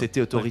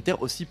c'était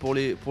autoritaire aussi pour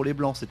les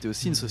blancs. C'était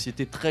aussi une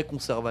société très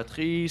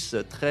conservatrice,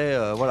 très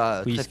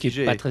Oui, très ce qui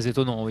figée. est pas très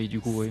étonnant, oui, du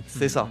coup, oui.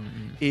 C'est ça.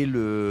 Et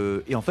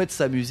en fait,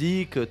 sa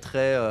musique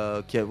très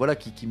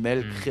qui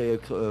mêle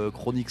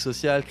chronique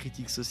sociale,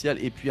 critique sociale,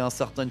 et puis une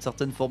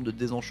certaine forme de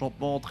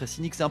désenchantement très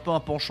cynique. C'est un peu un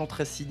penchant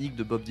très cynique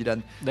de Bob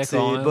Dylan. C'est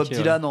D'accord. Bob ok,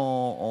 Dylan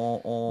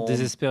en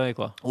désespéré,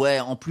 quoi. ouais,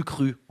 en plus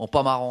cru, en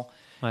pas marrant.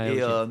 Ouais,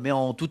 Et, ok. mais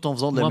tout en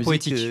faisant de la Moins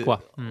musique poétique,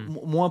 quoi.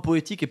 moins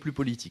poétique et plus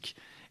politique.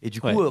 Et du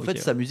coup, Ouais, en fait, ok.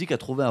 sa musique a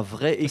trouvé un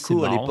vrai C'est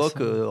écho à marrant, l'époque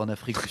ça. en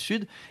Afrique du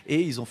Sud, et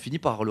ils ont fini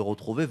par le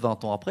retrouver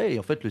 20 ans après. Et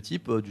en fait, le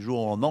type, du jour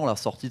au lendemain, on l'a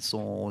ressorti de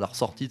Son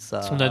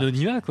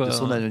anonymat, quoi. de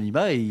son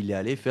anonymat, et il est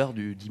allé faire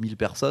du 10 000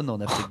 personnes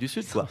en Afrique du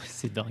Sud, quoi.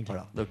 C'est dingue.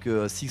 Voilà. Donc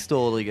Sixto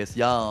Rodriguez, il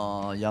y a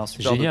un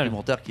super Génial.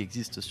 documentaire qui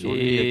existe sur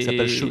Et- lui, qui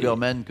s'appelle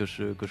Sugarman, que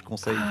je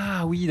conseille.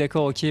 Ah oui,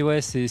 d'accord, ok, ouais,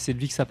 c'est de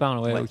lui que ça parle,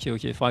 ouais, Ouais.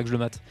 ok, faudra que je le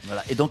mate.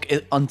 Voilà. Et donc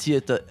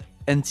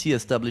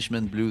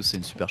Anti-Establishment Blues, c'est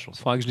une super chanson.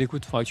 Faudra que je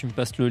l'écoute, faudra que tu me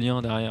passes le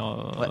lien derrière.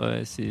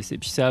 Ouais,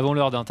 puis c'est avant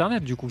l'heure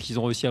d'internet, du coup, qu'ils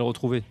ont réussi à le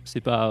retrouver.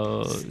 C'est pas.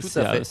 Tout c'est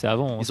à fait. C'est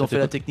avant. Ils ont fait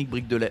la c'était technique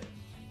brique de lait.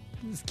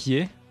 pas- Ce qui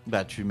est.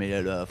 Bah, tu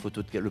mets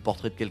le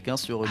portrait de quelqu'un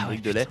sur une Ah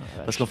brique ouais, de lait. putain, la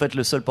vache. Parce qu'en fait,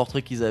 le seul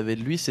portrait qu'ils avaient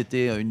de lui,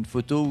 c'était une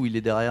photo où il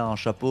est derrière un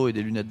chapeau et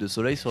des lunettes de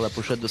soleil sur la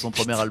pochette de son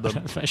premier album.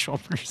 La vache en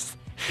plus.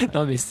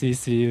 Non, mais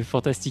c'est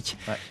fantastique.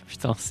 Ouais.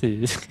 Putain, c'est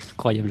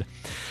incroyable.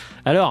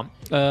 Alors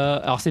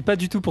c'est pas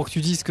du tout pour que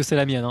tu dises que c'est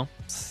la mienne. Hein.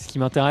 Ce qui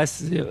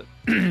m'intéresse,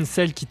 c'est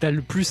celle qui t'a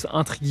le plus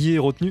intrigué et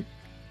retenu.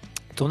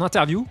 Ton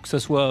interview, que ce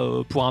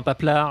soit pour un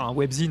paplard, un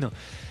webzine,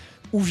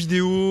 ou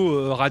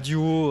vidéo,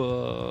 radio,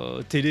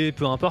 télé,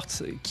 peu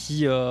importe,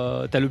 qui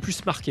t'a le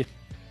plus marqué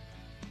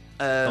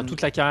dans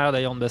toute la carrière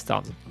d'Iron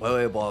Bastard.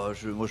 Ouais, bon,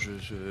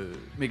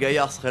 mes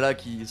gaillards seraient là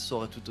qui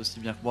sauraient tout aussi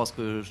bien que moi ce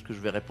que je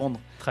vais répondre.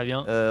 Très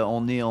bien.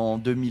 On est en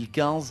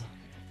 2015.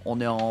 On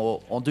est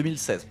en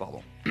 2016, pardon.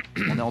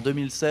 On est en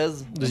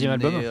 2016. Deuxième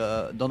album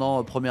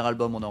Non, premier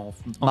album. On est en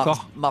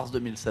Encore mars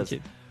 2016. Ok.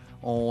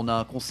 On a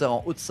un concert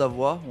en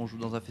Haute-Savoie. On joue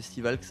dans un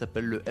festival qui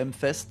s'appelle le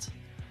M-Fest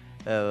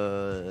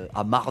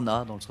à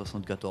Marna, dans le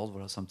 74.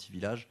 Voilà, c'est un petit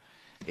village.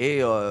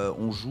 Et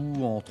on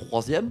joue en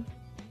troisième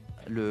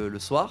le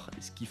soir.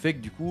 Ce qui fait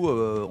que du coup,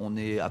 on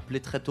est appelé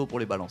très tôt pour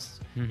les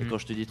balances. Et quand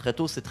je te dis très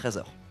tôt, c'est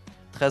 13h.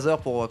 13h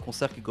pour un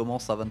concert qui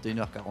commence à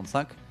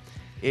 21h45.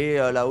 Et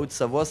la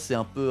Haute-Savoie, c'est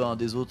un peu un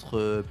des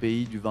autres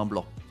pays du vin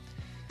blanc.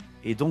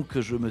 Et donc,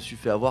 je me suis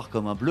fait avoir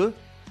comme un bleu.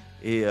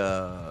 Et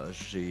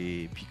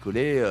j'ai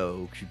picolé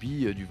au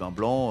cubi du vin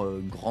blanc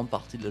une grande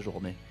partie de la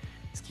journée.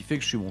 Ce qui fait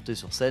que je suis monté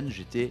sur scène,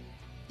 j'étais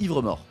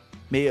ivre-mort.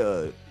 Mais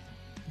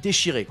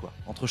déchiré quoi.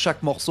 Entre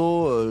chaque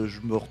morceau, je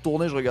me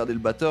retournais, je regardais le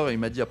batteur et il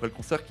m'a dit après le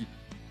concert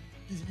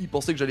qu'il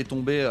pensait que j'allais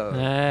tomber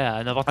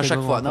à n'importe à quel chaque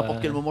moment, fois, à quoi.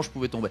 n'importe quel moment je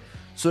pouvais tomber.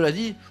 Cela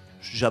dit,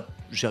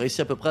 j'ai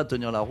réussi à peu près à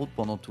tenir la route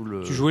pendant tout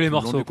le. Tu jouais les tout le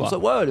long morceaux, du quoi.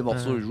 concert. Ouais, les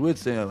morceaux, Ouais. je jouais,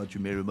 tu sais, tu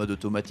mets le mode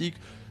automatique.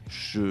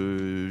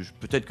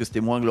 Peut-être que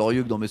c'était moins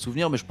glorieux que dans mes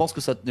souvenirs, mais je pense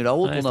que ça tenait la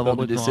route. Ouais, On c'est a pas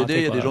vendu des complètement CD,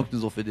 il y a raté, des quoi. gens qui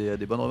nous ont fait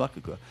des bonnes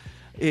remarques, quoi.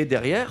 Et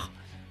derrière,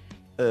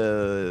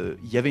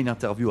 il y avait une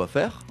interview à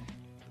faire.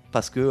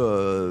 Parce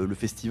que le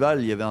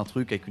festival, il y avait un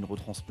truc avec une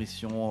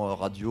retransmission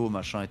radio,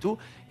 machin et tout.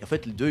 Et en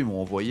fait, les deux, ils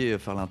m'ont envoyé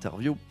faire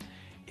l'interview.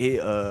 Et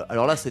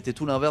alors là, c'était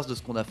tout l'inverse de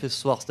ce qu'on a fait ce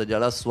soir. C'est-à-dire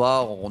là, ce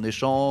soir, on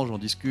échange, on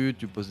discute,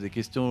 tu me poses des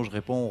questions, je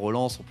réponds, on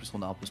relance. En plus,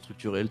 on a un peu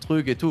structuré le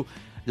truc et tout.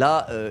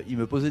 Là, ils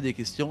me posaient des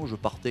questions, je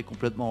partais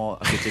complètement à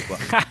côté, quoi.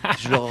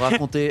 Je leur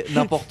racontais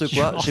n'importe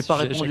quoi. J'ai pas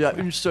répondu à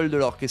une seule de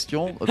leurs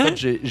questions. En fait,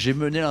 j'ai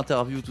mené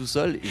l'interview tout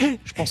seul. Et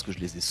je pense que je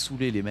les ai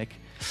saoulés, les mecs.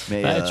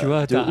 Mais Tu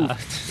vois, de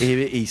ouf.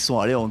 Et ils sont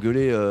allés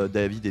engueuler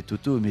David et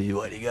Toto. Mais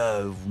ouais, les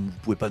gars, vous ne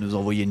pouvez pas nous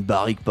envoyer une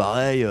barrique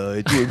pareille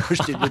et tout. Et moi,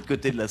 j'étais de l'autre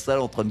côté de la salle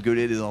en train de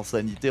gueuler des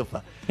insanités.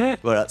 Enfin,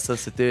 voilà, ça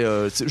c'était.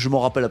 Je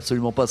m'en rappelle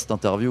absolument pas cette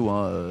interview.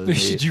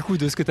 Mais du coup,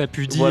 de ce que tu as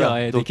pu dire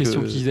Voilà, et donc, des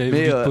questions qu'ils avaient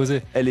mais, voulu te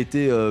poser. elle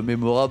était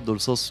mémorable dans le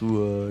sens où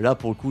là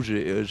pour le coup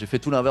j'ai fait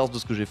tout l'inverse de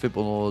ce que j'ai fait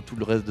pendant tout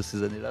le reste de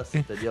ces années-là,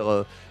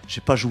 c'est-à-dire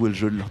j'ai pas joué le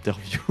jeu de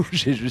l'interview,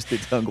 j'ai juste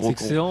été un gros C'est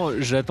con. excellent,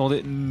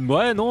 j'attendais.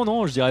 Ouais,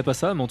 non, je dirais pas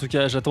ça, mais en tout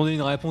cas, j'attendais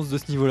une réponse de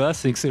ce niveau-là,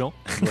 c'est excellent.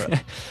 Voilà.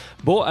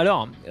 Bon,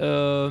 alors,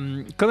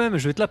 quand même,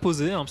 je vais te la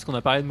poser, parce qu'on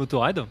a parlé de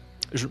Motorhead.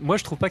 Moi,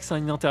 je trouve pas que c'est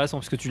inintéressant,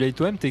 parce que tu l'as dit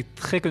toi-même, t'es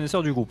très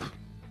connaisseur du groupe.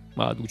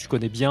 Voilà, donc tu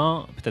connais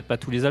bien, peut-être pas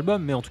tous les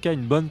albums, mais en tout cas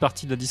une bonne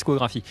partie de la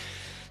discographie.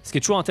 Ce qui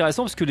est toujours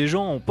intéressant parce que les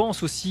gens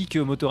pensent aussi que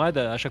Motorhead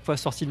a à chaque fois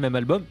sorti le même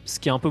album, ce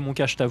qui est un peu mon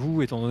cas, je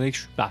t'avoue, étant donné que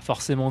je suis pas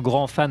forcément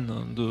grand fan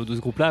de ce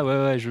groupe-là.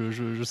 Ouais,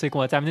 je sais qu'on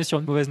va terminer sur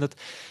une mauvaise note.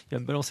 Il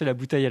va me balancer la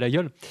bouteille à la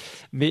gueule.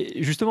 Mais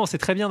justement, c'est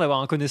très bien d'avoir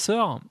un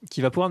connaisseur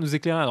qui va pouvoir nous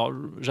éclairer. Alors,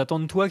 j'attends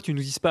de toi que tu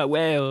nous dises pas,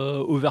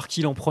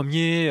 Overkill en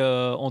premier,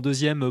 en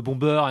deuxième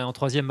Bomber et en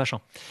troisième machin.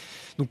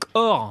 Donc,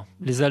 hors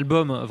les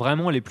albums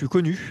vraiment les plus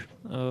connus,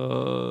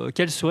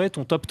 quel serait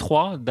ton top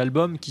 3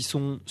 d'albums qui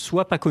sont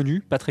soit pas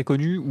connus, pas très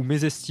connus ou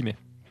mésestimés,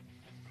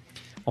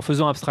 en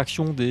faisant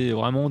abstraction des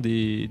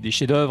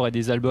chefs-d'œuvre et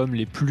des albums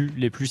les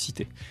plus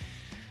cités.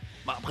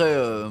 Après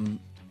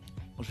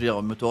je veux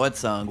dire, Motorhead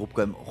c'est un groupe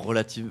quand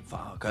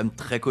même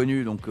très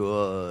connu, donc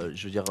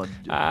je veux dire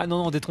Ah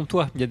non,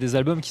 détrompe-toi, il y a des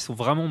albums qui sont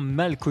vraiment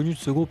mal connus de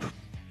ce groupe.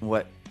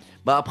 ouais.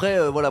 Bah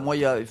après voilà, moi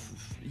il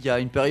y a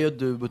une période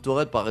de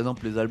Motorhead, par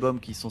exemple les albums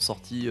qui sont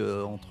sortis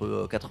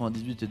entre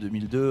 98 et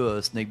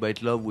 2002,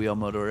 Snakebite Love, We Are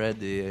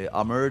Motorhead et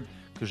Hammered,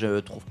 que je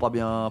trouve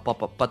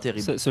pas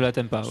terrible. Cela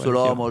t'aime pas, ouais.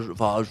 Cela, Ok. moi,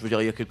 je veux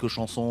dire, il y a quelques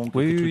chansons, quelques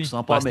Oui, trucs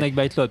sympas, mais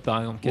Snakebite Love par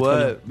exemple, qui est très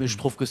ouais, bien. mais je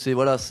trouve que c'est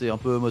un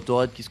peu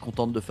Motorhead qui se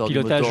contente de faire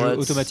Pilotage du Motorhead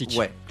automatique.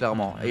 Ouais,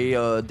 clairement. Et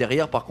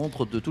derrière, par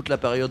contre, de toute la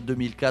période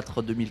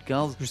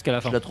 2004-2015, Jusqu'à la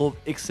fin. je la trouve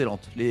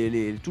excellente.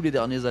 Tous les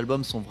derniers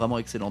albums sont vraiment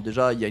excellents.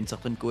 Déjà, il y a une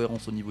certaine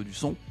cohérence au niveau du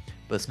son,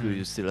 parce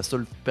que c'est la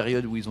seule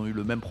période où ils ont eu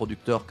le même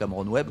producteur,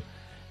 Cameron Webb.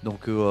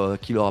 Donc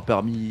qui leur a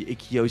permis, et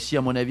qui a aussi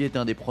à mon avis été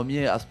un des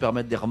premiers à se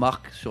permettre des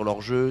remarques sur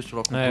leur jeu, sur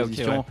leur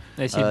composition,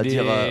 Essayer de les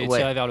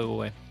tirer vers le haut,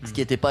 ouais. ce qui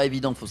n'était pas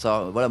évident. Faut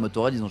savoir, voilà,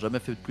 Motorhead, ils n'ont jamais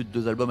fait plus de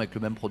 2 albums avec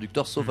le même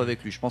producteur, sauf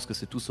avec lui. Je pense que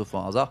c'est tout sauf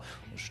un hasard.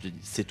 Je te dis,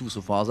 c'est tout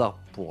sauf un hasard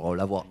pour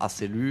l'avoir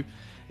assez lu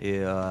et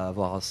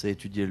avoir assez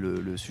étudié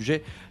le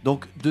sujet.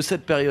 Donc de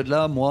cette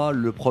période-là, moi,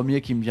 le premier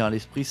qui me vient à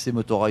l'esprit, c'est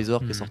Motorizer,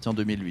 qui est sorti en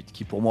 2008,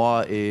 qui pour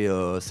moi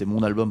c'est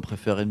mon album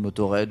préféré de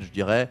Motorhead, je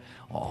dirais,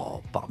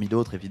 parmi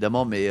d'autres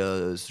évidemment, mais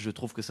je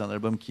trouve que c'est un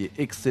album qui est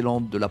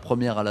excellent de la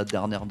première à la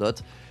dernière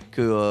note,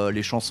 que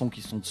les chansons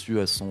qui sont dessus,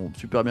 elles sont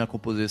super bien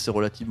composées, c'est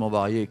relativement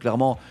varié, et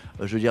clairement,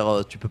 je veux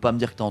dire, tu peux pas me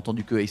dire que tu as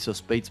entendu que Ace of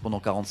Spades pendant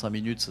 45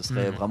 minutes, ce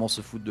serait vraiment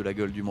se foutre de la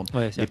gueule du monde.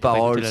 Ouais, c'est Les vrai que t'as pas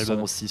écouté paroles l'album.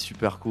 sont aussi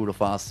super cool.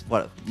 Enfin,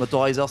 voilà,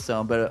 Motorizer, c'est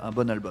un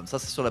bon album. Ça,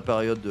 c'est sur la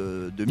période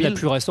de 2000. La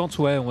plus récente,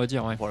 ouais, on va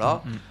dire. Ouais.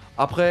 Voilà.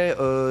 Après,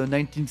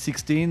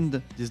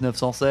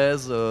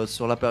 1916,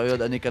 sur la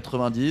période années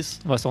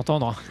 90. On va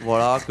s'entendre.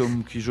 Voilà,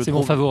 qui je C'est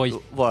trouve. mon favori.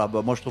 Voilà,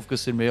 moi je trouve que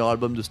c'est le meilleur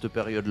album de cette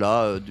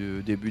période-là,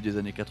 du début des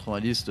années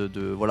 90.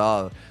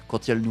 Voilà,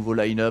 quand il y a le nouveau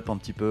line-up un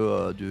petit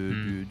peu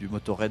du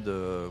Motorhead,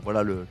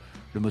 voilà le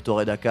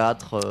Motorhead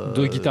A4.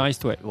 Deux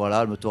guitaristes, ouais.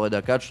 Voilà, le Motorhead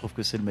A4, je trouve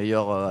que c'est le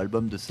meilleur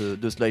album de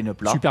ce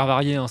line-up-là. Super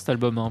varié, cet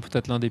album,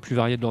 peut-être l'un des plus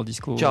variés de leur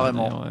disco.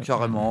 Carrément, ouais.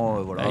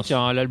 carrément, voilà. Avec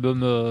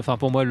l'album,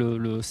 pour moi,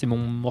 c'est mon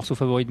morceau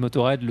favori de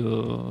Motorhead,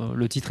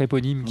 le titre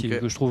éponyme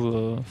que je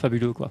trouve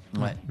fabuleux, quoi.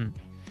 Ouais.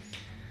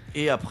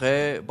 Et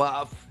après,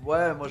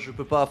 ouais, moi je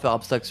peux pas faire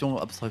abstraction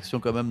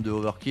quand même de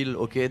Overkill.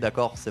 Ok,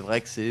 d'accord, c'est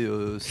vrai que c'est.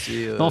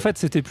 En fait,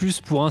 c'était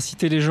plus pour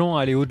inciter les gens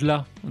à aller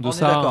au-delà de On est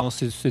ça. d'accord.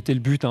 C'était le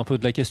but un peu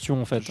de la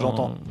question, en fait.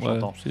 J'entends.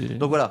 C'est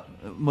Donc voilà,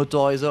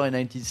 Motorizer et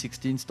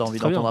 1916, si t'as envie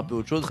Très d'entendre bien. un peu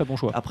autre chose. très bon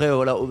choix. Après,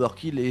 voilà,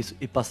 Overkill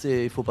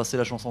il faut passer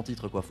la chanson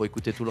titre, quoi. Faut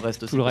écouter tout le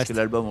reste aussi, Tout le parce reste. que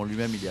l'album en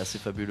lui-même, il est assez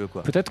fabuleux,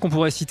 quoi. Peut-être qu'on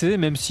pourrait citer,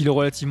 même s'il est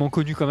relativement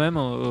connu quand même,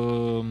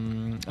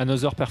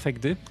 Another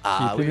Perfect Day,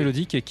 qui est peu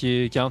mélodique et qui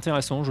est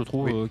intéressant, je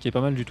trouve, qui est pas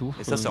mal du tout.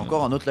 Et ça, c'est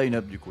encore un autre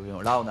line-up du coup.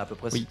 Là, on a à peu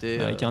près oui,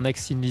 cité. avec un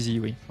ex Thin Lizzy,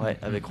 oui. Ouais,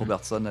 avec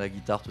Robertson à la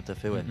guitare, tout à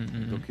fait, ouais.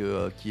 Mm. Donc,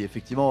 qui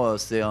effectivement,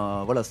 c'est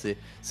un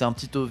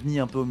petit ovni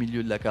un peu au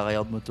milieu de la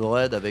carrière de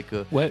Motorhead avec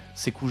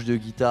ses couches de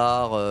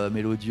guitare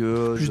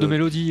mélodieuses. Plus de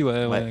mélodie,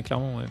 ouais,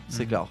 clairement. Ouais.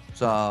 C'est clair.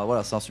 Ça,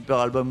 voilà, c'est un super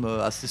album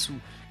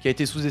qui a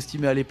été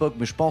sous-estimé à l'époque,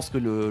 mais je pense que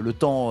le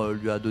temps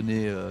lui a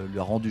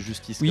rendu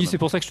justice. Oui, c'est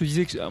pour ça que je te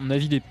disais qu'à mon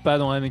avis, il n'est pas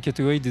dans la même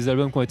catégorie des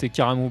albums qui ont été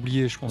carrément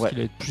oubliés. Je pense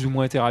qu'il a plus ou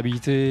moins été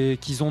réhabilité,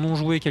 qu'ils en ont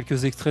joué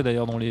quelques extraits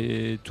d'ailleurs dans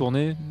les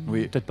tournées.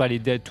 Oui. Peut-être pas les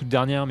toutes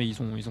dernières, mais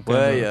ils ont quand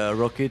même. Ouais, il y a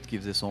Rocket qui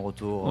faisait son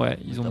retour. Ouais,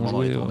 ils ont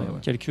joué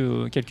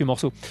quelques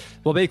morceaux.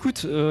 Bon bah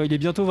écoute, il est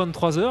bientôt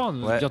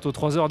 23h, bientôt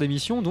 3 heures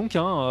d'émission, donc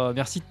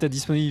merci de ta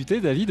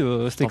disponibilité, David.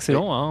 C'était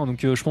excellent.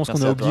 Donc je pense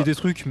qu'on a oublié des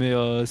trucs, mais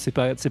c'est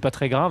pas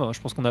très grave.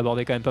 Je pense qu'on a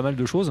abordé quand même pas mal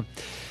de choses.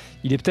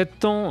 Il est peut-être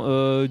temps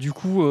du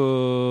coup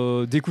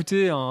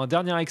d'écouter un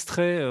dernier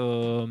extrait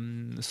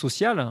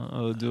social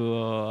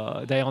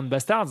d'Iron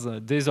Bastards,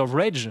 Days of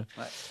Rage.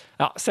 Ouais.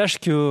 Alors sache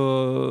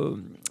que,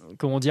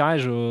 comment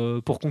dirais-je,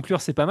 pour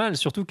conclure c'est pas mal,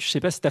 surtout que je sais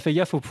pas si t'as fait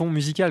gaffe au fond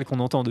musical qu'on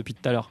entend depuis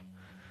tout à l'heure.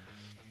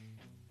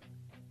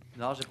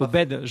 Non, j'ai pas. Au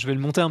bed, je vais le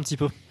monter un petit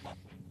peu.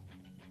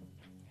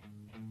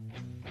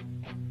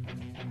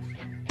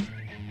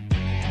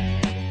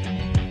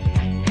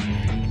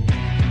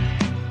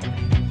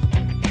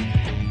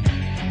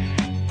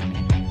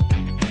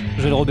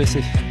 Je vais le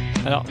rebaisser.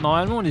 Alors,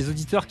 normalement, les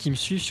auditeurs qui me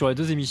suivent sur les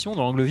 2 émissions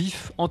dans l'angle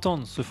vif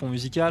entendent ce fond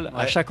musical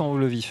à chaque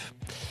angle vif.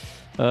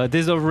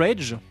 Days of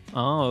Rage,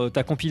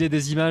 t'as compilé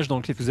des images dans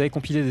le clip, vous avez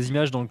compilé des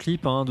images dans le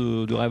clip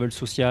de révolte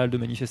sociale, de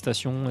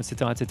manifestations,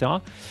 etc. etc.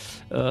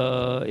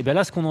 Et bien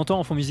là, ce qu'on entend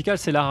en fond musical,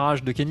 c'est La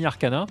Rage de Kenny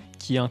Arcana,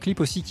 qui est un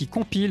clip aussi qui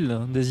compile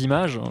des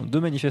images de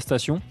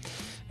manifestations.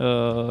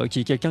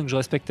 Qui est quelqu'un que je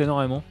respecte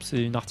énormément.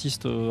 C'est une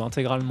artiste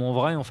intégralement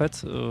vraie en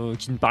fait,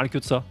 qui ne parle que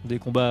de ça, des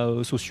combats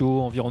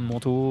sociaux,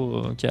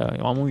 environnementaux, qui a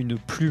vraiment une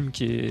plume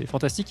qui est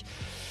fantastique.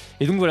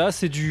 Et donc voilà,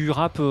 c'est du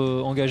rap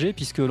engagé,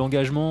 puisque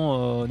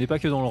l'engagement n'est pas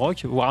que dans le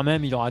rock, voire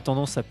même il aura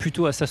tendance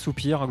plutôt à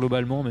s'assoupir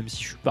globalement, même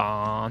si je suis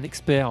pas un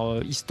expert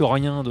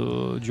historien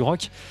du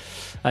rock,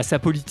 à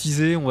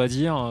s'apolitiser, on va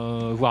dire,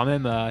 voire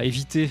même à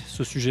éviter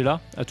ce sujet-là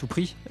à tout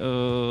prix,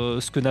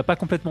 ce que n'a pas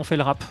complètement fait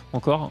le rap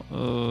encore,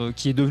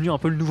 qui est devenu un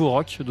peu le nouveau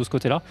rock de ce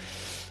côté-là.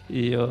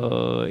 Et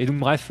donc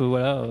bref,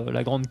 voilà,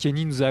 la grande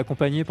Kenny nous a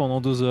accompagnés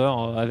pendant 2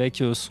 heures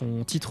avec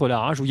son titre La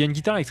Rage, où il y a une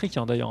guitare électrique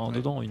d'ailleurs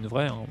dedans,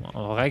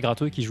 un vrai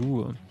gratteux qui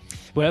joue.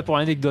 Voilà pour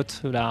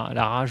l'anecdote,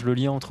 la rage, le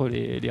lien entre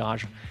les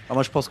rages. Alors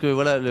moi je pense que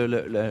voilà,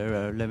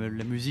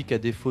 la musique, à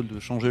défaut de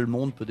changer le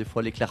monde, peut des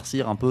fois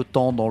l'éclaircir un peu,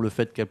 tant dans le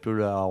fait qu'elle peut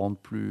le rendre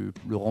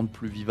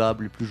plus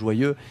vivable et plus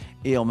joyeux,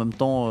 et en même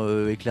temps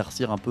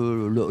éclaircir un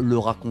peu, le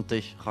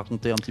raconter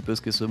un petit peu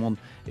ce qu'est ce monde.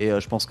 Et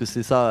je pense que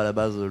c'est ça à la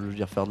base, je veux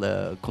dire,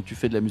 quand tu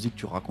fais de la musique,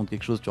 tu racontes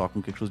quelque chose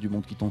du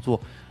monde qui t'entoure.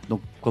 Donc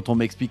quand on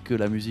m'explique que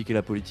la musique et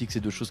la politique c'est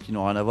 2 choses qui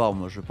n'ont rien à voir,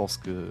 moi je pense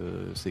que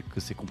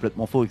c'est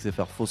complètement faux, et que c'est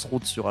faire fausse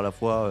route sur à la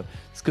fois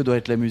ce que doit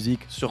être la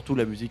musique, surtout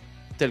la musique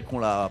telle qu'on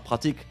la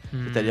pratique,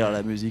 c'est-à-dire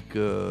la musique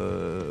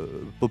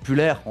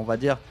populaire, on va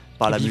dire,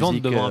 par la vivante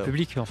musique devant un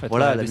public en fait.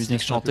 Voilà, la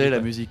musique chantée, la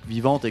musique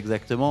vivante,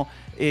 exactement.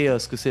 Et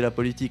ce que c'est la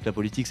politique. La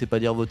politique, c'est pas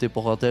dire voter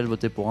pour un tel,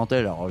 voter pour un tel.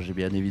 Alors j'ai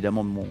bien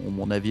évidemment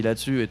mon avis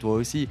là-dessus, et toi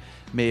aussi.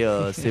 Mais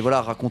c'est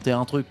voilà, raconter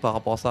un truc par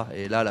rapport à ça.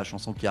 Et là, la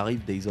chanson qui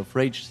arrive, Days of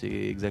Rage, c'est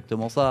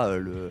exactement ça.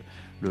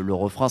 Le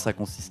refrain, ça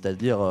consiste à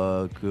dire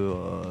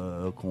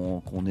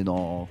qu'on est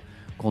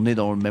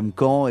dans le même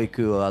camp, et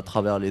que à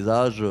travers les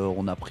âges,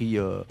 on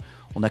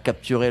a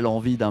capturé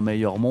l'envie d'un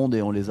meilleur monde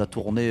et on les a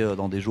tournés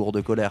dans des jours de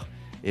colère.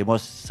 Et moi,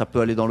 ça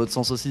peut aller dans l'autre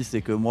sens aussi,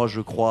 c'est que moi,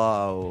 je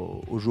crois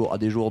à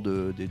des jours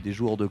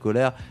de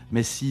colère,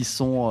 mais s'ils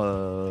sont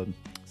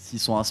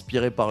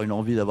inspirés par une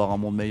envie d'avoir un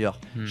monde meilleur.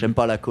 J'aime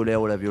pas la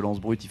colère ou la violence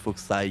brute, il faut que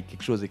ça aille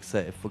quelque chose, et que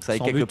faut que ça aille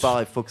quelque part,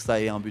 et il faut que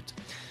ça ait un but.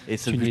 Et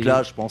ce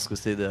but-là, je pense que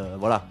c'est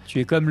voilà. Tu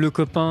es comme le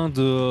copain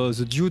de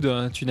The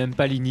Dude, tu n'aimes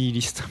pas les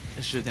nihilistes.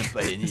 Je n'aime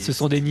pas les nihilistes. Ce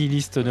sont des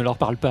nihilistes, ne leur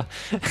parle pas.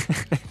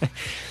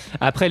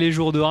 Après les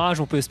jours de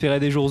rage, on peut espérer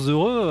des jours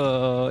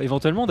heureux,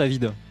 éventuellement,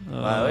 David.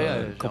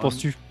 Qu'en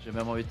penses-tu ? J'ai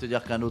même envie de te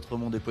dire qu'un autre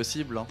monde est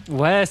possible.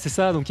 Ouais, c'est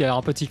ça. Donc il y a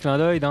un petit clin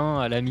d'œil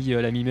à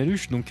l'ami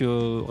Meluche. Donc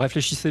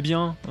réfléchissez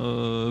bien,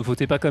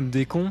 votez pas comme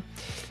des cons.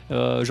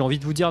 J'ai envie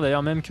de vous dire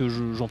d'ailleurs même que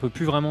j'en peux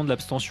plus vraiment de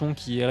l'abstention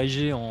qui est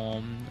érigée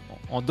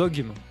en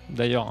dogme.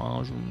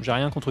 D'ailleurs, j'ai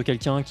rien contre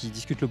quelqu'un qui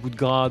discute le bout de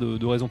gras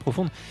de raisons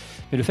profondes.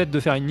 Mais le fait de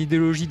faire une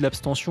idéologie de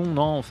l'abstention,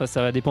 non, enfin,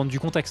 ça va dépendre du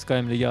contexte quand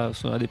même, les gars.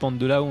 Ça va dépendre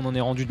de là où on en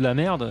est rendu de la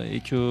merde,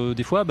 et que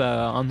des fois,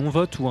 un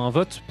non-vote ou un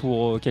vote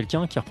pour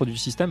quelqu'un qui reproduit le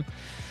système,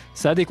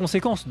 ça a des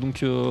conséquences.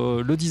 Donc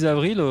le 10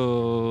 avril,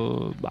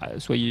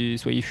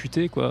 soyez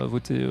futés, quoi.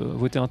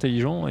 Votez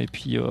intelligent, et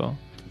puis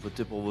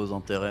votez pour vos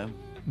intérêts.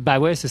 Bah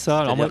ouais, c'est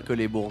ça. C'est-à-dire que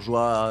les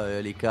bourgeois,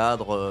 les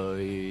cadres...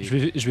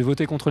 Je vais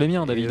voter contre les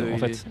miens, David, en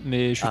fait.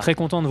 Mais je suis très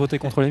content de voter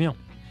contre les miens.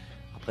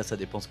 Après, ça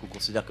dépend ce qu'on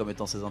considère comme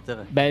étant ses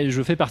intérêts. Ben,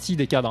 je fais partie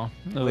des cadres,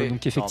 Oui,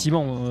 donc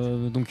effectivement,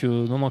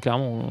 non,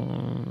 clairement,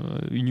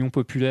 Union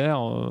populaire,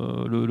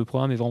 le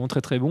programme est vraiment très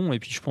très bon, et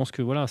puis je pense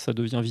que voilà, ça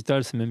devient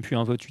vital, c'est même plus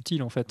un vote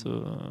utile en fait.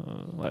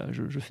 Voilà,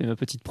 je fais ma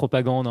petite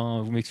propagande,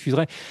 hein, vous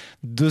m'excuserez.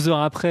 2 heures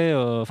après,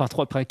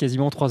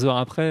 quasiment 3 heures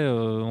après,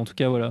 en tout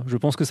cas voilà, je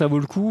pense que ça vaut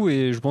le coup,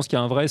 et je pense qu'il y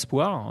a un vrai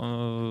espoir,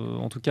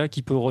 en tout cas,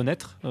 qui peut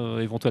renaître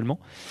éventuellement.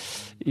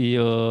 Et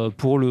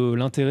pour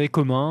l'intérêt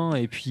commun,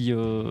 et puis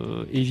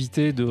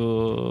éviter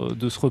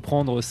de se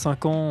reprendre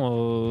 5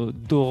 ans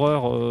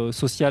d'horreur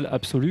sociale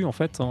absolue en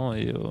fait, hein,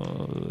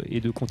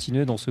 et de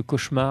continuer dans ce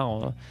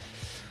cauchemar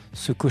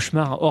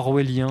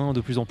orwellien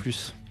de plus en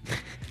plus.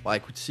 Bah,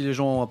 écoute, si les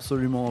gens ont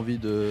absolument envie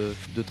de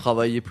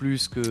travailler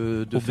plus,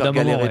 que de Au faire bout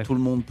d'un moment, galérer ouais. tout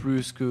le monde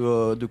plus,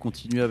 que de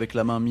continuer avec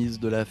la mainmise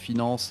de la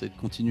finance et de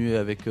continuer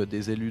avec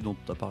des élus dont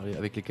tu as parlé,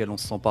 avec lesquels on ne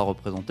se sent pas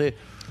représenté,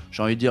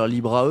 j'ai envie de dire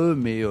libre à eux,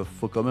 mais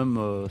faut quand même,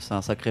 c'est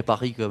un sacré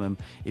pari quand même.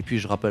 Et puis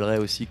je rappellerai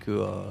aussi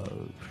que,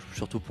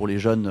 surtout pour les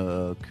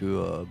jeunes,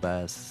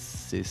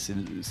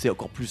 c'est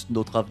encore plus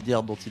notre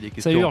avenir dont il est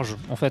question. Ça urge,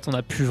 en fait, on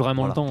n'a plus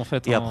vraiment Voilà. le temps en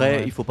fait. Et après,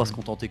 ouais. il faut pas se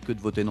contenter que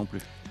de voter non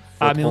plus.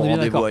 Ah, mais on est bien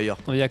rendez-vous d'accord. ailleurs.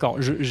 On est d'accord.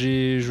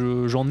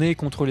 J'en ai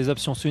contre les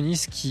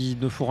abstentionnistes qui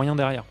ne font rien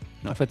derrière.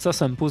 Ouais. En fait,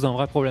 ça me pose un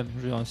vrai problème.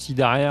 Je veux dire, si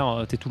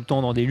derrière, t'es tout le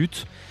temps dans des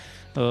luttes,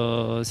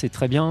 c'est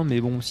très bien,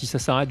 mais bon, si ça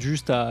s'arrête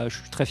juste à je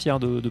suis très fier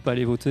de ne pas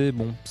aller voter,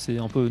 bon, c'est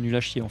un peu nul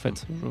à chier en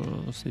fait.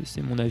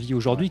 C'est mon avis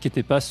aujourd'hui, qui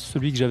n'était pas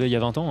celui que j'avais il y a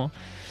 20 ans. Hein.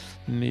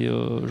 Mais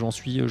j'en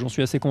suis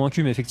assez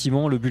convaincu. Mais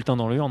effectivement, le bulletin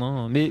dans l'urne.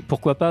 Hein. Mais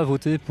pourquoi pas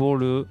voter pour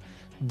le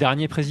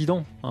dernier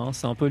président, hein,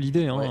 c'est un peu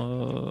l'idée. Hein.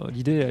 Ouais.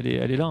 L'idée, elle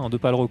est là, hein, de ne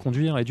pas le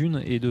reconduire et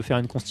de faire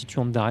une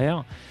constituante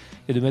derrière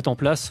et de mettre en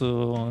place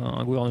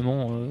un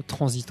gouvernement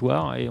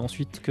transitoire, et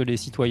ensuite que les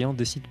citoyens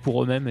décident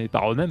pour eux-mêmes et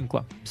par eux-mêmes,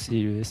 quoi. C'est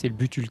le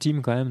but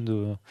ultime quand même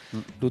de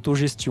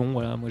l'autogestion.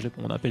 Voilà, moi,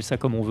 on appelle ça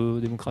comme on veut,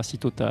 démocratie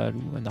totale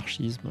ou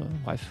anarchisme,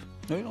 bref.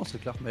 Oui, non,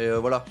 c'est clair. Mais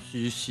voilà,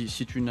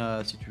 si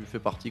tu fais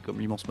partie, comme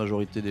l'immense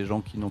majorité des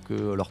gens qui n'ont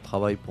que leur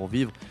travail pour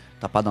vivre,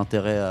 t'as pas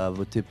d'intérêt à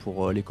voter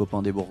pour les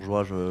copains des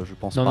bourgeois, je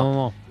pense pas.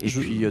 Non. Et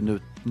puis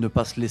ne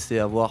pas se laisser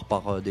avoir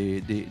par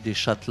des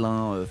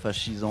châtelains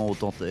fascisants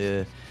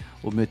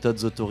aux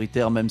méthodes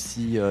autoritaires, même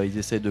si ils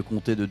essayent de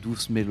compter de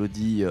douces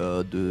mélodies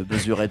de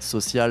mesurettes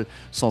sociales,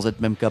 sans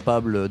être même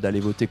capables d'aller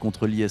voter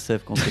contre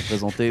l'ISF quand c'est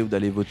présenté, ou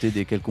d'aller voter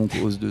des quelconques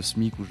hausses de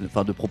SMIC,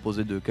 de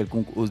proposer de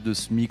quelconques hausses de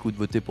SMIC, ou de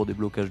voter pour des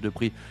blocages de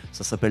prix.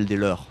 Ça s'appelle des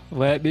leurs.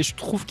 Ouais, mais je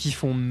trouve qu'ils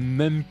font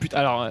même plus.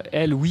 Alors,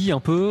 elle, oui, un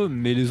peu,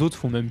 mais les autres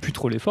font même plus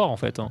trop l'effort en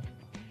fait. Hein.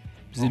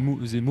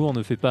 Zemmour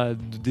ne fait pas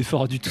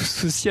d'effort du tout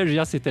social, je veux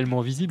dire, c'est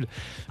tellement visible.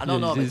 Ah non,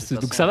 mais de toute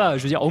donc façon, ça va,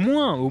 je veux dire, au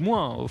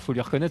moins, faut lui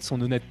reconnaître son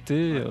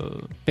honnêteté.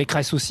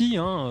 Pécresse aussi,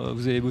 hein,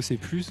 vous allez bosser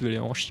plus, vous allez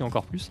en chier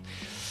encore plus.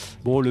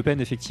 Bon, Le Pen,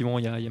 effectivement,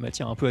 il y a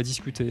matière un peu à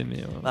discuter.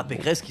 Mais,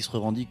 Pécresse qui se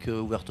revendique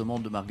ouvertement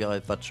de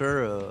Margaret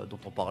Thatcher, dont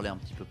on parlait un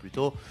petit peu plus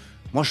tôt.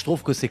 Moi, je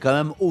trouve que c'est quand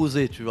même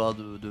osé, tu vois,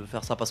 de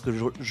faire ça, parce que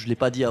je ne l'ai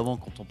pas dit avant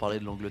quand on parlait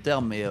de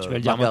l'Angleterre, mais Tu vas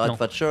le dire Margaret maintenant.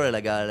 Thatcher, elle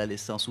a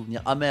laissé un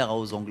souvenir amer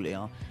aux Anglais,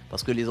 hein,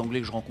 parce que les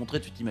Anglais que je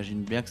rencontrais, tu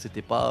t'imagines bien que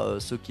c'était pas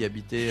ceux qui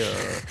habitaient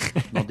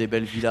dans des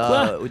belles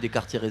villas ou des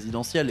quartiers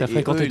résidentiels, T'as et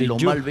fréquenté eux, des ils l'ont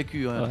gueux. mal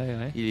vécu. Hein.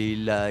 Ouais.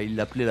 Il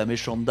l'appelait la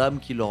méchante dame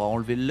qui leur a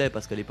enlevé le lait,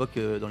 parce qu'à l'époque,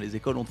 dans les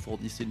écoles, on te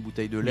fournissait une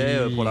bouteille de lait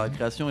Oui. pour la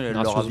récréation, et elle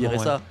leur a Gracieusement, viré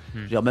ça. ouais. Je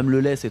veux dire, même le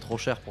lait, c'est trop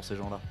cher pour ces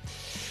gens-là.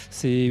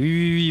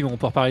 Oui, on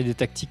peut reparler des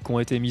tactiques qui ont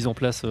été mises en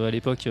place à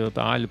l'époque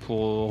par elle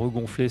pour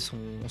regonfler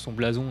son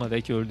blason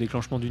avec le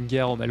déclenchement d'une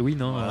guerre au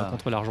Malouine, hein, Voilà.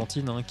 contre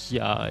l'Argentine, hein, qui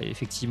a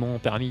effectivement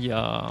permis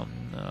à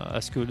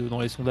ce que dans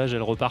les sondages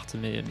elle reparte.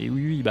 Mais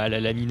oui, bah, elle a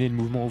laminé le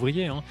mouvement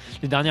ouvrier. Hein.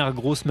 Les dernières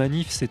grosses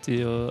manifs,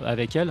 c'était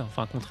avec elle,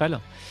 enfin contre elle.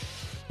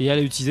 Et elle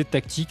a utilisé de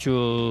tactiques,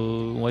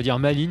 on va dire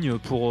malignes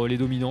pour les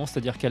dominants,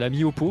 c'est-à-dire qu'elle a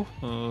mis au pot,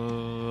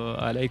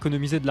 elle a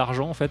économisé de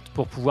l'argent en fait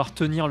pour pouvoir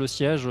tenir le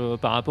siège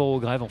par rapport aux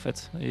grèves en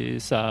fait. Et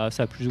ça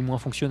a plus ou moins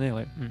fonctionné,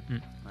 ouais.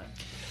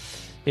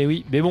 Et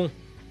oui, mais bon,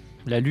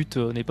 la lutte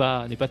n'est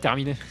pas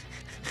terminée.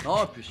 Non,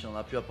 et puis si on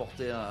a pu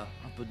apporter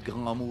un peu de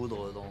grain à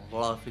moudre dans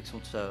la réflexion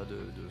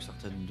de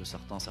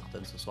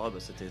certaines ce soir, bah,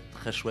 c'était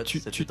très chouette.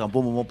 C'était un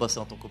bon moment passé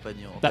en ta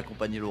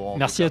compagnie, Laurent.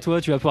 Merci à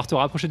toi, tu vas pouvoir te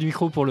rapprocher du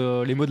micro pour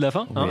les mots de la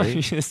fin. Hein.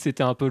 Oui.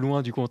 C'était un peu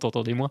loin, du coup on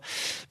t'entendait moins.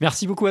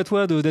 Merci beaucoup à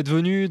toi d'être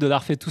venu,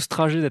 d'avoir fait tout ce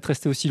trajet, d'être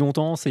resté aussi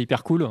longtemps, c'est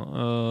hyper cool.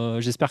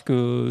 J'espère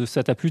que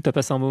ça t'a plu, t'as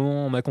passé un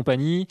moment en ma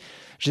compagnie.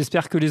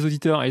 J'espère que les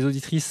auditeurs et les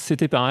auditrices,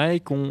 c'était pareil,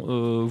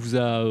 qu'on vous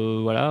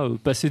a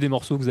passé des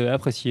morceaux que vous avez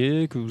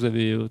appréciés, que vous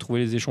avez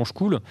trouvé les échanges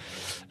cool.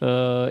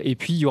 Et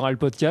puis il y aura le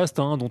podcast,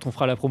 hein, dont on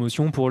fera la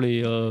promotion pour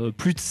les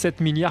plus de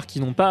 7 milliards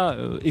qui n'ont pas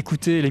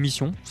écouté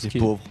l'émission. C'est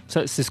pauvre.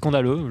 C'est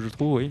scandaleux, je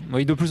trouve, oui.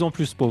 Oui, de plus en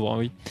plus pauvre,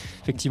 oui,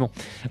 effectivement.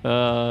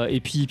 Et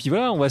puis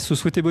voilà, on va se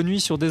souhaiter bonne nuit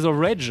sur Days of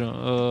Rage.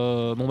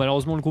 Bon,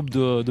 malheureusement, le groupe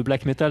de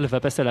black metal va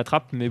passer à la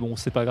trappe, mais bon,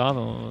 c'est pas grave,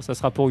 hein, ça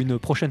sera pour une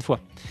prochaine fois.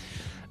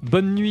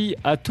 Bonne nuit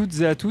à toutes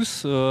et à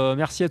tous.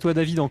 Merci à toi,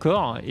 David,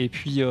 encore. Et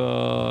puis,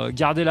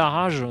 gardez la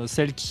rage,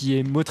 celle qui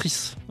est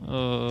motrice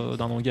d'un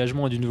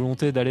engagement et d'une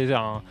volonté d'aller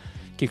vers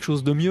quelque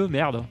chose de mieux,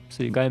 merde.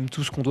 C'est quand même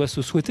tout ce qu'on doit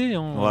se souhaiter,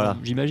 hein, Voilà.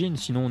 j'imagine.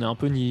 Sinon, on est un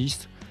peu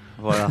nihiliste.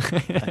 Voilà.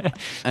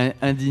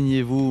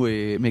 Indignez-vous,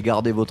 mais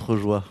gardez votre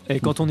joie. Et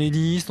quand on est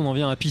nihiliste, on en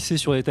vient à pisser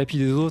sur les tapis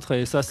des autres,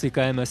 et ça, c'est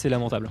quand même assez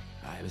lamentable.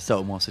 Mais ça,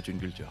 au moins, c'est une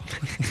culture.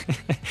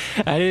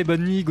 Allez,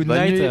 bonne nuit, good Bonne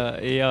night,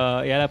 nuit. et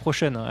à la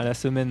prochaine, à la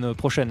semaine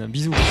prochaine.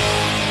 Bisous.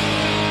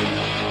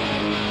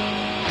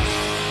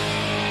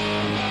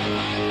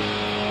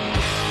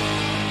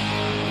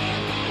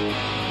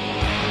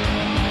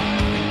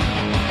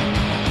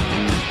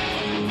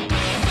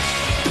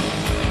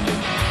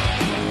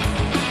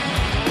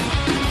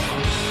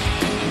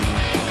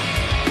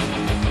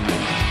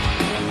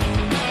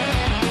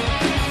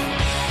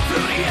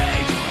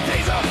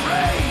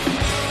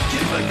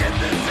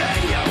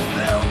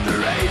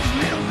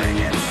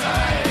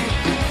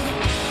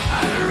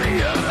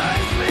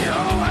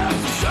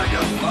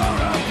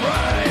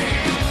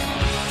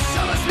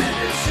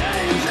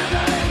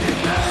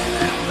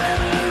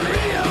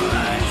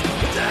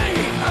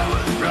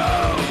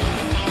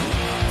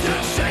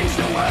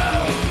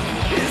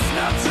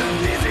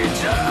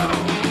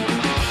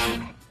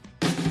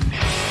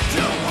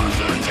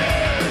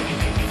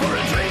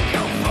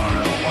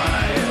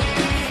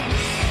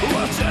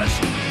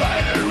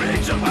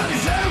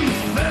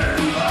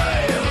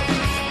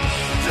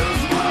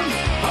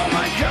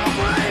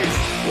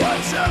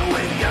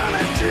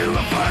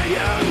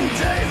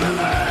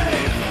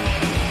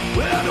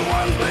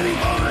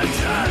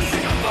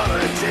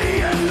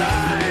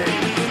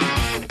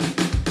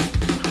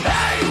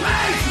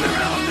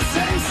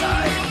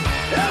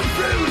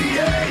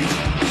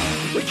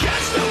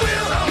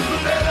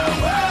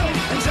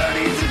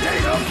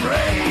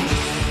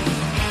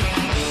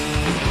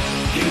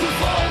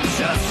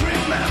 Just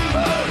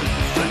remember,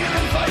 singing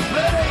and fight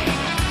pain.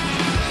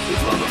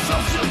 It's what the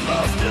sun's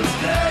supposed to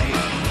stay.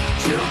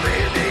 She'll be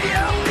the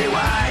only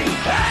way.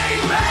 Hey,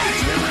 mate,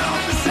 we're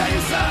on the same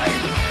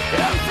side.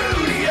 And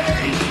through the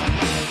age,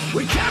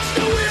 we catch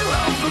the wheel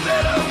of the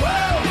better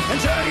world and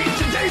turn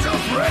into days of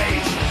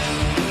rage.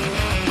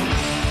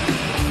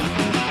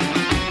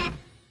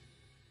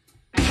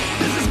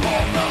 This is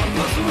more than a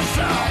personal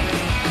sound.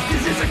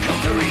 This is a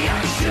counter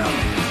reaction.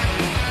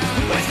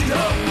 We waste it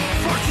up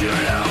for too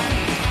long.